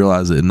picture, and you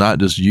realize that not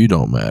just you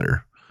don't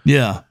matter.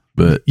 Yeah,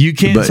 but you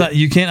can't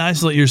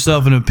isolate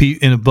yourself in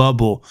a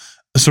bubble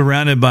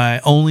surrounded by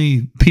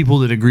only people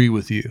that agree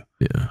with you.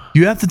 Yeah,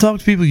 you have to talk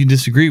to people you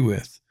disagree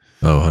with.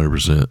 Oh,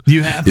 100%.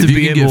 You have to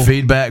be able to get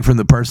feedback from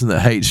the person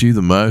that hates you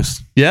the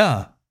most.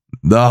 Yeah.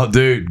 No,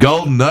 dude,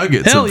 golden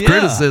nuggets of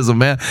criticism,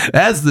 man.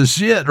 That's the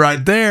shit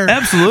right there.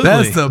 Absolutely.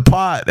 That's the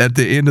pot at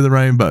the end of the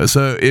rainbow.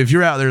 So if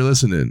you're out there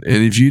listening,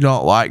 and if you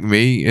don't like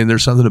me and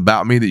there's something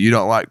about me that you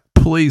don't like,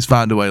 please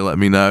find a way to let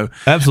me know.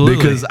 Absolutely.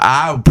 Because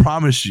I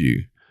promise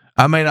you,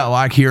 I may not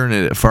like hearing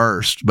it at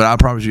first, but I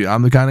promise you,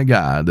 I'm the kind of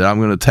guy that I'm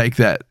going to take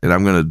that and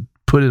I'm going to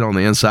put it on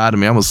the inside of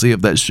me. I'm going to see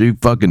if that shoe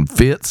fucking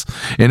fits.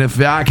 And if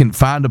I can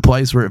find a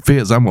place where it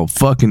fits, I'm going to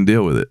fucking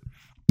deal with it.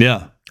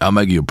 Yeah. I'll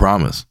make you a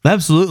promise.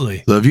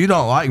 Absolutely. So if you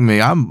don't like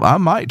me, I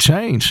might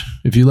change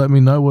if you let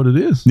me know what it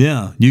is.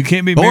 Yeah. You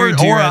can't be married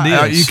to your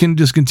ideas. You can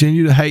just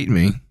continue to hate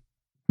me.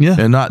 Yeah.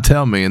 And not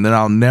tell me, and then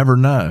I'll never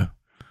know.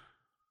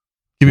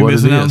 You'll be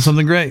missing out on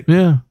something great.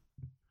 Yeah.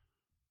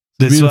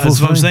 That's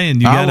what I'm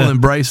saying. I will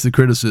embrace the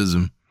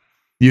criticism.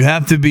 You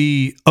have to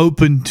be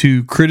open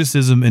to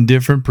criticism and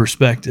different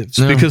perspectives,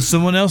 because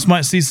someone else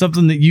might see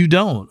something that you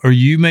don't, or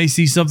you may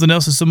see something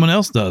else that someone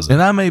else doesn't.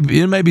 And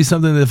it may be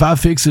something that if I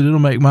fix it, it'll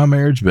make my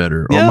marriage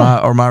better,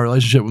 or my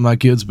relationship with my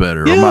kids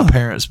better, or my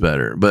parents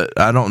better. But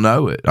I don't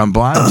know it. I'm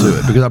blind to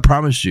it, because I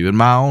promise you, in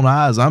my own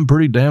eyes, I'm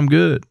pretty damn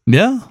good.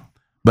 Yeah.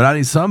 But I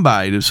need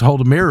somebody to just hold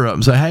a mirror up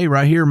and say, "Hey,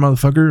 right here,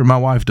 motherfucker." And my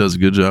wife does a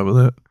good job of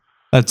that.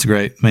 That's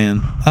great,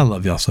 man. I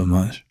love y'all so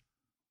much.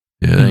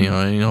 Yeah, it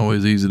ain't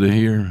always easy to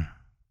hear.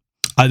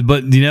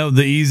 But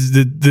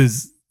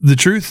the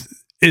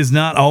truth is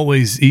not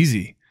always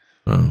easy.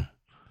 Oh.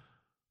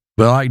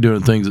 But I like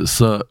doing things that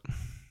suck.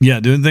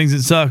 Yeah, doing things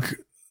that suck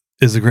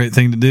is a great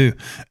thing to do,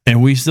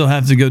 and we still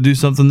have to go do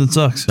something that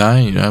sucks.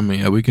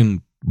 We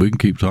can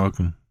keep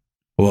talking.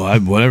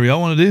 Well, whatever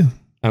y'all want to do.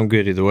 I'm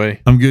good either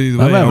way. I'm good either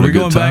way. I'm having Are we a good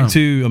going back time.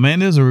 to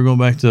Amanda's or are we going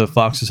back to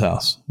Fox's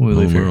house when we I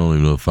leave here? don't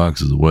even know if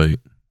Fox is awake.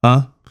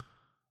 Huh?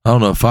 I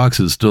don't know if Fox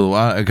is still.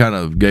 I kind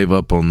of gave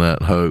up on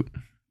that hope.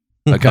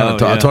 I kind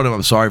of. I told him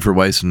I'm sorry for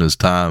wasting his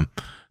time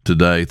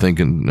today,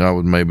 thinking I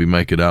would maybe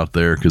make it out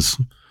there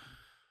because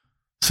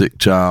sick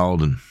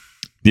child and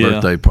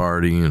birthday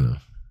party and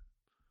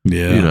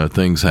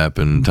things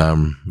happen.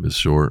 Time is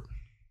short.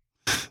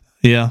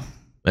 Yeah.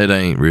 It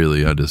ain't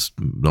really. I just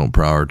don't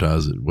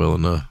prioritize it well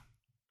enough.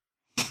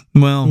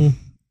 Well,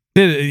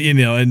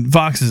 and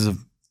Fox is a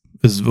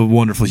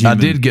wonderful human. I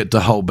did get to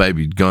hold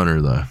baby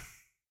Gunner though.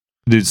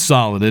 Dude's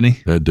solid, isn't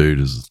he? That dude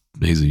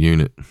he's a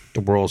unit.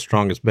 The world's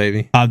strongest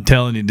baby. I'm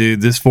telling you, dude,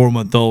 this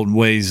 4-month-old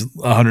weighs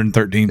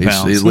 113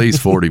 pounds. He's at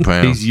least 40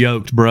 pounds. He's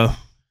yoked, bro.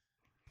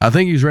 I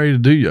think he's ready to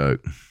do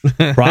yoke.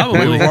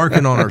 Probably. We were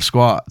working on our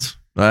squats.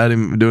 I had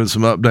him doing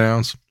some up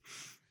downs.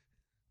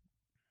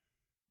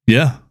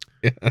 Yeah.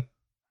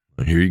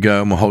 Here you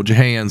go. I'm gonna hold your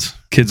hands.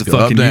 Kid's a Go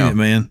fucking up, down. unit,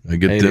 man. I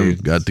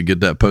get got to get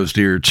that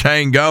posterior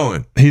chain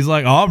going. He's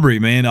like Aubrey,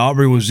 man.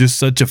 Aubrey was just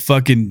such a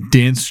fucking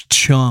dense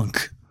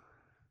chunk.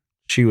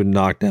 She would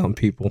knock down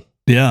people.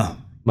 Yeah.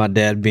 My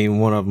dad being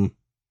one of them.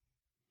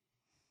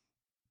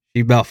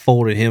 She about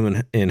folded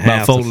him in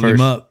half. About folded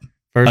him up.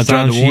 First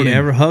time she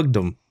ever hugged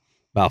him.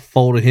 About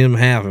folded him in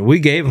half. And we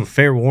gave him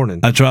fair warning.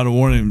 I tried to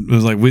warn him. It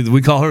was like,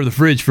 we call her the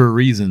fridge for a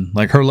reason.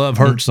 Like, her love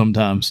hurts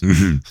sometimes.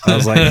 I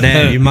was like,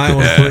 Dad, you might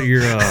want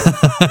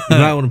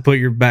to put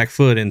your back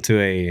foot into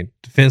a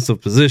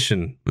defensive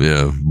position.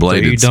 Yeah, so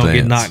bladed you don't stance.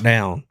 get knocked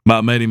down.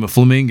 About made him a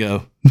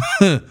flamingo.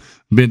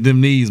 Bent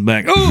them knees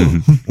back.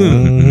 Oh,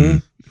 Mm-hmm.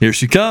 Here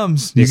she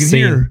comes. You can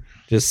hear her.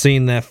 Just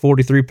seeing that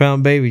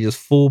 43-pound baby just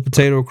full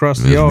potato across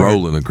the It's yard.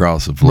 rolling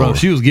across the floor. Bro,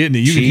 she was getting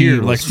it. You could She hear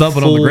her, like was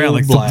thumping on the ground,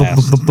 like full thump, thump,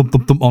 thump, thump,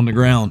 thump, thump on the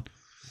ground.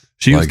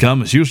 She was Like-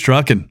 coming. She was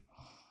trucking.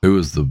 Who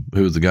was the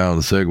guy on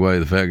the Segway?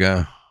 The fat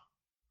guy?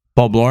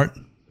 Paul Blart.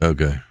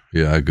 Okay,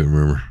 yeah, I couldn't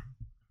remember.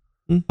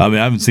 I mean,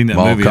 I haven't seen that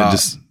Mall movie. cop.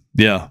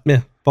 Yeah,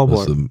 Paul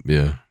That's Blart.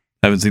 yeah.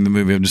 I haven't seen the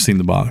movie. I've just seen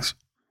the box.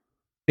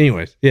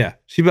 Anyways, yeah,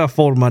 she about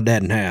folded my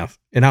dad in half,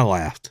 and I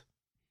laughed.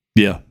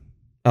 Yeah.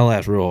 I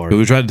laughed real hard.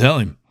 We tried to tell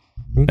him,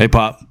 hey,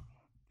 Pop,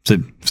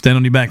 said, stand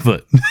on your back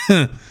foot.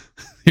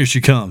 Here she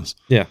comes.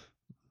 Yeah.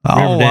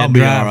 Oh, Remember, Dad, I'll be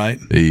drive. all right.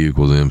 E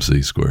equals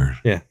MC squared.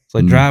 Yeah, it's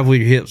like drive with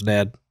your hips,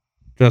 Dad.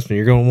 Trust me,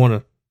 you're gonna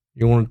want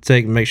to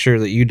take and make sure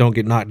that you don't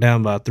get knocked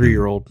down by a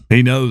 3-year-old.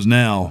 He knows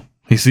now.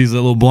 He sees that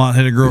little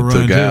blonde-headed girl It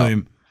running took to out.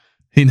 him.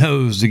 He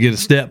knows to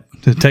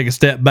take a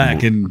step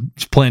back and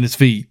plant his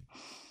feet.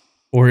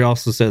 Or he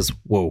also says,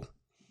 "Whoa,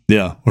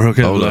 Yeah. We're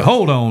okay. Hold We're like, up.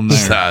 hold on there.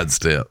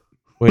 Sidestep.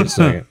 wait a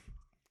second,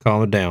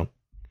 calm it down."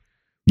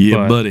 Yeah,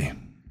 But- buddy.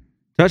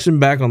 Touching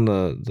back on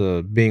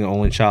the being an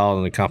only child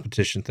and the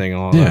competition thing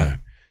and all Yeah. that.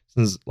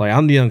 Since like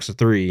I'm the youngest of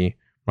 3,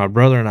 my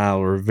brother and I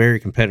were very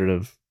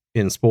competitive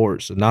in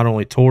sports, and not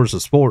only towards the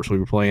sports we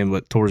were playing,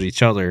 but towards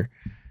each other.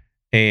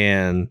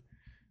 And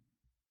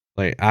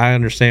like I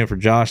understand for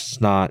Josh,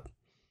 it's not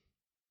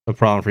a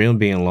problem for him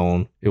being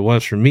alone. It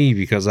was for me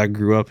because I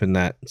grew up in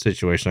that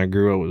situation. I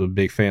grew up with a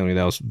big family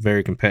that was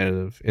very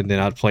competitive, and then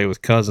I'd play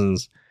with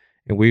cousins,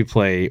 and we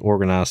play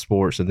organized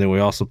sports, and then we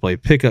also play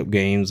pickup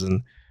games.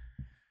 And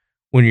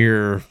when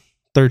you're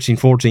 13,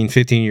 14,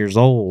 15 years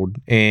old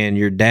and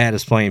your dad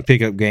is playing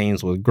pickup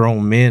games with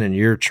grown men and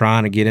you're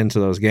trying to get into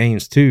those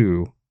games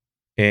too,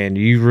 and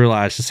you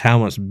realize just how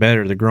much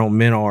better the grown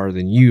men are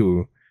than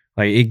you,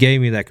 like it gave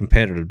me that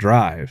competitive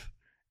drive.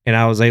 And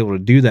I was able to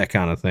do that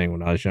kind of thing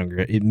when I was younger.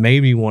 It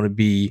made me want to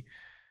be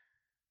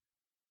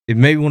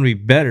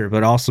better,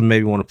 but also made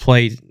me want to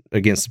play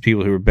against the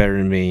people who were better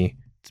than me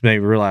to make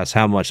me realize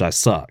how much I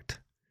sucked.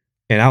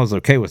 And I was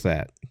okay with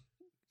that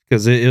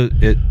because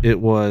it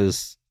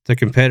was the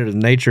competitive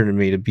nature in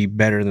me to be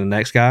better than the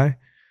next guy.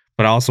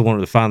 But I also wanted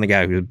to find the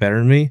guy who was better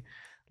than me,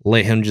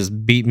 let him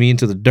just beat me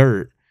into the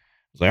dirt.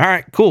 I was like, all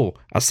right, cool.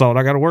 I saw what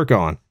I got to work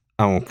on.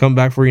 I'm going to come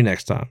back for you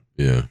next time.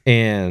 Yeah.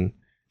 And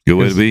Good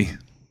way to be.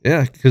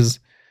 yeah, because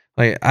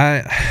like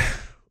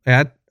I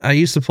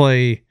used to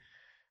play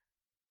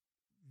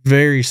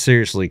very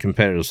seriously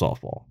competitive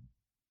softball,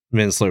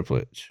 men's slow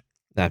pitch,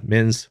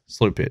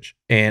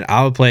 and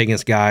I would play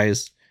against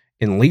guys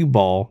in league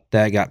ball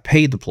that got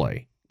paid to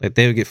play. Like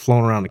they would get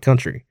flown around the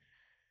country,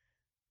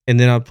 and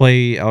then I would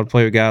play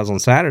with guys on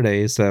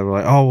Saturdays that were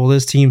like, oh well,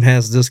 this team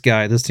has this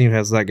guy, this team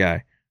has that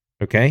guy.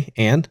 Okay,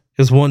 and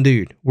it's one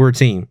dude. We're a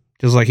team,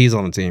 just like he's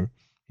on the team.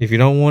 If you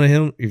don't want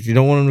him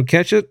to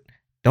catch it,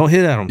 don't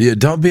hit at him. Yeah,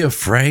 don't be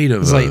afraid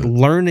of It's like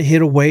learn to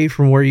hit away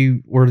from where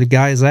the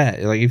guy's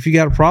at. Like if you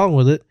got a problem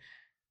with it,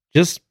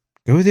 just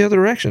go the other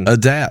direction.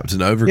 adapt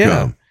and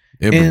overcome.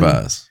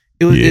 Improvise.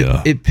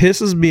 It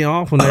pisses me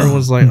off when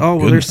everyone's like, "Oh,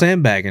 well, they're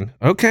sandbagging."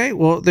 Okay,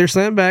 well, they're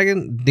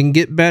sandbagging. Then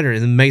get better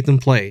and then make them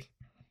play,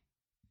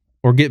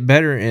 or get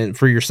better and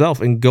for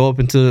yourself and go up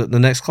into the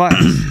next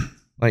class.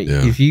 Like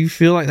if you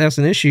feel like that's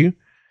an issue,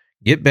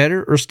 get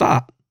better or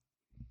stop.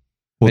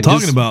 Well, And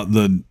talking about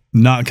the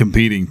not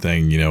competing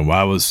thing,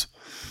 I was,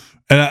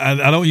 and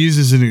I don't use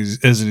this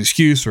as an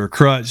excuse or a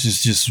crutch.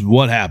 It's just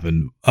what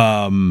happened.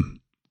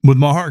 with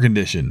my heart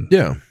condition.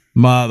 Yeah.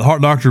 The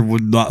heart doctor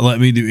would not let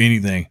me do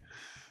anything.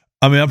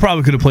 I mean, I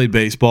probably could have played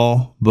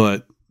baseball,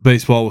 but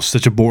baseball was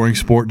such a boring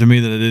sport to me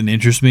that it didn't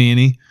interest me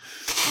any.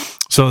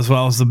 So that's why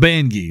I was the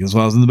band geek. That's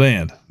why I was in the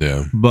band.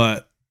 Yeah.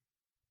 But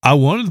I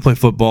wanted to play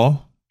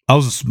football. I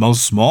was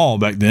small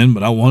back then,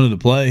 but I wanted to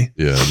play.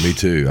 Yeah, me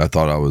too. I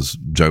thought I was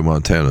Joe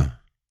Montana.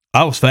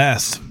 I was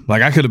fast.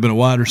 Like, I could have been a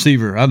wide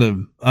receiver. I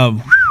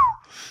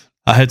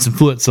had some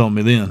foots on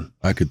me then.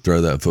 I could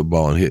throw that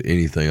football and hit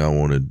anything I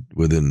wanted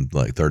within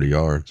like 30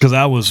 yards. Because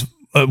I was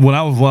when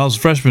I was a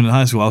freshman in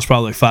high school, I was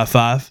probably like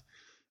 5'5",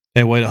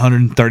 and weighed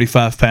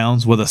 135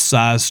 pounds with a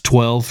size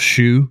 12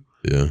 shoe.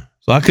 Yeah.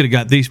 So I could have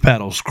got these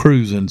paddles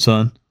cruising,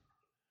 son.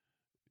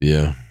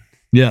 Yeah.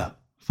 Yeah.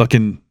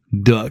 Fucking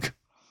duck.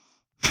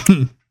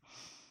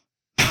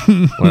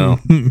 Well,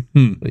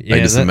 I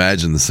just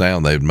imagine the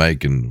sound they'd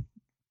make in the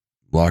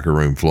locker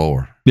room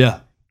floor. Yeah.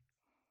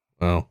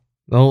 Well,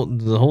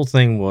 the whole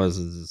thing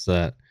is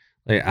that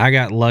like, I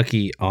got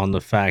lucky on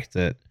the fact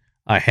that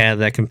I had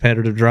that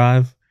competitive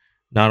drive,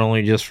 not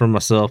only just for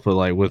myself, but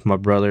like with my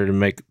brother to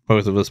make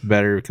both of us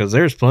better. Because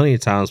there's plenty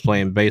of times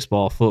playing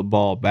baseball,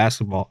 football,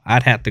 basketball,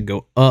 I'd have to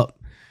go up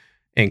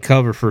and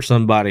cover for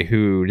somebody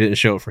who didn't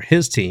show up for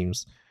his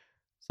teams.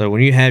 So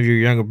when you have your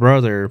younger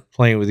brother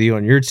playing with you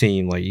on your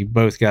team, like you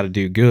both got to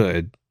do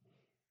good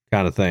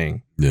kind of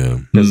thing.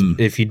 Yeah. Because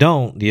if you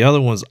don't, the other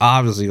one's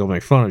obviously going to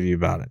make fun of you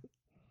about it.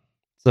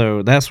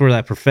 So that's where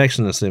that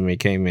perfectionist in me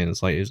came in.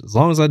 It's like, as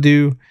long as I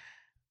do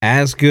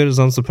as good as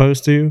I'm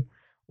supposed to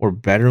or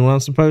better than what I'm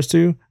supposed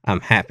to,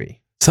 I'm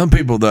happy. Some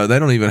people, though, they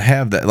don't even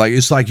have that. Like,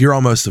 it's like you're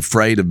almost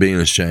afraid of being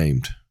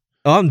ashamed.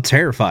 Oh, I'm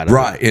terrified of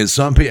Right. it. And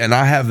some people, and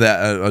I have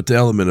that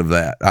element of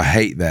that. I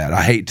hate that.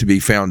 I hate to be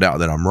found out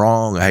that I'm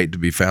wrong. I hate to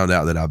be found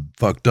out that I've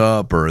fucked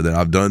up or that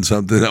I've done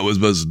something that I was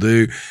supposed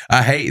to do.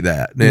 I hate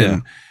that. And Yeah.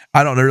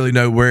 I don't really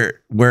know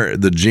where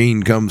the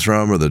gene comes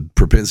from or the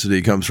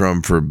propensity comes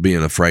from for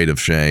being afraid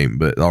of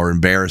shame, or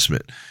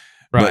embarrassment.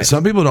 Right. But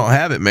some people don't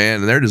have it,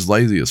 man, and they're just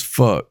lazy as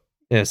fuck.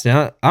 Yeah, see,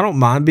 I don't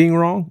mind being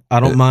wrong. I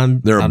don't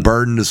mind. They're a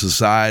burden to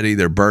society.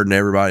 They're burdening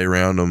everybody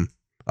around them.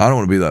 I don't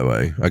want to be that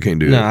way. I can't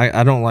do No, that.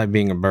 I don't like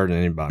being a burden to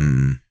anybody.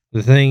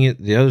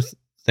 The other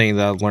thing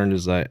that I've learned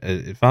is that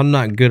if I'm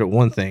not good at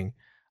one thing,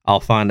 I'll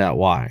find out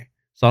why.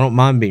 So I don't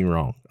mind being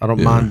wrong. I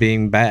don't mind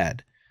being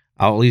bad.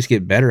 I'll at least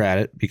get better at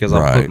it because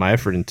I'll put my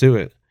effort into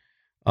it.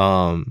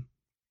 I'm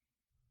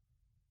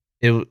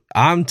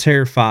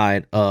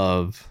terrified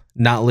of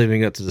not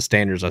living up to the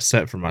standards I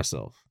set for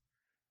myself,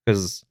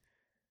 because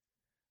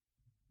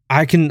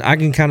I can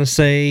kind of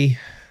say,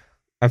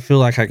 I feel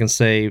like I can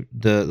say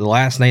the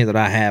last name that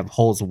I have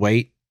holds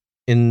weight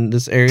in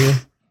this area.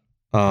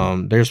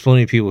 There's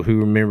plenty of people who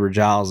remember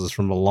Giles's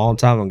from a long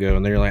time ago,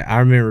 and they're like, I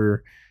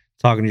remember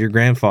talking to your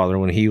grandfather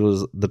when he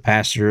was the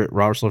pastor at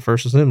Robertsville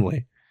First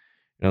Assembly.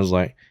 And I was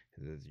like,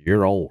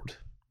 you're old.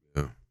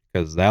 Yeah.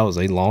 Because that was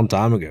a long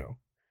time ago.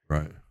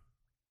 Right.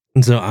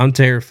 And so I'm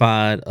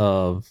terrified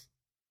of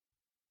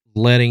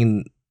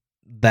letting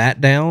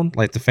that down,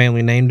 like the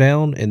family name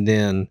down, and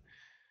then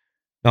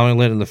not only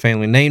letting the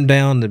family name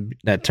down,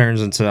 that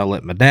turns into I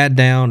let my dad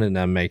down and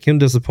I make him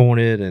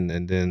disappointed. And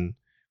then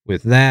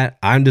with that,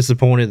 I'm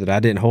disappointed that I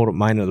didn't hold up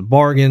my end of the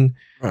bargain.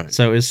 Right.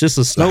 So it's just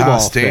a The snowball high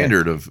effect.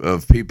 standard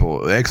of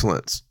people,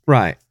 excellence.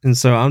 Right. And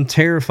so I'm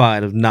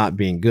terrified of not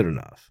being good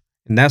enough.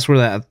 And that's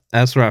where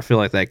I feel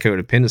like that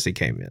codependency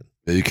came in.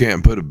 You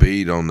can't put a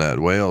bead on that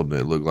weld and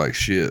it looked like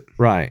shit.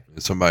 Right.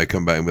 And somebody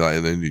come back and be like,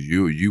 and then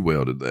you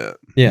welded that.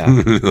 Yeah.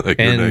 Like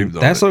your And name's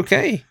on that's it.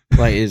 okay.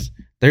 Like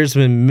there's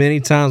been many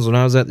times when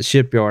I was at the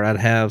shipyard, I'd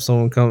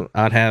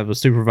have a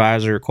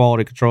supervisor or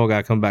quality control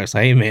guy come back and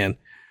say, hey man,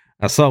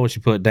 I saw what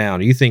you put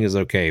down. You think it's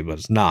okay, but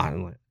it's not.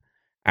 I'm like,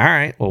 all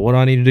right, well, what do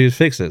I need to do to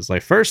fix it? It's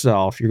like, first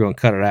off, you're going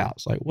to cut it out.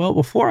 It's like, well,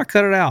 before I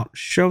cut it out,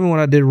 show me what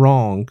I did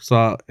wrong.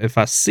 So if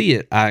I see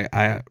it,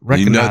 I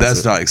recognize that's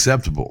it. not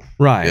acceptable.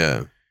 Right.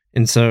 Yeah.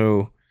 And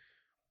so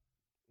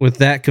with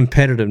that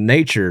competitive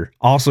nature,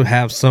 also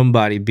have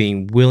somebody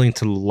being willing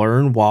to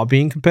learn while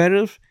being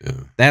competitive. Yeah.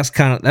 That's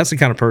the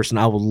kind of person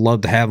I would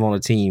love to have on a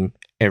team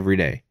every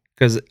day.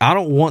 Because I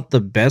don't want the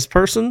best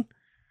person.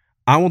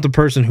 I want the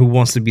person who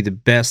wants to be the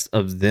best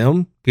of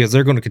them, because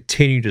they're going to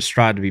continue to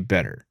strive to be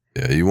better.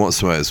 Yeah. You want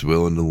somebody that's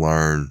willing to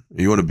learn.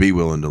 You want to be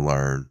willing to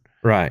learn.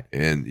 Right.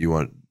 And you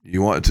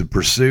want to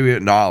pursue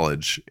it,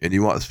 knowledge, and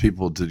you want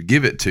people to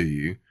give it to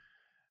you,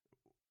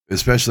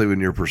 especially when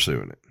you're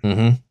pursuing it.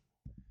 Mm-hmm.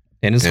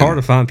 And it's hard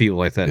to find people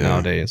like that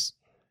nowadays.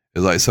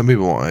 It's like some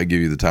people won't give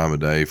you the time of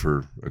day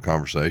for a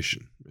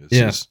conversation. It's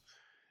Yeah. just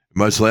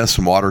much less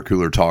some water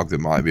cooler talk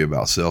that might be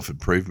about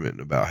self-improvement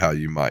and about how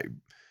you might,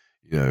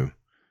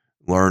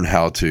 learn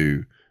how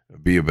to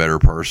be a better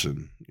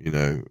person,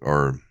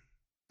 or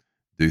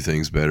do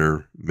things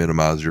better,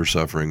 minimize your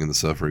suffering and the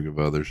suffering of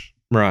others.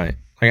 Right.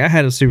 Like I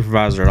had a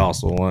supervisor at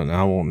also, and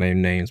I won't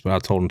name names, but I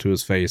told him to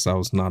his face I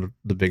was not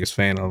the biggest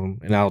fan of him.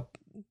 And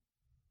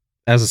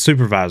as a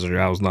supervisor,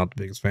 I was not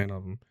the biggest fan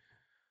of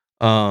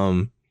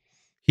him.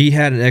 He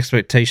had an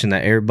expectation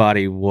that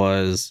everybody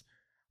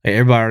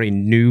already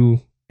knew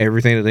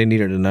everything that they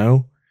needed to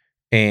know.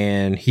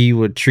 and he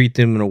would treat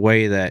them in a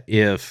way that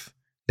if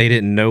they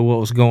didn't know what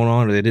was going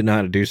on or they didn't know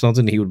how to do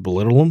something, he would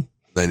belittle them.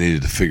 They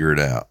needed to figure it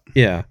out.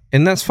 Yeah,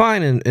 and that's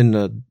fine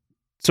in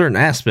certain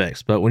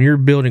aspects, but when you're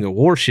building a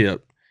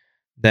warship,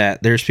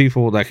 that there's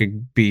people that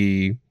could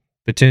be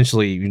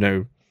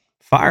potentially,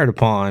 fired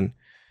upon,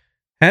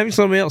 having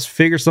somebody else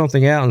figure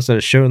something out instead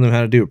of showing them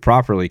how to do it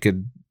properly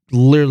could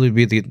literally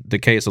be the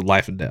case of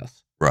life and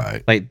death.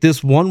 Right. Like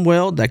this one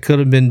weld that could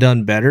have been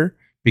done better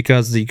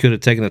because you could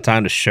have taken the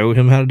time to show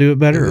him how to do it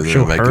better, or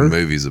show making her.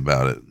 movies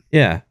about it.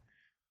 Yeah,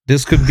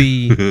 this could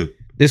be an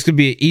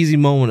easy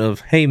moment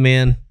of, hey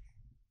man,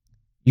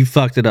 you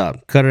fucked it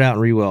up. Cut it out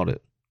and re-weld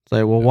it.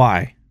 Say, well,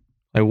 why?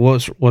 Like,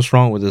 what's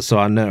wrong with this? So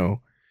I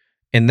know.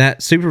 And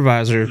that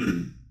supervisor,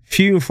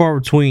 few and far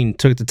between,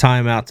 took the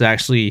time out to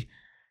actually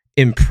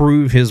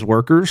improve his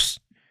workers.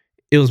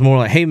 It was more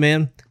like, hey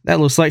man, that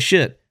looks like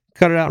shit.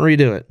 Cut it out and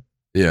redo it.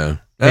 Yeah,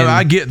 and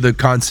I get the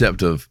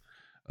concept of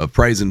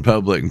praising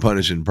public and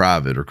punishing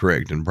private, or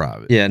correcting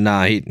private. Yeah,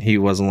 nah, he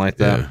wasn't like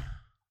that. Yeah.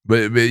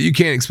 But you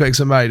can't expect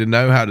somebody to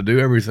know how to do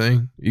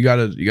everything. You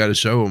gotta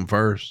show them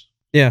first.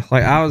 Yeah,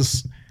 like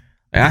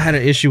I had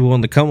an issue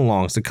on the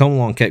come-alongs. The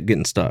come-along kept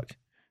getting stuck.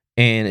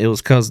 And it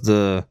was because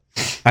I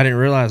didn't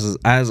realize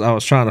as I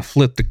was trying to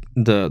flip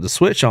the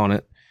switch on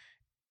it,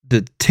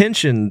 the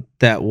tension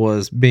that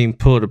was being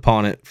put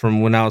upon it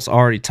from when I was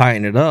already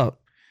tightening it up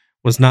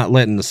was not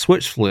letting the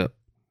switch flip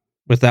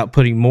without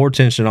putting more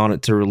tension on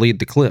it to relieve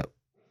the clip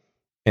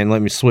and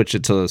let me switch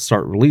it to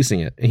start releasing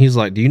it. And he's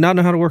like, do you not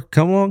know how to work a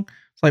come-along?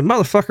 It's like,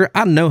 motherfucker,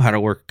 I know how to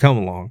work a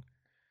come-along.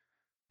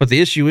 But the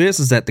issue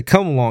is that the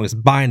come-along is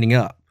binding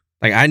up.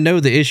 Like, I know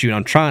the issue and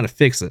I'm trying to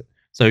fix it.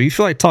 So if you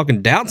feel like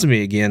talking down to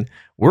me again,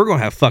 we're going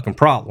to have fucking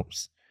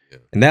problems. Yeah.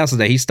 And that's the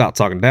day he stopped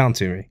talking down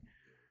to me.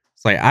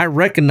 It's like, I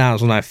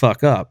recognize when I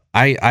fuck up.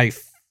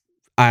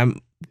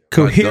 I'm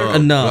coherent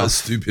enough.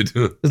 Stupid.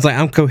 It's like,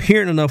 I'm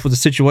coherent enough with the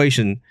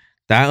situation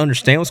that I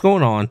understand what's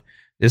going on.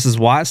 This is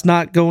why it's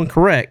not going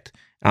correct.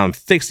 I'm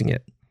fixing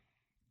it.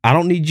 I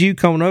don't need you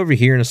coming over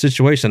here in a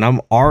situation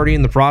I'm already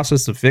in the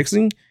process of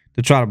fixing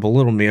to try to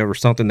belittle me over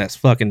something that's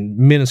fucking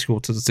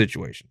minuscule to the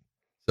situation.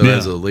 So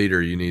as a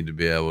leader, you need to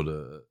be able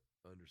to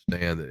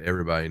understand that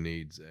everybody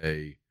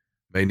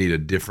may need a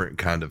different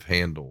kind of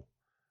handle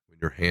when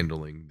you're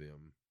handling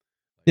them.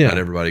 Yeah. Not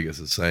everybody gets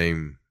the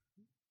same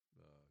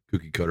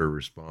cookie cutter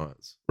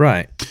response.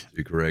 Right.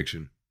 To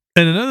correction.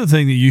 And another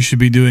thing that you should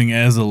be doing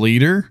as a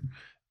leader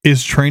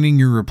is training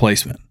your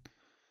replacement.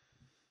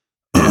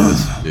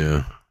 Yes.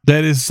 Yeah.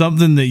 That is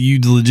something that you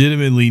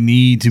legitimately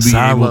need to be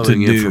able to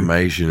do.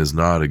 Information is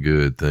not a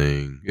good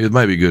thing. It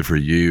may be good for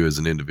you as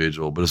an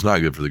individual, but it's not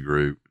good for the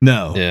group.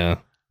 No. Yeah.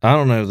 I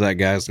don't know if that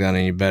guy's got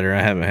any better.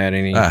 I haven't had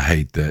any. I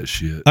hate that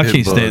shit. I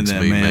can't stand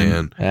that,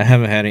 man. I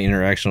haven't had any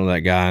interaction with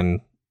that guy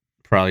in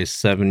probably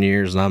 7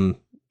 years, and I'm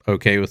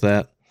okay with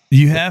that.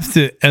 You have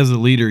to, as a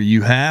leader,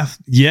 you have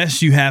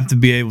to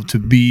be able to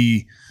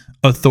be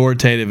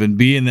authoritative and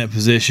be in that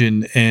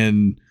position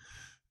and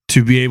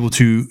to be able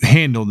to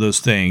handle those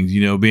things,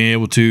 being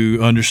able to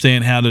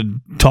understand how to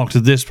talk to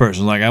this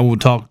person. Like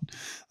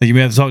you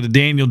may have to talk to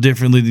Daniel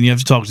differently than you have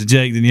to talk to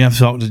Jake, then you have to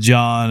talk to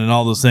John and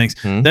all those things.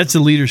 Mm-hmm. That's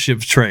a leadership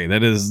trait.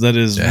 That is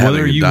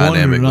whether you want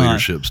it or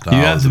not, you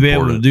have to be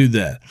able to do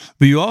that.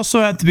 But you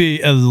also have to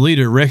be, as a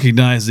leader,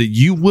 recognize that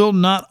you will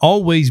not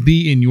always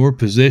be in your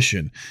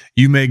position.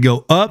 You may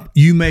go up,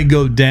 you may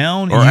go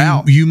down, or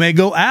out. You may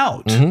go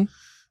out. Mm-hmm.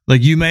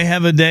 Like you may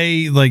have a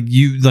day like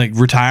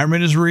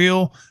retirement is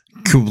real.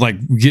 Like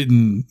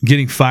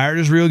getting fired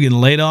is real, getting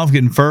laid off,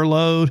 getting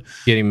furloughed,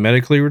 getting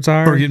medically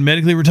retired.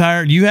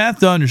 You have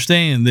to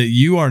understand that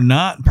you are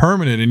not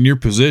permanent in your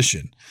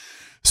position.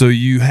 So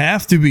you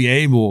have to be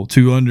able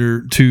you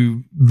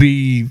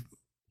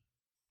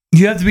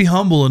have to be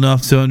humble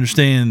enough to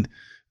understand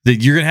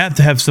that you're going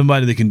to have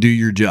somebody that can do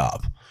your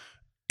job.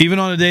 Even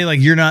on a day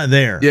like you're not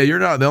there. Yeah, you're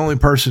not the only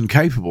person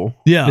capable.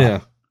 Yeah.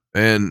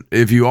 And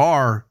if you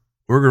are,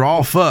 we're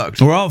all fucked.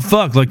 We're all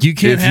fucked. Like you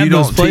can't have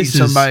those places.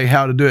 Teach somebody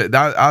how to do it.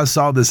 I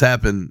saw this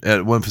happen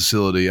at one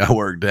facility I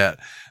worked at.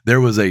 There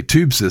was a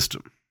tube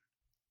system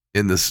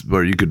in this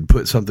where you could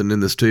put something in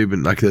this tube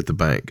and like at the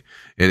bank,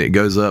 and it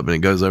goes up and it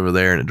goes over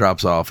there and it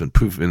drops off and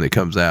poof and it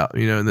comes out,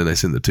 and then they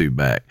send the tube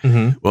back.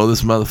 Mm-hmm. Well,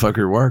 this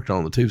motherfucker worked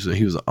on the tube system.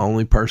 He was the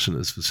only person in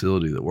this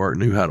facility that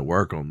knew how to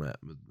work on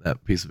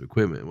that piece of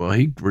equipment. Well,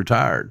 he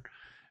retired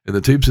and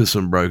the tube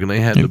system broke and they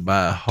had to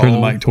buy a whole. Turn the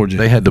mic towards you.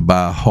 They had to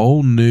buy a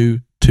whole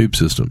new tube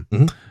system.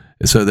 Mm-hmm.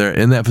 And so there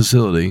in that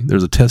facility,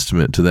 there's a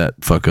testament to that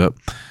fuck up.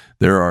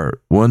 There are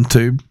one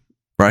tube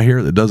right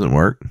here that doesn't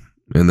work,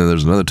 and then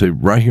there's another tube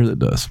right here that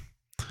does.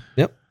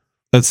 Yep.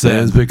 That's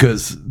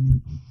because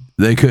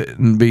they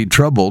couldn't be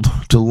troubled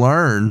to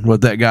learn what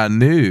that guy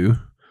knew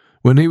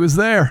when he was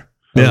there.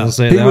 Yeah.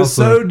 He was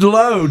so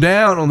low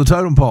down on the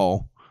totem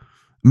pole.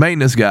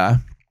 Maintenance guy.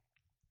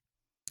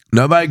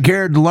 Nobody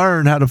cared to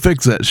learn how to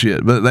fix that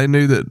shit, but they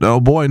knew that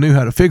old boy knew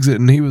how to fix it,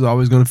 and he was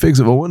always going to fix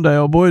it. Well, one day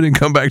old boy didn't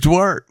come back to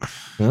work.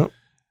 Yep.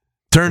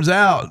 Turns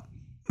out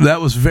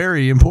that was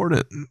very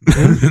important.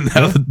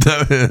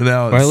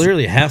 Right,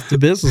 literally half the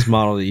business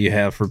model that you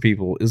have for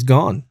people is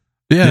gone.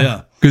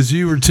 Yeah, because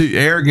you were too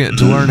arrogant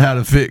to learn how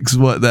to fix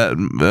what that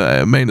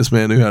maintenance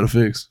man knew how to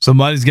fix.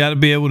 Somebody's got to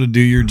be able to do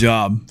your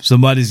job.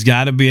 Somebody's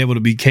got to be able to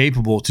be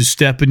capable to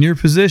step in your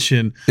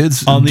position.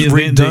 It's on the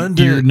event redundant.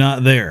 that you're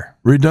not there.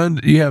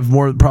 Redundant. You have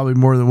probably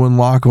more than one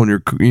lock on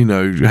your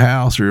your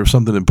house or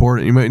something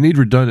important. You might need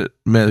redundant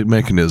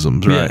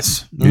mechanisms, right?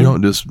 Yes. You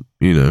don't just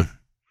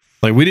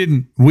Like we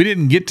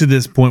didn't get to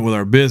this point with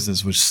our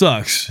business, which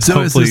sucks. So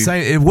Hopefully, it's the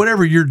same. If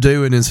whatever you're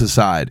doing in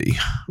society,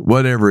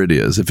 whatever it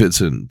is, if it's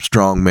a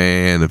strong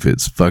man, if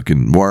it's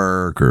fucking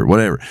work or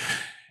whatever,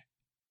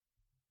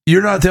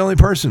 you're not the only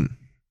person.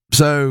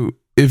 So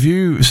if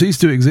you cease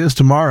to exist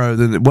tomorrow,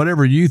 then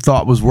whatever you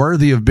thought was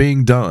worthy of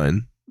being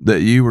done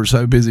that you were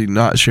so busy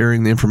not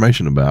sharing the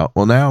information about,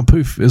 well, now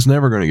poof, it's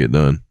never going to get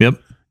done. Yep,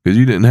 because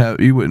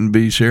you wouldn't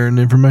be sharing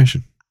the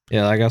information.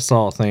 Yeah, like I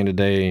saw a thing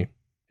today.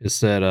 It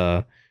said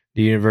the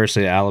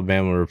University of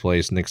Alabama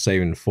replaced Nick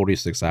Saban in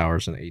 46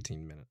 hours and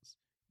 18 minutes.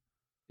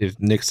 If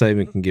Nick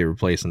Saban can get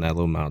replaced in that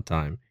little amount of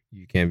time,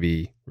 you can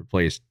be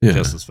replaced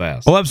just as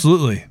fast. Oh,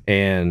 absolutely.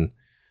 And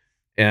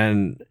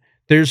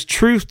there's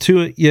truth to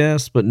it,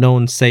 yes, but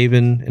knowing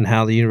Saban and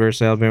how the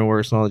University of Alabama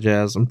works and all the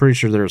jazz, I'm pretty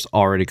sure there's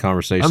already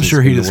conversations. I'm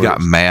sure he just got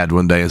mad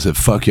one day and said,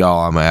 "Fuck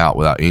y'all, I'm out,"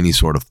 without any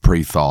sort of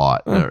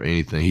pre-thought or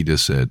anything. He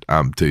just said,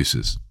 "I'm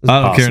deuces."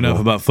 I don't care enough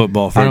about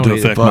football for it to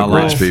affect my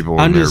rich life. people.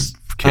 I'm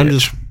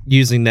just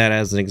using that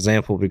as an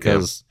example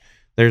because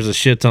there's a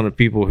shit ton of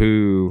people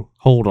who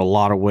hold a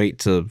lot of weight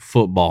to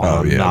football.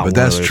 Oh yeah, but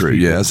that's true.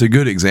 People. Yeah, that's a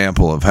good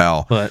example of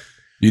how. But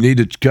you need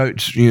to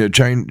coach,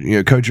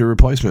 coach your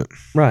replacement.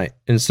 Right.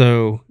 And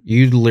so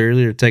you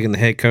literally are taking the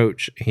head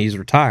coach, he's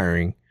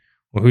retiring.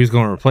 Well, who's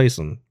going to replace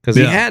him? Because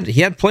he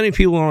had plenty of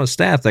people on his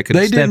staff that could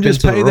step into the role. They didn't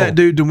just pay that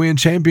dude to win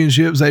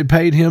championships. They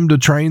paid him to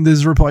train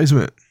this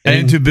replacement.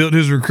 And to build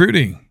his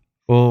recruiting.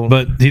 Well,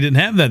 but he didn't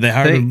have that. They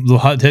hired the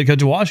head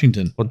coach of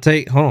Washington. Well,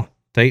 take all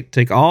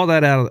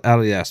that out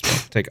of the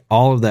aspect. Take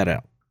all of that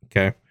out.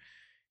 Okay.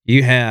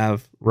 You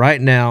have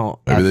right now,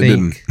 Maybe I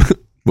think.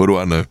 What do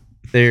I know?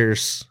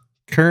 There's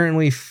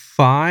currently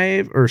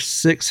 5 or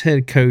 6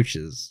 head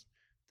coaches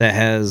that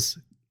has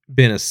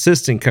been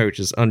assistant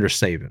coaches under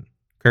Saban.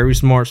 Kirby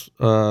Smart's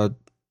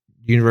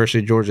University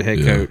of Georgia head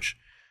coach.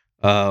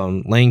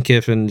 Lane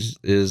Kiffin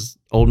is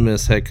Ole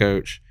Miss head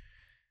coach.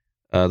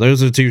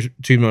 Those are the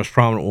two most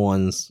prominent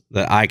ones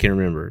that I can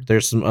remember.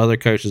 There's some other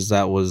coaches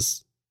that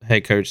was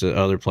head coach at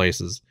other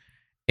places,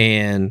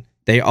 and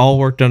they all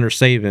worked under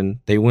Saban.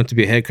 They went to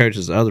be head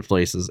coaches at other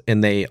places,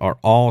 and they are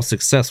all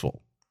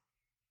successful.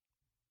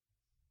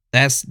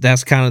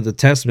 That's kind of the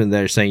testament that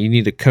they're saying you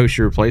need to coach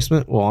your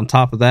replacement. Well, on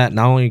top of that,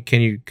 not only can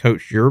you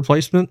coach your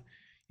replacement,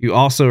 you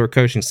also are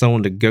coaching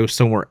someone to go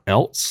somewhere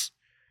else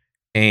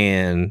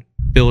and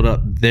build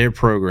up their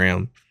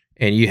program,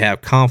 and you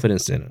have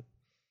confidence in it.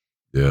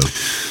 Yeah.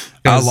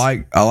 I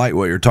like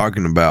what you're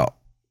talking about,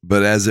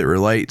 but as it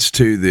relates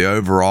to the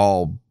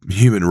overall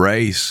human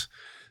race,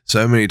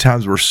 so many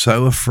times we're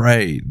so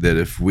afraid that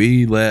if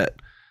we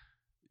let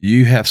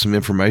you have some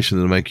information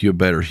that'll make you a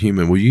better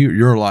human, well,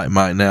 your light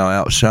might now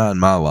outshine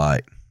my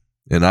light,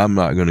 and I'm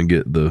not going to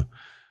get the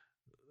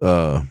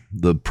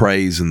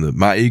praise, and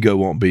my ego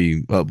won't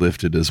be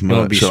uplifted as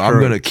much. So I'm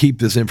going to keep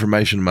this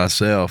information to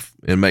myself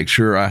and make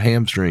sure I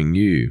hamstring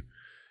you,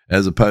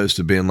 as opposed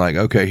to being like,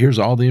 okay, here's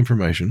all the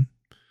information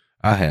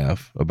I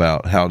have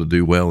about how to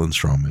do well in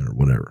strongman or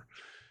whatever.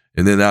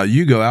 And then now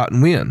you go out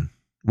and win.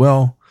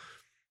 Well,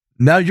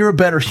 now you're a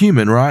better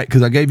human, right?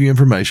 Because I gave you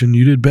information.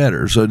 You did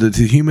better. So did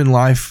the human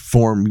life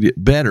form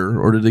get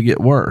better, or did it get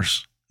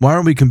worse? Why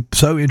aren't we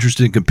so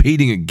interested in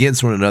competing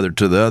against one another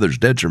to the other's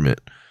detriment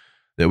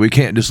that we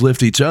can't just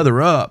lift each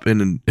other up,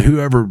 and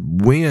whoever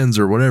wins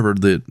or whatever,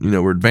 that,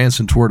 we're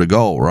advancing toward a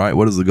goal, right?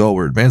 What is the goal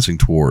we're advancing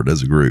toward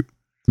as a group?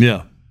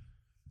 Yeah.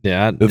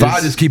 Yeah. If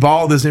I just keep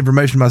all this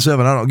information myself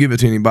and I don't give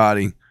it to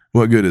anybody,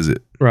 what good is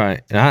it?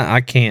 Right. And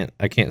I can't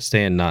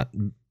stand not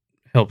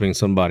helping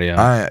somebody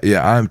out.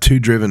 I'm too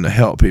driven to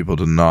help people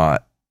to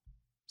not.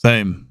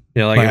 Same.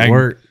 Yeah, like at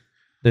work,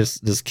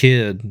 this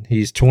kid,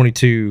 he's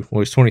 22. Well,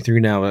 he's 23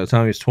 now. By the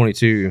time he was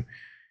 22,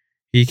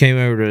 he came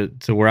over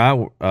to where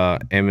I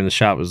am in the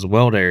shop, as the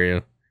weld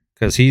area,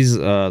 because he's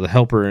the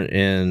helper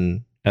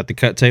at the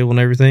cut table and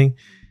everything.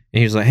 And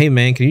he was like, "Hey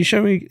man, can you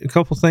show me a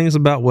couple things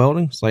about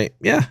welding?" It's like,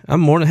 "Yeah,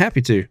 I'm more than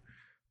happy to."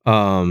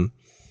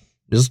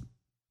 Just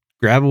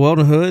grab a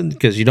welding hood,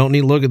 because you don't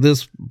need to look at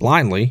this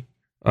blindly,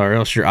 or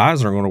else your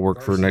eyes aren't going to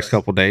work for the next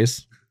couple of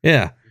days.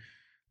 Yeah.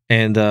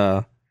 And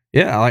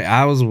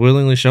I was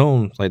willingly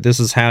shown, like,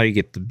 this is how you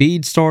get the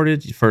bead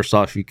started. First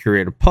off, you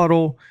create a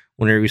puddle.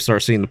 Whenever you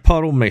start seeing the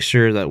puddle, make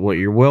sure that what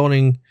you're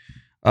welding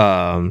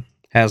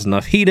has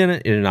enough heat in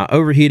it, and you're not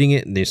overheating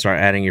it. And then you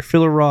start adding your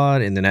filler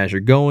rod, and then as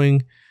you're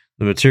going,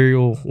 the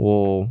material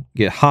will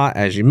get hot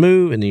as you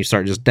move, and then you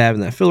start just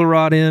dabbing that filler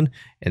rod in,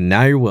 and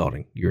now you're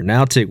welding. You're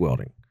now TIG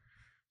welding.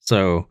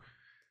 So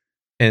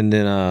And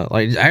then,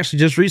 like, actually,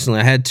 just recently,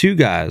 I had 2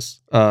 guys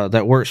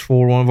that works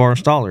for one of our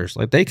installers.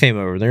 Like, they came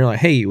over. They're like,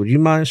 "Hey, would you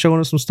mind showing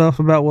us some stuff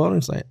about welding?"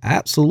 It's like,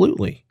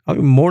 absolutely. I'll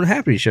be more than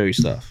happy to show you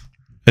stuff.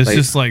 It's like,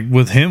 just like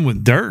with him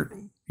with dirt,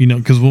 you know,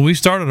 because when we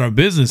started our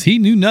business, he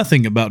knew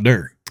nothing about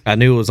dirt. I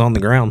knew it was on the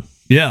ground.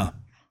 Yeah.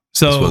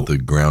 So that's what the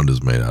ground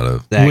is made out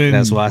of.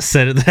 That's why I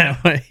said it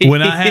that way.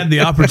 When I had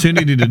the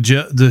opportunity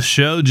to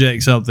show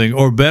Jake something,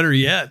 or better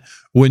yet,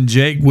 when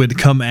Jake would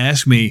come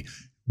ask me,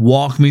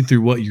 walk me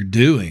through what you're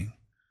doing.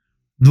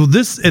 Well,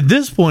 at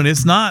this point,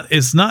 it's not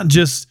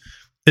just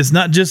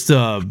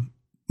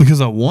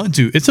because I want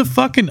to. It's a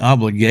fucking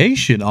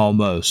obligation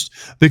almost,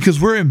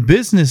 because we're in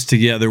business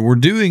together. We're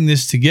doing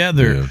this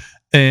together. Yeah.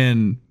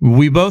 And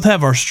we both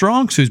have our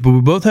strong suits, but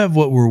we both have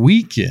what we're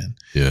weak in.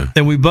 Yeah.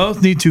 And we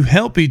both need to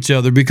help each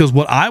other, because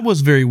what I was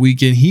very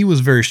weak in, he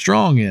was very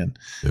strong in.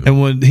 Yeah. And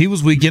what he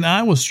was weak in,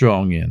 I was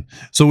strong in.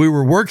 So we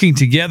were working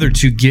together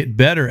to get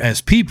better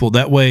as people.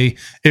 That way,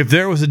 if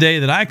there was a day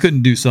that I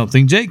couldn't do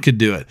something, Jake could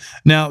do it.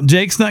 Now,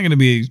 Jake's not going to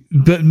be,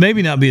 but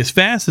maybe not be as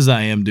fast as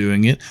I am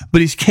doing it,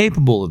 but he's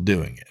capable of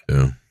doing it.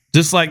 Yeah.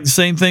 Just like the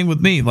same thing with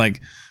me.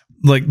 Like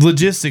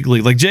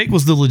logistically, like Jake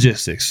was the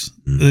logistics.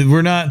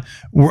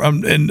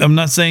 Mm-hmm. I'm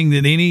not saying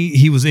that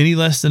he was any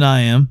less than I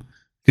am,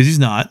 because he's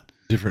not.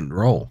 Different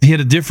role. He had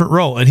a different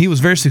role, and he was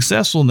very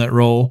successful in that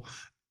role.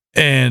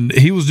 And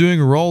he was doing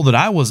a role that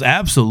I was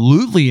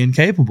absolutely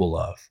incapable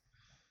of.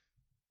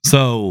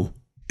 So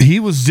he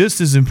was just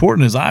as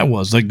important as I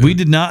was. Like, we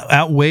did not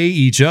outweigh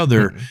each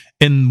other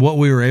in what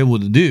we were able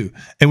to do,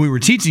 and we were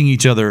teaching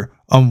each other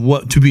on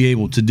what to be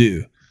able to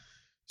do.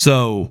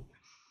 So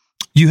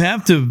you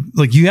have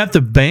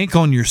to bank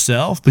on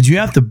yourself, but you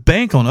have to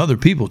bank on other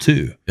people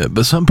too. Yeah,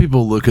 but some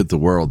people look at the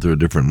world through a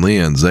different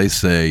lens. They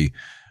say,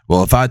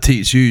 well, if I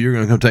teach you, you're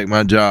going to come take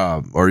my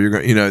job, or you're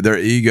going to, their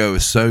ego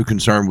is so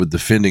concerned with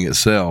defending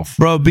itself.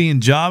 Bro, being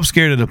job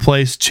scared at a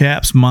place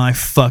chaps my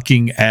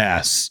fucking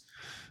ass.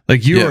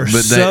 Like,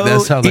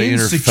 that's how they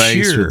insecure.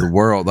 Interface with the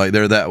world. Like,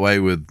 they're that way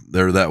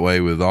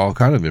with all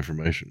kind of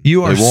information.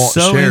 You are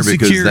so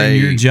insecure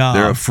in your job.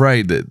 They're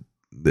afraid that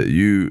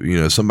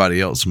you somebody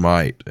else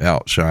might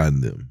outshine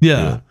them.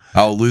 Yeah.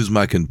 I'll lose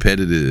my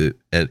competitive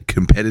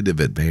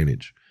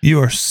advantage. You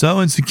are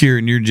so insecure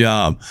in your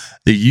job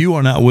that you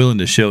are not willing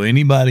to show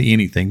anybody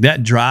anything.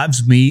 That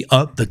drives me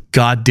up the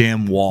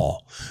goddamn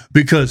wall.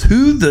 Because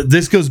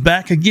this goes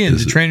back again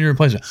to training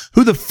replacement.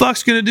 Who the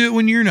fuck's going to do it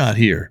when you're not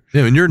here?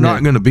 Yeah, and you're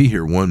not going to be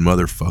here one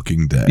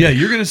motherfucking day. Yeah,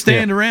 you're going to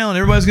stand around.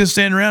 Everybody's going to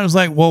stand around. It's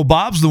like, well,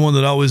 Bob's the one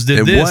that always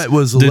did this. And what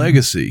was the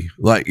legacy?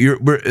 Like,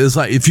 it's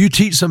like, if you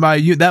teach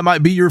somebody, that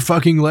might be your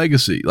fucking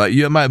legacy. Like,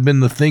 you might have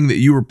been the thing that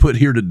you were put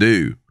here to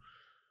do.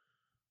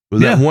 Was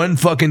that one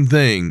fucking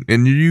thing,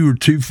 and you were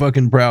too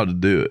fucking proud to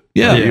do it.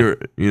 Yeah.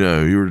 Like,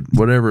 you were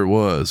whatever it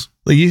was.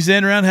 Like, you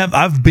stand around,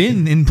 I've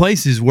been in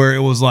places where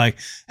it was like,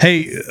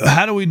 hey,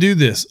 how do we do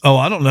this? Oh,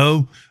 I don't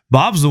know.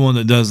 Bob's the one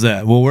that does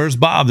that. Well, where's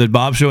Bob? Did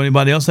Bob show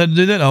anybody else how to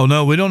do that? Oh,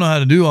 no, we don't know how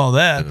to do all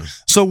that. Yeah.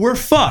 So we're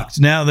fucked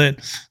now that,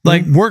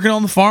 like, working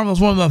on the farm was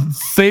one of my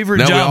favorite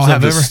jobs I've ever. Now we all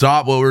have to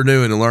stop what we're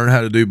doing and learn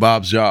how to do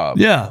Bob's job.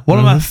 Yeah. One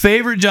of my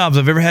favorite jobs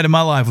I've ever had in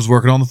my life was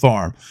working on the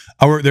farm.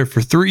 I worked there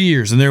for 3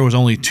 years, and there was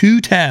only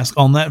 2 tasks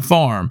on that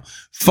farm,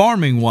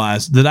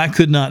 farming-wise, that I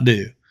could not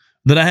do,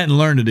 that I hadn't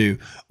learned to do.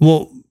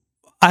 Well,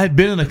 I had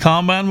been in a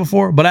combine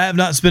before, but I have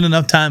not spent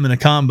enough time in a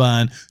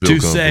combine to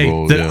say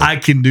that I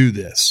can do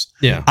this.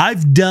 Yeah.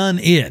 I've done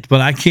it, but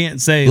I can't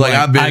say like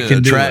I've been in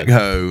a track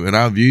hoe, and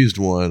I've used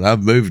one.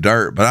 I've moved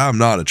dirt, but I'm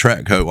not a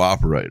track hoe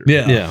operator.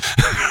 Yeah. Yeah.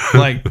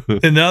 Like,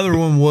 and the other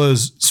one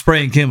was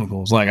spraying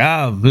chemicals. Like,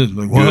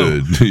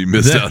 good. You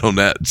missed out on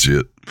that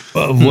shit.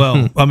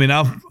 Well, I mean,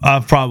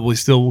 I've probably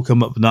still will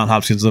come up with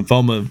non-Hodgkin's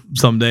lymphoma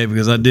someday,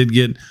 because I did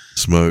get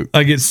smoke.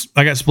 I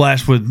got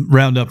splashed with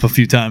Roundup a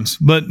few times,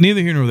 but neither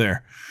here nor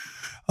there.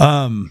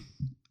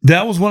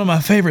 That was one of my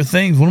favorite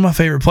things, one of my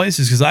favorite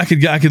places, because I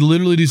could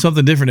literally do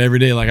something different every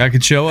day. Like, I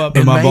could show up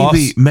and my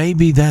boss.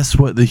 Maybe that's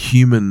what the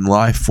human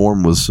life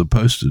form was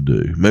supposed to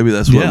do. Maybe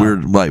that's what we're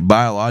like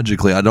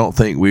biologically. I don't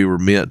think we were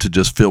meant to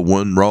just fill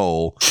one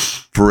role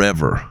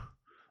forever.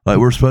 Like,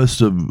 we're supposed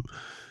to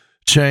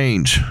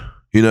change.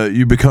 You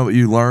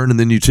learn and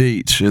then you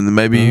teach, and then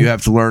maybe you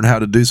have to learn how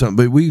to do something.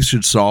 But we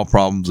should solve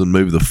problems and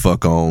move the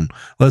fuck on.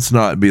 Let's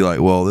not be like,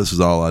 well, this is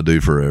all I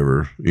do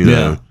forever. You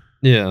know?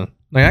 Yeah.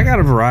 Like, I got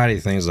a variety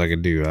of things I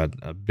could do.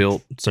 I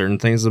built certain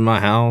things in my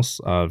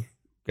house. I've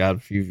got a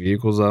few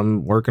vehicles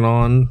I'm working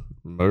on,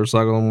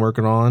 motorcycle I'm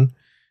working on.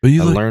 I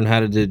learned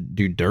how to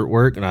do dirt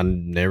work, and I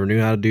never knew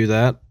how to do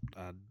that.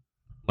 I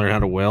learned how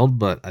to weld,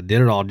 but I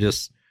did it all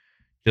just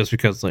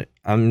because, like,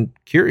 I'm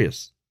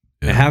curious.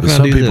 Yeah, how can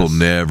some I do people this?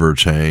 Never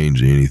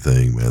change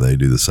anything, man. They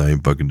do the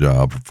same fucking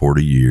job for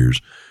 40 years,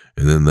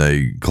 and then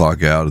they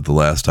clock out at the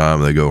last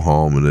time. They go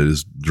home and they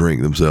just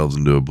drink themselves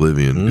into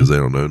oblivion because they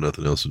don't know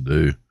nothing else to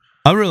do.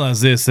 I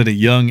realized this at a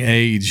young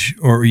age,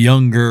 or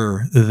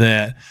younger,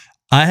 that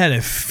I had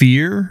a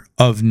fear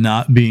of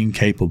not being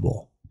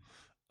capable,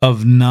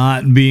 of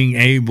not being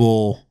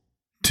able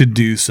to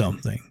do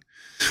something.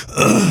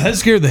 That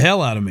scared the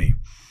hell out of me.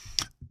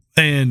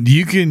 And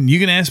you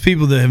can ask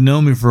people that have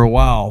known me for a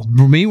while.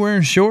 For me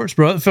wearing shorts,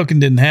 bro, that fucking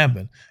didn't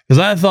happen. Because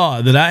I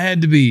thought that I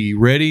had to be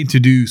ready to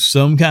do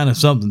some kind of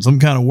something, some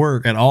kind of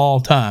work at all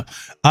time.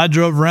 I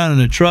drove around in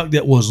a truck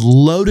that was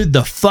loaded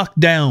the fuck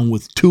down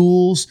with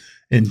tools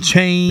and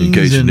chains. In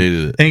case you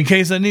needed it. In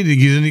case I needed to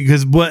get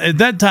it. But at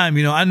that time,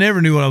 I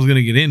never knew what I was going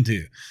to get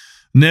into.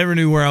 Never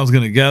knew where I was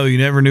going to go. You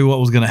never knew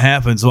what was going to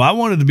happen. So I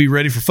wanted to be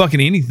ready for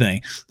fucking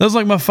anything. That was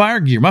like my fire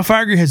gear. My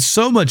fire gear had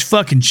so much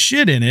fucking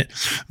shit in it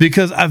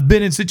because I've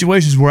been in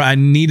situations where I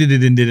needed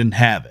it and didn't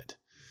have it.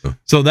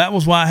 So that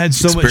was why I had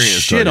so much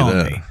shit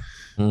on me.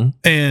 Mm-hmm.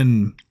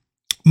 And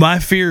my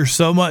fear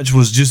so much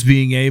was just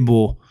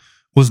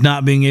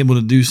not being able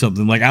to do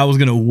something. Like I was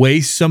going to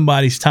waste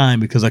somebody's time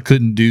because I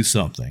couldn't do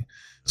something.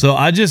 So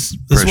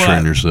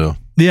pressuring yourself.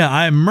 Yeah.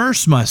 I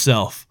immersed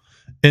myself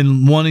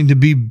in wanting to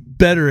be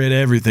better at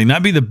everything,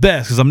 not be the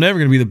best, because I'm never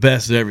going to be the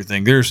best at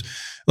everything. There's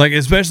like,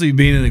 especially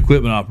being an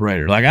equipment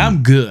operator, like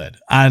I'm good.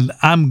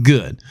 I'm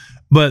good,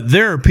 but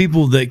there are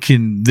people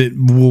that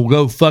will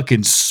go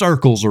fucking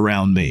circles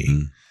around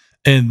me,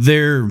 and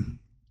they're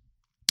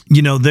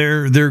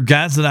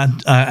guys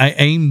that I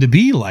aim to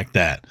be like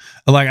that.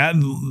 Like I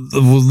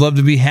would love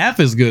to be half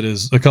as good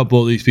as a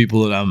couple of these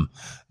people that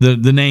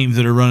the names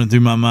that are running through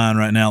my mind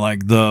right now,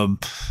 like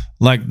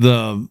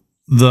the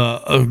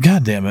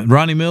God damn it,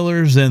 Ronnie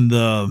Millers and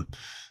the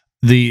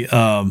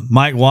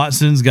Mike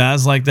Watsons,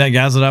 guys like that,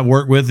 guys that I've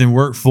worked with and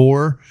worked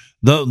for.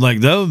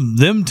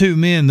 Them two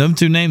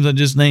names I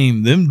just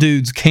named, them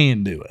dudes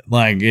can do it.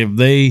 Like if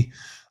they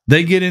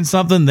get in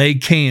something, they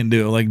can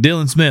do it. Like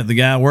Dylan Smith, the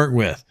guy I work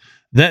with,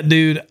 that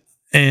dude,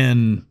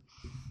 and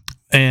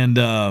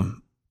God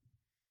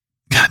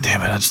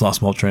damn it, I just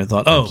lost my train of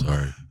thought. Oh,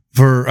 sorry.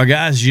 For a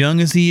guy as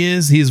young as he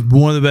is, he's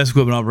one of the best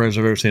equipment operators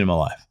I've ever seen in my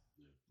life.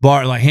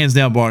 Hands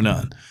down, bar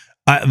none.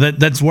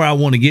 That's where I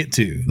want to get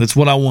to. That's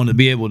what I want to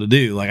be able to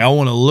do. Like I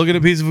want to look at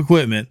a piece of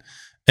equipment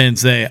and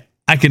say,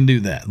 I can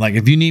do that. Like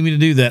if you need me to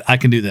do that, I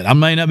can do that. I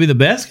might not be the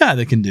best guy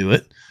that can do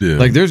it. Yeah.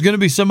 Like there's going to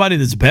be somebody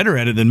that's better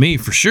at it than me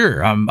for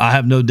sure. I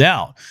have no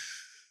doubt.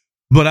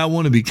 But I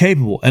want to be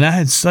capable. And I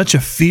had such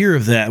a fear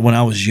of that when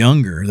I was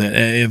younger, that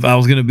if I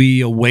was going to be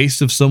a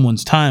waste of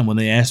someone's time when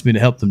they asked me to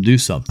help them do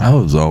something. I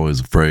was always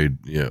afraid.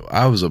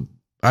 I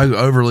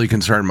overly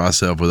concerned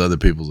myself with other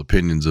people's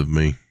opinions of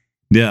me.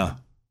 Yeah.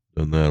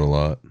 Done that a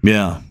lot.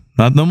 Yeah.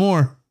 Not no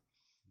more.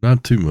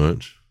 Not too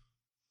much.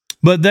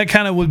 But that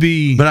kind of would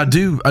be. But I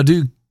do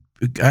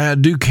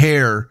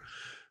care,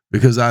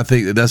 because I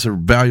think that's a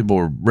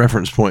valuable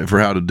reference point for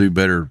how to do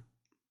better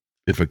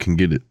if I can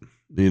get it,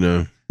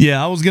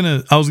 Yeah, I was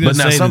gonna but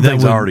say now some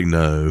things I already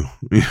know.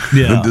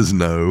 Yeah. Just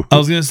know. I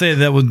was gonna say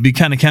that would be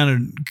kind of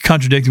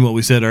contradicting what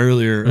we said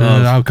earlier.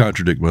 I'll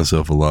contradict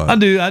myself a lot. I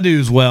do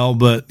as well,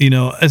 but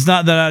it's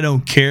not that I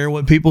don't care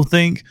what people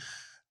think.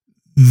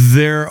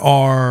 There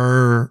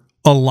are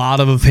a lot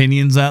of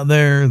opinions out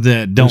there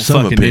that don't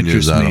fucking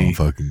interest me. I don't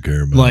fucking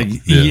care about. Like,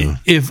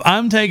 if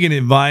I'm taking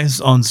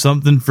advice on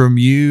something from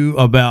you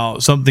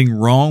about something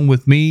wrong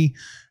with me,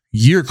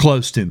 you're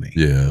close to me.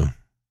 Yeah.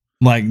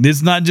 Like,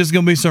 it's not just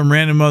going to be some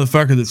random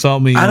motherfucker that saw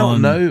me. I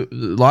don't know a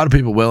lot of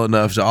people well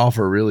enough to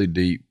offer really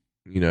deep,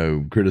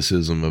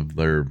 criticism of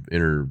their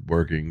inner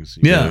workings.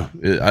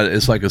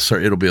 It's like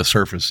it'll be a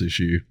surface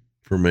issue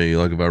for me.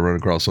 Like if I run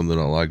across something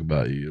I don't like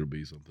about you, it'll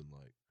be something like.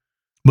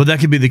 But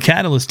that could be the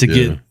catalyst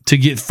to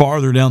get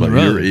farther down the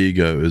road. Your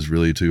ego is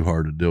really too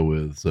hard to deal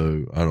with,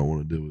 so I don't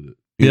want to deal with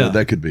it.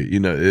 That could be.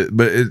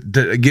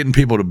 Getting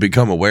people to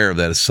become aware of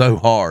that is so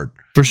hard.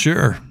 For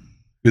sure.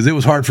 Because it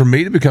was hard for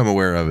me to become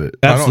aware of it.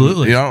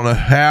 Absolutely. I don't know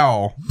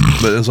how,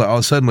 but it's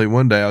like suddenly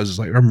one day I was just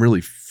like, I'm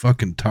really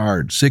fucking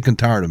sick and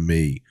tired of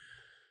me.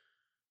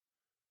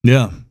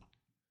 Yeah.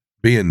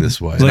 Being this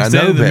way. Like, and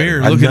I know better.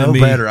 Mirror, I know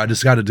better. I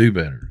just got to do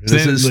better.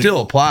 It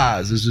still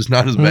applies. It's just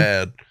not as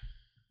bad.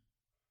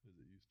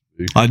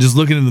 I just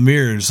looking in the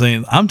mirror and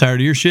saying, I'm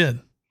tired of your shit.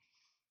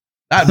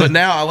 But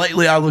now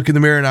lately I look in the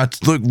mirror and I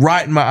look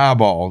right in my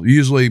eyeball,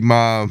 usually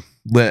my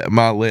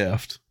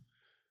left.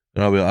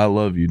 And I'll be like, I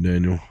love you,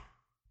 Daniel.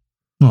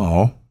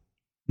 Oh,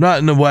 not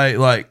in a way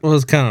like. Well,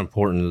 it's kind of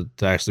important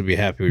to actually be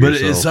happy with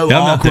yourself. But it's so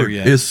awkward.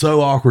 It's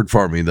so awkward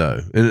for me though,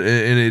 and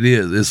it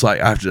is. It's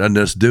like I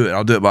just do it.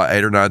 I'll do it about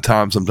 8 or 9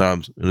 times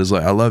sometimes, and it's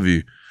like I love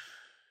you,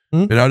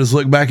 and I just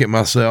look back at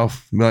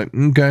myself, and be like,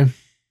 okay, and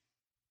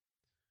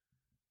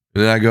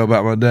then I go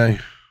about my day.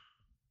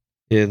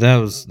 Yeah, that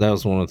was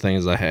one of the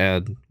things I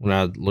had when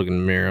I look in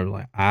the mirror. I'm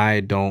like, I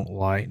don't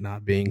like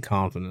not being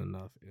confident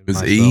enough.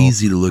 It's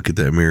easy to look at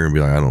that mirror and be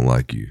like, I don't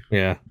like you.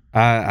 Yeah.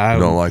 I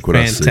don't like what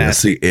I see. I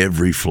see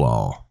every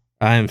flaw.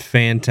 I am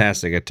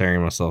fantastic at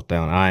tearing myself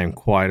down. I am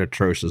quite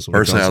atrocious.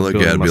 First thing I look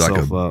at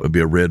it'd be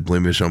a red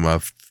blemish on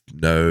my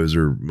nose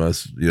or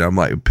I'm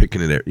like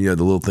picking at the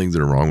little things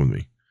that are wrong with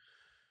me.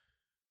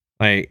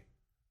 Like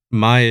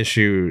my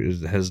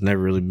issue has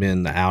never really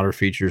been the outer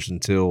features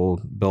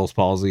until Bell's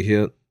palsy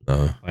hit.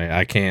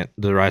 I can't.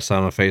 The right side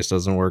of my face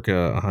doesn't work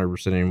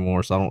 100%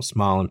 anymore, so I don't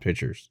smile in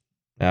pictures.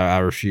 I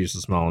refuse to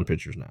smile in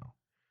pictures now.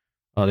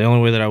 The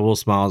only way that I will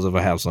smile is if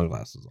I have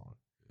sunglasses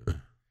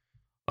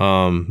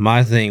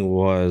My thing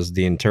was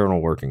the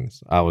internal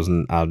workings.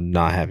 I'm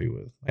not happy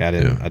with. I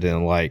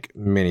didn't like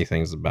many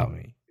things about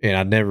me, and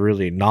I never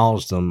really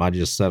acknowledged them. I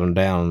just set them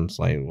down. It's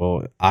like,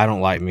 well, I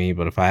don't like me,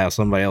 but if I have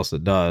somebody else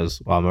that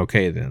does, well, I'm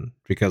okay then,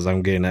 because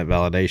I'm getting that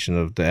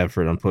validation of the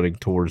effort I'm putting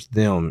towards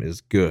them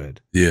is good.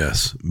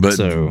 Yes, but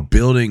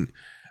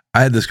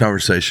I had this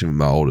conversation with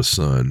my oldest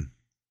son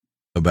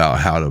about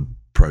how to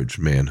approach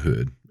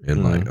manhood,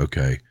 and like,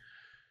 okay.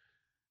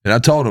 And I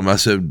told him, I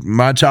said,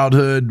 my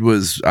childhood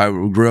was, I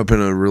grew up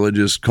in a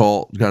religious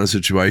cult kind of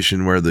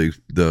situation where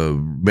the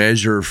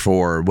measure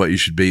for what you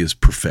should be is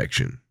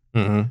perfection.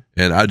 Mm-hmm.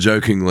 And I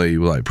jokingly,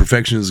 like,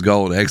 perfection is the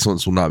goal and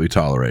excellence will not be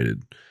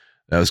tolerated.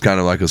 That was kind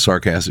of like a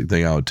sarcastic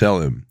thing I would tell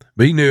him.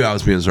 But he knew I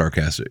was being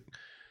sarcastic.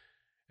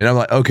 And I'm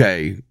like,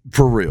 okay,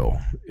 for real,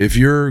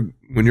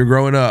 when you're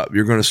growing up,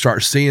 you're going to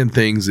start seeing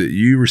things that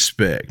you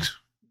respect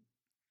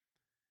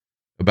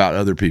about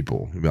other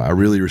people. I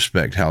really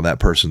respect how that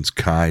person's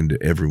kind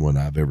to everyone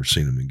I've ever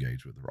seen them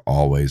engage with. They're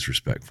always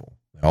respectful.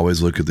 They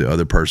always look at the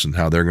other person,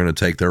 how they're going to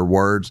take their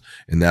words,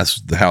 and that's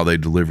how they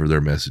deliver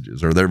their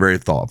messages. Or they're very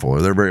thoughtful,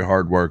 or they're very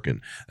hardworking.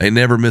 They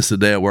never miss a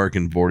day of work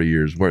in 40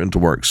 years, went to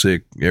work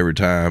sick every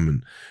time.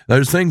 And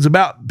there's things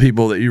about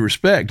people that you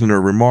respect and are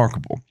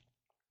remarkable.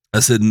 I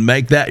said,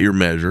 make that your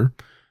measure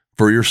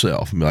for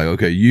yourself. And be like,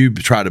 okay, you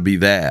try to be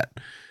that.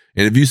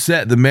 And if you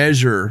set the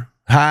measure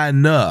high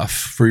enough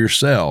for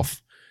yourself,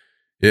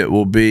 it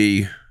will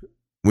be,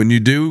 when you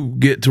do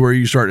get to where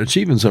you start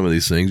achieving some of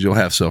these things, you'll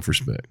have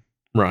self-respect.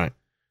 Right.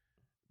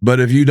 But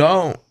if you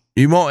don't,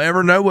 you won't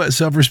ever know what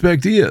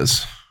self-respect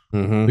is,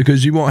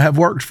 because you won't have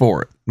worked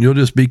for it. You'll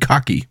just be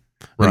cocky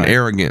and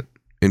arrogant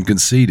and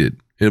conceited.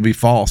 It'll be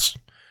false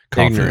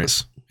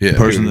confidence. Yeah.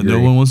 Person that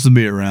no one wants to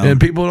be around. And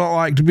people don't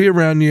like to be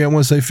around you. And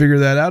once they figure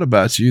that out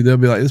about you, they'll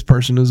be like, this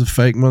person is a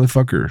fake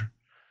motherfucker.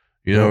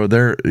 You know,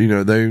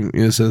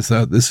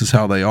 this is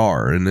how they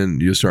are. And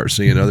then you start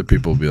seeing other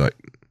people be like,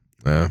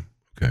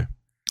 okay.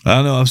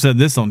 I know I've said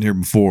this on here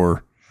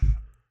before.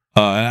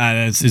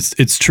 And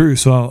it's true.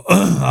 So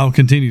I'll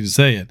continue to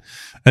say it.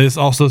 And this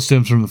also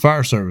stems from the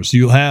fire service.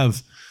 You'll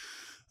have,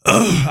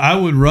 I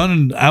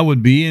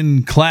would be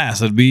in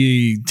class, I'd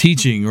be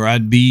teaching, or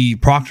I'd be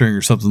proctoring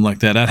or something like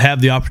that. I'd have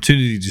the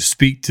opportunity to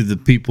speak to the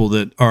people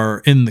that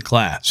are in the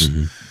class.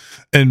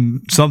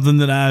 And something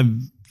that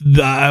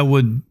I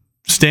would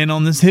stand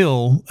on this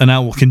hill, and I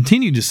will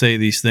continue to say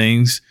these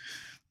things,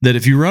 that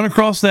if you run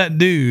across that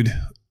dude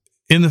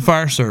in the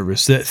fire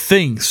service that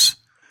thinks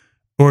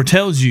or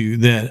tells you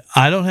that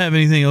I don't have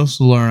anything else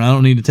to learn, I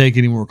don't need to take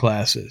any more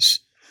classes,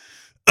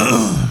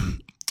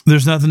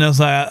 there's nothing else,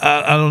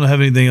 I don't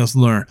have anything else to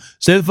learn,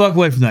 stay the fuck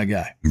away from that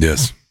guy.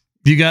 Yes.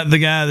 You got the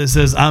guy that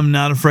says, I'm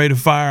not afraid of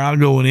fire, I'll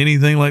go in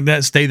anything like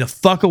that. Stay the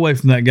fuck away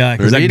from that guy,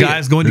 because that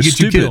guy's going to get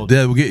you killed.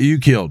 That will get you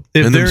killed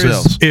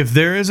themselves. If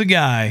there is a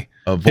guy,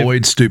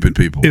 avoid stupid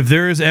people. If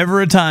there is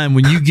ever a time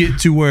when you get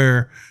to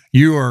where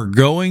you are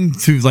going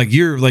to,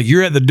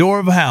 you're at the door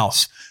of a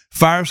house,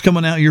 fire's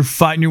coming out, you're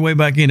fighting your way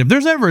back in. If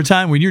there's ever a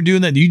time when you're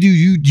doing that,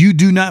 you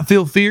do not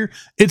feel fear,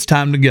 it's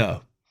time to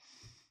go.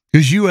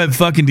 Because you have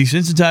fucking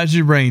desensitized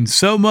your brain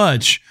so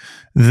much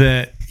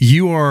that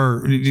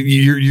you're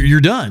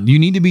done. You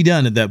need to be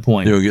done at that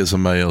point. You'll get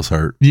somebody else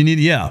hurt.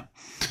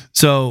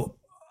 So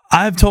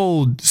I've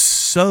told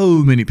so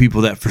many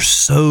people that for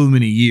so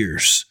many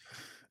years.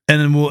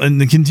 And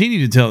then continue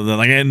to tell them,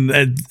 like, and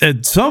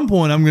at some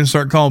point I'm going to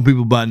start calling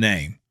people by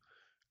name,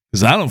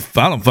 because I don't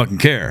fucking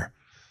care.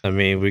 I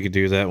mean, we could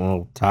do that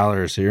when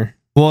Tyler is here.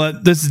 Well,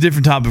 that's a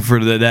different topic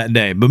for that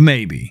day, but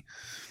maybe,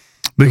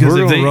 because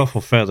if they ruffle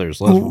feathers,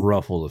 let's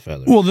ruffle the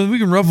feathers. Well, then we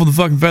can ruffle the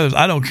fucking feathers.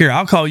 I don't care.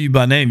 I'll call you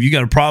by name. If you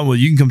got a problem with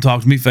it, you can come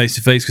talk to me face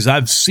to face, because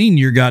I've seen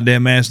your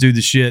goddamn ass do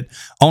the shit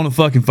on a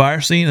fucking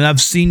fire scene, and I've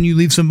seen you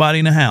leave somebody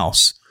in a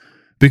house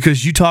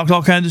because you talked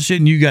all kinds of shit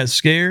and you got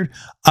scared.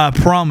 I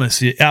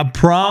promise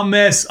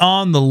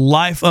on the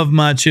life of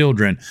my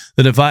children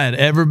that if I had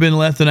ever been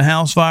left in a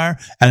house fire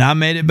and I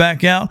made it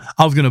back out,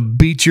 I was going to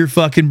beat your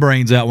fucking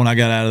brains out when I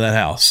got out of that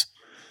house.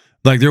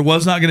 Like, there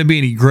was not going to be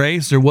any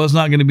grace. There was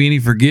not going to be any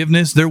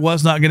forgiveness. There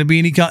was not going to be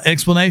any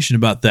explanation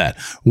about that.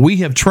 We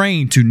have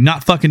trained to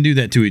not fucking do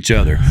that to each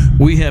other.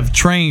 We have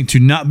trained to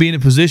not be in a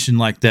position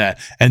like that.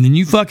 And then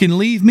you fucking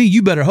leave me,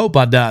 you better hope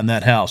I die in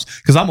that house,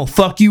 because I'm going to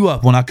fuck you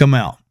up when I come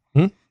out.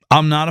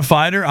 I'm not a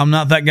fighter. I'm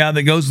not that guy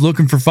that goes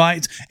looking for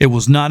fights. It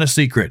was not a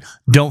secret.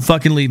 Don't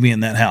fucking leave me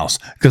in that house,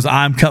 because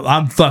I'm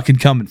fucking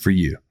coming for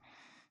you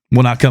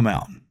when I come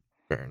out.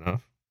 Fair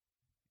enough.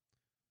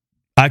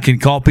 I can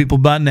call people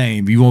by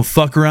name. You want to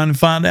fuck around and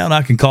find out?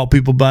 I can call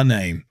people by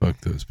name. Fuck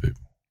those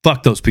people.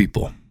 Fuck those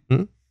people.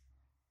 I'm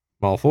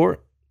all for it.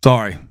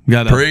 Sorry.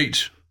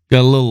 Preach. Got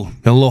a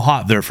little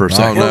hot there for a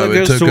second. Oh, no,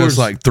 it took us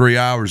like 3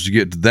 hours to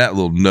get to that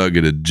little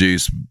nugget of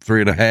juice.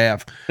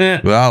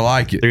 3.5. But I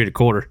like it. 3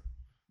 1/4.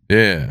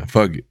 Yeah,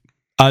 fuck it.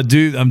 I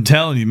do. I'm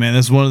telling you, man,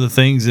 that's one of the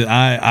things that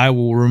I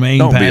will remain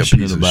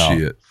passionate about.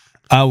 Shit.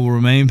 I will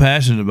remain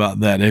passionate about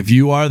that. If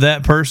you are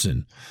that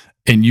person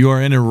and you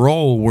are in a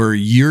role where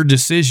your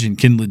decision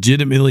can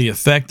legitimately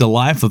affect the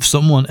life of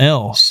someone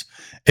else,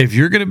 If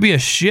you're going to be a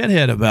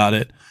shithead about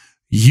it,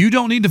 you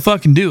don't need to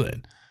fucking do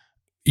it.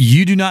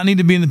 You do not need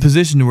to be in the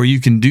position where you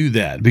can do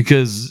that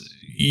because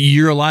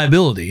you're a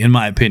liability, in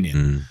my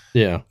opinion.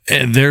 Yeah.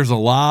 And there's a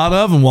lot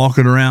of them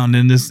walking around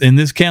in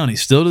this county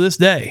still to this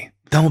day.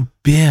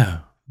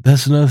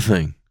 That's another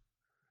thing.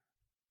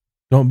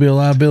 Don't be a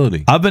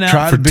liability. I've been out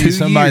Try for to be 2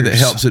 somebody years.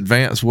 that helps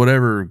advance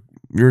whatever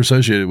you're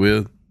associated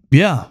with.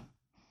 Yeah.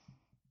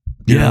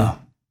 Yeah.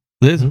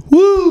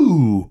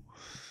 Woo.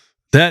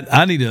 That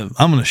I'm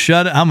gonna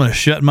shut it. I'm gonna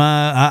shut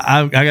my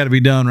I got to be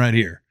done right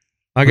here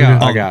I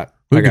got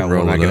We can one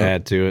roll I it can up.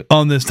 add to it.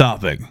 on this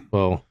topic.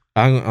 Well,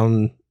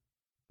 I'm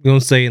going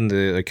to say in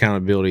the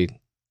accountability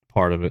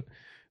part of it,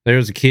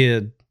 there's a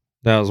kid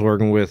that I was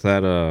working with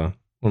at one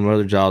of my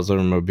other jobs over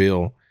in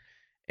Mobile,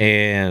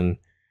 and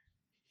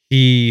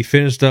he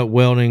finished up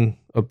welding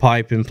a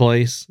pipe in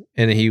place,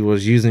 and he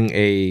was using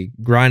a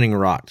grinding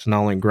rock to not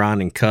only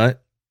grind and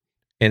cut,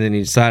 and then he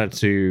decided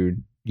to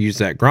use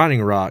that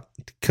grinding rock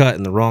to cut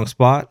in the wrong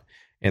spot,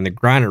 and the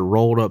grinder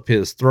rolled up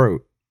his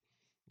throat.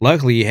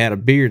 Luckily, he had a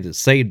beard that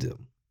saved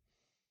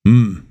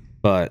him.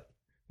 But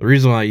the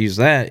reason why I use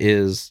that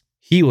is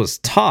he was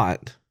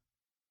taught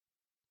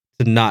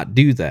to not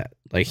do that.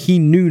 Like, he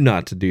knew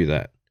not to do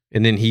that.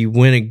 And then he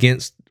went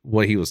against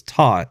what he was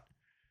taught.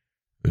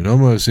 It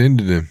almost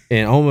ended him.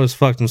 And almost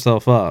fucked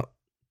himself up.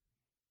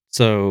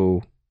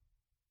 So,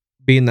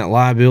 being that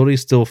liability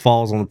still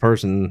falls on the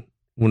person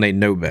when they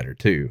know better,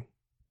 too.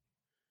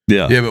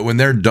 Yeah. Yeah, but when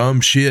they're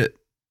dumb shit,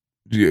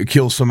 you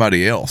kill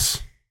somebody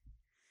else.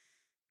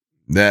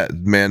 That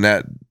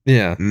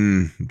Yeah.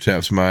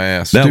 chaps my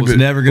ass. That was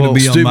never going to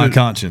be on my stupid-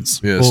 conscience.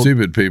 Yeah, Well,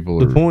 stupid people.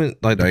 The are point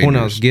I was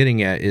dangerous.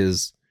 getting at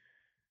is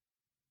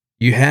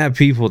you have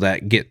people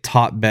that get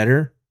taught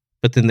better,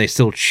 but then they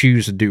still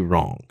choose to do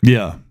wrong.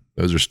 Yeah.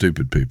 Those are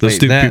stupid people. Those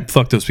stupid people,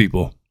 fuck those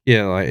people.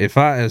 Yeah, like if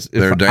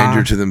They're a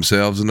danger to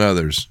themselves and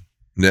others.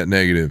 Net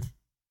negative.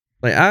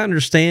 Like, I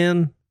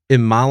understand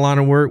in my line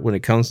of work when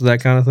it comes to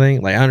that kind of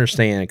thing. Like, I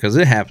understand because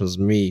it happens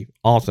to me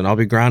often. I'll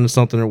be grinding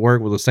something at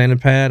work with a sanding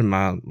pad, and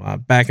my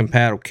backing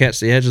pad will catch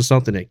the edge of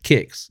something, and it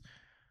kicks.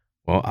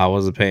 Well, I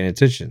wasn't paying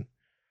attention.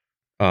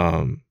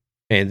 And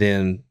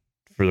then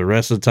for the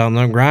rest of the time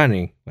that I'm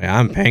grinding, like,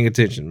 I'm paying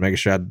attention, making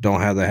sure I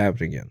don't have that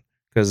happen again.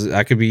 Because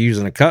I could be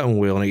using a cutting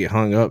wheel and it get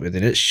hung up, and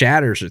then it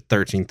shatters at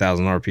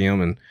 13,000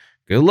 RPM. And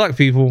good luck,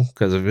 people,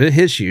 because if it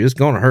hits you, it's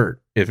going to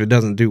hurt if it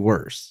doesn't do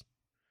worse.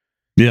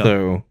 Yeah.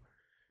 So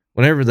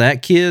whenever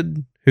that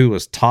kid who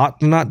was taught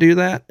to not do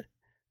that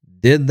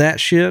did that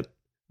shit,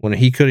 when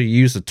he could have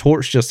used a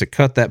torch just to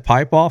cut that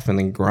pipe off and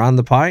then grind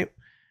the pipe,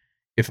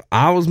 if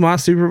I was my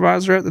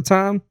supervisor at the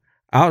time,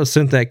 I would have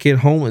sent that kid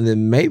home and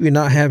then maybe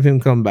not have him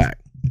come back.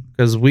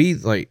 Because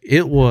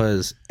it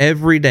was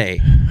every day.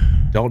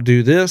 Don't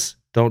do this.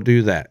 Don't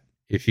do that.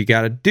 If you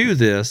got to do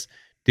this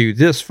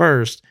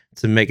first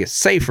to make it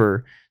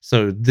safer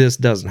so this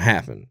doesn't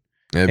happen.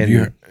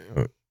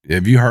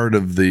 Have you heard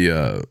of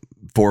the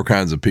 4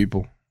 kinds of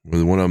people?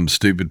 One of them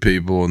stupid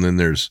people, and then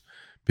there's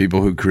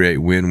people who create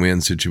win-win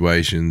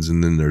situations,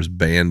 and then there's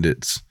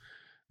bandits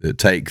that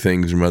take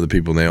things from other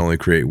people and they only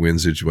create win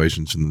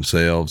situations for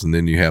themselves, and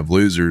then you have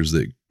losers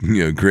that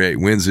create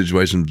win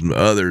situations from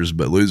others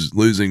but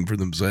losing for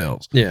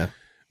themselves. Yeah.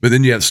 But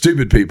then you have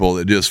stupid people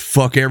that just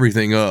fuck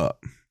everything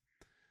up.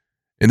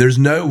 And there's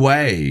no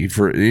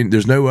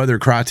other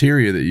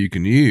criteria that you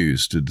can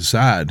use to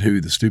decide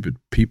who the stupid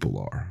people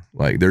are.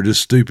 Like, they're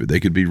just stupid. They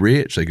could be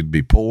rich. They could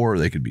be poor.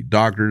 They could be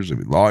doctors. They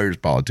could be lawyers,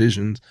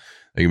 politicians.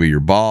 They could be your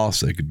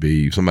boss. They could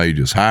be somebody you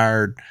just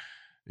hired.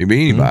 It could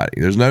be anybody.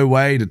 There's no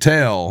way to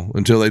tell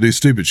until they do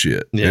stupid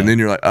shit. Yeah. And then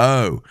you're like,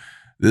 oh,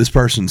 this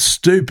person's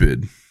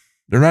stupid.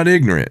 They're not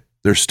ignorant.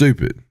 They're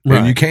stupid. Right.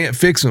 And you can't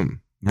fix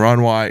them.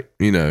 Ron White,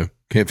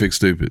 can't fix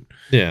stupid.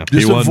 Yeah.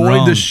 Just He wasn't avoid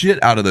wrong. the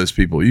shit out of those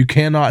people. You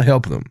cannot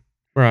help them.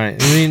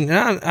 Right. I mean,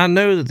 I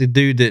know that the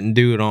dude didn't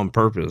do it on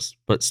purpose,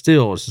 but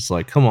still, it's just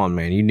like, come on,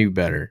 man, you knew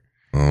better.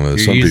 Oh, You're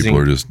some using- people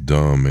are just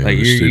dumb, man. Like,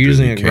 They're you're stupid.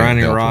 using You a can't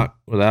grinding help rock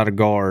without a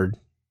guard,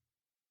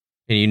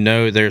 and you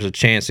know there's a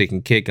chance it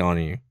can kick on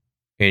you,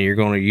 and you're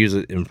going to use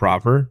it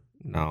improper?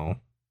 No.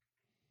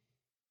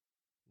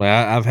 Like,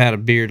 I've had a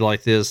beard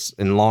like this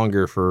and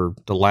longer for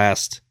the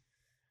last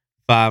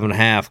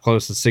 5.5,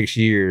 close to 6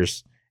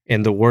 years,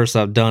 and the worst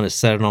I've done is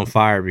set it on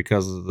fire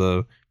because of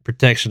the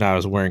protection I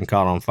was wearing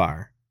caught on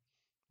fire.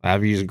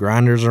 I've used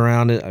grinders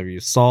around it. I've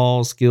used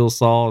saws, skill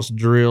saws,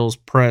 drills,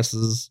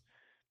 presses,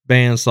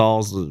 band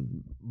saws,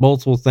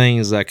 multiple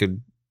things that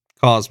could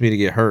cause me to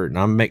get hurt. And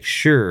I make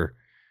sure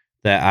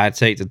that I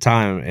take the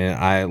time and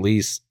I at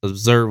least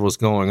observe what's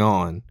going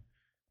on,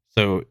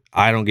 so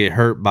I don't get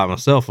hurt by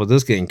myself with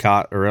this getting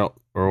caught, or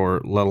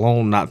let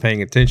alone not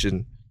paying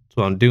attention.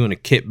 So I'm doing a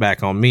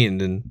kickback on me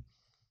and then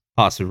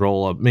possibly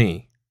roll up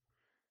me.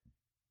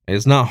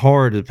 It's not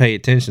hard to pay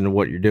attention to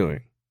what you're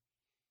doing.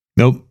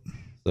 Nope.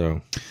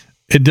 So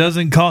It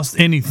doesn't cost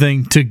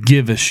anything to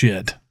give a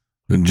shit.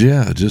 And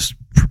yeah, just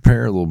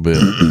prepare a little bit.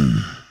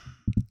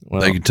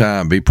 well, Take your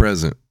time. Be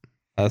present.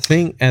 I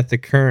think at the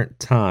current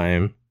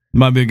time,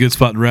 Might be a good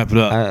spot to wrap it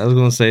up. I was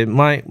going to say it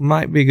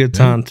might be a good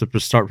time to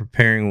start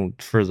preparing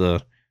for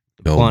the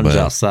plunge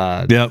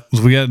outside. Yep,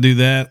 so we got to do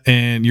that.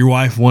 And your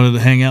wife wanted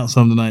to hang out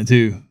some tonight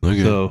too.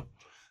 Okay. So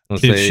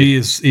if she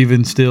is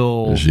even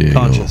still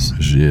conscious,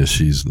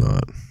 she's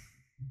not.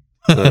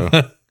 So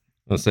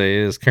let's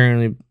say it is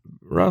currently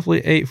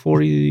roughly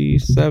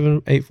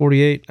 8:47,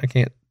 8:48. I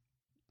can't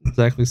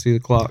exactly see the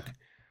clock.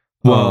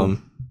 Well,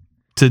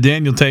 to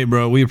Daniel Tate,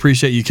 bro, we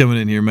appreciate you coming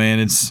in here,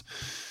 man.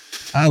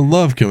 I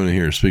love coming in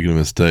here. Speaking of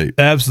Miss Tate,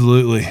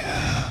 absolutely.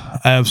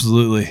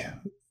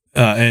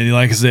 And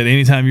like I said,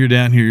 anytime you're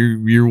down here,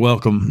 you're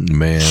welcome.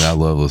 Man, I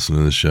love listening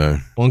to the show.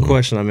 One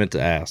question I meant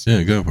to ask.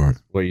 Yeah, go for it.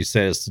 What you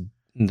said is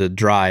the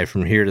drive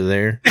from here to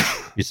there.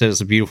 You said it's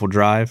a beautiful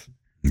drive.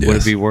 Yes. Would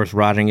it be worth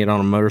riding it on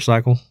a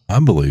motorcycle? I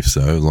believe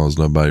so, as long as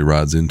nobody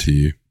rides into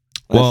you.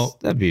 Well,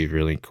 that'd be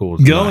really cool.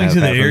 Going to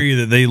the area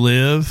that they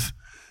live,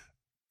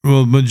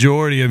 well,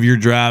 majority of your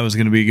drive is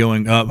going to be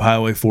going up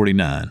Highway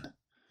 49.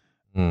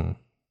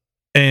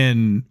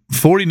 And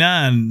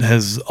 49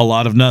 has a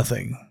lot of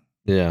nothing.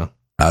 Yeah.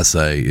 I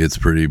say it's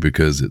pretty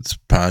because it's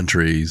pine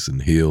trees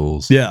and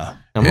hills. Yeah.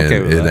 I'm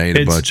okay with it that. ain't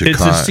a bunch of It's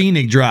a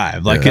scenic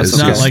drive. Like, Yeah, it's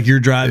not like you're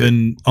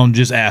driving on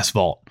just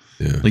asphalt.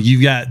 Yeah. Like,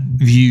 you've got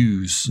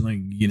views. Like,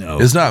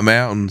 It's not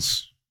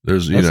mountains.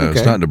 There's,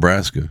 it's not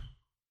Nebraska.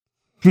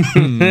 It's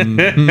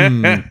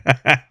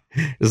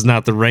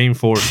not the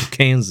rainforest of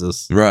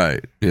Kansas.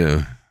 Right.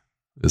 Yeah.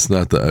 It's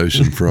not the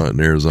oceanfront in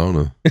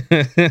Arizona.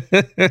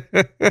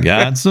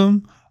 Got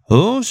some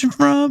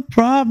oceanfront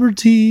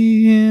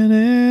property in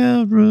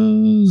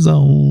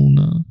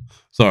Arizona.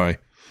 Sorry.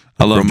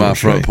 I love From my George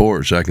front Strait.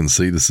 porch, I can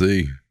see the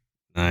sea.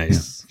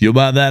 Nice. If you'll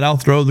buy that, I'll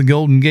throw the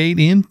Golden Gate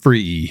in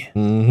free.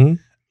 Mm-hmm.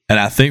 And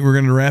I think we're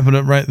going to wrap it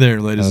up right there,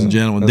 ladies and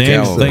gentlemen. Okay.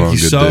 Daniel, thank you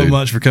Good so dude.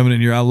 much for coming in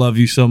here. I love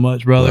you so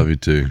much, brother. Love you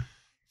too.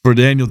 For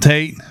Daniel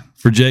Tate,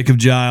 for Jacob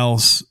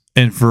Giles,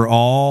 and for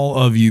all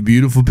of you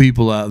beautiful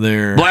people out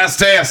there. Blast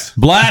test.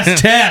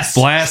 Blast test.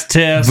 Blast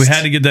test. We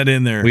had to get that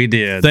in there. We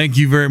did. Thank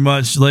you very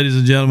much, ladies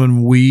and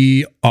gentlemen.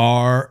 We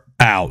are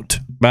out.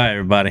 Bye,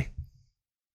 everybody.